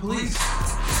by the police.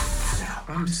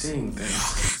 I'm seeing things.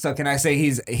 So can I say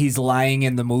he's lying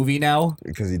in the movie now?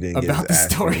 Because he didn't about get the his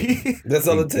ass story. beat. That's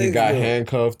all it takes. He got bro.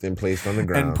 handcuffed and placed on the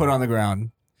ground. And put on the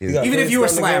ground. He got Even if placed you were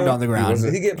on the slammed ground? on the ground.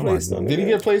 Did he get Come on. placed on the Did he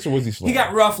ground? get placed or was he slammed? He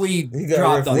got roughly got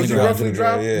dropped on the Was he ground. roughly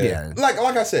dropped? Yeah. Like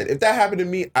I said, if that happened to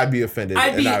me, I'd be offended.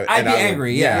 I'd be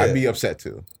angry, yeah. I'd be upset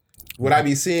too. Would I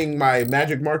be seeing my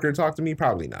magic marker talk to me?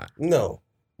 Probably not. No.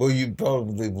 Well, you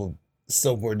probably will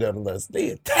somewhere down the list. They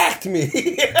attacked me.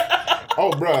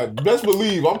 Oh, bro, best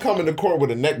believe I'm coming to court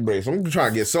with a neck brace. I'm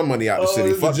trying to get some money out the city.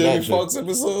 This is Fuck the Jamie that shit. Foxx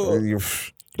episode.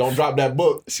 Don't drop that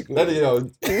book. Let it,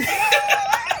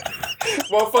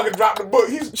 motherfucker dropped the book.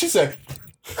 She said,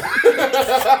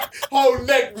 whole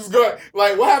neck was going.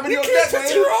 Like, what happened to your neck,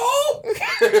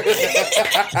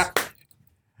 man?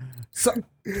 So,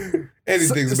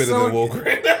 Anything's better than woke.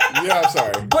 Yeah, I'm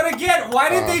sorry. But again, why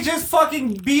did they just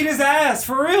fucking beat his ass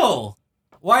for real?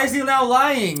 Why is he now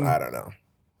lying? I don't know.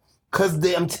 Cause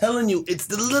I'm telling you, it's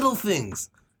the little things.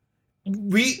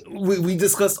 We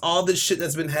discussed all this shit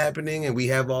that's been happening, and we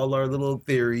have all our little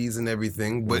theories and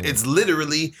everything. But it's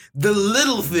literally the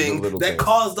little thing that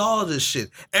caused all this shit.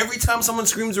 Every time someone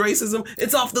screams racism,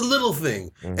 it's off the little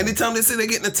thing. Anytime they say they're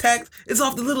getting attacked, it's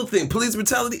off the little thing. Police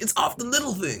brutality, it's off the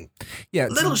little thing. Yeah,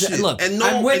 little shit. Look, and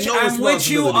I'm with you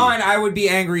responsibility. on. I would be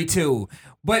angry too,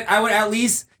 but I would at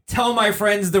least tell my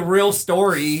friends the real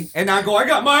story and not go, I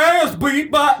got my ass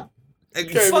beat, but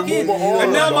fucking,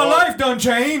 and now my life done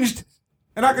changed,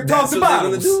 and I can talk That's to what they're gonna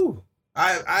bottles. do.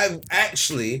 I've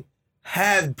actually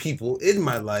had people in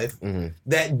my life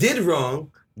that did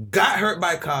wrong, got hurt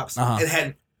by cops, and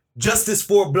had justice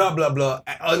for blah blah blah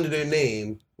under their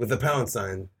name with a pound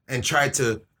sign, and tried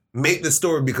to make the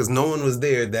story because no one was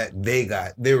there that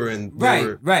they were in.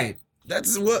 Right.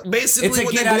 That's what basically It's a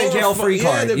what get they're out of jail free glorifying.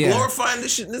 card. Yeah, they're Yeah. glorifying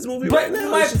this shit in this movie But right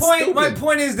now. my This shit's point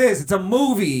stupid. is this: it's a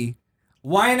movie.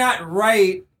 Why not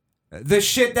write the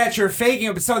shit that you're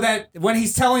faking, so that when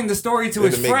he's telling the story to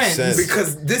his friends,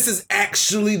 because this is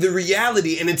actually the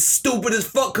reality, and it's stupid as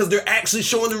fuck because they're actually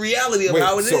showing the reality of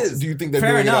how it is. Do you think they're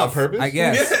doing it on purpose? I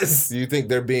guess. Yes. Do you think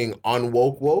they're being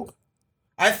unwoke?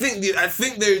 I think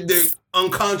they're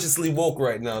unconsciously woke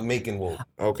right now, making woke.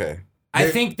 Okay. I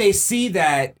think they see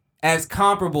that as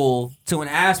comparable to an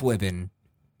ass whipping.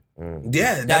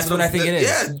 Yeah, that's what I think it is.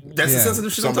 Yeah, that's the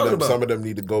sensitive shit I'm talking about. Some of them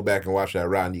need to go back and watch that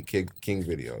Rodney King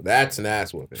video. That's an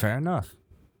ass whipping. Fair enough.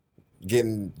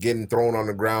 Getting thrown on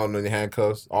the ground in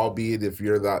handcuffs, albeit if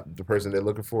you're the person they're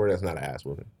looking for, that's not an ass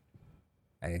whipping.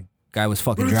 Hey, guy was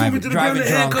fucking Bro, driving drunk.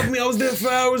 drunk. Me. I was there for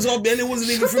hours, and it wasn't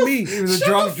even for me. He was a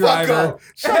drunk driver.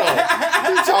 Shut up.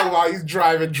 You talking about he's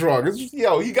driving drunk.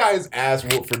 He got his ass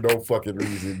whooped for no fucking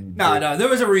reason. No, there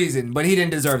was a reason, but he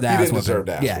didn't deserve that. He didn't deserve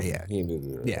that. Yeah. He didn't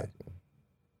deserve that.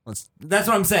 That's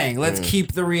what I'm saying. Let's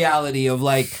keep the reality of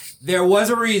like there was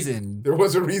a reason. There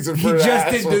was a reason for he the just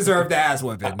ass didn't whipping. deserve the ass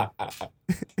whipping.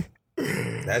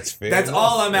 That's fair. That's enough.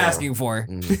 all I'm asking for.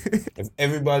 If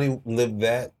everybody lived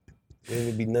that, there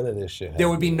would be none of this shit. There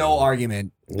would be no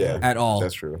argument at all.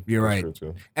 That's true. You're That's right.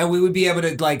 true too. And we would be able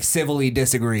to like civilly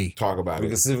disagree. Talk about We it.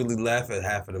 could civilly laugh at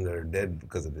half of them that are dead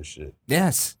because of this shit.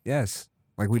 Yes.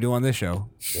 Like we do on this show.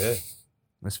 Yeah.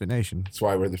 Misfit Nation. That's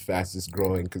why we're the fastest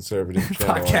growing conservative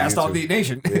channel Podcast on YouTube. the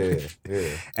nation. Yeah.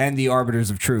 And the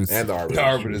Arbiters of Truth. And the Arbiters. The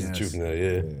Arbiters of Truth now,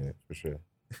 yeah, for sure.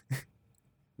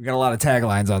 We got a lot of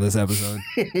taglines on this episode.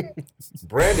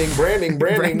 Branding, Branding,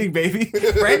 baby.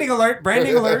 Branding alert.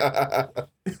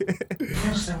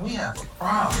 Houston, we have a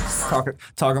problem.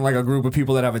 Talking like a group of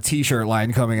people that have a T-shirt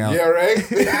line coming out. Yeah, right?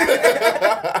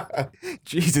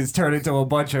 Jesus, turn into a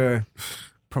bunch of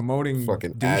promoting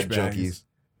fucking ad douchebags. junkies.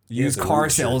 Used car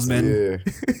salesmen. Yeah.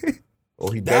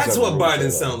 Oh, That's what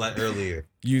Biden sounded like earlier.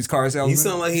 Used car salesman. He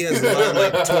sounded like he has a lot,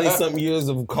 like 20-something years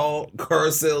of car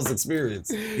sales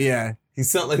experience. Yeah. He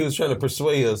sounded like he was trying to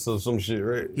persuade us of some shit,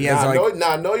 right?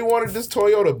 I know you wanted this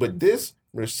Toyota, but this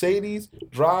Mercedes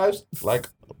drives like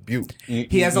a Butte.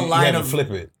 He has a line of flip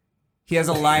it. He has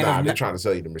a line Nah, of. they're trying to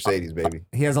sell you the Mercedes, baby.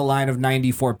 He has a line of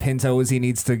 94 Pintos he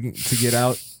needs to get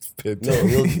out. No,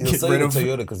 he'll Get sell rid you of- the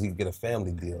Toyota because he can get a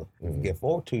family deal. You can get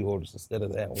 4 Toyotas instead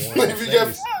of that one. If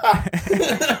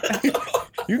you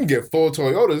You can get 4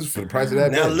 Toyotas for the price of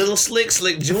that. Now, Benz. little Slick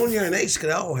Jr. and H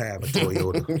could all have a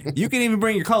Toyota. You can even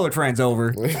bring your colored friends over,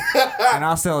 and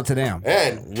I'll sell it to them.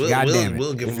 And God damn it.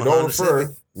 we'll give if them you a don't Honda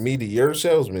refer me to your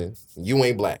salesman, you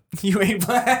ain't black. You ain't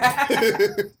black.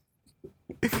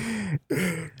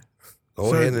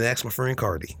 Go ahead and ask my friend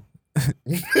Cardi.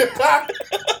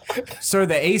 Sir,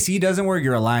 the AC doesn't work.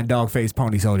 You're a lying dog-faced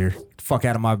pony soldier. Fuck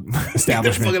out of my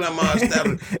establishment. Fucking out my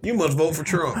establishment. You must vote for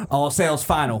Trump. All sales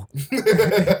final.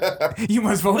 You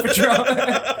must vote for Trump.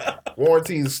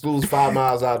 Warranty excludes 5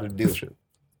 miles out of the dealership.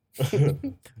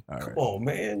 Come on,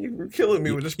 man. You were killing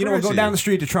me with this. You know what? Go down the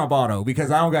street to Trump Auto because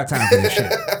I don't got time for this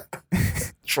shit.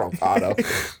 Trump Auto.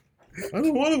 I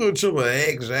don't want to go to Trump.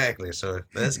 Exactly. So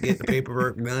let's get the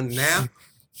paperwork done now.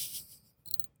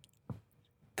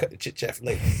 Cut the chit chat for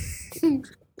later.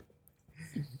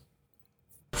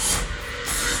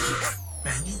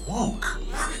 Man, you woke.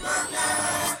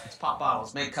 Let's pop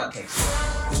bottles, make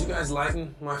cupcakes. Did you guys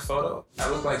lighten my photo? I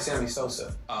look like Sammy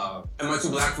Sosa. Am I too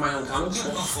black for my own comic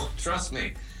book? Trust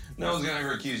me, no one's gonna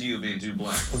ever accuse you of being too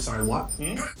black. I'm sorry, what?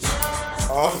 That's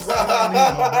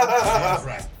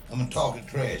right. I'm talking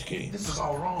trash can. This is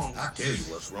all wrong. I tell you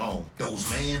what's wrong. Those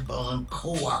man bun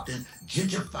co-opting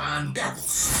gentrifying devils.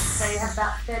 So you have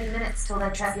about 30 minutes till they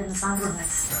trap you in the sunroom.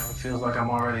 It feels like I'm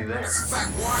already there.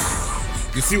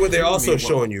 You see what they're also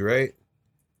showing you, right?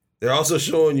 They're also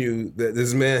showing you that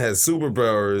this man has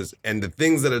superpowers, and the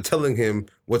things that are telling him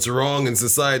what's wrong in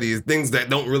society is things that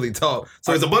don't really talk.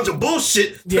 So it's a bunch of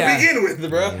bullshit to begin with,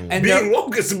 bro. And being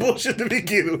woke is bullshit to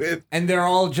begin with. And they're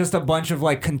all just a bunch of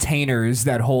like containers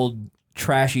that hold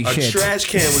trashy A shit. trash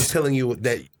can was telling you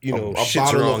that, you know, a shit's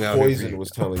bottle wrong of out here. poison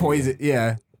was telling Poison,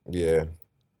 yeah. Yeah.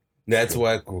 That's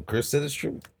why what Chris said is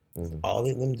true. All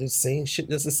of them just saying shit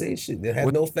just to say shit. They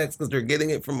have no facts because they're getting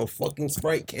it from a fucking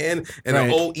Sprite can and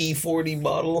an old E40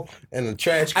 bottle and a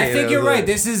trash can. I think you're right.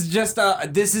 This is just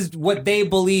this is what they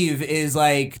believe is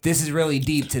like. This is really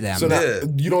deep to them. So now,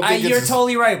 you don't think you're it's a-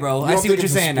 totally right, bro. you I don't see what think you're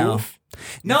it's a saying now. spoof?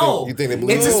 No, You think they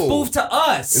believe it's a it? spoof to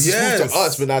us. It's a spoof to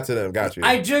us, but not to them. Got you.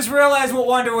 I just realized what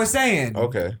Wanda was saying.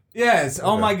 Okay. Yes.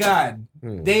 Oh my God.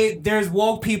 There's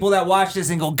woke people that watch this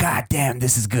and go, God damn,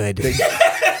 this is good.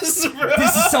 Yes, bro.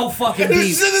 This is so fucking deep.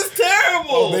 This shit is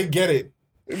terrible. Oh, they get it.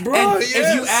 Bro, and yes.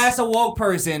 if you ask a woke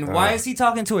person, why is he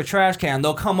talking to a trash can?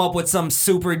 They'll come up with some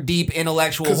super deep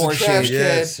intellectual Because the trash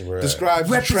horseshit. can describes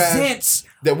the Represents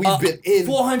trash that we've been in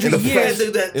 400 in the years.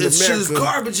 that in shit is America.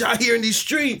 garbage out here in these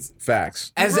streets.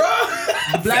 Facts. As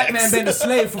the black man been a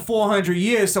slave for 400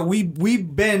 years, so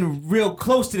we've been real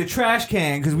close to the trash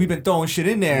can because we've been throwing shit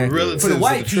in there Relatives for the to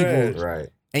white the people. trash. Right.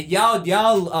 And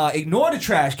y'all ignore the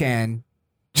trash can.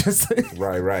 Just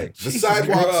right. The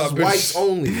sidewalks is whites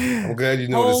only. I'm glad you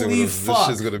noticed Holy this fuck.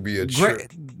 shit's gonna be a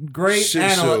great shit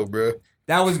analyst. show, bro.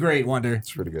 That was great, Wonder.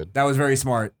 It's pretty good. That was very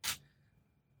smart.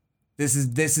 This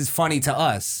is funny to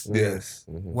us. Yes.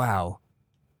 Wow.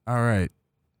 All right.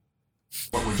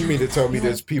 You mean to tell me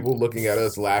there's people looking at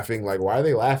us laughing? Like, why are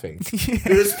they laughing?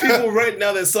 There's people right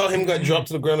now that saw him got dropped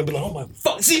to the ground and be like, oh my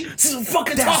fuck, see, this is what I'm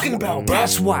fucking talking about, bro.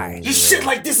 That's why. This shit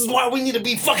like this is why we need to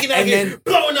be fucking out And here then-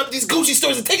 blowing up these Gucci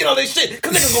stores and taking all their shit.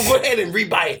 Because niggas gonna go ahead and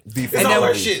rebuy it. It's all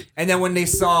our shit. And then when they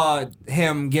saw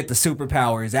him get the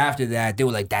superpowers after that, they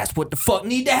were like, that's what the fuck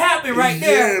need to happen right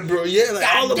there. Yeah, bro. Yeah, like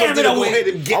God all of damn us it, need to I go wish- ahead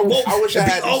and get woke I wish I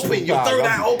and had be these open. Your superpowers. third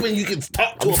eye I'm- open, you can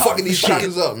talk to I'm a talking fucking these chicken.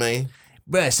 suckers up, man.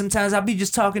 Bruh, sometimes I'll be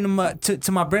just talking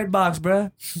to my bread box,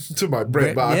 bruh. To my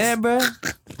bread box. Yeah,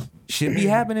 bruh. Shit be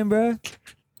happening, bruh.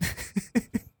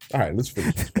 All right, let's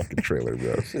finish this fucking trailer,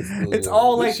 bro. It's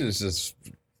all like This is just,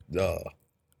 no.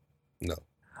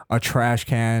 a trash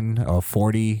can, a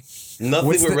 40. Nothing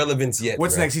What's with the- relevance yet.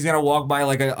 What's bro. next? He's gonna walk by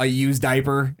like a used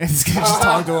diaper and he's gonna just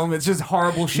talk to him. It's just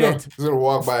horrible No, shit. he's gonna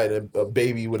walk by a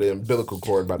baby with an umbilical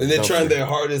cord by the And they're trying dumpster. their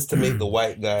hardest to make the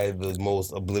white guy the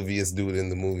most oblivious dude in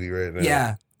the movie right now.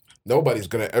 Yeah. Nobody's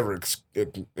gonna ever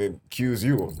accuse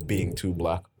you of being too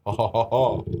black.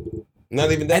 Not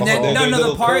even that. And then- part. no, The the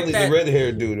little part curly, that- the red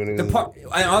haired dude. When he The was, part,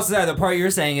 and also the part you're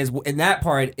saying is in that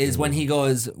part is when he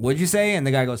goes, "What'd you say?" And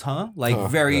the guy goes, "Huh?" Like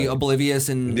very oblivious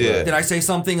and Yeah. did I say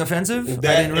something offensive? that,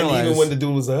 I didn't and realize. even when the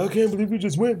dude was like, "I can't believe we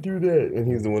just went through that," and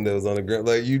he's the one that was on the ground.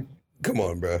 Like you, come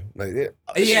on, bro. Like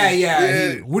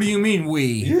yeah. What do you mean we?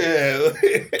 Yeah.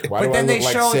 Why But do then I they look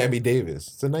like show- Sammy Davis?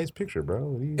 It's a nice picture,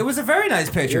 bro. It was a very nice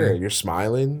picture. Yeah, you're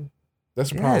smiling. That's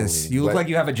the problem. Yes, you look like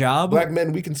you have a job. Black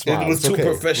men, we can smile. It was It's too okay.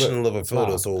 professional Look, of a photo,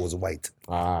 smile. so it was white.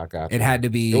 Ah, gotcha. It had to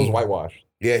be. It was whitewashed.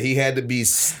 Yeah, he had to be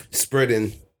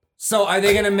spreading. So are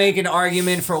they gonna make an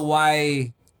argument for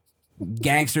why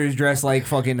gangsters dress like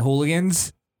fucking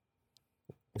hooligans?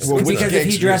 Well, Because if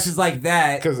he dresses like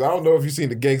that, because I don't know if you've seen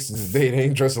the gangsters today, they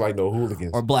ain't dressing like no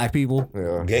hooligans. or black people,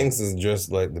 Yeah. Gangsters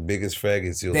dressed like the biggest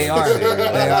faggots you'll they ever are. see in your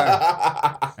life. They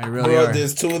are. They really Bro, are.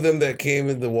 there's two of them that came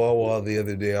in the Wawa the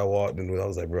other day. I walked in with. I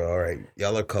was like, bro, all right,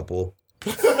 y'all are a couple.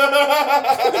 It's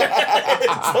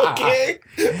okay.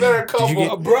 They're a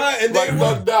couple, Bro, and like they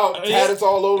bugged out, tattoos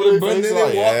all over their But face. then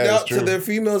Like, they yeah, walked it's out to true. their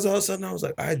females all of a sudden. I was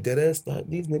like, I dead ass thought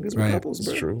these niggas were Right. couples,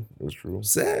 bro. It's true. It's true.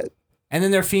 Sad. And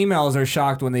then their females are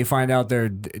shocked when they find out their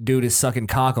dude is sucking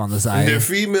cock on the And side. their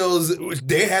females,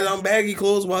 they had on baggy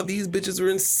clothes while these bitches were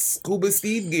in scuba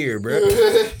Steve gear, bro.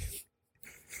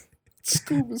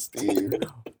 Scuba Steve.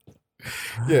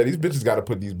 Yeah, these bitches got to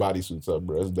put these bodysuits up,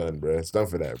 bro. It's done, bro. It's done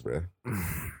for that, bro.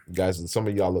 Guys, some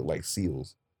of y'all look like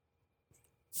seals.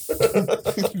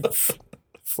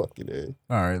 Fucking A.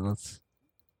 All right, let's.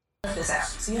 This out,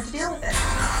 so you have to deal with it.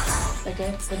 The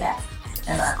good, the bad,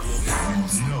 and the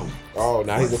ugly. Oh,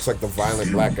 now he looks like the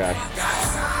violent black guy.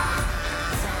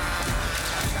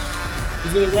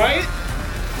 Is it right?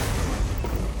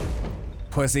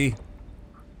 Pussy.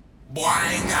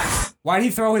 Why'd he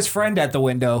throw his friend at the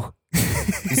window?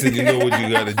 He said, you know what you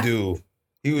gotta do.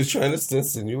 He was trying to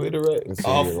insinuate it right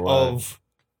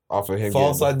off of him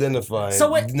false getting- identifying. So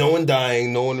what- No one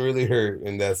dying, no one really hurt,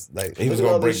 and that's like He was look at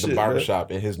gonna all break this the shit, bro.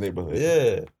 barbershop in his neighborhood.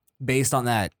 Yeah. Based on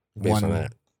that Based on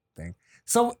that. thing.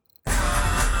 So,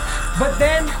 but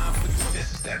then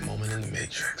This is that moment in the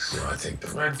Matrix. Do I take the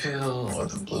red pill or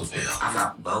the blue pill? I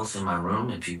got both in my room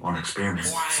if you want to experiment.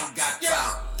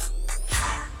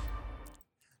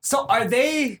 So are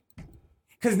they?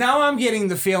 Because now I'm getting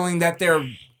the feeling that they're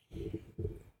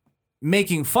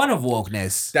making fun of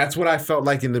wokeness. That's what I felt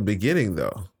like in the beginning,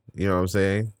 though. You know what I'm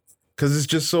saying? Because it's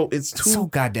just it's too so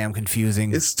goddamn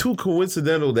confusing. It's too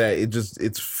coincidental that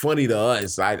it's funny to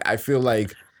us. I feel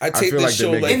like I take feel this they're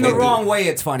show making like in the fun of wrong way.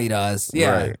 It's funny to us.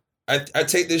 Yeah. Right. I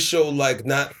take this show like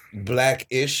not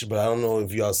Black-ish, but I don't know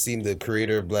if y'all seen the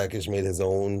creator of Black-ish made his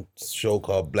own show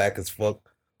called Black as Fuck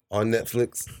on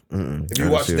Netflix. If you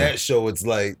watch that show, it's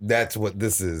like that's what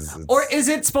this is. It's- Or is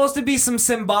it supposed to be some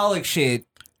symbolic shit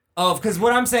of? Because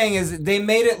what I'm saying is they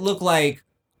made it look like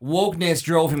wokeness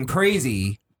drove him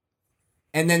crazy,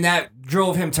 and then that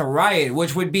drove him to riot,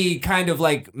 which would be kind of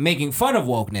like making fun of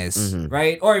wokeness,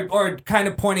 right? Or kind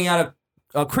of pointing out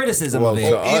criticism of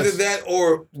it. Either that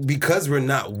or because we're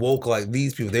not woke like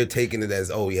these people, they're taking it as,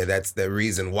 oh yeah, that's the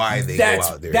reason why they go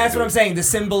out there. That's what I'm saying. The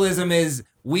symbolism is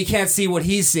we can't see what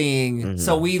he's seeing,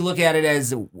 so we look at it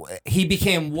as he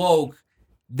became woke.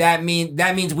 That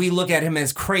means we look at him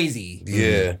as crazy.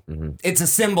 Yeah. It's a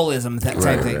symbolism type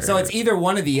thing. So it's either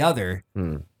one or the other.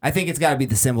 I think it's got to be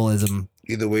the symbolism.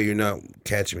 Either way, you're not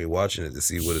catching me watching it to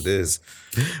see what it is.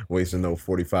 Wasting no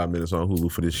 45 minutes on Hulu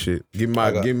for this shit. Give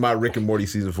me my Rick and Morty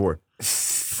season 4.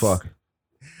 Fuck.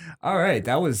 All right,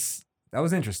 that was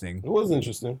interesting. It was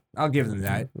interesting. I'll give them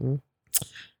that. All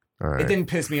right. It didn't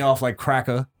piss me off like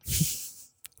Cracker.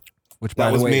 Which that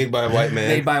by was the way, made by a white man.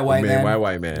 Made by a white man. Made by a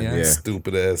white man. Yeah.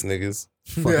 Stupid ass niggas.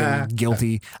 Fucking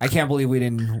guilty. I can't believe we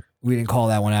didn't call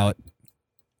that one out.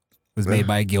 It was made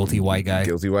by a guilty white guy.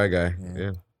 Guilty white guy.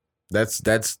 Yeah. That's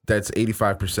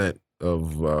 85%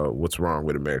 of what's wrong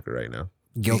with America right now.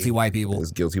 Guilty white people.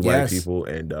 It's guilty white people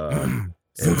and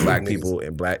black people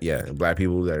and black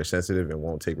people that are sensitive and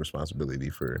won't take responsibility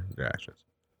for their actions.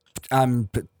 I'm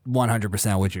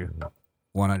 100% with you.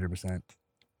 100%.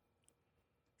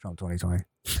 Trump 2020.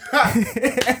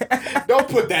 Don't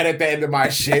put that at the end of my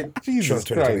shit. Jesus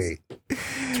Trump Christ.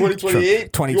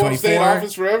 2028? 2024. You want to stay in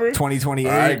office forever? 2028.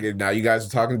 All right, now you guys are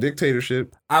talking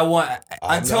dictatorship. I want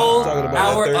until talking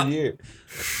about our third year.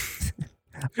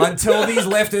 Until these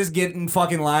leftists get in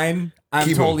fucking line,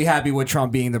 I'm totally happy with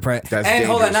Trump being the president. And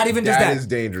hold on, not even just that. That is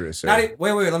dangerous, sir.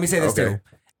 Wait, let me say this too.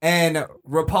 And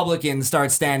Republicans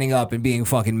start standing up and being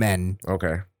fucking men.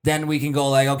 Okay. Then we can go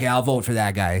like, okay, I'll vote for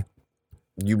that guy.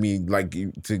 You mean like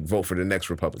to vote for the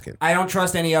next Republican? I don't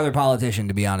trust any other politician,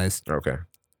 to be honest. Okay.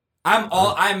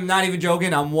 I'm not even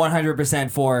joking. I'm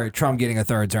 100% for Trump getting a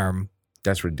third term.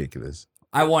 That's ridiculous.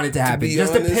 I want it to happen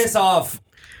just to piss off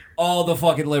all the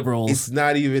fucking liberals. It's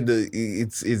not even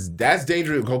it's that's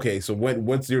dangerous. Okay, so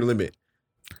what's your limit?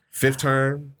 5th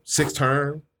term, 6th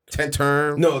term, 10th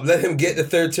term? No, let him get the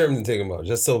 3rd term and take him out,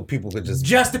 just so people could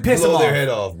just to piss blow him their off. head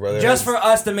off, brother. Just for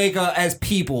us to make us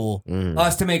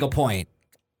to make a point.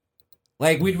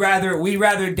 Like we'd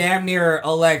rather damn near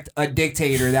elect a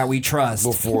dictator that we trust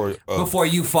before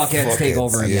you fuckheads take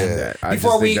over again. Yeah.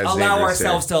 Before we allow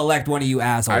ourselves to elect one of you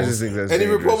assholes. I just think that's any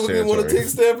dangerous Republican want to territory.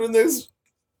 take stand for this?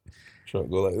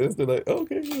 Trump go like this. They're like,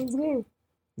 okay, let's go.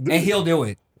 And he'll do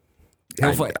it.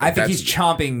 I think he's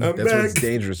chomping. That's what's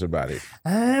dangerous about it.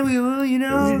 Now we're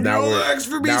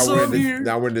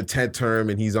in the 10th term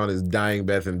and he's on his dying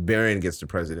breath and Barron gets the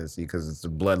presidency because it's a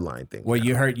bloodline thing. Well,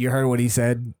 you heard what he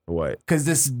said? What? Because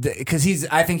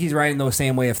I think he's right in the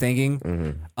same way of thinking.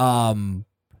 Mm-hmm.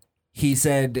 He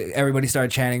said everybody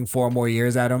started chanting 4 more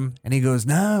years at him, and he goes,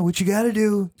 "Nah, what you got to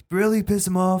do to really piss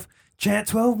him off? Chant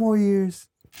 12 more years."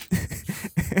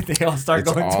 They all start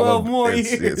going 12 more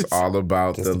years. It's all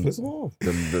about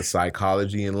the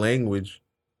psychology and language.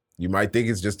 You might think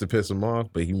it's just to piss him off,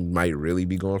 but he might really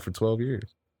be going for 12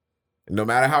 years. No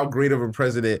matter how great of a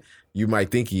president you might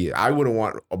think he is. I wouldn't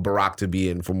want Barack to be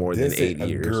in for more than 8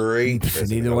 years. Great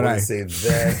president. Neither would I. Say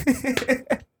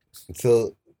that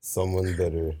until someone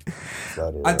better.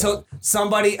 Until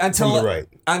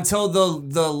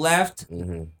the left.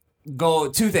 Mm-hmm. Go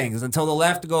 2 things until the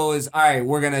left goes, all right,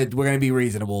 we're gonna be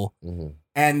reasonable,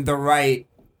 and the right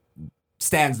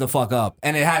stands the fuck up,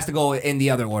 and it has to go in the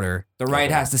other order. The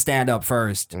right has to stand up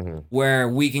first, where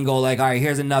we can go like, all right,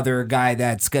 here's another guy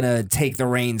that's gonna take the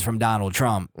reins from Donald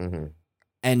Trump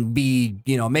and be,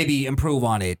 maybe improve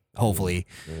on it, hopefully,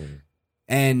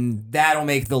 and that'll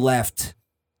make the left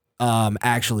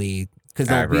actually. Because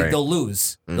they'll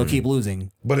lose. They'll keep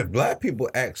losing. But if black people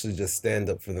actually just stand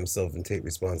up for themselves and take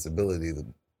responsibility, the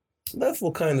left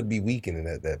will kind of be weakening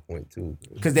at that point, too.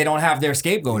 Because they don't have their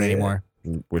scapegoat anymore.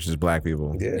 Which is black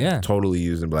people. Yeah. Totally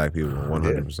using black people,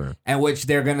 100%. And which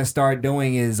they're going to start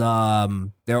doing is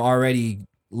they're already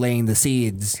laying the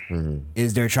seeds,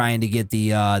 is they're trying to get the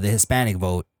Hispanic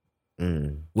vote.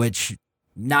 Which,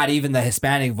 not even the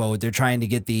Hispanic vote, they're trying to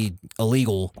get the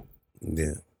illegal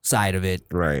side of it.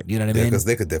 Right. You know what I mean? Because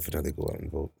they could definitely go out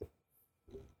and vote.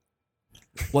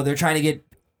 Well, they're trying to get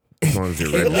As long as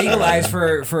you're ready. legalized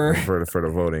for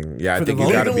the voting. Yeah, I for think the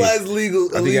you got to be. Legalized legal.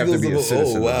 I think you have to be a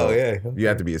citizen. Oh, wow, to vote. yeah. You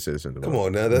have to be a citizen. To Come vote.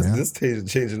 on now, that's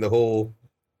changing the whole.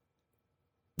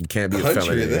 You can't be a country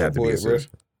felon. at You have that to be a point, bro.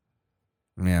 citizen.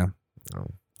 Yeah. All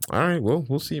right. Well,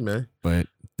 we'll see, man. But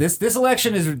this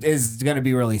election is going to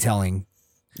be really telling.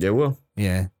 Yeah, well.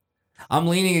 Yeah. I'm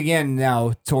leaning again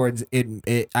now towards it. You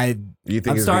think I'm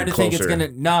it's starting to getting think it's closer?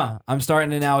 gonna. Nah, I'm starting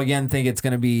to now again think it's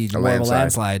gonna be more of a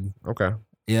landslide. Okay.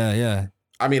 Yeah.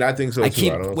 I mean, I think so. I too.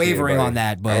 keep don't see wavering anybody- on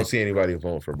that, but I don't see anybody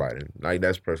voting for Biden. Like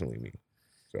that's personally me.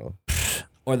 So,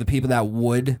 or the people that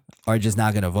would are just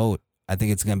not gonna vote. I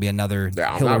think it's going to be another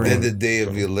Yeah, Hillary. Then the day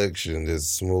of the election, there's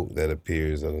smoke that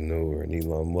appears out of nowhere, and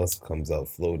Elon Musk comes out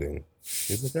floating.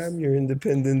 He's like, I'm your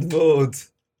independent vote.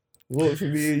 Vote for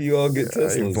me, and you all get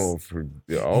Teslas.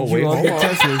 Wait, hold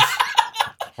on.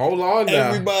 Hold on now.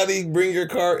 Everybody bring your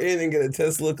car in and get a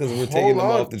Tesla because we're taking them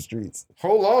off the streets.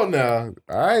 Hold on now.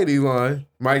 All right, Elon.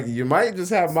 Mike, you might just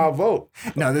have my vote.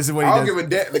 No, this is what he I'll does. give a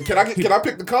damn. Can I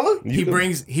pick the color? He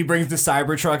brings the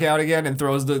Cybertruck out again and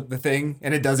throws the thing,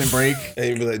 and it doesn't break. And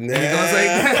you be like, nah. And he goes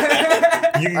like,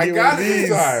 You can I get got one of it this these.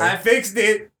 time. I fixed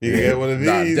it. You can get one of these.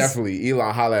 Nah, definitely.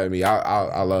 Elon, holla at me.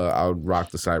 I'll rock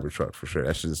the Cybertruck for sure.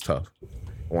 That shit is tough.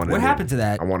 What happened to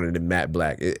that? I wanted it in matte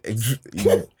black.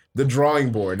 The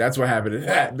drawing board. That's what happened.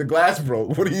 The glass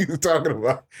broke. What are you talking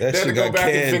about? That They had shit to go got back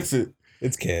canned. and fix it.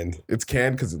 It's canned. It's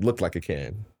canned because it looked like a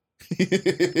can.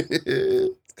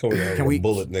 It's coming out with a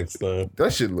bullet next time.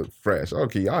 That shit look fresh.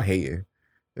 Okay, y'all hating.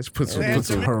 Let's put some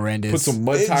horrendous. Put some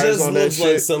mud It tires just on that looks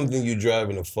shit. like something you drive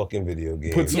in a fucking video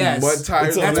game. Put some mud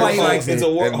tires on That's that why he shit. likes It's it.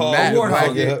 a warthog. matte Warthog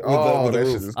black. with That a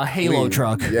shit roof. is A Halo clean.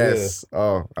 truck. Yes.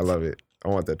 Oh, I love it. I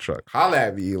want that truck. Holla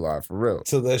at me, Elon, for real.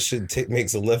 So that shit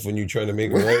makes a left when you're trying to make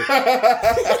it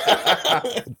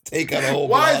right. Take out a whole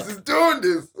Why block. is it doing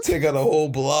this? Take out a whole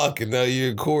block and now you're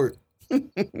in court.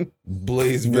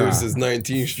 Blaze Nah. versus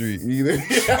 19th Street.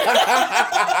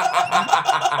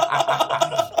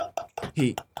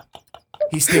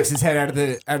 He sticks his head out of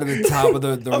the top of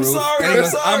the I'm roof. sorry, and he I'm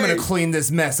goes, sorry. I'm gonna clean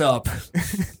this mess up.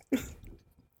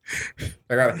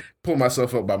 I gotta pull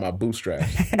myself up by my bootstraps.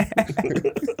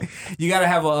 You gotta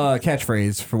have a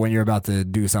catchphrase for when you're about to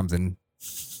do something.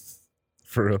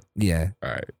 For real. Yeah. All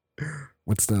right.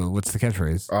 What's the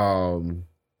catchphrase?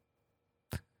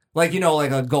 Like,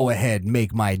 like a go ahead,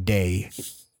 make my day.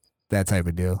 That type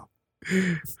of deal.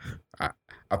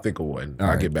 I'll think of one. All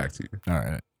I'll right. get back to you. All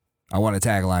right. I want a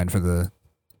tagline for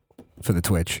the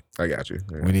Twitch. I got you.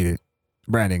 Yeah. We need it.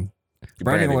 Branding.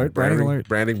 Branding alert. Branding alert.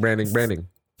 Branding.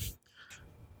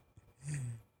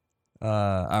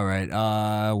 All right.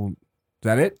 Is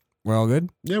that it? We're all good?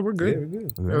 Yeah, we're good. Yeah, we're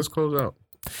good. Yeah, let's close out.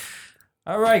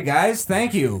 All right, guys.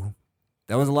 Thank you.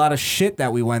 That was a lot of shit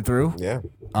that we went through. Yeah.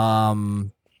 But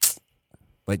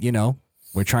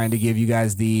we're trying to give you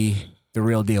guys the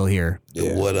real deal here.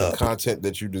 Yeah. What the up? content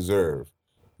that you deserve.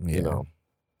 Yeah,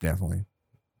 definitely.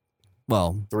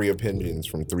 Well, 3 opinions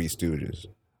from 3 stooges.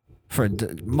 for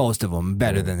most of them,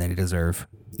 better than they deserve.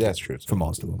 That's true. For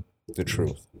most of them, The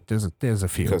truth. there's a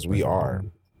few Because we are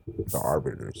the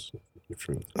arbiters of the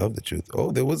truth. Of the truth.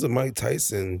 Oh, there was a Mike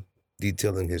Tyson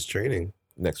detailing his training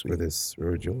Next week. with his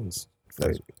Roy Jones.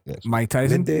 Next week. Mike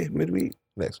Tyson. Midweek.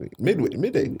 Next week.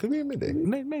 Midday. Could be a midday.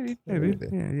 Maybe.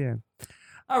 Midday. Yeah.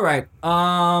 All right.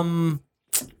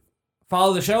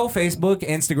 Follow the show: Facebook,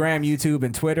 Instagram, YouTube,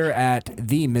 and Twitter at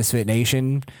The Misfit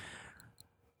Nation.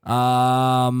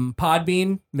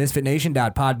 Podbean,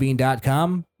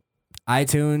 misfitnation.podbean.com.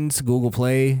 iTunes, Google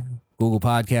Play, Google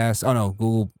Podcasts. Oh no,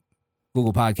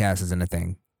 Google Podcasts isn't a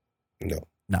thing.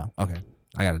 No. Okay,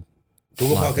 I got it.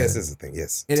 Google Podcast is a thing.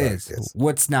 Yes, It Sorry, is. Yes.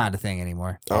 What's not a thing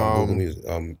anymore? Google Music.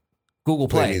 Google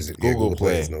Play. Music. Yeah, Google Google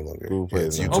Play Play. is no longer. Google Play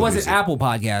It's is no YouTube Or was it Music. Apple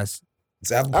Podcasts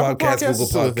It's Apple Apple Podcasts, Podcasts Google is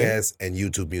still a thing. Podcasts, and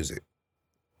YouTube Music.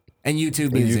 and YouTube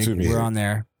And Music? YouTube Music. We're on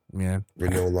there. Yeah. We're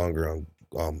no longer on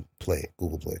Google Play.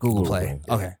 Google Play. Play.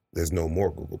 Okay. There's no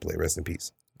more Google Play. Rest in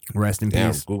peace. Rest in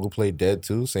Damn, peace. Google Play dead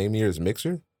too. Same year as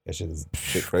Mixer. That shit is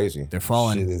crazy. They're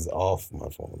falling. Shit is off my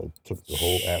phone. I took the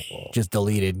whole app off. Just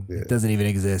deleted. Yeah. It doesn't even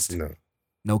exist. No,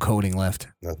 No coding left.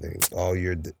 nothing. All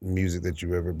your music that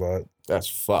you ever bought, That's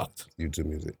fucked. YouTube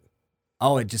Music.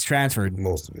 Oh, it just transferred.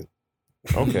 Most of it.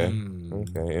 Okay. Hmm.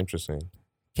 Okay. Interesting.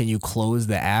 Can you close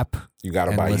the app You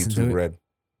gotta And buy listen to YouTube it? Red.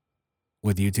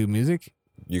 with YouTube Music?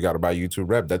 You gotta buy YouTube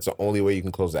Red. That's the only way you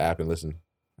can close the app and listen.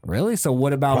 Really? So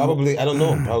what about Probably, I don't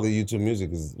know. Probably YouTube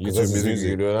Music is 'cause YouTube that's his Music.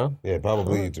 You do it now? Yeah,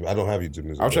 probably YouTube. I don't have YouTube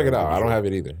Music. I'll check it I'm out. I pretty don't sure. have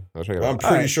it either. I'll check it out. I'm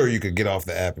pretty Alright. sure you could get off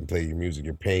the app and play your music.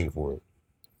 You're paying for it.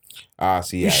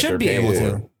 See, You yeah, should they're be paying able for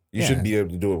to. it. You Yeah. should be able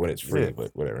to do it when it's free, Yeah.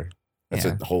 but whatever. That's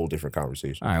Yeah. a whole different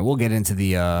conversation. All right, we'll get into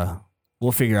the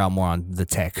we'll figure out more on the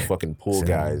tech. Fucking pool So,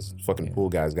 guys. Fucking pool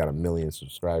guys got 1 million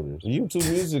subscribers. YouTube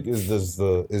Music is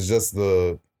just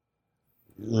the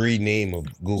rename of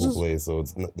Google Play, so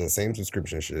it's not the same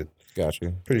subscription shit. Got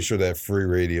you. Pretty sure that free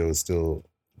radio is still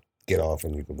get off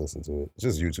and you can listen to it. It's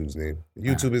just YouTube's name.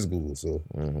 YouTube is Google, so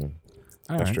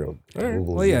All That's right. true.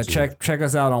 Google's Well, yeah, YouTube. check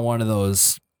us out on one of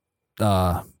those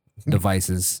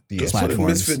devices, Yeah,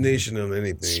 platforms. Misfit Nation on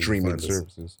anything. Streaming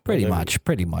services. Pretty much. Any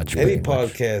pretty much.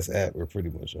 podcast app, we're pretty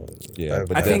much on it. Yeah,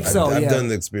 I think so. I've yeah. done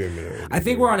the experiment already. I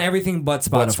think we're on everything but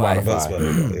Spotify.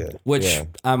 Yeah. Which Yeah.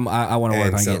 I want to work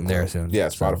And on getting there SoundCloud. soon. Yeah,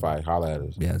 Spotify. Holla at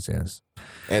us. Yes.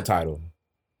 And Tidal.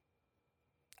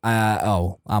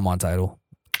 I'm on Tidal.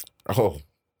 Oh,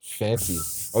 fancy.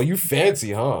 Oh, you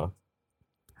fancy, huh?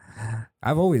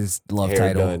 I've always loved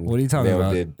Hair Tidal. done, What are you talking nail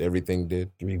about? Did everything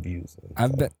did 3 views.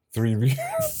 I've been 3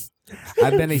 views.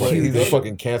 I've been a huge They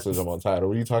fucking cancels them on Tidal.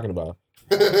 What are you talking about?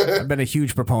 I've been a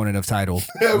huge proponent of Tidal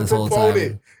this whole time.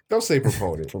 Proponent. Don't say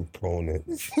proponent. Proponent.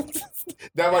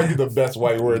 That might be the best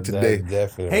white word today. That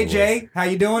definitely. Hey Jay, how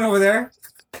you doing over there?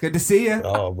 Good to see you.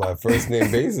 Oh, my first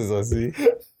name basis, I see.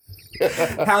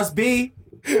 How's B?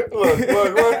 Look.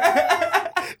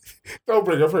 Don't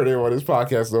bring up her name on this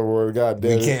podcast no more. God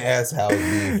damn We it. can't ask how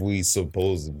if we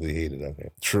supposedly hated on him.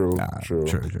 True.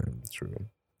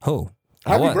 Who?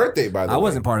 Happy birthday, by the way. I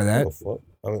wasn't part of that. Oh, fuck.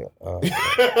 I mean,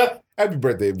 Happy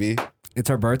birthday, B. It's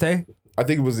her birthday? I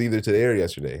think it was either today or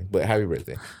yesterday, but happy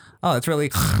birthday. Oh, that's really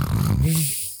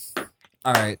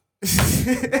all right.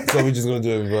 so we're just gonna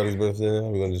do everybody's birthday now?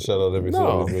 We're gonna just shout out every No.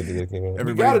 celebrity's birthday that came out.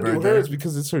 You gotta do hers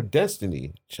because it's her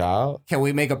destiny, child. Can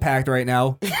we make a pact right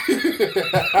now?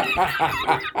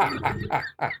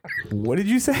 What did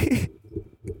you say?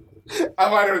 I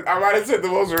might have said the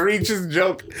most reaches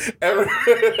joke ever.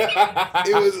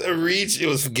 It was a reach. It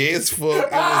was gay as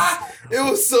fuck. It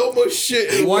was so much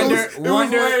shit. Wonder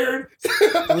layered.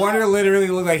 Wonder literally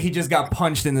looked like he just got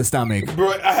punched in the stomach.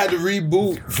 Bro, I had to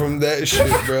reboot from that shit,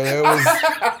 bro. That was.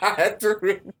 I had to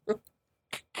reboot.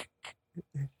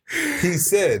 He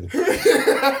said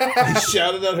he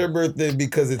shouted out her birthday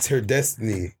because it's her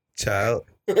destiny, child.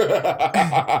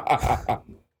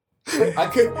 I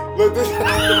could look this.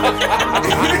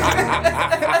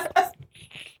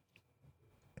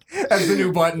 That's the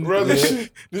new button, Bro, the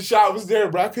shot was there,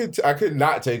 bro. I could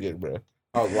not take it, bro.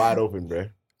 I was wide open, bro.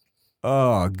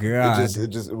 Oh god!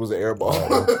 It was an air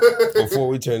ball. Before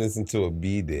we turn this into a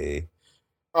B day.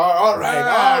 All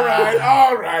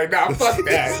right. Now fuck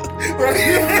that.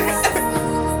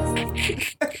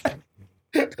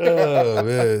 Oh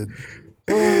man.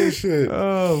 Oh shit.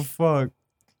 Oh fuck.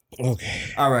 Okay.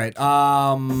 All right.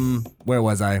 Where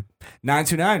was I?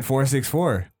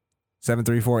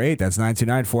 929-464-7348. That's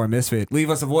 929-4-MISFIT. Leave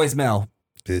us a voicemail.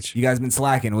 Bitch. You guys been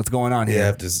slacking. What's going on here? Yeah,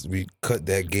 after we cut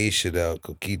that gay shit out,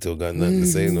 Coquito got nothing to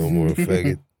say no more,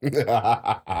 faggot.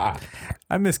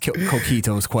 I miss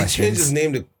Coquito's He questions. just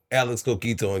named it Alex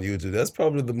Coquito on YouTube. That's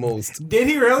probably the most Did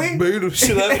he really? beta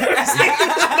shit I've ever seen.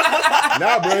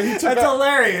 Nah, bro. That's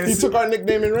hilarious. He took our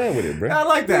nickname and ran with it, bro. I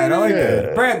like that.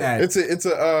 that. Brand that. It's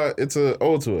a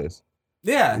ode to us.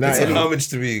 Yeah. Nah, It's an homage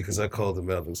to me because I called him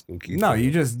Alex Coquito. No,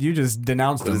 you just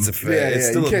denounced But him. it's a fact. It's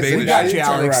still a beta. We got shit. you,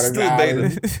 Alex. Still a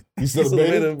beta. You still a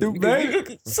beta?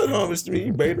 It's an homage to me.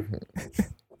 You beta.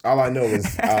 All I know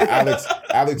is Alex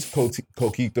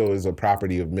Coquito is a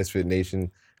property of Misfit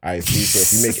Nation ISP. So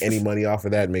if you make any money off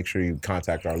of that, make sure you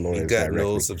contact our lawyers You got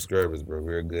directly. no subscribers, bro.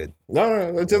 We're good.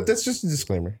 No, that's just a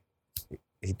disclaimer.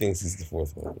 He thinks he's the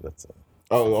fourth one, but that's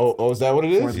all. Oh, is that what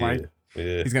it is? Fourth mic.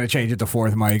 Yeah. He's gonna change it to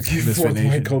fourth mic. Misfit Fourth Nation.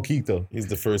 mic Coquito. He's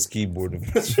the first keyboard of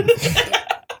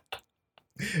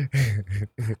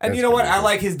And you know what? I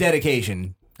like his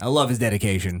dedication. I love his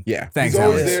dedication. Yeah. Thanks, He's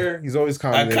always Alex. there. He's always I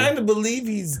commenting. kind of believe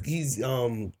he's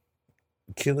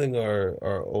killing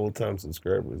our old time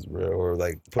subscribers, bro, or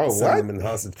like sending them in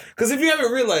hostage. Because if you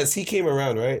haven't realized, he came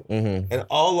around, right? Mm-hmm. And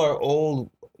all our old,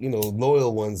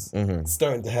 loyal ones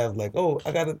starting to have like, oh,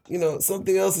 I gotta,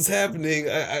 something else is happening.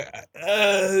 Shout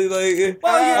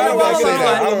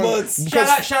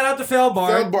out to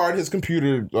Feldbard. Feldbard, his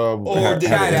computer. Or did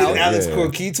Alex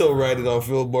Coquito write it on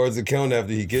Phil Bard's account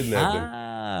after he kidnapped him?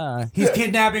 He's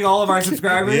kidnapping all of our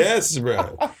subscribers. Yes,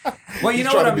 bro. Well, you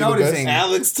know what I'm noticing.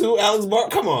 Alex too. Alex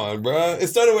Bard. Come on, bro. It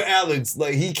started with Alex.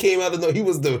 Like he came out of he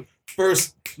was the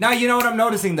first. Now you know what I'm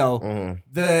noticing though.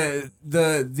 The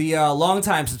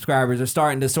longtime subscribers are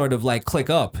starting to sort of like click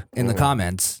up in the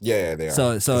comments. Yeah, they are.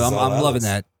 So I'm loving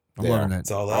that. I'm loving that.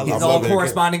 It's all Alex. He's all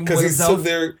corresponding with because he's himself. still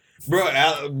there.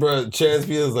 Bro, Chance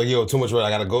Fields like, yo, too much work, I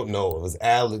gotta go. No, it was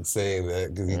Alex saying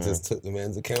that because he just took the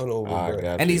man's account over, bro.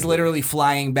 And he's literally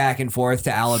flying back and forth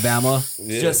to Alabama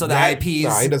just so the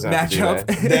IPs match up.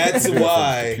 That's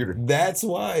why. That's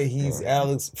why he's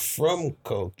Alex from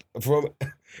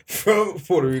from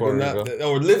Puerto Rico,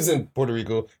 or lives in Puerto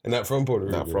Rico and not from Puerto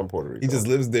Rico. Not from Puerto Rico. He just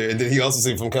lives there, and then he also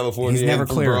say from California, He's never and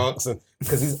from clear. Bronx,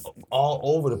 because he's all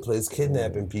over the place,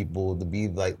 kidnapping people to be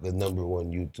like the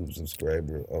 #1 YouTube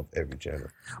subscriber of every channel.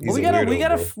 Well, we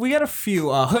got a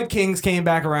few. Hood Kings came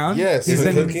back around. Yes, He's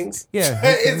been, Hood Kings. Yeah.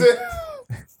 Is it?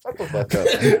 Shut the fuck up.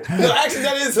 No, actually,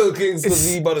 that is Hood Kings because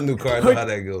he bought a new car. I know how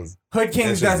that goes. Hood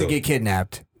Kings doesn't get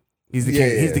kidnapped. He's the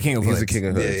king. He's the king of hoods. He's the king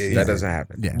of hoods. That doesn't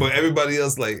happen. Yeah. But everybody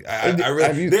else, like, I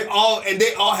really, they all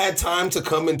had time to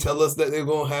come and tell us that they're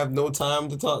gonna have no time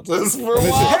to talk to us for a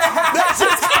while.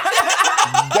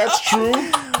 That's true.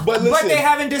 But listen, they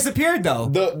haven't disappeared though.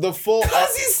 The full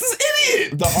because he's an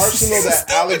idiot. The arsenal that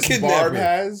Alex Barb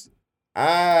has,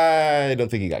 I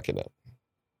don't think he got kidnapped.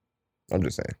 I'm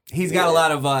just saying. He's got a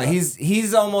lot of.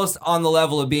 He's almost on the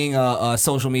level of being a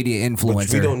social media influencer.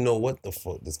 But we don't know what the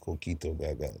fuck this Coquito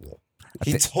guy got.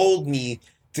 He told me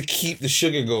to keep the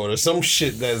sugar going or some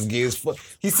shit that's gay as fuck.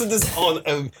 He said this on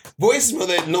a voicemail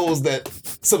that knows that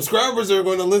subscribers are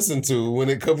going to listen to when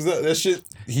it comes up. That shit,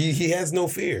 he has no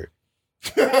fear.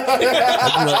 He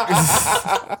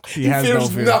has fears no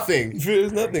fear. nothing. He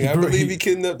fears nothing. I believe he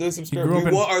kidnapped their subscribers. Grew up We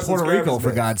in want our Puerto subscribers Rico, for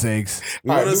back. God's sakes. We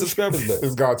want our subscribers back.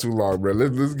 It's gone too long, bro.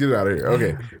 Let's get out of here.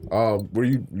 Okay. Were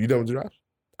you done with your job?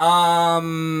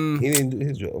 He didn't do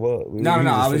his job. Well, No.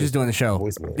 I was just doing the show.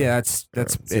 Voicemail. Yeah, that's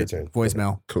It's your it. turn.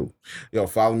 Voicemail. Cool. Yo,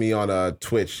 follow me on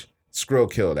Twitch.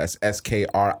 Skrillkill. That's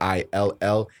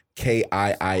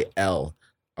SKRILLKIIL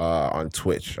on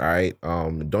Twitch. All right.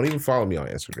 Don't even follow me on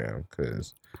Instagram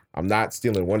because I'm not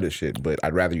stealing Wonder shit, but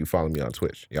I'd rather you follow me on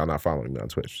Twitch. Y'all not following me on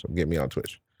Twitch, so get me on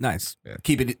Twitch. Nice. Yeah.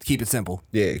 Keep it simple.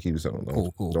 Yeah, keep it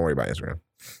simple. Cool. Don't worry about Instagram.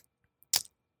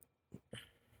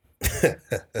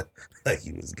 Like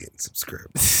he was getting subscribers.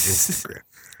 Instagram.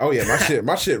 Oh yeah,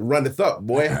 my shit runneth up,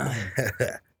 boy.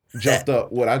 Jumped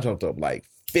up. I jumped up like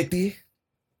 50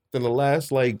 in the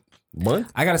last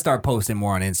month. I got to start posting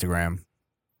more on Instagram.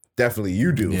 Definitely,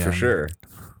 you do for sure.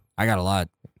 I got a lot.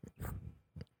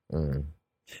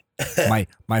 My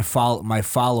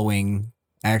following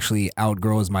actually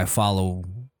outgrows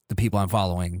the people I'm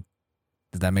following.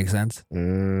 Does that make sense?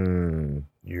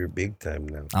 You're big time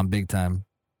now. I'm big time.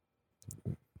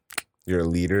 You're a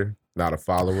leader, not a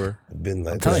follower. I've been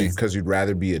like because you'd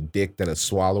rather be a dick than a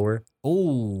swallower.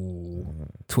 Oh,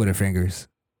 Twitter fingers.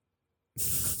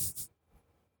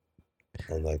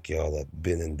 Unlike y'all, I've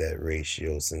been in that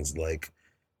ratio since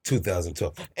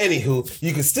 2012. Anywho,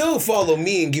 you can still follow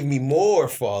me and give me more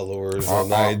followers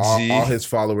on IG. All his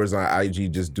followers on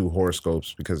IG just do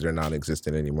horoscopes because they're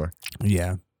non-existent anymore.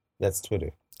 Yeah. That's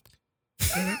Twitter.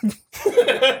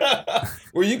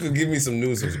 Well, you could give me some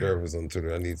new subscribers on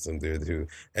Twitter. I need some there too.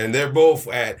 And they're both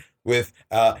at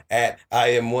I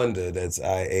am Wonder. That's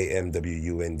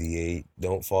IAMWUNDA.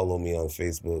 Don't follow me on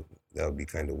Facebook. That would be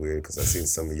kind of weird because I seen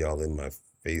some of y'all in my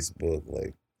Facebook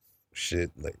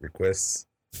requests.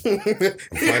 I'm finding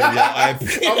y'all IP.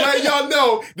 I'm letting y'all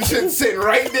know the shit's sitting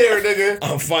right there, nigga.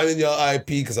 I'm finding y'all IP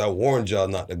because I warned y'all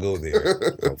not to go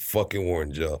there. I fucking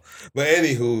warned y'all. But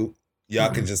anywho,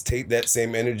 y'all can just take that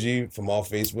same energy from all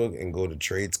Facebook and go to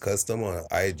Trades Custom on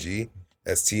IG.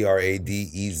 That's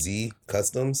TRADEZ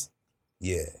Customs.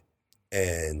 Yeah.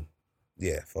 And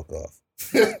yeah, fuck off.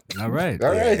 All right.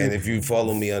 All right. And if you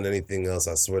follow me on anything else,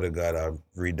 I swear to God, I'll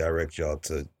redirect y'all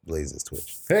to Blaze's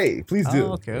Twitch. Hey, please do.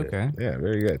 Oh, okay. Yeah,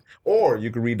 very good. Or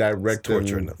you can redirect them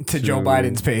to Joe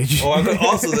Biden's page. Oh, I could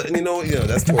also,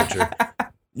 that's torture.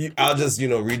 I'll just,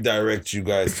 redirect you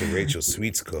guys to Rachel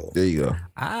Sweets Co. There you go.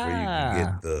 Where you can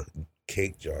get the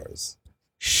cake jars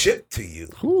shipped to you.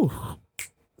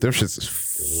 Them shits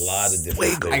is a lot of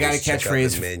different flavors. I got a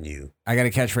catchphrase. Menu. I got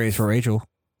a catchphrase for Rachel.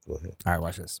 Go ahead. All right,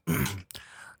 watch this.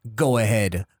 Go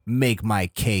ahead, make my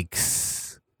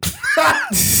cakes. All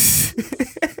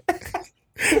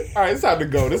right, it's time to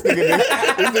go. This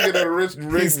nigga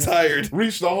done He's tired.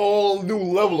 Reached a whole new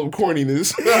level of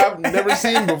corniness I've never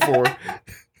seen before.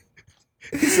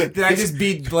 Did I just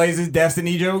beat Blaze's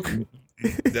Destiny joke?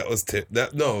 That was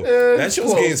that shit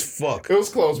was gay as fuck. It was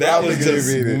close. That was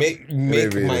just make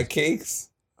my cakes.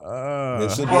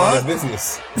 That should be my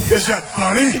business. Is that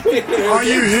funny? Are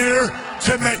you here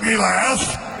to make me laugh?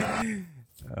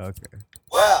 Okay.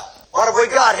 Well, what have we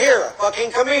got here? A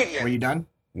fucking comedian. Were you done?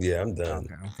 Yeah, I'm done.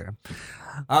 Okay.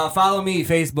 Follow me,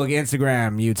 Facebook,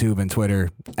 Instagram, YouTube, and Twitter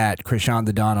at Krishan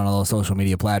the Don on all those social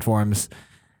media platforms.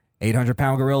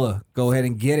 800-pound gorilla. Go ahead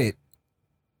and get it.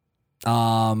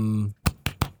 I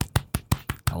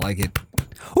like it.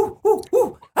 Ooh, ooh,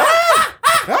 ooh.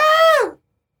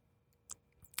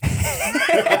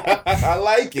 I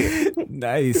like it.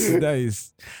 Nice.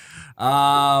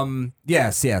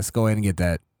 Yes. Go ahead and get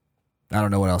that. I don't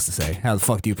know what else to say. How the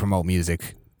fuck do you promote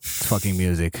music? It's fucking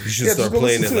music. You should start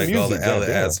playing it like all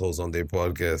the assholes on their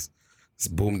podcast.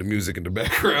 Just boom the music in the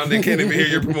background. They can't even hear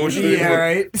your promotion anymore. Yeah,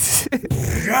 right.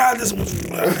 God, this was.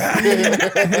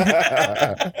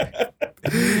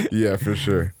 Yeah, for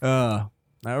sure. All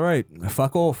right.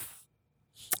 Fuck off.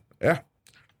 Yeah.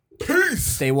 Peace.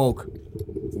 Stay woke.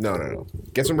 No.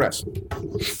 Get some rest.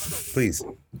 Please.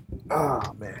 Oh,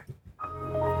 man.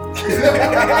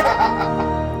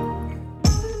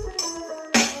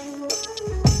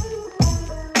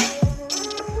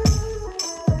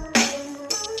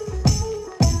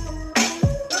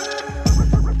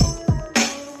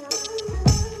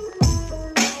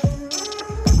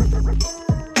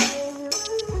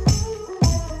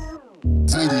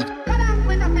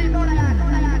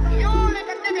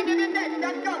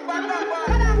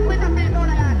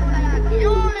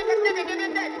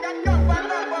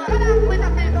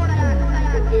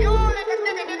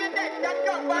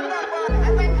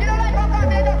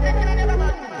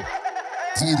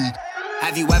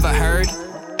 Have you ever heard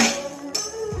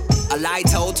a lie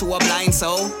told to a blind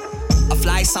soul? A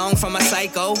fly song from a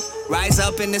psycho. Rise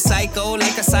up in the psycho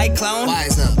like a cyclone.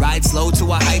 Wise up. Ride slow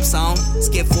to a hype song.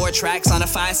 Skip 4 tracks on a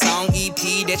 5-song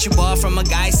EP that you bought from a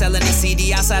guy selling a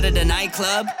CD outside of the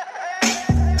nightclub.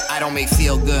 I don't make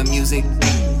feel-good music.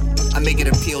 I make it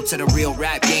appeal to the real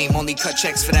rap game. Only cut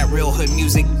checks for that real hood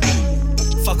music.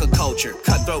 Fuck a culture.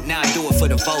 Cutthroat, now I do it for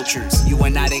the vultures. You are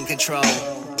not in control.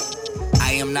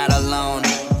 I am not alone.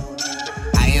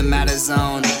 I am out of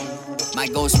zone. My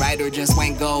ghost rider just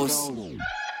went ghost.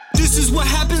 This is what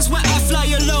happens when I fly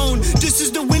alone. This is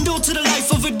the window to the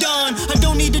life of a dawn. I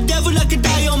don't need the devil, I could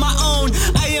die on my own.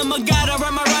 I am a god, I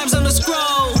write my rhymes on the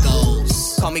scroll.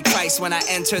 Ghost. Call me Christ when I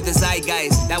enter the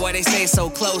zeitgeist. That's why they say so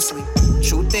closely.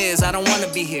 Truth is, I don't wanna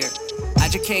be here. I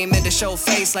just came in to show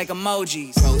face like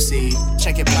emojis. Proceed.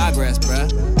 Check your progress,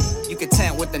 bruh. You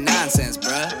content with the nonsense,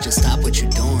 bruh. Just stop what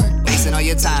you're doing. Wasting all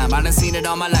your time, I done seen it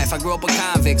all my life. I grew up with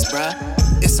convicts, bruh.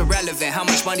 It's irrelevant how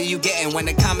much money you getting when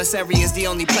the commissary is the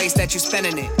only place that you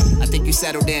spending it. I think you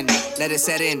settled in, let it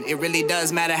set in. It really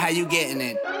does matter how you getting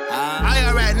it. I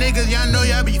got rap niggas, y'all know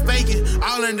y'all be faking.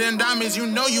 All of them diamonds, you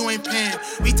know you ain't paying.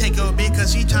 We take her bitch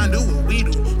cause she tryna do what we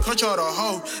do. Control the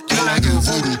hoe, just like a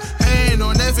voodoo. Hey,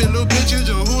 no Netflix, little bitch, you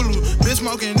just Hulu. Bitch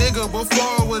smoking nigga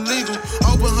before it was legal.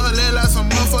 Open her leg like some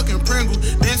motherfucking Pringle.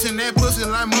 Dancing that pussy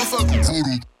like motherfucking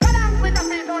voodoo.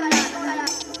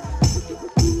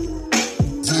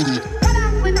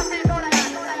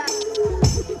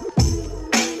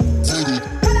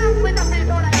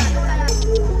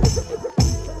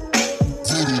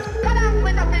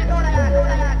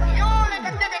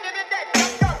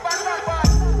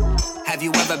 Have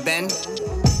you ever been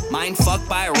mind fucked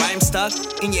by a rhyme stuck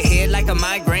in your head like a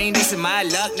migraine? This is my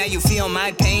luck. Now you feel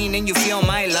my pain and you feel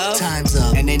my love. Time's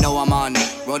up. And they know I'm on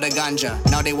it. Roll the ganja.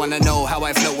 Now they wanna know how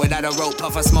I float without a rope.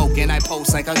 Puff a smoke and I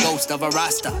post like a ghost of a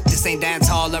rasta. This ain't dance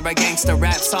hall or a gangster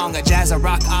rap song, a jazz or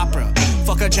rock opera.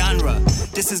 Fuck a genre.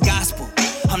 This is gospel.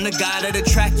 I'm the god of the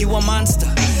track, you a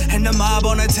monster. And the mob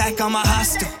on attack, I'm a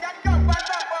hostile.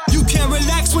 You can't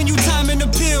relax when you timing the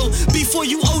pill. Before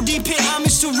you OD, pay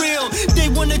homage to real. They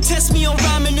wanna test me on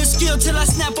rhyming and skill till I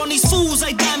snap on these fools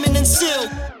like Diamond and Silk.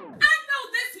 I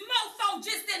know this mofo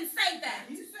just didn't say that.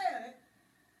 He said it.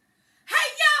 Hey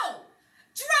yo,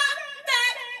 drop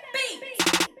that beat.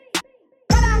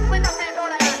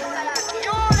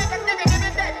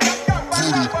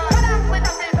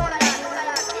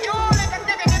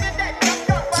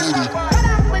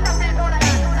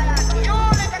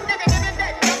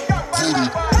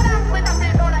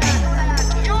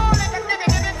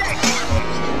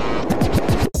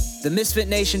 The Misfit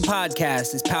Nation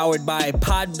podcast is powered by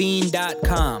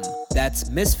Podbean.com. That's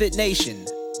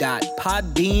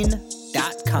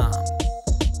misfitnation.podbean.com.